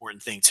 That's an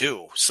important thing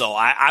too. So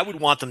I would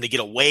want them to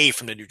get away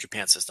from the New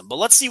Japan system, but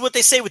let's see what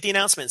they say with the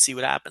announcement and see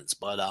what happens.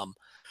 But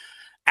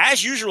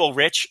as usual,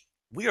 Rich,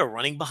 we are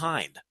running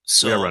behind.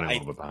 So we are running a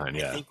little bit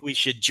behind. I think we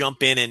should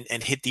jump in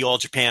and hit the All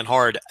Japan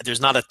hard. There's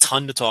not a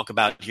ton to talk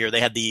about here. They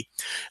had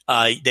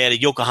a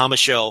Yokohama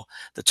show,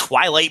 the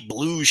Twilight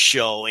Blues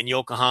show in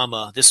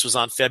Yokohama. This was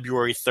on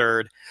February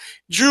 3rd.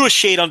 Drew a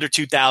shade under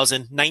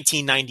 2,000.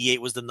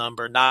 1998 was the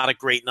number. Not a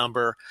great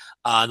number.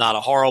 Not a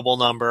horrible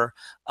number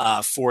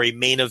for a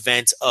main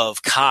event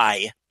of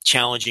Kai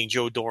challenging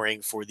Joe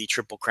Doring for the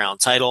Triple Crown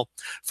title.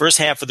 First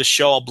half of the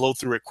show, I'll blow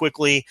through it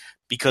quickly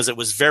because it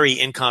was very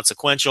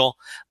inconsequential.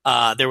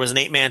 There was an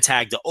 8-man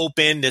tag to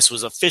open. This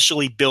was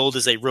officially billed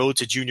as a Road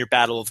to Junior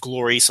Battle of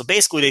Glory. So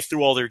basically they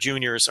threw all their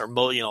juniors, or a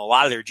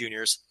lot of their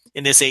juniors,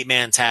 in this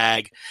 8-man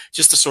tag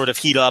just to sort of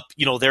heat up,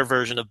 their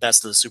version of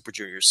Best of the Super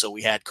Juniors. So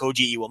we had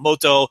Koji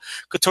Iwamoto,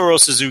 Kotaro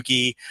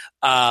Suzuki,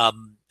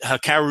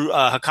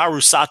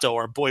 Hikaru Sato,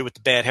 our boy with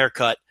the bad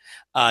haircut,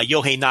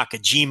 Yohei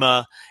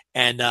Nakajima,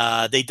 And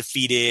they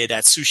defeated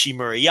Atsushi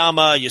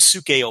Murayama,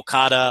 Yasuke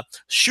Okada,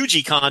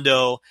 Shuji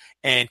Kondo,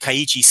 and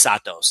Kaiichi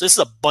Sato. So this is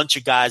a bunch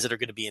of guys that are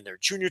going to be in their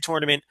junior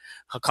tournament.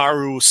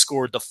 Hikaru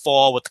scored the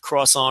fall with the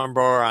cross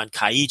armbar on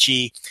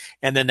Kaiichi.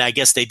 And then I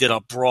guess they did a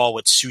brawl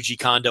with Shuji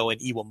Kondo and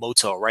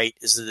Iwamoto, right?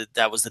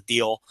 That was the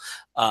deal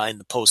in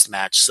the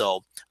post-match.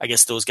 So I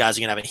guess those guys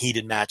are going to have a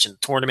heated match in the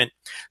tournament.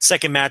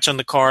 Second match on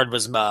the card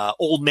was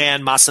old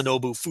man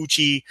Masanobu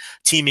Fuchi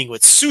teaming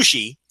with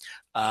Sushi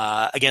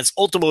against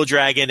Ultimo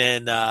Dragon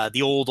and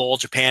the old All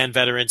Japan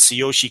veteran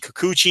Tsuyoshi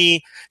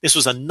Kikuchi. This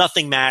was a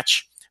nothing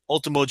match.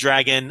 Ultimo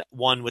Dragon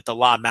won with the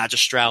La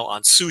Magistral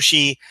on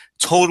Sushi.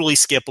 Totally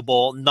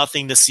skippable.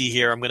 Nothing to see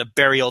here. I'm going to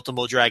bury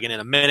Ultimo Dragon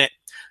in a minute.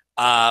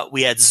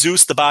 We had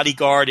Zeus, the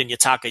bodyguard, and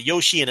Yataka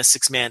Yoshi in a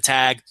 6-man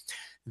tag.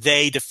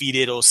 They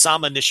defeated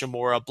Osama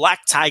Nishimura,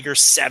 Black Tiger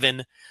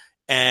 7,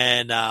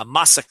 and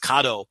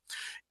Masakato.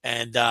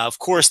 And, of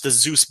course, the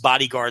Zeus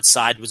bodyguard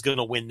side was going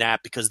to win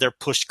that because they're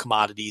pushed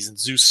commodities, and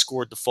Zeus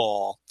scored the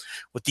fall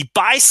with the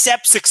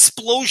biceps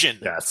explosion.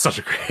 Yeah, it's such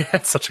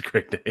a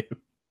great name.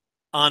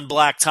 On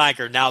Black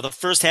Tiger. Now, the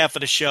first half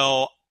of the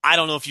show, I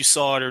don't know if you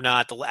saw it or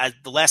not.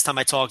 The last time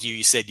I talked to you,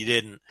 you said you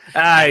didn't.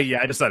 Yeah,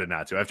 I decided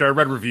not to. After I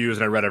read reviews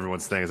and I read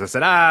everyone's things, I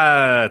said,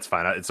 it's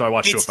fine. So I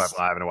watched 205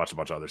 Live and I watched a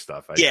bunch of other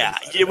stuff.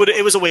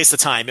 It was a waste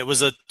of time. It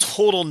was a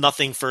total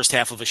nothing first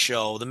half of a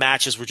show. The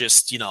matches were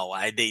just,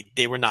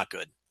 they were not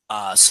good.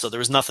 So there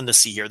was nothing to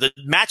see here. The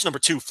match number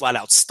 2 flat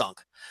out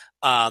stunk.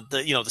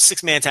 The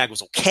 6-man tag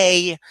was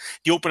okay.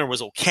 The opener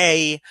was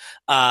okay.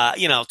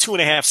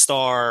 2.5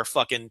 star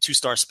fucking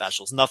 2-star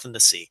specials. Nothing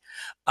to see.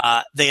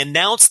 They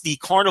announced the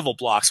Carnival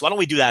blocks. Why don't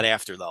we do that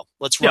after though?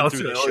 Let's run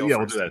through the show. Yeah,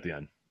 we'll do that at the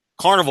end.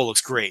 Carnival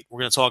looks great. We're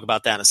going to talk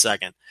about that in a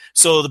second.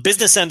 So the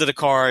business end of the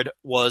card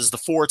was the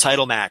 4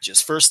 title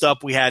matches. First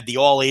up, we had the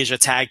All Asia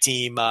Tag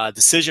Team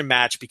decision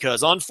match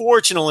because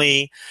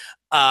unfortunately,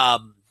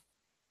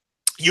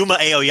 Yuma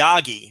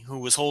Aoyagi, who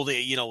was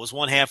was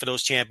one half of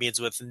those champions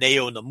with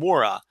Neo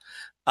Nomura,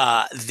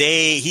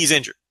 he's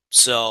injured.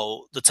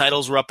 So the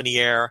titles were up in the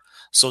air.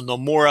 So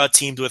Nomura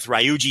teamed with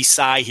Ryuji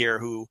Sai here,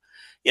 who,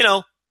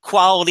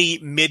 quality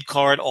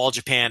mid-card All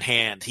Japan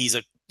hand. He's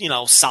a,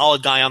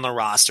 solid guy on the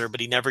roster, but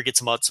he never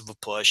gets much of a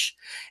push.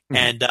 Mm-hmm.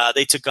 And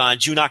they took on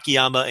Jun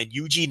Akiyama and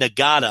Yuji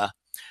Nagata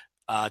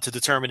to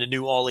determine the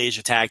new All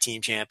Asia Tag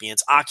Team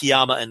Champions.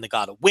 Akiyama and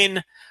Nagata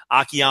win.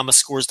 Akiyama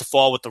scores the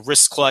fall with the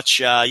wrist clutch,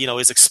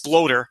 his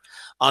exploder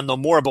on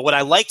Nomura. But what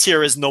I liked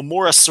here is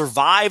Nomura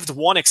survived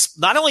one.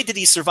 Not only did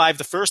he survive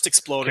the first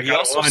exploder, he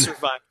also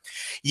survived.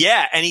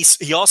 Yeah, and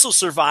he also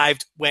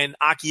survived when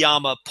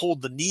Akiyama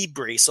pulled the knee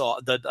brace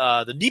off,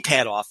 the knee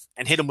pad off,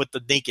 and hit him with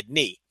the naked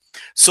knee.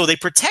 So they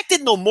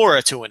protected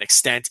Nomura to an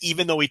extent,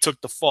 even though he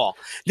took the fall.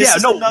 This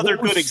is another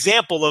good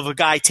example of a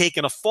guy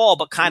taking a fall,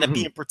 but kind of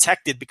being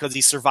protected because he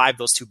survived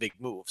those 2 big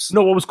moves.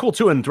 No, what was cool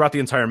too, and throughout the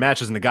entire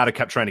match, is Nagata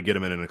kept trying to get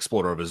him in an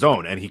exploder of his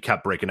own, and he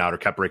kept breaking out or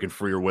kept breaking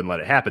free or wouldn't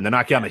let it happen. Then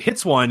Akiyama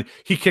hits one,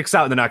 he kicks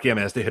out, and then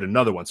Akiyama has to hit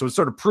another one. So it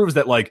sort of proves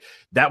that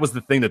that was the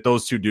thing that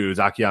those 2 dudes,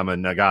 Akiyama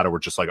and Nagata, were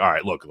just all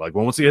right, look,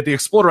 once you hit the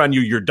exploder on you,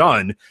 you're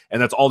done,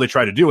 and that's all they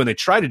try to do. And they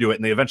tried to do it,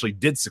 and they eventually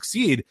did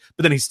succeed,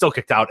 but then he still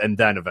kicked out and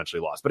then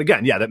eventually lost. But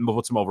again, that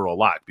puts him over a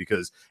lot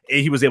because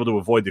he was able to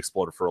avoid the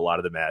exploder for a lot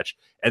of the match,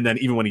 and then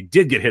even when he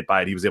did get hit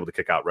by it, he was able to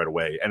kick out right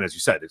away. And as you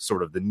said, it's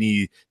sort of the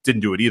knee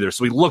didn't do it either,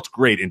 so he looked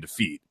great in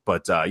defeat.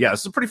 But this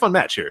is a pretty fun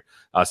match here.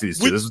 See these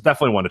 2. This is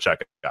definitely one to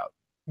check out.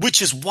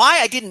 Which is why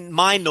I didn't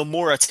mind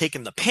Nomura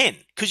taking the pin,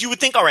 because you would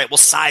think, all right, well,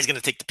 Sai's going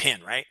to take the pin,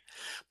 right?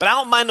 But I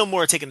don't mind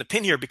Nomura taking the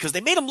pin here because they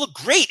made him look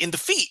great in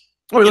defeat.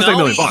 Oh, he looks like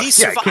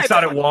 $1,000,000. He kicks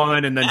out at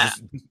 1, and then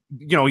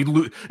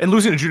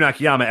losing to Jun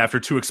Akiyama after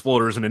 2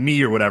 exploders and a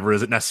knee or whatever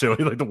isn't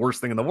necessarily the worst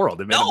thing in the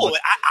world.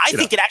 I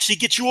think it actually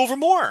gets you over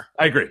more.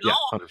 I agree. Yeah,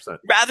 100%.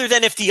 Rather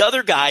than if the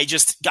other guy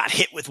just got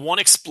hit with 1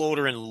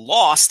 exploder and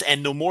lost,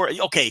 and Nomura.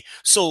 Okay,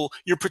 so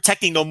you're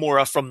protecting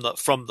Nomura from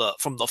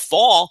the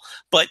fall,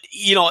 but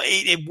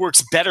it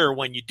works better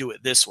when you do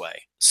it this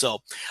way. So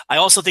I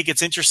also think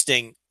it's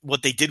interesting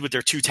what they did with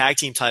their 2 tag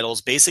team titles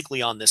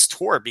basically on this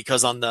tour,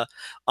 because on the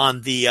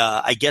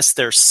I guess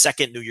their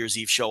second New Year's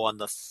Eve show on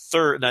the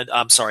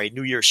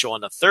New Year's show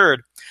on the 3rd,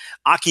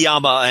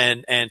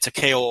 Akiyama and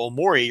Takeo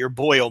Omori, your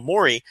boy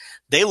Omori,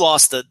 they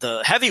lost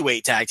the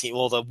heavyweight tag team,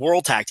 the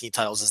world tag team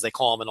titles as they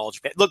call them in All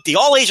Japan. Look, the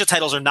All Asia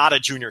titles are not a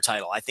junior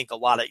title. I think a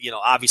lot of,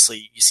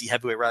 obviously you see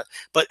heavyweight,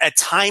 but at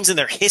times in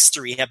their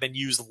history have been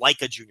used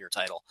like a junior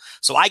title.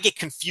 So I get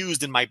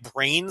confused in my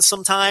brain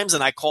sometimes,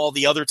 and I call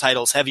the other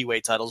titles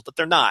heavyweight titles, but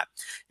they're not.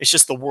 It's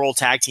just the world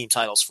tag team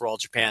titles for All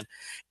Japan.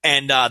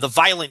 And the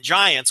Violent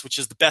Giants, which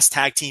is the best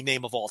tag team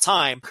name of all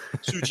time,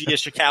 Tsuji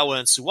Ishikawa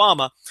and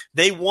Suwama,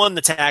 they won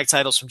the tag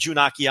titles from Jun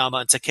Akiyama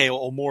and Takeo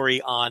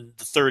Omori on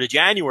the 3rd of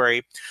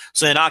January.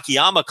 So then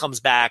Akiyama comes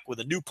back with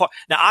a new part.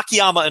 Now,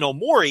 Akiyama and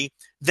Omori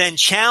then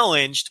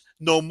challenged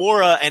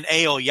Nomura and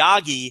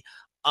Aoyagi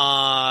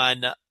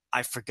on,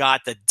 I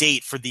forgot the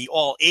date, for the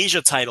All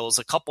Asia titles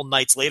a couple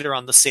nights later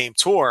on the same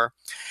tour,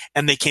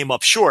 and they came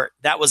up short.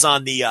 That was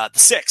on the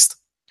 6th.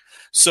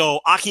 So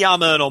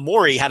Akiyama and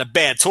Omori had a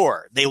bad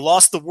tour. They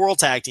lost the World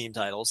Tag Team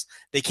titles.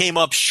 They came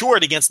up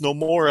short against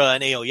Nomura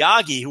and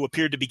Aoyagi, who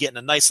appeared to be getting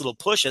a nice little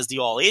push as the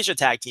All-Asia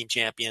Tag Team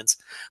champions.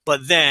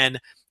 But then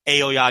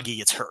Aoyagi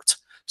gets hurt.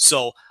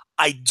 So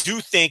I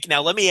do think,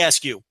 now let me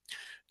ask you,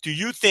 do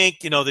you think,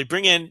 they were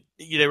bringing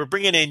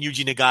in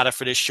Yuji Nagata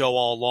for this show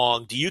all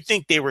along. Do you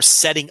think they were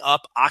setting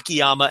up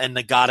Akiyama and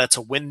Nagata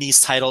to win these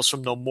titles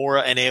from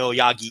Nomura and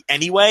Aoyagi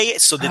anyway?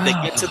 So did they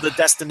get to the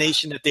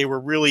destination that they were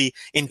really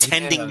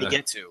intending to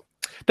get to?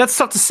 That's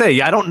tough to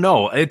say. I don't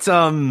know. It's,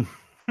 Yeah,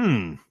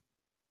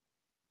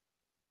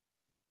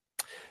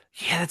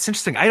 that's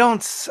interesting.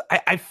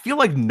 I feel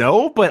like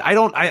no, but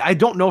I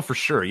don't know for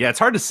sure. Yeah, it's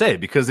hard to say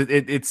because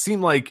it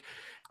seemed like,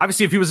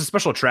 obviously, if he was a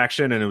special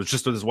attraction and it was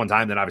just this one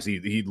time, then obviously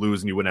he'd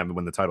lose and you wouldn't have to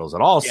win the titles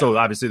at all. Yeah. So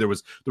obviously there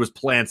was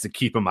plans to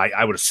keep him.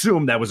 I would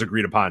assume that was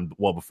agreed upon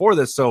well before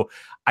this. So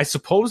I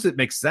suppose it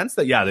makes sense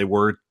that, they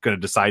were going to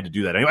decide to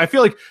do that. Anyway, I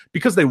feel like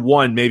because they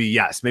won, maybe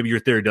your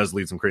theory does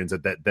lead some credence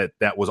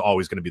that was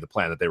always going to be the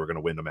plan, that they were going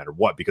to win no matter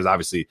what, because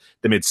obviously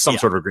they made some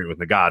sort of agreement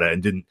with Nagata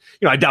and didn't,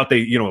 I doubt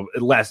they,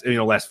 last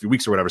few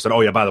weeks or whatever said, oh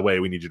yeah, by the way,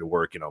 we need you to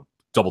work,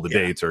 double the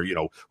dates, or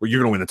where you're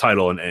going to win the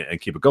title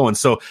and keep it going.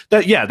 So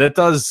that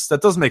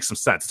does make some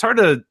sense. It's hard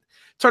to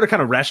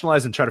kind of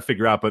rationalize and try to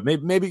figure out, but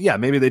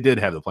maybe they did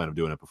have the plan of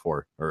doing it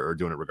before or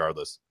doing it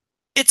regardless.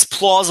 It's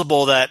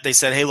plausible that they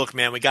said, hey, look,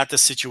 man, we got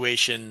this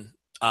situation.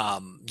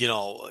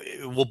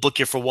 We'll book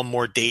you for one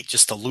more date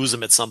just to lose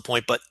them at some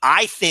point. But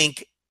I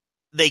think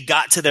they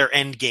got to their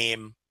end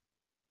game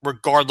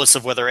regardless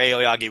of whether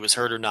Aoyagi was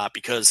hurt or not,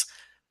 because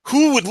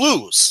who would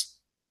lose?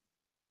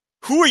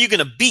 Who are you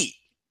going to beat?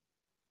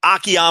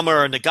 Akiyama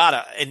or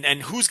Nagata,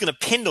 and who's going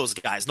to pin those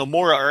guys,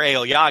 Nomura or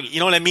Aoyagi? You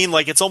know what I mean?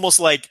 Like, it's almost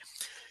like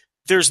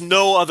there's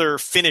no other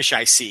finish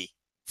I see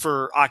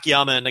for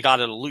Akiyama and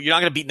Nagata to lose. You're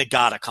not going to beat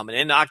Nagata coming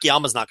in.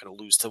 Akiyama's not going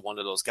to lose to one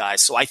of those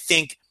guys. So I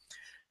think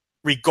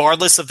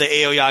regardless of the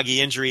Aoyagi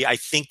injury, I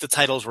think the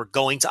titles were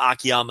going to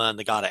Akiyama and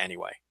Nagata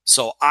anyway.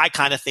 So I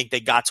kind of think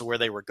they got to where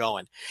they were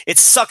going. It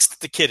sucks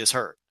that the kid is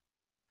hurt.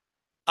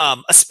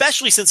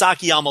 Especially since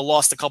Akiyama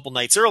lost a couple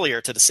nights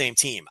earlier to the same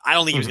team. I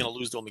don't think he was going to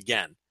lose to him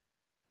again.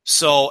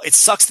 So it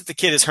sucks that the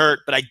kid is hurt,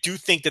 but I do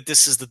think that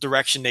this is the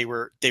direction they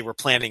were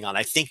planning on.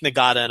 I think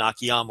Nagata and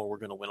Akiyama were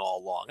going to win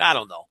all along. I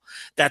don't know.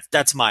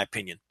 That's my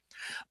opinion.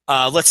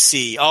 Let's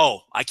see.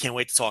 Oh, I can't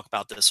wait to talk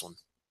about this one.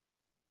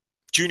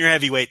 Junior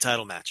heavyweight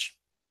title match.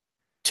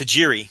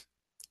 Tajiri,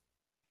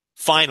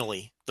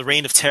 finally, the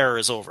reign of terror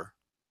is over.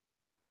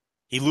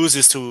 He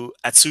loses to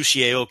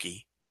Atsushi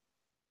Aoki.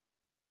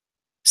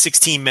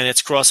 16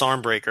 minutes, cross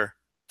arm breaker.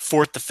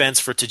 Fourth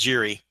defense for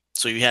Tajiri.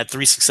 So you had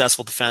 3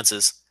 successful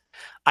defenses.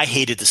 I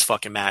hated this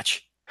fucking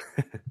match.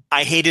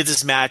 I hated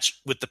this match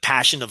with the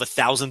passion of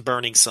 1,000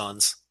 burning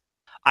suns.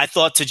 I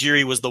thought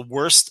Tajiri was the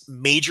worst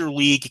major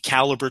league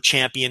caliber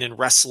champion in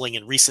wrestling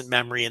in recent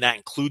memory, and that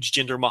includes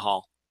Jinder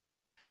Mahal.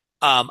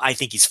 I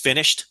think he's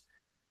finished.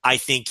 I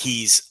think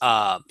he's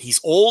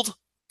old.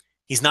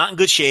 He's not in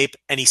good shape,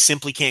 and he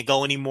simply can't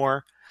go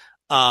anymore.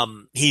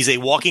 He's a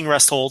walking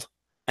rest hold,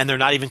 and they're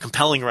not even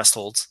compelling rest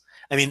holds.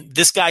 I mean,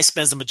 this guy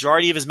spends the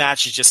majority of his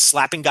matches just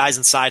slapping guys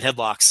in side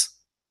headlocks.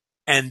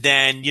 And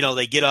then,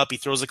 they get up, he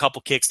throws a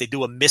couple kicks, they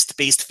do a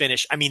mist-based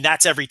finish. I mean,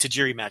 that's every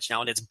Tajiri match now,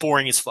 and it's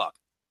boring as fuck.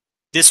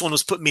 This one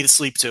was putting me to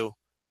sleep, too.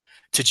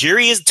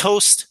 Tajiri is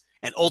toast,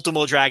 and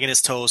Ultimo Dragon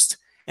is toast,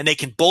 and they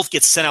can both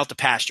get sent out to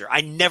pasture.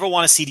 I never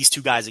want to see these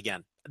two guys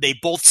again. They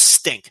both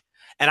stink.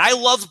 And I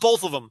loved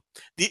both of them.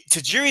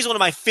 Tajiri is one of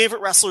my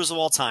favorite wrestlers of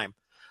all time.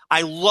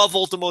 I love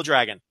Ultimo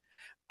Dragon.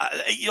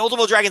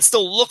 Ultimo Dragon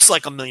still looks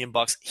like $1 million.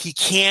 He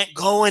can't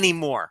go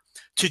anymore.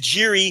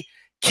 Tajiri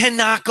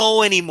cannot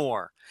go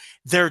anymore.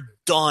 They're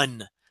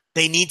done.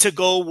 They need to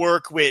go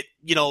work with,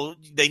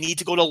 they need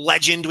to go to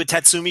Legend with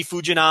Tatsumi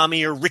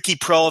Fujinami or Ricky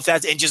Pro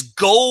and just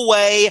go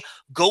away,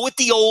 go with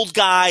the old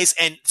guys,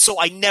 and so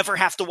I never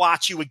have to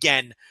watch you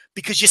again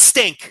because you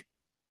stink.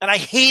 And I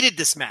hated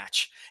this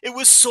match. It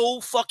was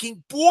so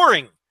fucking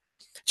boring.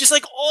 Just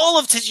like all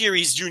of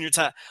Tajiri's junior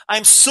time.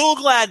 I'm so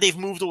glad they've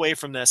moved away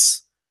from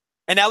this.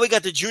 And now we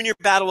got the Junior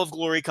Battle of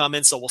Glory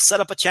coming, so we'll set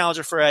up a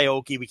challenger for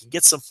Aoki. We can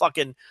get some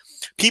fucking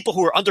people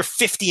who are under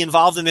 50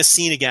 involved in this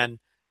scene again.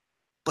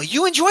 But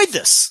you enjoyed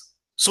this,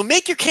 so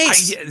make your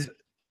case.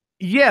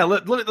 A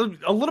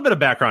little bit of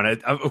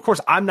background. Of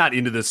course, I'm not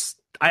into this.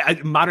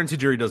 Modern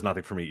Tajiri does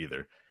nothing for me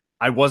either.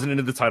 I wasn't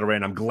into the title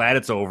reign. I'm glad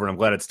it's over, and I'm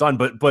glad it's done.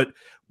 But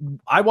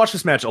I watched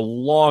this match a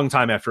long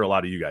time after a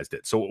lot of you guys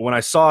did. So when I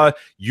saw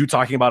you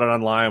talking about it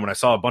online, when I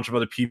saw a bunch of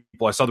other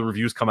people, I saw the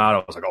reviews come out,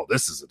 I was like, oh,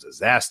 this is a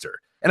disaster.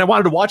 And I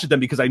wanted to watch it then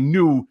because I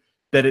knew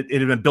that it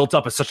had been built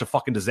up as such a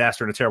fucking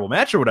disaster and a terrible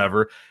match or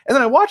whatever. And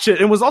then I watched it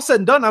and it was all said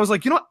and done. And I was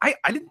like, I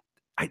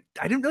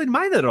didn't really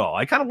mind it at all.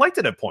 I kind of liked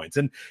it at points.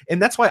 And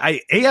that's why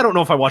I don't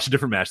know if I watched a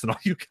different match than all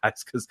you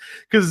guys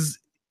because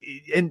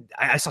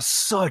I saw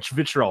such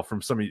vitriol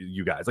from some of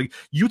you guys, like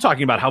you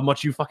talking about how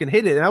much you fucking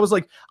hate it. And I was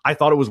like, I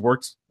thought it was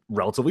worked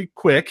relatively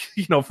quick,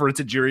 for a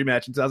Tajiri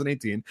match in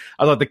 2018.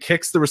 I thought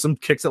there were some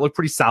kicks that looked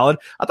pretty solid.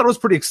 I thought it was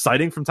pretty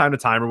exciting from time to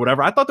time or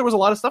whatever. I thought there was a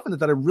lot of stuff in it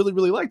that I really,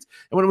 really liked.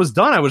 And when it was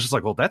done, I was just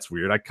like, well, that's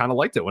weird. I kind of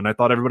liked it when I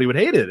thought everybody would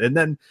hate it.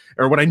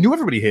 Or when I knew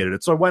everybody hated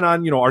it. So I went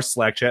on, our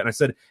Slack chat and I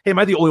said, hey, am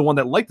I the only one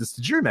that liked this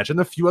Tajiri match? And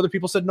a few other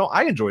people said, no,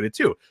 I enjoyed it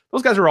too.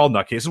 Those guys are all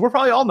nutcases. We're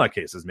probably all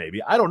nutcases,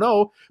 maybe. I don't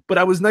know. But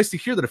it was nice to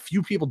hear that a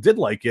few people did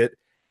like it.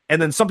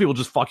 And then some people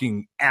just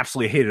fucking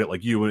absolutely hated it,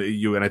 like you,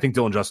 and I think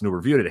Dylan Justin, who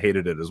reviewed it,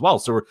 hated it as well.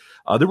 So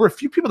there were a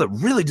few people that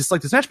really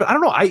disliked this match, but I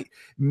don't know.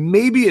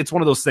 Maybe it's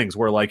one of those things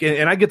where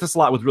and I get this a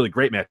lot with really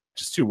great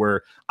matches too,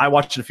 where I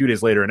watched it a few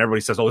days later and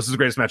everybody says, "Oh, this is the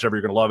greatest match ever.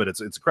 You're gonna love it. It's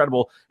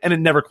incredible," and it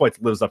never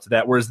quite lives up to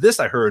that. Whereas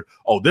this, I heard,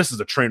 "Oh, this is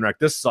a train wreck.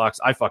 This sucks.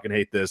 I fucking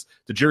hate this.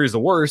 Tajiri's the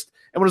worst."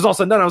 And when it was all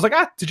said and done, I was like,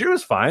 Tajiri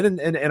was fine,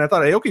 and I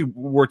thought Aoki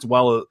worked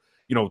well.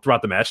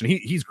 Throughout the match, and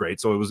he's great.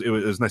 So it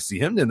was nice to see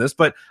him in this,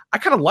 but I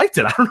kind of liked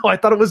it. I don't know. I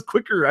thought it was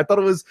quicker. I thought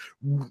it was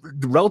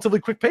relatively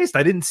quick paced.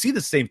 I didn't see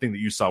the same thing that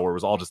you saw where it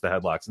was all just the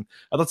headlocks. And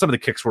I thought some of the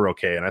kicks were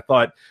okay. And I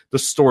thought the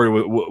story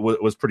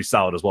was pretty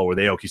solid as well, where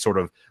Aoki sort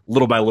of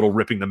little by little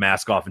ripping the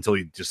mask off until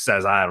he just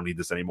says, I don't need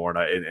this anymore.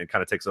 And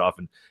kind of takes it off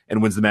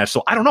and wins the match.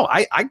 So I don't know.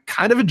 I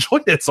kind of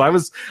enjoyed it. So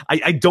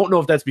I don't know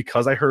if that's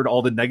because I heard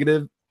all the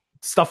negative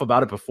stuff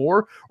about it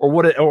before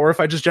or if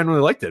I just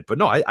genuinely liked it, but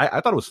no, I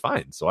thought it was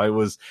fine. So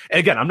and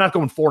again, I'm not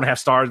going 4.5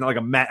 stars, not like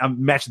a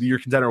match of the year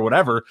contender or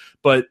whatever,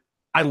 but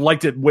I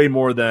liked it way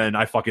more than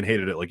I fucking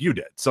hated it like you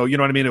did. So you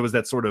know what I mean? It was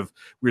that sort of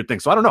weird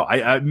thing. So I don't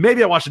know.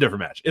 Maybe I watched a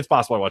different match. It's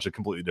possible I watched a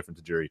completely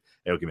different Tajiri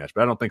Aoki match,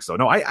 but I don't think so.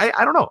 No, I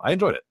don't know. I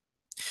enjoyed it.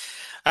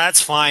 That's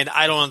fine.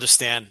 I don't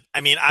understand.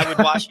 I mean, I would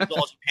watch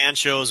all Japan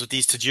shows with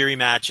these Tajiri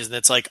matches, and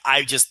it's like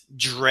I just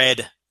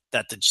dread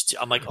that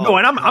I'm like, oh, no,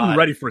 and I'm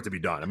ready for it to be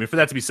done. I mean, for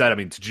that to be said, I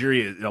mean,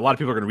 Tajiri, a lot of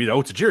people are going to read,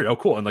 oh, Tajiri, oh,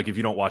 cool. And like, if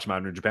you don't watch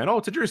Modern New Japan, oh,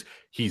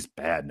 he's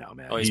bad now,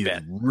 man. Oh, he's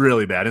bad.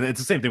 Really bad. And it's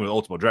the same thing with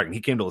Ultimo Dragon. He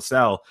came to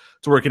LaSalle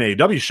to work an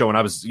AEW show, and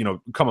I was,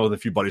 coming with a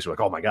few buddies who were like,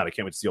 oh my God, I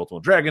can't wait to see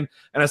Ultimo Dragon.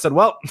 And I said,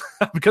 well,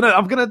 I'm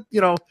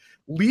gonna,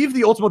 leave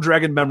the Ultimo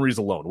Dragon memories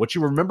alone. What you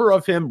remember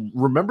of him,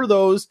 remember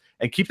those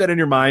and keep that in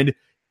your mind.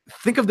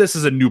 Think of this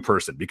as a new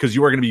person, because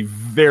you are going to be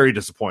very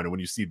disappointed when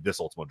you see this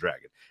Ultimo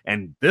Dragon.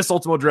 And this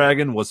Ultimo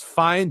Dragon was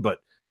fine, but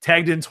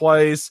tagged in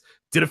twice,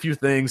 did a few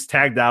things,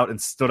 tagged out,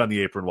 and stood on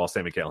the apron while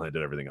Sami Callihan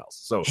did everything else.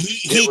 So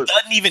he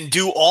doesn't even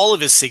do all of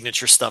his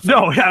signature stuff.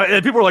 No, yeah,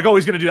 and people were like, "Oh,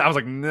 he's going to do that." I was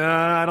like,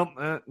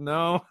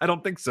 "Nah, I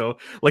don't think so."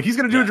 Like, he's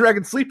going to do a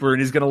Dragon Sleeper, and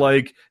he's going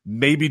to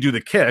maybe do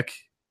the kick.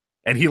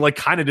 And he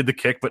kind of did the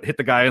kick, but hit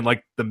the guy in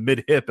the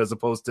mid hip as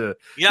opposed to.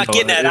 You're not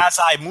getting that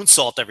Asai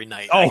moonsault every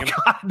night. Oh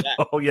God,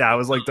 no. Yeah, I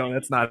was like,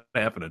 that's not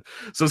happening.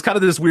 So it's kind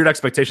of this weird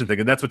expectation thing,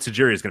 and that's what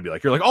Tajiri is going to be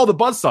like. You're like, oh, the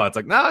buzzsaw. It's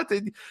like, nah,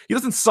 he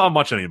doesn't saw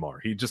much anymore.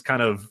 He just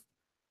kind of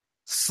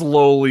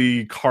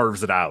slowly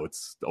carves it out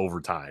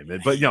over time.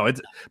 But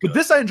but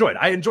this I enjoyed.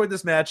 I enjoyed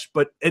this match,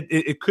 but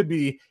it could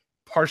be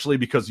partially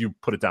because you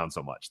put it down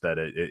so much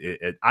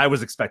that I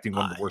was expecting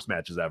one of the worst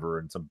matches ever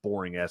and some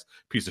boring ass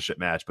piece of shit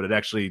match, but it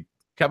actually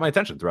kept my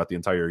attention throughout the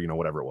entire,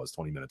 whatever it was,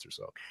 20 minutes or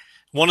so.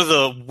 One of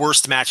the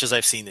worst matches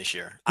I've seen this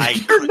year.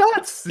 You're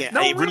nuts. Yeah,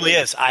 it really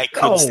is. I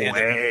couldn't stand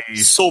it.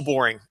 So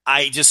boring.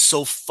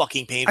 So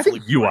fucking painfully. I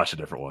think you watched a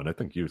different one. I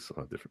think you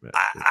saw a different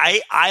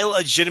match. I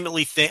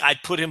legitimately think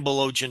I'd put him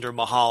below Jinder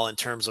Mahal in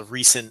terms of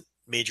recent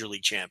Major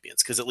League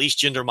champions, because at least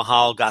Jinder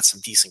Mahal got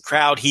some decent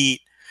crowd heat.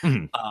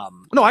 Mm-hmm.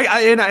 No,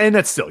 and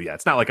that's still,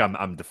 it's not like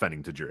I'm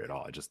defending Tajiri at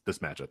all.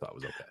 This match I thought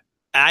was okay.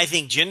 I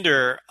think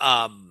Jinder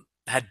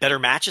had better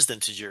matches than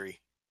Tajiri.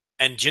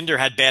 And Jinder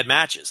had bad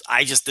matches.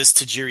 This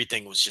Tajiri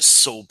thing was just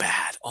so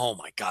bad. Oh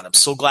my God. I'm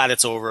so glad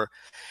it's over.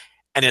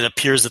 And it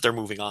appears that they're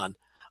moving on.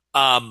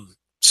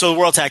 So the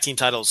World Tag Team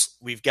titles,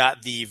 we've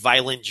got the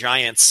Violent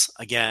Giants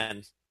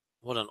again.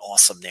 What an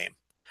awesome name.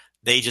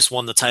 They just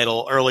won the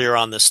title earlier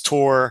on this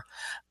tour.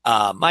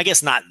 I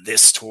guess not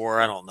this tour.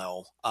 I don't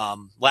know.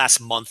 Last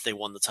month they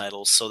won the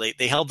titles. So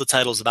they held the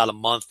titles about a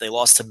month. They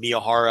lost to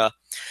Miyahara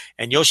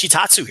and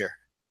Yoshitatsu here.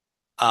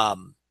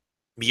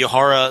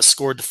 Miyahara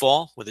scored the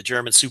fall with a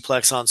German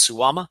suplex on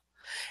Suwama.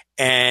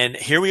 And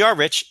here we are,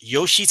 Rich.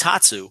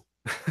 Yoshitatsu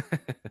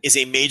is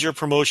a major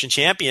promotion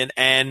champion.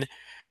 And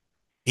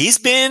he's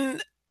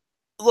been,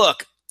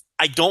 look,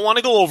 I don't want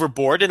to go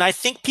overboard. And I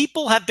think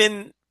people have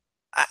been,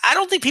 I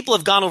don't think people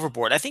have gone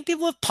overboard. I think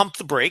people have pumped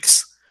the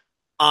brakes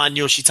on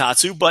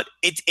Yoshitatsu, but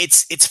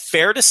it's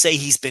fair to say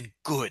he's been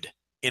good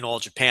in All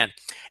Japan.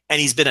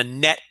 And he's been a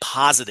net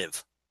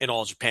positive in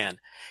All Japan.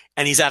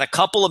 And he's had a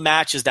couple of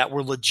matches that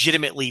were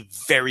legitimately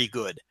very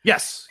good.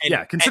 Yes.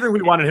 Considering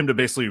we wanted him to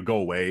basically go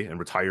away and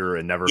retire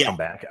and never come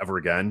back ever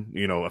again,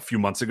 a few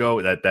months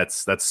ago,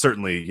 that's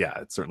certainly,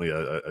 it's certainly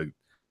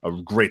a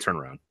great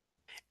turnaround.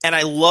 And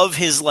I love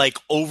his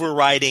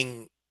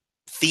overriding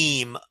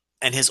theme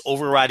and his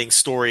overriding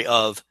story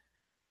of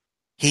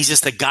he's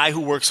just a guy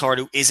who works hard,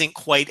 who isn't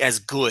quite as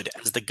good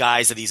as the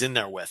guys that he's in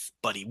there with,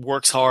 but he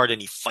works hard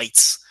and he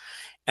fights.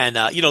 And,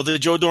 the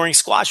Joe Doring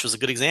squash was a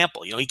good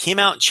example. He came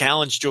out and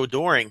challenged Joe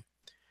Doring,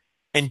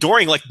 and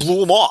Doring,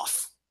 blew him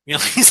off.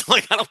 He's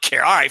like, I don't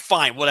care. All right,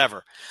 fine,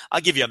 whatever. I'll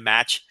give you a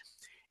match.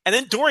 And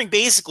then Doring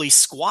basically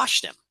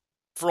squashed him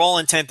for all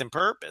intent and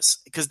purpose,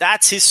 because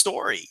that's his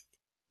story.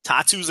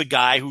 Tatsu's a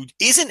guy who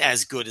isn't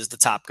as good as the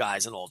top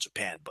guys in All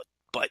Japan,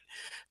 but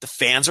the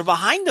fans are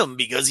behind him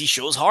because he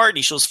shows heart and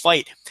he shows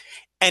fight.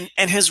 And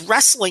his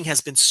wrestling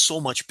has been so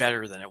much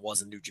better than it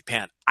was in New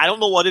Japan. I don't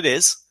know what it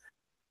is.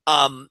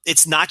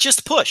 It's not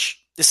just push.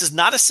 This is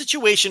not a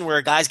situation where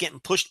a guy's getting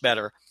pushed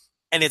better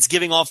and it's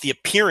giving off the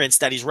appearance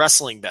that he's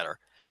wrestling better.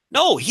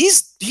 No,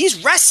 he's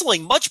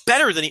wrestling much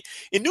better than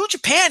in New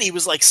Japan. He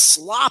was like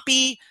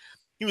sloppy.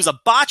 He was a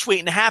botch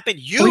waiting to happen.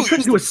 He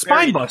couldn't do a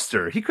spine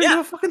buster. He couldn't do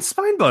a fucking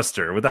spine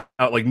buster without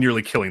like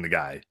nearly killing the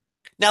guy.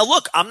 Now,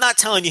 look, I'm not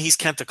telling you he's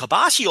Kenta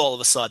Kobashi all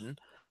of a sudden,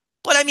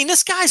 but I mean,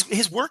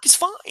 his work is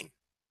fine.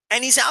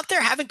 And he's out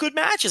there having good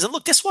matches. And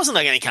look, this wasn't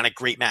like any kind of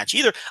great match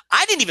either.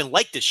 I didn't even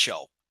like this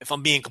show, if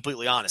I'm being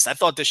completely honest. I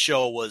thought this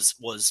show was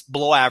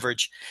below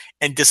average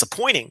and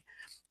disappointing.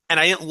 And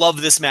I didn't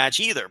love this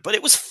match either, but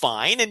it was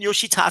fine. And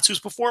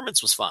Yoshitatsu's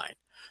performance was fine.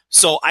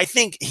 So I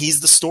think he's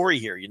the story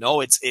here.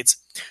 It's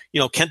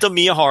Kento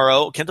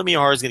Miyahara. Kento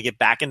Miyahara is going to get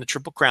back in the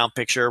Triple Crown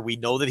picture. We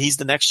know that he's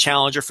the next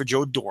challenger for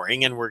Joe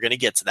Doring, and we're going to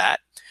get to that.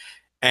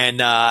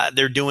 And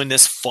they're doing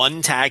this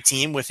fun tag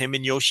team with him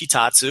and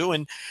Yoshitatsu.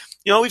 And,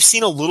 we've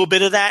seen a little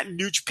bit of that in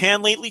New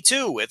Japan lately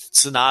too, with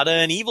Sonata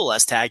and Evil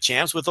as tag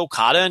champs, with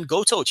Okada and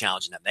Goto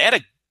challenging them. They had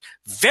a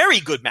very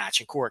good match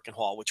in Korakuen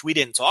Hall, which we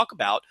didn't talk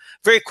about.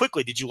 Very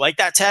quickly, did you like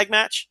that tag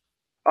match?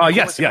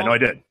 Yes. Yeah, no, I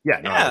did.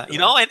 Yeah, no,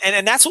 yeah,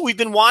 and that's what we've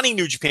been wanting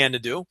New Japan to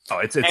do. Oh,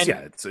 I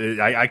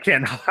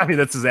can't. I mean,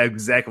 that's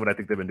exactly what I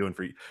think they've been doing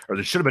or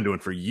they should have been doing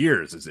for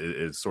years.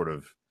 Is sort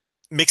of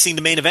mixing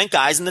the main event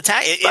guys in the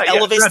tag. It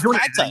elevates the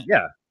tag title.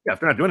 Yeah, if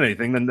they're not doing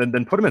anything,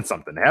 then put him in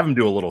something. Have him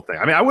do a little thing.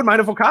 I mean, I wouldn't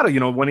mind if Okada,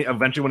 when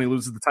he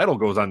loses the title,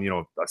 goes on,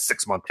 a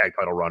 6-month tag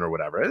title run or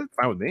whatever. It's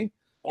fine with me.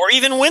 Or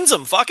even wins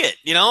them. Fuck it.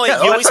 He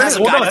always has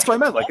a guy. That's what I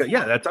meant. Like,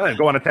 that's fine.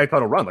 Go on a tag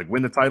title run, like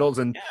win the titles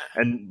and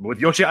with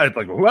Yoshi,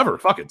 like whoever,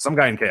 fuck it, some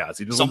guy in Chaos.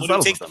 He just someone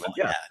who takes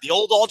the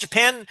old All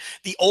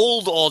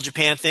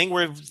Japan thing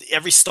where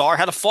every star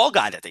had a fall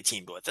guy that they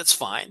teamed with. That's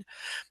fine.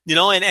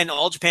 And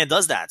All Japan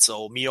does that.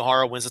 So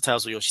Miyahara wins the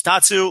titles with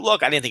Yoshitatsu.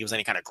 Look, I didn't think it was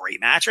any kind of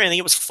great match or anything.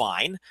 It was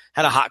fine.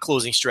 Had a hot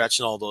closing stretch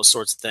and all those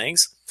sorts of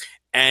things.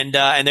 And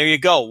there you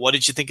go. What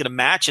did you think of the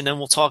match? And then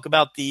we'll talk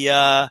about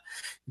the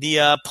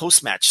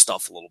post-match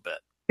stuff a little bit.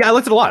 Yeah, I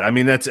liked it a lot. I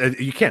mean, that's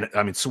you can't.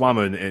 I mean,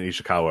 Suwama and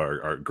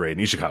Ishikawa are great,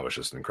 and Ishikawa is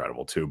just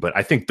incredible too. But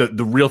I think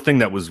the real thing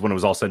that was when it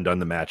was all said and done,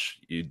 the match,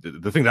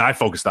 the thing that I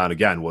focused on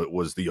again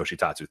was the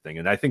Yoshitatsu thing,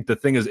 and I think the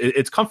thing is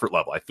it's comfort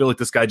level. I feel like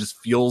this guy just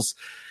feels.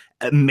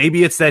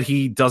 Maybe it's that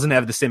he doesn't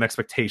have the same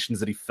expectations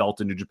that he felt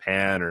in New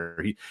Japan,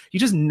 or he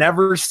just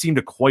never seemed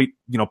to quite,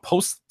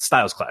 post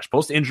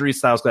injury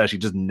Styles Clash. He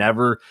just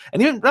never,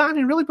 and even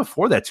really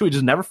before that too, he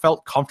just never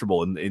felt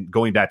comfortable in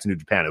going back to New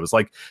Japan. It was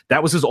like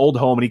that was his old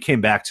home, and he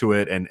came back to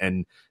it,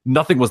 and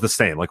nothing was the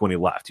same. Like when he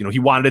left, he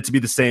wanted it to be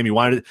the same. He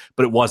wanted it,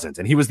 but it wasn't,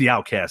 and he was the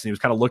outcast, and he was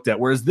kind of looked at.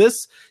 Whereas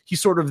this,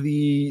 he's sort of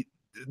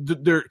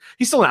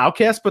he's still an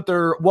outcast, but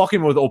they're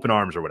welcoming him with open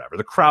arms or whatever.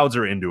 The crowds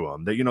are into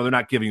him. They're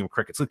not giving him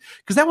crickets,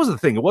 because that was the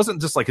thing. It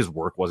wasn't just like his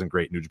work wasn't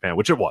great in New Japan,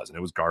 which it was, and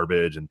it was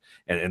garbage, and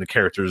the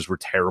characters were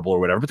terrible or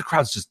whatever. But the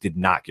crowds just did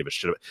not give a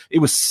shit. It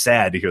was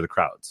sad to hear the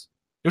crowds.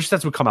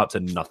 Yoshitatsu would come out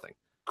to nothing.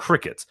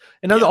 Crickets.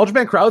 And now the All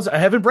Japan crowds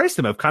have embraced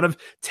him, have kind of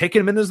taken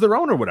him in as their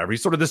own or whatever.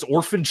 He's sort of this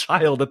orphan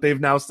child that they've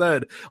now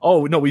said,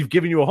 oh no, we've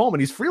given you a home, and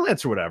he's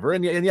freelance or whatever.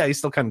 And yeah, he's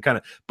still kind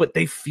of, but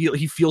he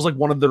feels like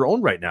one of their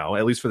own right now,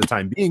 at least for the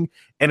time being.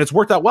 And it's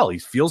worked out well. He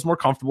feels more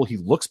comfortable. He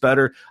looks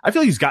better. I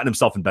feel like he's gotten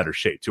himself in better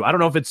shape too. I don't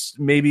know if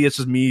maybe it's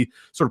just me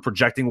sort of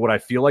projecting what I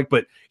feel like,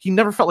 but he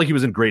never felt like he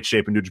was in great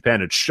shape in New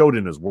Japan. It showed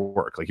in his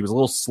work. Like he was a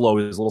little slow,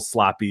 he was a little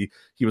sloppy,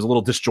 he was a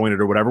little disjointed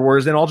or whatever.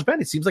 Whereas in All Japan,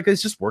 it seems like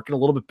he's just working a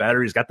little bit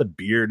better. He's got the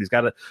beard. He's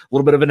got a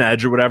little bit of an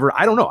edge or whatever.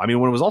 I don't know. I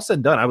mean, when it was all said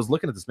and done, I was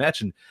looking at this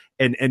match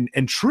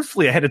and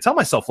truthfully, I had to tell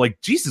myself,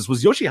 like, Jesus,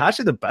 was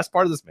Yoshihashi the best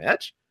part of this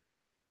match?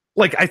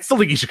 Like, I still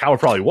think Ishikawa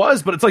probably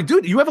was, but it's like,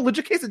 dude, you have a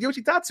legit case of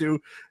Yoshitatsu,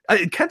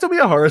 Kento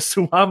Miyahara,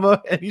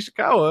 Suwama, and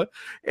Ishikawa,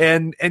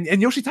 and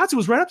Yoshitatsu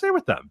was right up there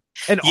with them,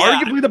 and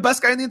arguably the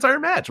best guy in the entire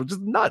match, which is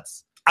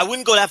nuts. I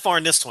wouldn't go that far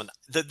in this one.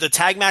 The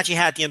tag match he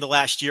had at the end of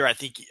last year, I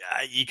think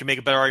you can make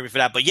a better argument for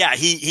that. But yeah,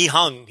 he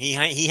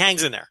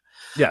hangs in there.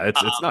 Yeah,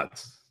 it's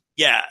nuts.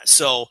 Yeah,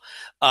 so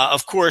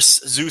of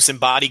course Zeus and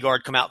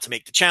Bodyguard come out to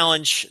make the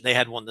challenge. They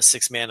had won the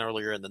 6-man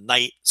earlier in the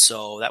night,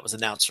 so that was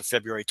announced for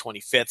February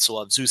 25th. So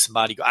we'll have Zeus and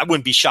Bodyguard. I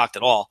wouldn't be shocked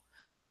at all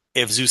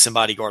if Zeus and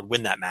Bodyguard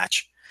win that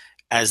match,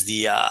 as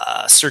the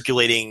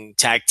circulating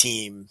tag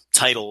team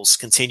titles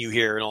continue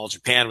here in All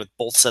Japan, with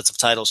both sets of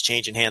titles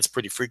changing hands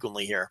pretty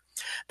frequently here.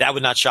 That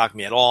would not shock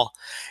me at all.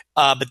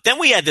 But then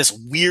we had this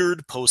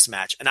weird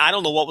post-match, and I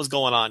don't know what was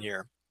going on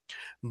here,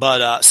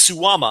 but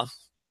Suwama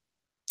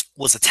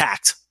was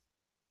attacked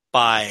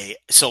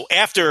so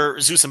after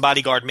Zeus and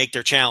Bodyguard make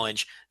their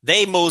challenge,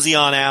 they mosey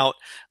on out.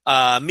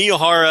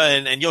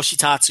 Miyahara and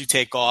Yoshitatsu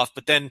take off,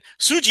 but then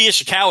Tsuji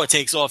Ishikawa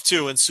takes off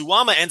too, and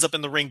Suwama ends up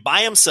in the ring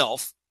by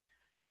himself.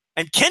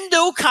 And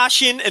Kendo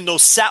Kashin and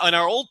Nosawa, and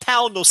our old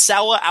pal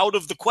Nosawa out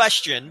of the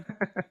question,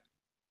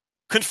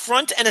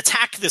 confront and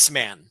attack this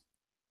man.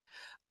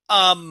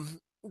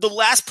 The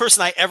last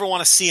person I ever want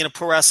to see in a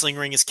pro wrestling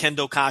ring is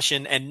Kendo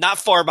Kashin, and not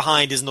far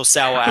behind is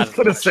Nosawa. I was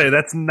going to say,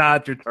 that's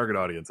not your target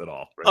audience at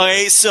all. Right?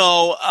 Okay,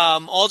 so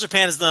All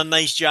Japan has done a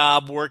nice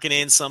job working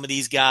in some of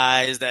these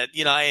guys that,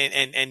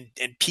 and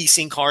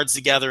piecing cards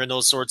together and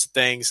those sorts of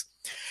things.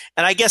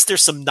 And I guess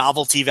there's some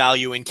novelty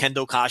value in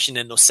Kendo Kashin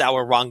and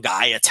Nosawa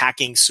Rangai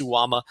attacking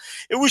Suwama.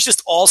 It was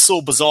just all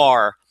so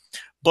bizarre.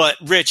 But,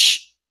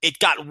 Rich, it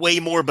got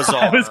way more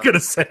bizarre. I was going to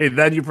say,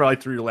 then you probably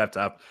threw your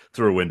laptop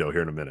through a window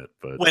here in a minute.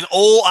 But when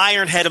old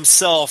Ironhead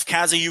himself,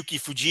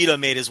 Kazuyuki Fujita,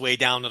 made his way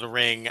down to the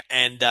ring,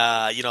 and,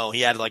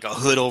 he had like a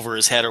hood over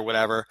his head or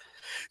whatever.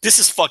 This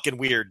is fucking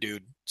weird,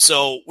 dude.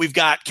 So we've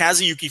got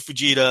Kazuyuki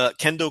Fujita,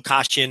 Kendo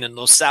Kashin, and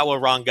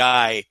Nosawa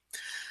Rangai.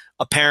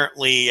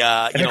 Apparently,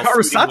 and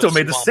Hikaru Sato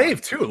made the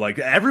save too. Like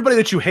everybody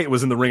that you hate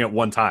was in the ring at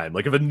one time.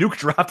 Like if a nuke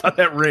dropped on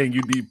that ring,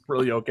 you'd be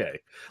really okay.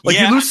 Like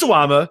you lose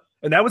Suwama,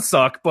 and that would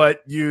suck.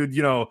 But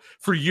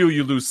for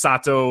you lose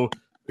Sato,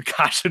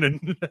 Kashin,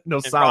 and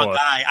Nosawa.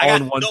 I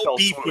got no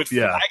beef with.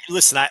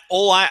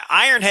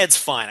 Ironhead's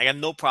fine. I got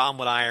no problem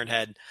with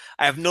Ironhead.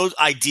 I have no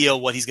idea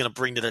what he's going to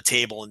bring to the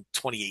table in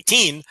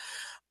 2018.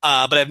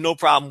 But I have no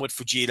problem with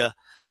Fujita.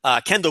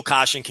 Kendo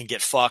Kashin can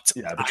get fucked.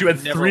 Yeah, but you had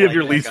three of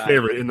your least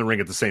favorite in the ring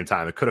at the same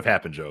time. It could have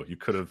happened, Joe. You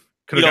could have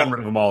gotten rid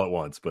of them all at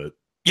once. But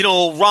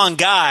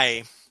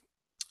Rangai,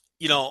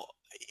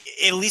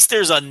 at least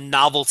there's a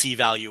novelty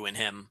value in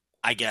him,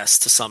 I guess,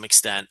 to some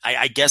extent.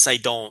 I guess I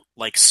don't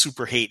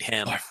super hate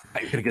him.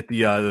 You're gonna get the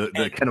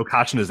Kendo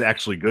Kashin is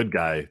actually good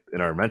guy in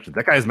our mentions.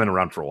 That guy has been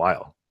around for a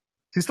while.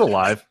 He's still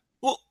alive.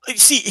 Well,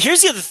 see,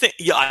 here's the other thing.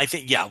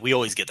 Yeah, we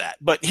always get that.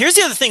 But here's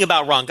the other thing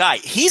about Rangai.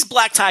 He's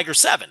Black Tiger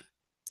 7.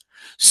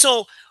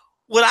 So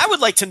what I would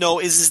like to know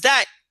is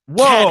that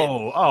whoa,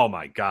 canon? Oh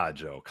my God,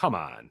 Joe, come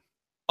on.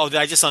 Oh, did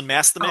I just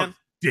unmask the man? How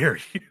dare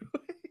you?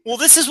 Well,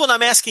 this is what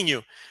I'm asking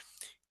you.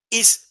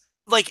 Is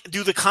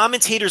do the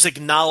commentators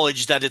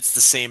acknowledge that it's the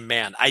same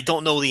man? I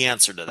don't know the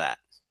answer to that.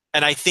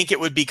 And I think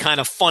it would be kind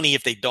of funny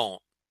if they don't.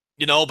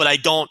 But I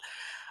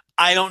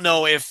don't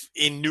know if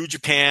in New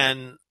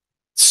Japan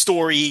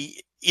story,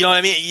 you know what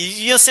I mean?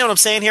 You understand what I'm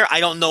saying here? I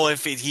don't know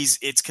if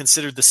it's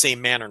considered the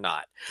same man or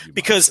not.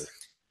 Because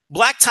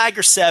Black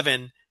Tiger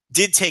 7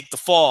 did take the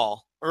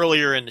fall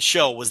earlier in the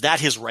show. Was that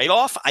his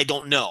write-off? I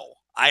don't know.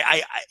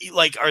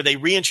 Are they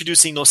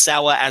reintroducing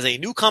Nosawa as a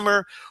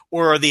newcomer,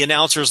 or are the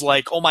announcers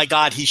like, oh my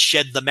God, he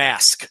shed the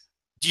mask?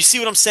 Do you see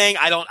what I'm saying?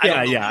 I don't know.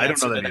 I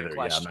don't know that either.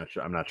 Yeah,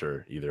 I'm not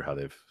sure either how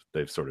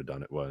they've sort of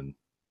done it.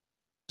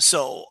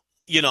 So,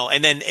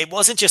 and then it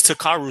wasn't just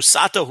Hikaru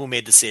Sato who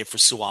made the save for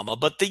Suwama,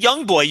 but the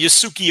young boy,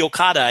 Yasuki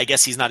Okada, I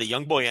guess he's not a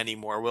young boy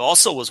anymore,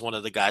 also was one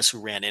of the guys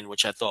who ran in,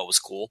 which I thought was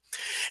cool.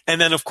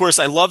 And then, of course,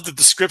 I love the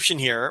description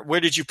here.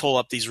 Where did you pull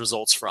up these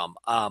results from?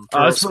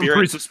 It's from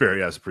Priest of Spirit.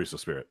 Yeah, it's Priest of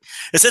Spirit.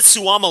 It said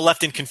Suwama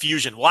left in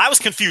confusion. Well, I was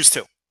confused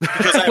too.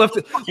 Because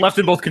left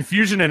in both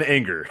confusion and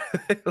anger.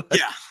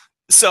 Yeah.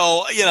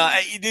 So,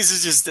 this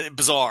is just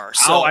bizarre.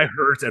 So how I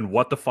hurt and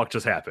what the fuck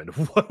just happened?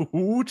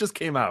 Who just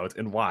came out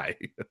and why?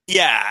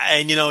 Yeah,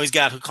 and he's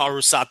got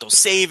Hikaru Sato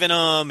saving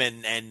him,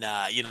 and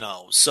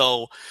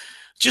so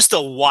just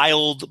a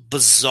wild,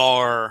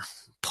 bizarre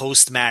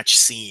post-match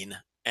scene,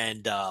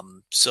 and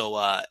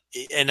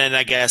and then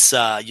I guess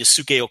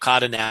Yasuke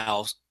Okada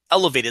now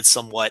elevated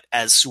somewhat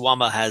as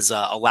Suwama has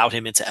allowed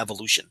him into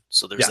Evolution.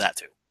 So there's that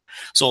too.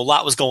 So a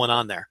lot was going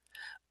on there.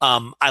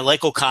 I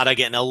like Okada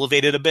getting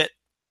elevated a bit.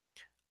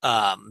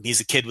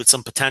 He's a kid with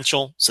some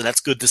potential, so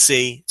that's good to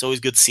see. It's always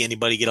good to see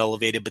anybody get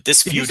elevated. But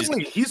this feud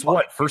he's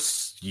what,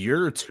 first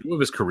year or two of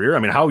his career? I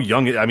mean, how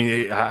young? I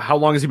mean, how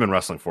long has he been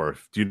wrestling for?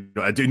 Do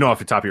you know off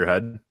the top of your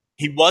head?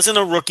 He wasn't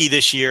a rookie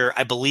this year.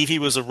 I believe he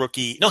was a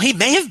rookie. No, he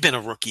may have been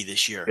a rookie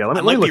this year. Yeah,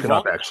 let me look it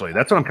up. Actually,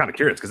 that's what I'm kind of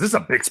curious, because this is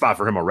a big spot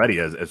for him already.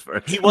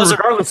 He was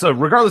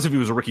regardless if he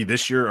was a rookie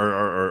this year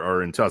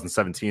or in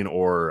 2017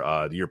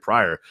 or the year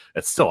prior.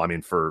 It's still, I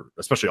mean, for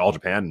especially All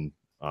Japan.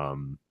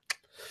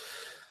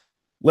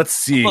 Let's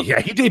see. Yeah,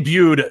 he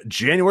debuted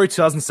January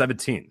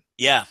 2017.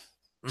 Yeah.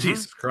 Mm-hmm.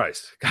 Jesus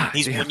Christ. God,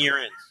 he's 1 year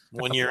in.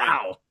 1 year in.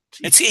 Wow.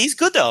 He's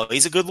good though.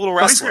 He's a good little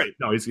wrestler.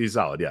 No, he's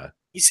solid. Yeah.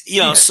 He's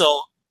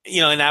so.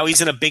 And now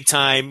he's in a big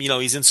time,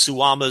 he's in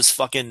Suwama's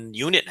fucking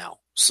unit now.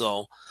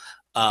 So,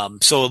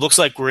 so it looks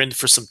like we're in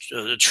for some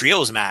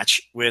trios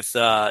match with,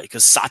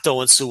 because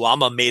Sato and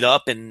Suwama made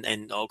up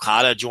and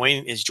Okada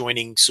is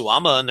joining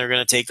Suwama, and they're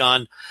going to take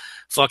on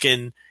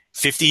fucking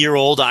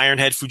 50-year-old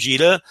Ironhead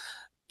Fujita,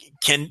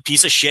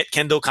 piece of shit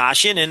Kendo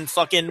Kashin, and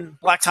fucking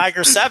Black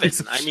Tiger 7.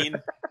 I mean,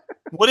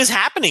 what is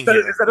happening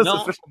here? Is that his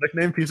official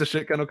nickname, piece of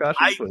shit Kendo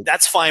Kashin?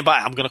 That's fine,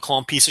 but I'm going to call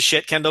him piece of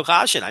shit Kendo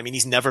Kashin. I mean,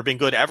 he's never been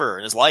good ever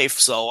in his life,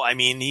 so I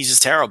mean, he's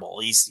just terrible.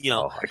 He's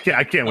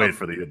I can't wait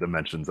for the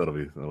mentions. That'll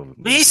be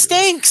he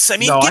stinks. I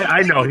mean,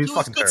 I know he's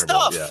fucking terrible.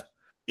 Stuff.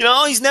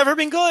 Yeah. He's never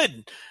been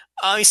good.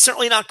 He's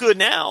certainly not good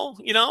now.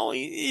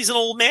 He's an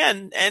old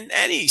man, and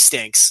he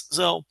stinks.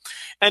 So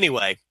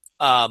anyway,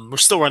 we're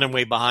still running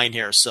way behind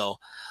here. So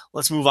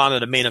let's move on to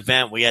the main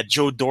event. We had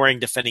Joe Doring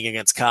defending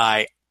against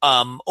Kai.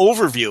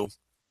 Overview.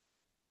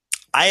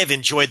 I have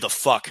enjoyed the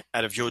fuck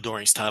out of Joe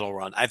Doring's title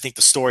run. I think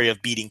the story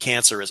of beating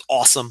cancer is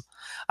awesome.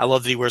 I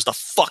love that he wears the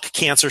fuck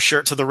cancer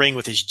shirt to the ring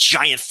with his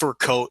giant fur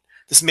coat.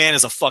 This man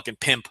is a fucking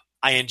pimp.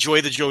 I enjoy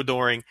the Joe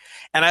Doring,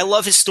 and I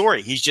love his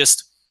story. He's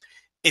just,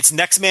 it's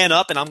next man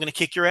up, and I'm going to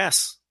kick your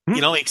ass.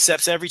 He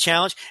accepts every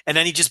challenge, and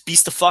then he just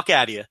beats the fuck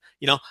out of you.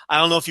 I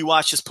don't know if you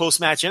watched his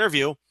post-match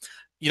interview,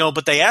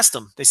 but they asked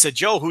him. They said,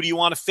 Joe, who do you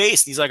want to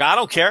face? And he's like, I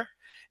don't care.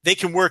 They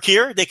can work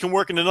here. They can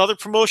work in another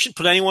promotion,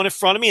 put anyone in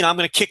front of me, and I'm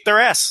going to kick their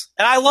ass.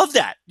 And I love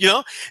that.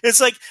 It's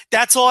like,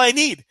 that's all I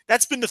need.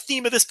 That's been the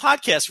theme of this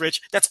podcast,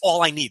 Rich. That's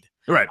all I need.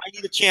 Right. I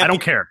need a champion. I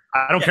don't care.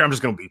 I don't care. I'm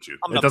just going to beat you.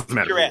 It doesn't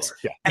matter. Your ass.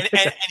 Yeah.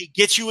 and he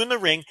gets you in the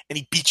ring, and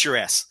he beats your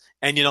ass.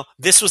 And,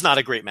 this was not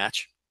a great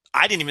match.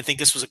 I didn't even think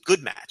this was a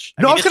good match.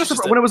 I was kind of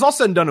when it was all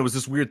said and done, it was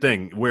this weird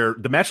thing where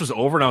the match was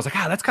over, and I was like,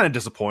 that's kind of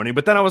disappointing.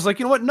 But then I was like,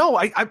 you know what? No,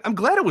 I'm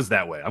glad it was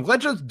that way. I'm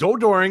glad just Joe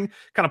Doring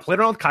kind of played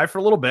around with Kai for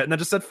a little bit, and then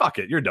just said, fuck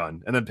it, you're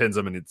done, and then pins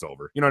him, and it's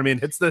over. You know what I mean?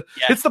 Hits the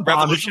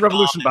bomb, hits the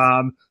revolution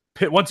bomb.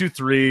 Pit 1, 2,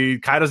 3.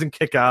 Kai doesn't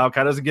kick out.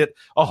 Kai doesn't get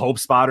a hope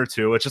spot or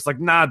two. It's just like,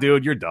 nah,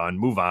 dude, you're done.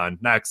 Move on.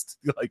 Next.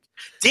 Like,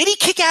 did he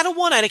kick out of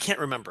one? I can't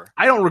remember.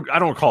 I don't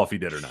recall if he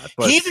did or not.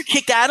 But he either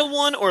kicked out of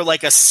one or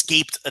like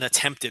escaped an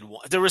attempted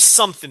one. There was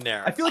something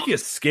there. I feel like he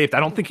escaped.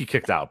 I don't think he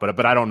kicked out,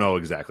 but I don't know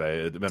exactly.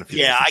 It's been a few.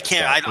 Yeah, I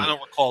can't. I don't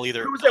recall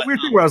either. It was that weird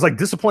thing where I was like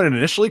disappointed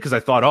initially because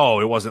I thought,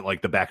 it wasn't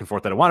like the back and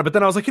forth that I wanted. But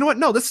then I was like, you know what?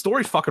 No, this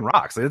story fucking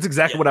rocks. Like, that's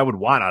exactly what I would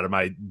want out of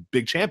my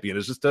big champion.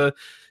 Is just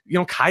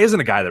Kai isn't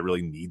a guy that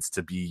really needs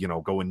to be,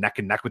 going neck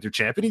and neck with your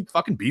champion. He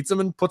fucking beats him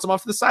and puts him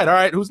off to the side. All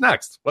right, who's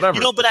next? Whatever.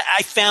 But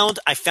I found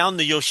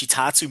the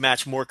Yoshitatsu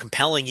match more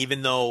compelling,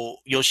 even though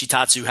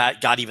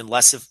Yoshitatsu got even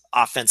less of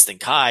offense than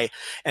Kai.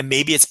 And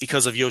maybe it's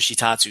because of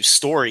Yoshitatsu's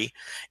story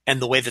and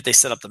the way that they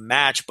set up the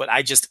match. But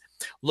I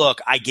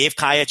gave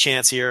Kai a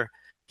chance here.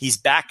 He's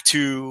back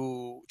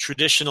to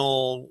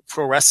traditional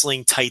pro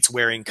wrestling tights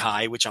wearing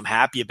Kai, which I'm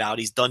happy about.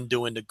 He's done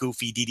doing the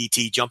goofy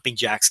DDT jumping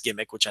jacks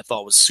gimmick, which I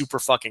thought was super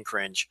fucking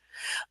cringe.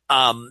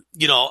 And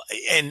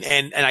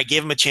I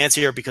gave him a chance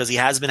here because he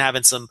has been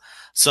having some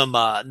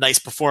nice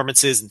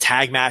performances and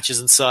tag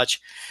matches and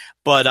such.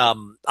 But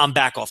I'm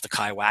back off the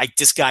Kai way. I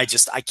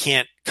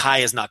can't. Kai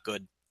is not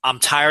good. I'm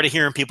tired of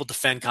hearing people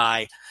defend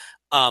Kai.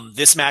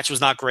 This match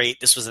was not great.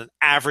 This was an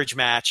average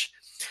match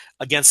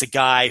against a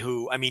guy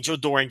who, Joe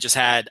Doring just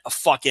had a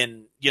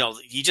fucking,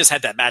 he just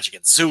had that match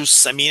against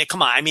Zeus.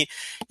 Come on.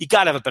 You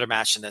got to have a better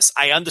match than this.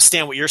 I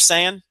understand what you're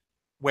saying,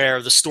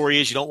 where the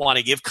story is you don't want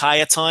to give Kai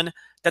a ton.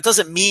 That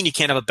doesn't mean you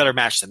can't have a better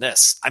match than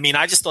this. I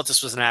just thought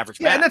this was an average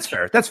match. Yeah, and that's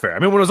fair. That's fair.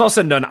 When it was all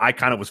said and done, I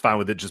kind of was fine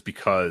with it just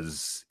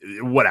because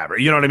whatever.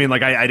 You know what I mean?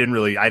 Like, I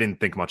didn't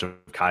think much of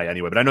Kai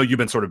anyway, but I know you've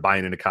been sort of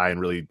buying into Kai and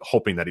really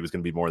hoping that he was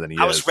going to be more than he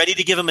is. I was ready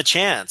to give him a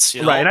chance.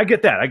 Right, and I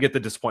get that. I get the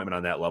disappointment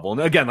on that level.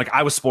 And again, like,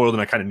 I was spoiled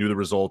and I kind of knew the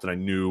result and I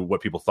knew what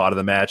people thought of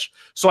the match.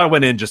 So I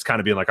went in just kind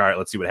of being like, all right,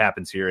 let's see what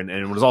happens here. And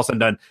when it was all said and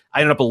done,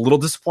 I ended up a little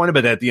disappointed,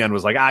 but at the end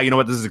was like, you know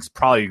what? This is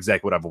probably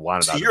exactly what I've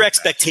wanted. So your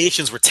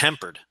expectations were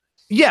tempered.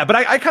 Yeah, but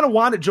I kind of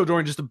wanted Joe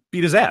Doring just to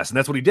beat his ass, and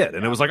that's what he did.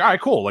 And it was like, all right,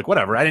 cool, like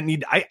whatever. I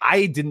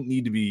didn't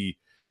need to be.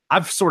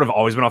 I've sort of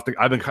always been off the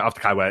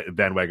Kai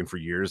bandwagon for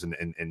years, and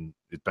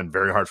it's been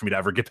very hard for me to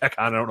ever get back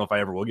on. I don't know if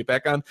I ever will get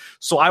back on.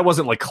 So I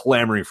wasn't like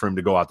clamoring for him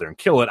to go out there and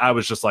kill it. I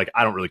was just like,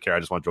 I don't really care. I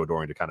just want Joe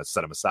Doring to kind of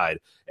set him aside.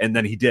 And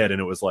then he did, and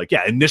it was like,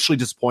 initially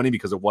disappointing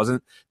because it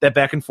wasn't that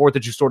back and forth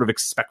that you sort of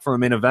expect from a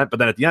main event. But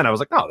then at the end, I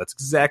was like, no, that's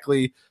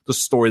exactly the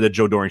story that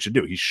Joe Doring should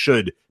do. He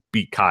should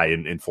beat Kai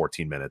in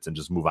 14 minutes and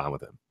just move on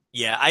with him.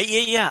 Yeah, I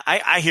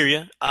hear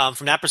you.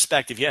 From that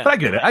perspective, yeah. But I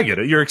get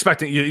it. You're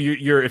expecting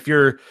you're if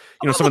you're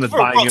someone that's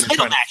buying in.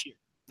 Match here.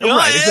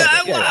 Right,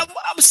 exactly.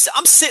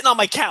 I'm sitting on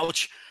my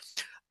couch.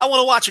 I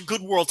want to watch a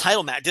good world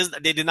title match.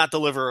 They did not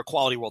deliver a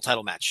quality world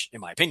title match, in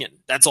my opinion.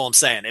 That's all I'm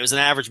saying. It was an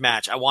average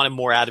match. I wanted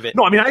more out of it.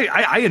 No,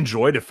 I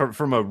enjoyed it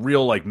from a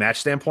real like match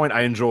standpoint.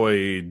 I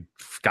enjoyed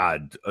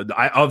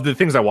of the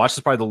things I watched,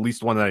 is probably the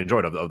least one that I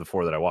enjoyed of the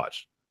four that I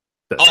watched.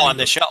 On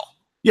the show.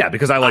 Yeah,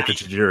 because I like the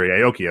Tajiri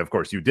Aoki. Of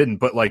course, you didn't,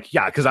 but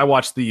because I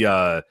watched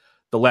the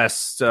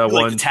last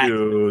one,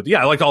 two.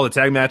 Yeah, I liked all the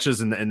tag matches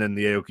and then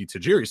the Aoki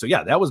Tajiri. So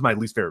yeah, that was my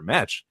least favorite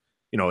match.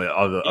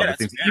 Of the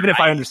things. Fair. Even if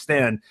I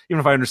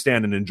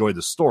understand and enjoy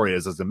the story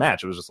as a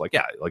match, it was just like,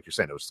 yeah, like you're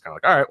saying, it was just kind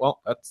of like, all right,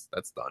 well,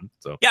 that's done.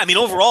 So yeah,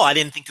 overall, I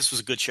didn't think this was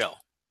a good show.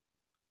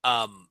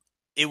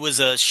 It was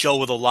a show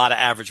with a lot of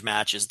average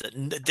matches.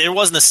 There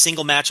wasn't a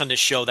single match on this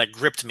show that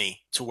gripped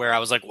me to where I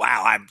was like,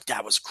 wow,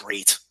 that was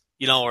great.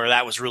 Or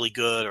that was really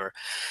good, or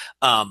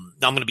I'm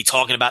going to be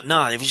talking about.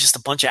 No, it was just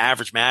a bunch of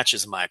average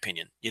matches, in my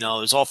opinion. It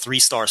was all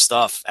 3-star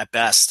stuff at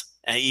best.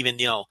 And even,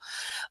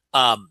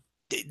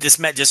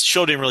 this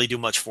show didn't really do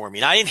much for me.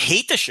 And I didn't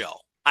hate the show.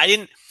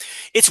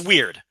 It's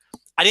weird.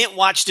 I didn't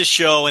watch this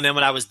show, and then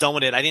when I was done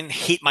with it, I didn't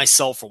hate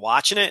myself for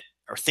watching it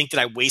or think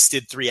that I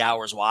wasted 3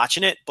 hours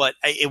watching it, but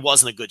it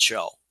wasn't a good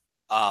show.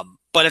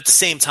 But at the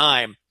same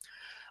time,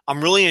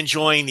 I'm really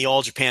enjoying the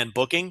All Japan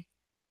booking.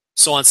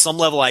 So on some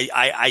level,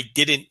 I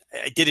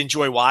did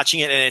enjoy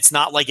watching it, and it's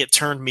not like it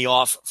turned me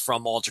off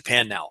from All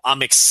Japan now.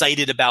 I'm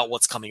excited about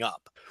what's coming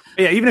up.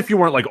 Yeah, even if you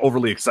weren't like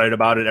overly excited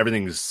about it,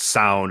 everything's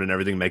sound and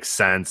everything makes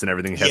sense and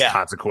everything has Yeah.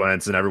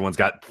 consequence and everyone's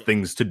got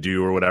things to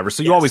do or whatever.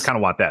 So you Yes. always kind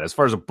of want that. As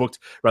far as a booked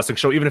wrestling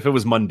show, even if it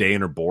was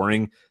mundane or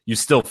boring, you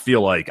still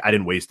feel like I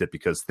didn't waste it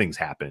because things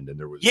happened and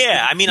there was.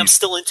 Yeah, I mean, I'm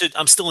still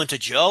into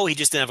Joe. He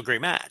just didn't have a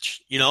great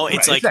match. You know,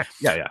 it's Right, like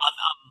exactly. Yeah.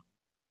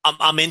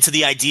 I'm into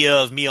the idea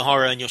of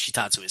Miyahara and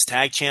Yoshitatsu as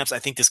tag champs. I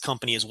think this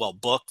company is well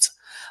booked.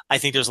 I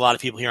think there's a lot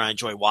of people here I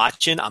enjoy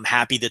watching. I'm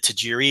happy that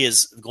Tajiri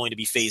is going to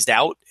be phased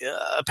out,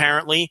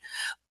 apparently.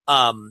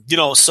 You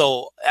know,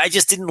 so I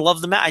just didn't love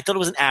the match. I thought it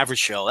was an average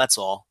show. That's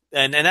all.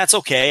 And that's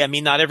okay. I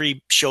mean, not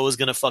every show is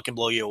going to fucking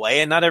blow you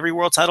away, and not every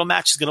world title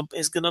match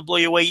is going to blow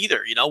you away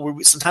either. You know,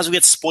 sometimes we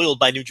get spoiled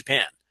by New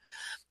Japan,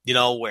 you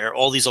know, where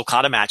all these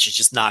Okada matches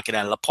just knock it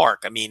out of the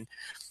park. I mean,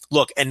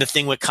 look, and the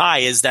thing with Kai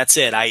is that's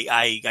it.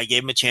 I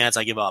gave him a chance.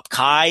 I give up.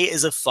 Kai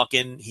is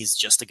he's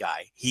just a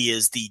guy. He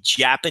is the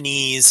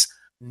Japanese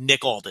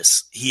Nick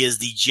Aldis. He is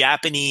the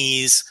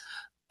Japanese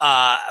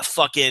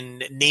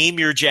fucking name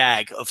your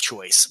jag of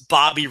choice.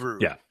 Bobby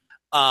Roode. Yeah.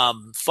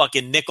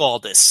 Fucking Nick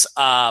Aldis.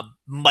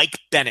 Mike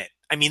Bennett.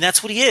 I mean,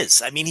 that's what he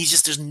is. I mean,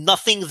 there's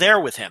nothing there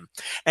with him.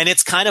 And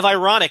it's kind of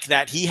ironic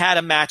that he had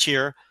a match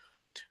here.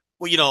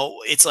 Well, you know,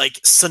 it's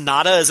like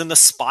Sonata is in the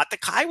spot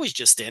that Kai was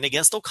just in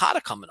against Okada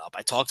coming up.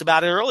 I talked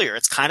about it earlier.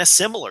 It's kind of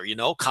similar. You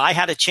know, Kai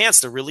had a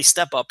chance to really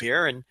step up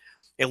here and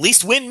at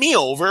least win me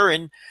over.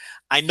 And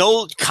I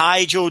know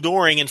Kai Joe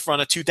Doring in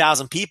front of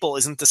 2,000 people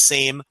isn't the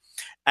same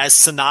as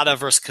Sonata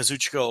versus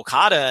Kazuchika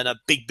Okada in a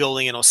big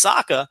building in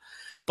Osaka.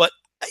 But,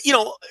 you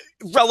know,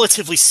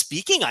 relatively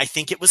speaking, I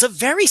think it was a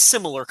very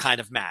similar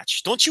kind of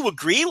match. Don't you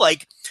agree?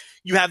 Like,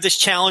 you have this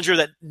challenger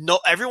that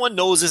everyone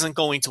knows isn't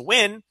going to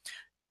win,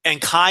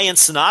 and Kai and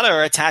Sonata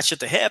are attached at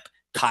the hip.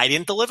 Kai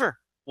didn't deliver.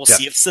 We'll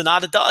see if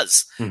Sonata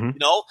does, you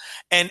know?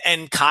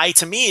 And Kai,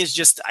 to me, is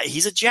just,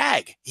 he's a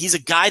jag. He's a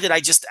guy that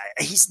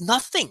he's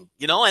nothing,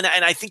 you know? And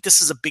I think this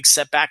is a big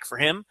setback for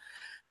him.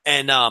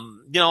 And,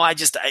 you know,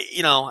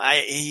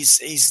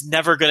 he's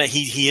never gonna,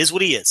 he is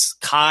what he is.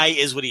 Kai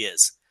is what he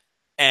is.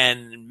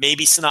 And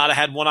maybe Sonata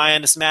had one eye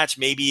on this match.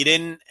 Maybe he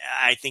didn't.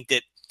 I think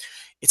that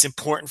it's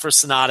important for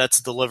Sonata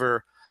to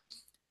deliver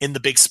in the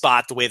big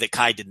spot the way that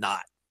Kai did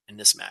not in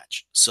this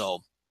match.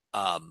 So,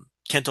 Kento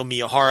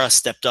Miyahara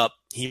stepped up.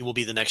 He will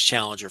be the next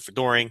challenger for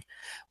Doring.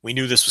 We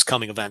knew this was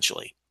coming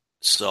eventually.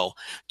 So,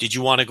 did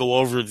you want to go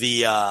over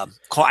the?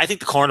 I think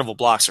the carnival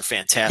blocks are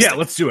fantastic. Yeah,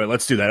 let's do it.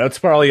 Let's do that. That's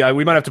probably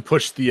we might have to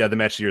push the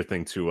match of the year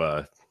thing to. Do you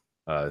want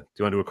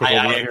to do a quick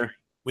overrun here?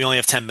 We only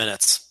have 10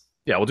 minutes.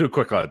 Yeah, we'll do a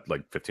quick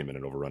like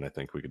 15-minute overrun. I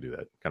think we could do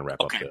that. Kind of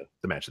wrap up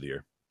the match of the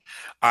year.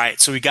 All right,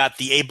 so we got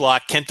the A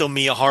block: Kento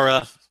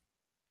Miyahara,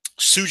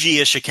 Suji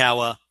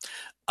Ishikawa,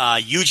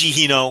 Yuji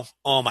Hino.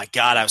 Oh my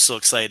God, I was so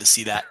excited to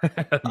see that.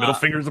 Middle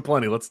fingers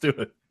aplenty. Let's do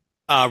it.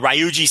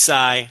 Ryuji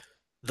Sai,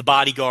 the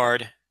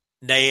bodyguard,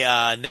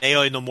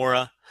 Naoya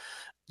Nomura,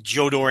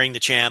 Joe Doring, the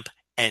champ,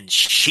 and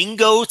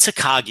Shingo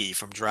Takagi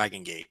from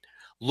Dragon Gate.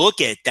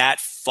 Look at that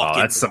fucking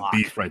that's block. some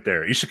beef right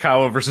there.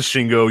 Ishikawa versus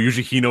Shingo,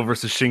 Yuji Hino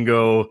versus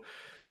Shingo,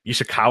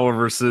 Ishikawa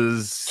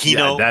versus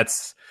Hino. Yeah,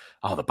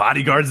 the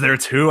bodyguard's there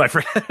too. I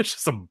forgot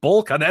some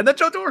bulk on that. And that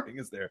Joe Doring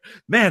is there.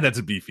 Man, that's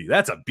a beefy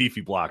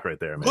block right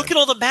there, man. Look at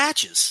all the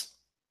matches.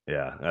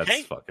 Yeah,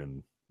 that's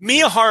fucking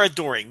Miyahara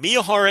Doring,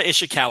 Miyahara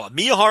Ishikawa,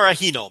 Miyahara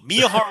Hino,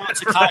 Miyahara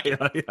Takagi,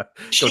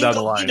 Go down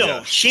the line. Hino,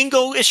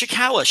 Shingo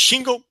Ishikawa,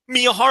 Shingo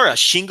Miyahara,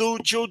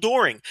 Shingo Joe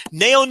Doring,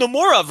 Nao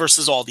Nomura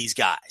versus all these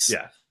guys.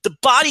 Yeah. The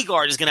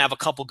bodyguard is going to have a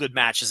couple good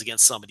matches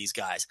against some of these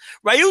guys.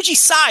 Ryuji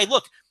Sai,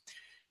 look,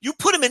 you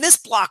put him in this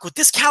block with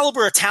this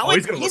caliber of talent.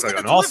 He's going to look like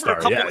an all-star.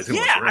 I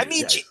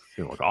mean, he's going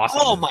to look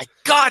awesome. Oh my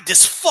God,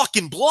 this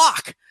fucking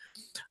block.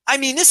 I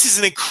mean, this is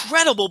an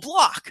incredible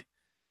block.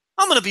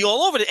 I'm going to be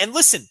all over it. And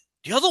listen,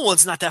 the other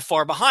one's not that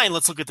far behind.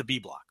 Let's look at the B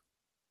block.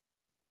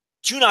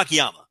 Jun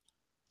Akiyama,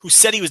 who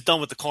said he was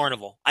done with the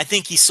carnival. I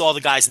think he saw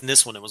the guys in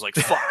this one and was like,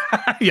 fuck.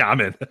 Yeah,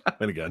 I'm in. I'm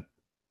in again.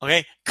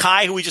 Okay.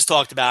 Kai, who we just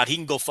talked about, he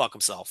can go fuck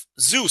himself.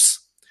 Zeus,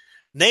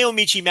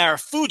 Naomichi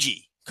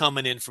Marufuji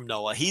coming in from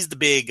Noah. He's the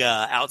big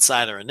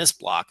outsider in this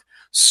block.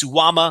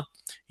 Suwama,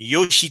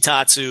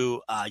 Yoshitatsu,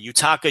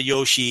 Yutaka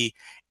Yoshi,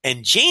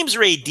 and James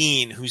Ray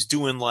Dean, who's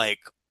doing like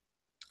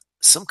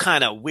some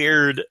kind of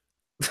weird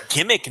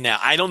gimmick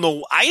now. I don't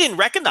know. I didn't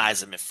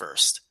recognize him at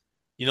first,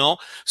 you know?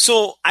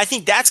 So I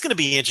think that's going to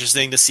be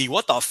interesting to see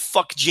what the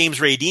fuck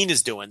James Ray Dean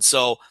is doing.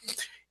 So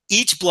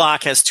each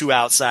block has two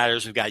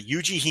outsiders. We've got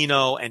Yuji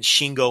Hino and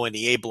Shingo in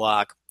the A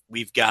block.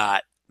 We've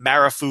got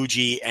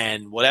Marufuji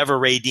and whatever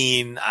Ray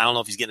Dean, I don't know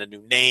if he's getting a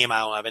new name. I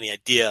don't have any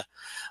idea,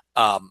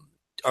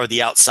 are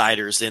the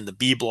outsiders in the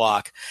B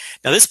block.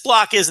 Now, this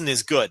block isn't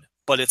as good,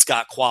 but it's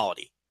got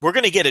quality. We're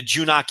going to get a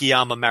Jun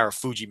Akiyama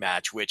Marufuji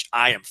match, which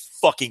I am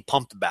fucking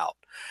pumped about.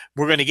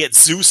 We're going to get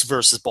Zeus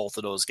versus both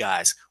of those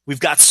guys. We've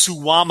got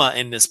Suwama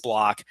in this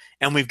block,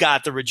 and we've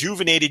got the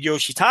rejuvenated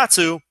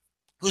Yoshitatsu,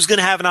 who's going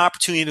to have an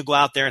opportunity to go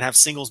out there and have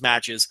singles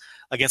matches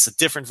against a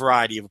different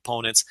variety of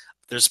opponents.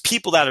 There's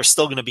people that are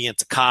still going to be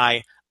into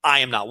Kai. I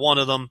am not one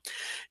of them.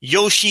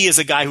 Yoshi is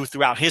a guy who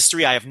throughout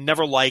history I have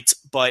never liked,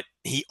 but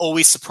he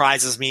always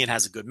surprises me and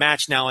has a good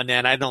match now and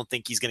then. I don't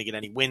think he's going to get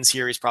any wins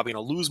here. He's probably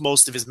going to lose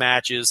most of his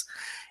matches.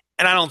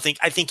 And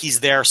I think he's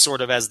there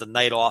sort of as the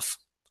night off,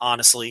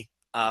 honestly,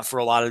 for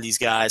a lot of these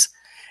guys.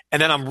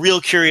 And then I'm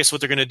real curious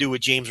what they're going to do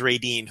with James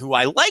Radine, who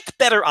I like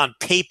better on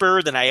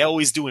paper than I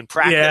always do in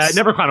practice. Yeah, it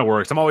never kind of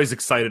works. I'm always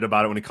excited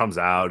about it when he comes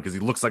out because he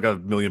looks like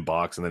 $1 million,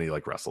 and then he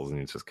like wrestles and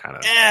he's just kind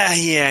of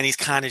yeah, and he's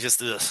kind of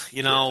just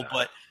Yeah.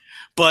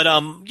 But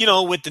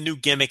with the new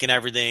gimmick and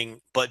everything,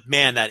 but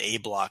man, that A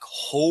block.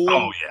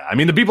 Oh yeah, I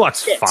mean the B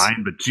block's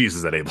fine, but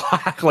Jesus, that A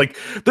block. Like,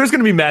 there's going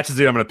to be matches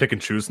that I'm going to pick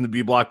and choose in the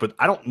B block, but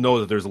I don't know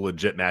that there's a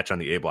legit match on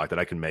the A block that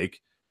I can make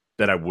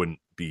that I wouldn't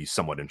be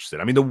somewhat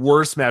interested. I mean, the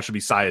worst match would be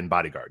Saya and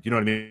Bodyguard. You know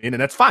what I mean? And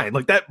that's fine.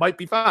 Like, that might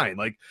be fine.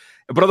 Like,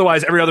 but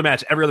otherwise, every other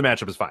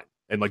matchup is fine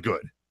and like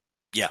good.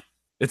 Yeah.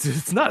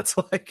 It's nuts.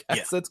 Like,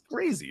 that's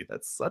crazy.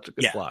 That's such a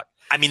good block.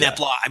 I mean, that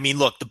block. I mean,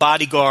 look, the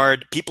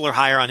Bodyguard, people are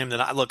higher on him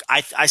than I. Look,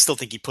 I still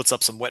think he puts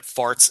up some wet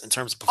farts in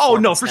terms of performance. Oh,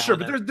 no, for sure.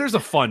 But there's a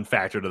fun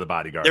factor to the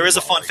Bodyguard. There is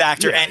a fun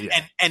factor,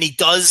 and he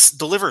does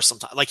deliver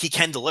sometimes. Like, he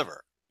can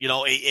deliver,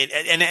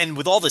 and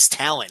with all this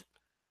talent,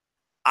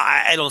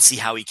 I don't see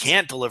how he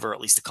can't deliver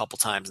at least a couple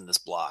times in this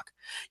block.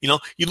 You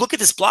look at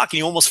this block and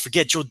you almost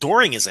forget Joe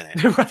Doring is in it.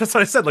 That's what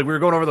I said. Like, we were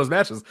going over those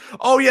matches.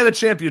 Oh yeah, the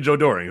champion Joe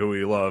Doring, who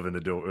we love and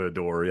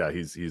adore. Yeah,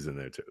 he's in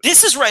there too.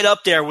 This is right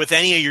up there with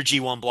any of your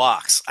G1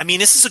 blocks. I mean,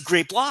 this is a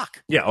great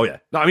block. Yeah. Oh yeah.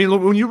 No, I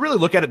mean, when you really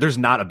look at it, there's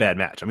not a bad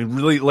match. I mean,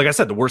 really, like I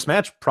said, the worst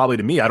match probably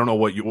to me. I don't know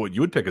what you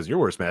would pick as your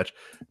worst match,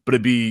 but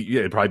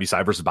it'd probably be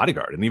Sai versus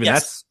Bodyguard, and even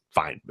that's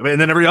fine. And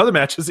then every other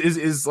match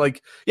is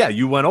like, yeah,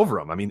 you went over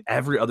them. I mean,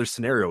 every other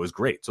scenario is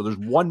great. So there's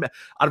one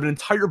out of an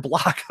entire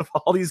block of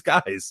all these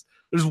guys.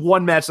 There's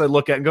one match that I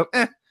look at and go,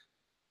 and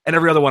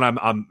every other one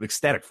I'm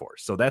ecstatic for.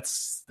 So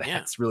that's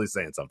really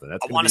saying something.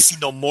 That's I want to see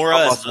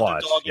Nomura as an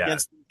underdog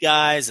against these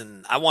guys,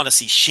 and I want to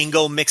see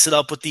Shingo mix it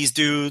up with these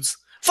dudes.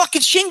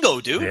 Fucking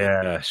Shingo, dude.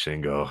 Yeah,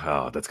 Shingo.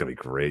 Oh, that's gonna be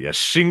great. Yeah,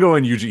 Shingo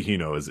and Yuji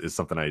Hino is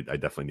something I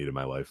definitely need in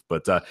my life.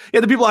 But the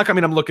B block, I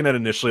mean, I'm looking at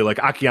initially like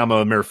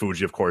Akiyama,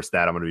 Marufuji, of course,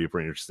 that I'm gonna be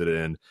pretty interested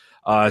in.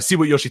 See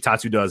what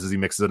Yoshitatsu does as he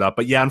mixes it up.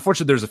 But yeah,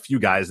 unfortunately, there's a few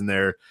guys in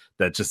there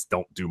that just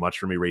don't do much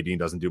for me. Radine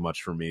doesn't do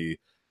much for me.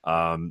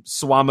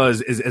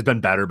 Suwama has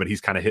been better, but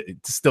he's kind of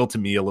still to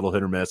me a little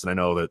hit or miss. And I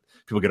know that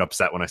people get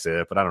upset when I say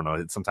it, but I don't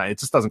know. Sometimes it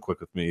just doesn't click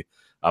with me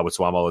with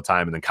Suwama all the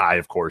time. And then Kai,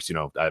 of course,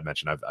 I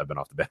mentioned I've been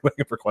off the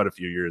bandwagon for quite a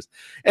few years.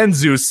 And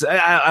Zeus,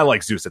 I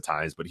like Zeus at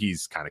times, but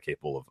he's kind of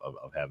capable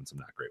of having some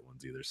not great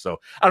ones either. So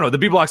I don't know. The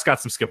B block's got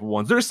some skippable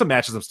ones. There's some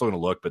matches I'm still going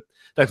to look, but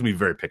that's going to be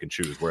very pick and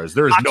choose. Whereas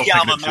there is no pick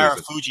and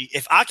choose.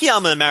 If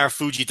Akiyama and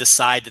Marufuji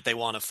decide that they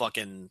want to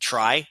fucking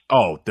try,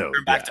 turn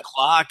back the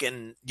clock,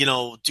 and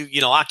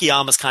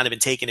Akiyama's kind of been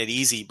taking it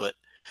easy, but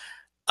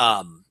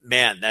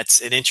man, that's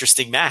an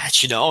interesting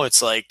match.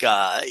 It's like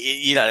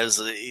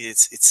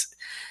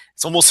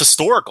it's almost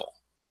historical.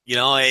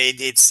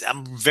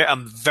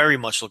 I'm very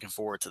much looking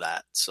forward to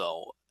that.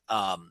 So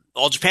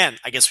All Japan,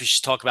 I guess we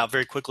should talk about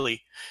very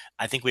quickly.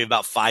 I think we have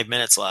about 5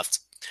 minutes left.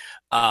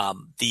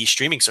 The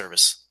streaming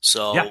service.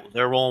 So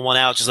they're rolling one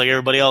out just like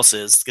everybody else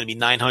is. It's going to be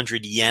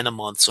 900 yen a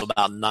month, so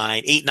about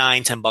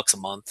 $10 a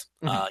month,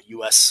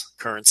 US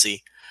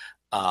currency.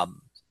 A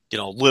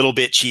little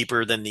bit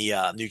cheaper than the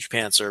New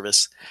Japan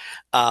service.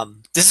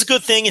 This is a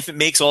good thing if it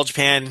makes All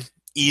Japan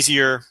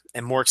easier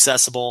and more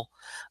accessible.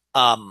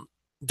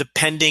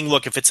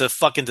 Look, if it's a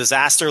fucking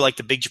disaster like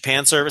the Big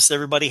Japan service that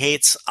everybody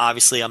hates,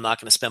 obviously I'm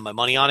not going to spend my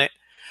money on it.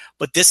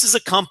 But this is a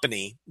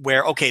company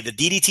where, the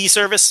DDT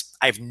service,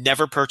 I've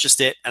never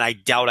purchased it, and I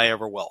doubt I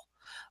ever will.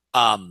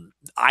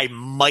 I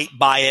might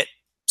buy it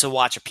to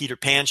watch a Peter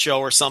Pan show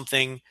or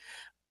something.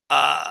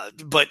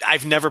 But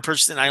I've never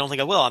purchased it, and I don't think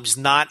I will. I'm just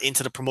not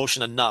into the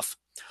promotion enough.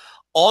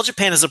 All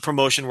Japan is a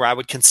promotion where I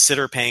would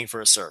consider paying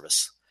for a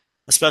service,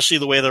 especially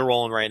the way they're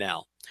rolling right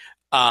now.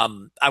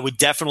 I would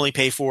definitely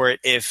pay for it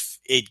if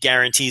it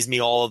guarantees me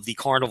all of the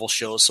carnival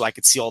shows so I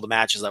could see all the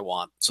matches I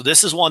want. So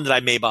this is one that I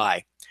may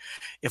buy.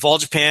 If All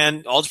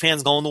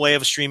Japan's going the way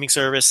of a streaming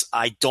service,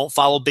 I don't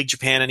follow Big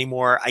Japan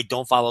anymore. I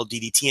don't follow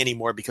DDT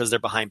anymore because they're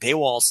behind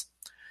paywalls.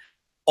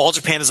 All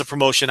Japan is a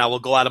promotion I will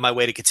go out of my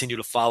way to continue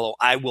to follow.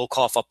 I will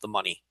cough up the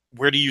money.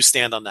 Where do you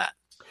stand on that?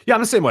 Yeah,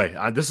 I'm the same way.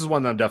 This is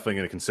one that I'm definitely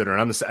going to consider.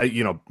 And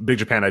Big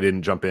Japan I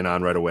didn't jump in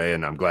on right away,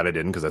 and I'm glad I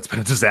didn't because that's been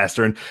a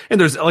disaster. And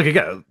there's, like,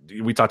 again,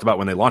 we talked about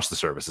when they launched the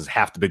services,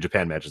 half the Big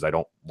Japan matches I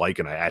don't like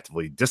and I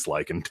actively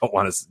dislike and don't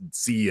want to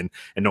see and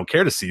don't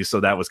care to see. So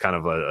that was kind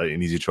of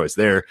an easy choice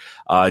there.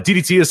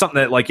 DDT is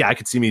something that, I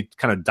could see me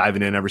kind of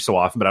diving in every so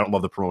often, but I don't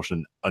love the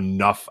promotion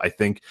enough, I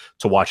think,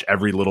 to watch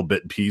every little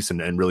bit and piece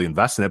and really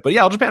invest in it. But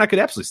yeah, All Japan, I could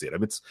absolutely see it. I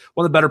mean, it's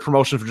one of the better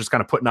promotions for just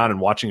kind of putting on and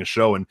watching a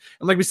show. And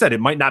like we said,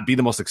 it might not be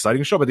the most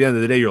exciting show, But at the end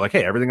of the day, you're like,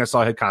 hey, everything I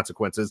saw had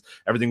consequences.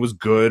 Everything was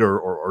good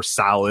or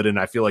solid. And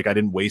I feel like I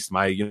didn't waste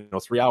my,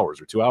 3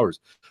 hours or 2 hours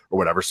or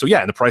whatever. So yeah,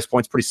 and the price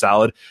point's pretty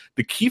solid.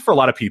 The key for a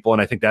lot of people,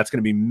 and I think that's going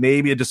to be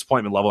maybe a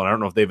disappointment level, and I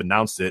don't know if they've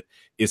announced it,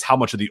 is how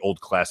much of the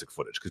old classic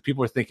footage. Because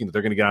people are thinking that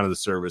they're going to get onto the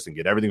service and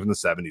get everything from the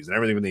 70s and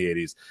everything from the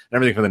 80s and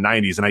everything from the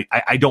 90s. And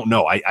I don't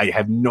know. I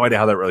have no idea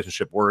how that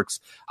relationship works.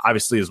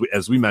 Obviously,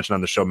 as we mentioned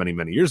on the show many,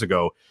 many years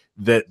ago,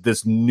 that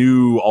this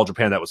new All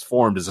Japan that was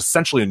formed is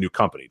essentially a new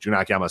company. Jun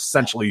Akiyama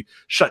essentially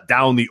shut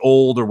down the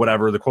old or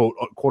whatever, the quote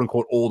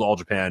unquote old All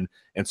Japan,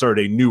 and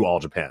started a new All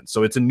Japan.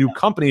 So it's a new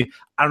company.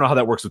 I don't know how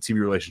that works with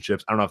TV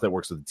relationships. I don't know if that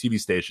works with the TV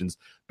stations.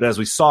 But as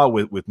we saw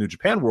with New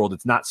Japan World,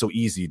 it's not so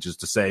easy just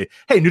to say,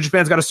 hey, New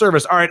Japan's got a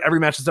service. All right, every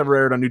match that's ever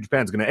aired on New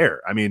Japan is going to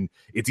air. I mean,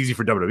 it's easy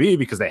for WWE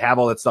because they have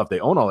all that stuff. They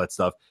own all that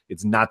stuff.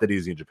 It's not that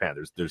easy in Japan.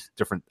 There's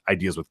different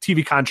ideas with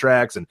TV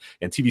contracts and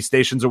TV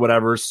stations or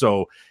whatever.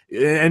 So,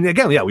 and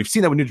again, yeah, we've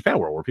seen that with New Japan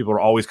World, where people are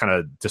always kind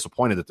of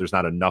disappointed that there's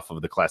not enough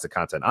of the classic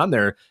content on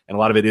there. And a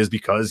lot of it is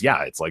because,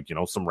 yeah, it's like,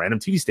 some random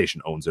TV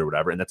station owns it or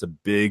whatever. And that's a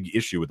big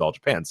issue with All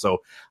Japan. So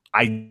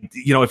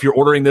if you're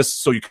ordering this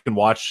so you can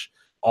watch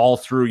all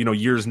through,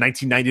 years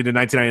 1990 to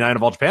 1999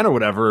 of All Japan or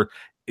whatever,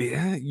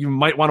 you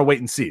might want to wait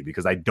and see,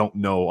 because I don't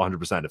know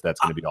 100% if that's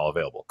going to be all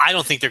available. I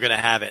don't think they're going to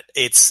have it.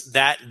 It's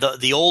that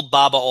the old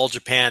Baba All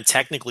Japan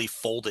technically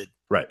folded.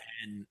 Right.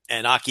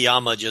 And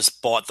Akiyama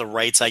just bought the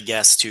rights, I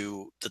guess,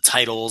 to the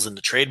titles and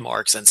the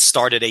trademarks and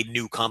started a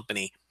new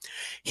company.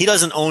 He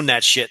doesn't own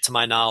that shit, to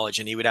my knowledge,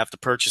 and he would have to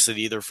purchase it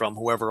either from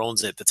whoever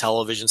owns it, the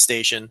television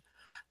station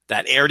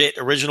that aired it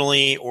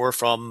originally, or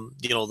from,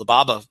 the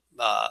Baba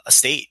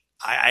estate.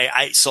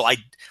 I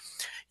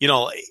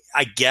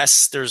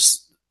guess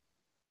there's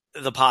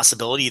the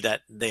possibility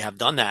that they have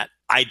done that.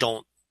 I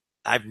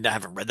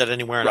haven't read that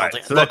anywhere. Right. I don't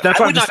think, so that's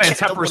why I'm just saying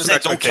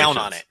don't count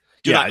on it.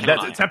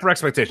 Temper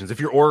expectations.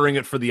 If you're ordering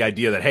it for the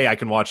idea that, hey, I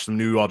can watch some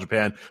new All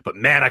Japan, but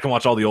man, I can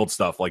watch all the old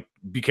stuff, like,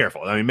 be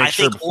careful. I mean, make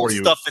sure before old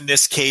stuff in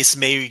this case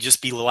maybe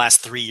just be the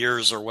last 3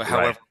 years or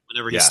however,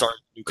 whenever he started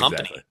a new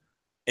company. Exactly.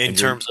 In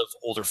terms of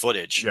older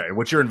footage. Yeah, and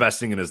what you're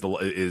investing in is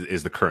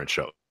the current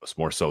shows,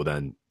 more so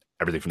than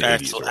everything from the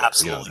 80s.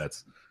 Absolutely.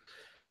 That's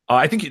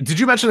I think, did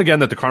you mention again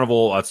that the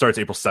Carnival starts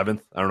April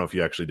 7th? I don't know if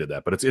you actually did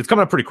that, but it's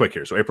coming up pretty quick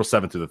here. So April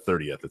 7th through the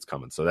 30th, it's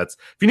coming. So that's,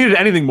 if you needed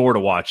anything more to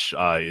watch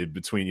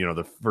between,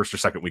 the first or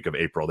second week of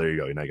April, there you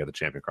go. Now you got the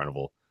Champion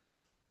Carnival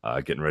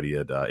getting ready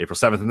at April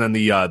 7th. And then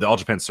the All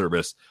Japan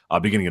service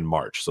beginning in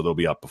March. So they'll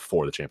be up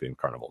before the Champion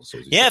Carnival. So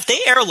if they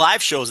air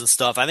live shows and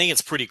stuff, I think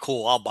it's pretty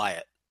cool. I'll buy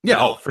it.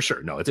 Yeah, for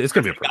sure. No, it's going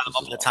to be a process.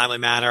 Up in a timely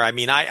manner. I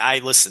mean,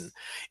 I listen.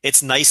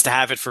 It's nice to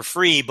have it for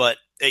free, but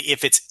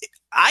if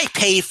I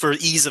pay for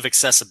ease of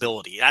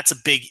accessibility. That's a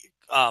big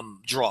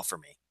draw for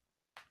me.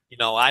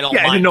 I don't.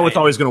 Yeah, and you know it's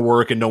always going to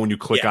work, and know when you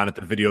click on it,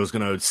 the video is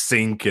going to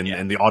sync,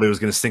 and the audio is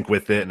going to sync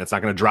with it, and it's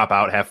not going to drop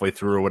out halfway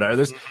through or whatever.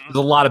 There's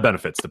a lot of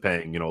benefits to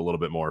paying, a little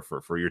bit more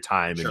for your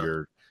time and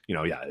your,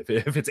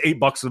 if it's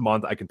 $8 a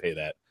month, I can pay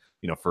that.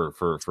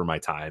 For my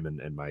time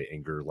and my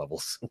anger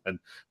levels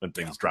when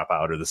things drop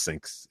out or the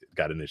syncs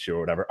got an issue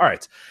or whatever. All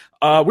right.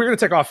 We're going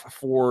to take off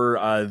for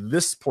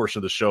this portion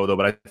of the show, though,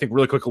 but I think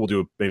really quickly we'll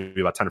do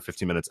maybe about 10 or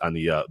 15 minutes on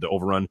the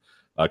overrun,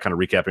 kind of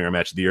recapping our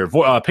match of the year.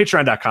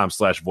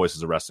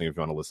 Patreon.com/Voices of Wrestling if you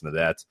want to listen to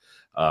that.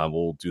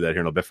 We'll do that here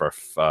in a little bit for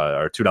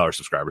our $2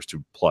 subscribers,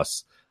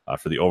 2+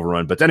 for the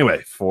overrun. But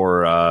anyway,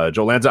 for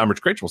Joe Lanza, I'm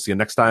Rich Craich. We'll see you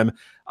next time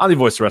on the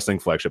Voice of Wrestling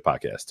Flagship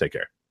Podcast. Take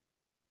care.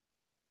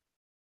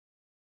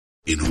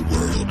 In a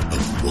world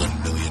of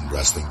 1 million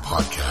wrestling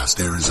podcasts,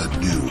 there is a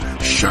new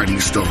shining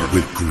star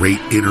with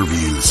great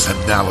interviews,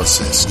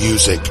 analysis,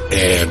 music,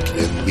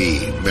 and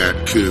me,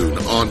 Matt Kuhn,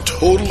 on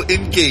total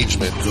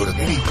engagement. Go to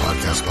any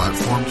podcast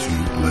platform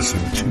to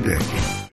listen today.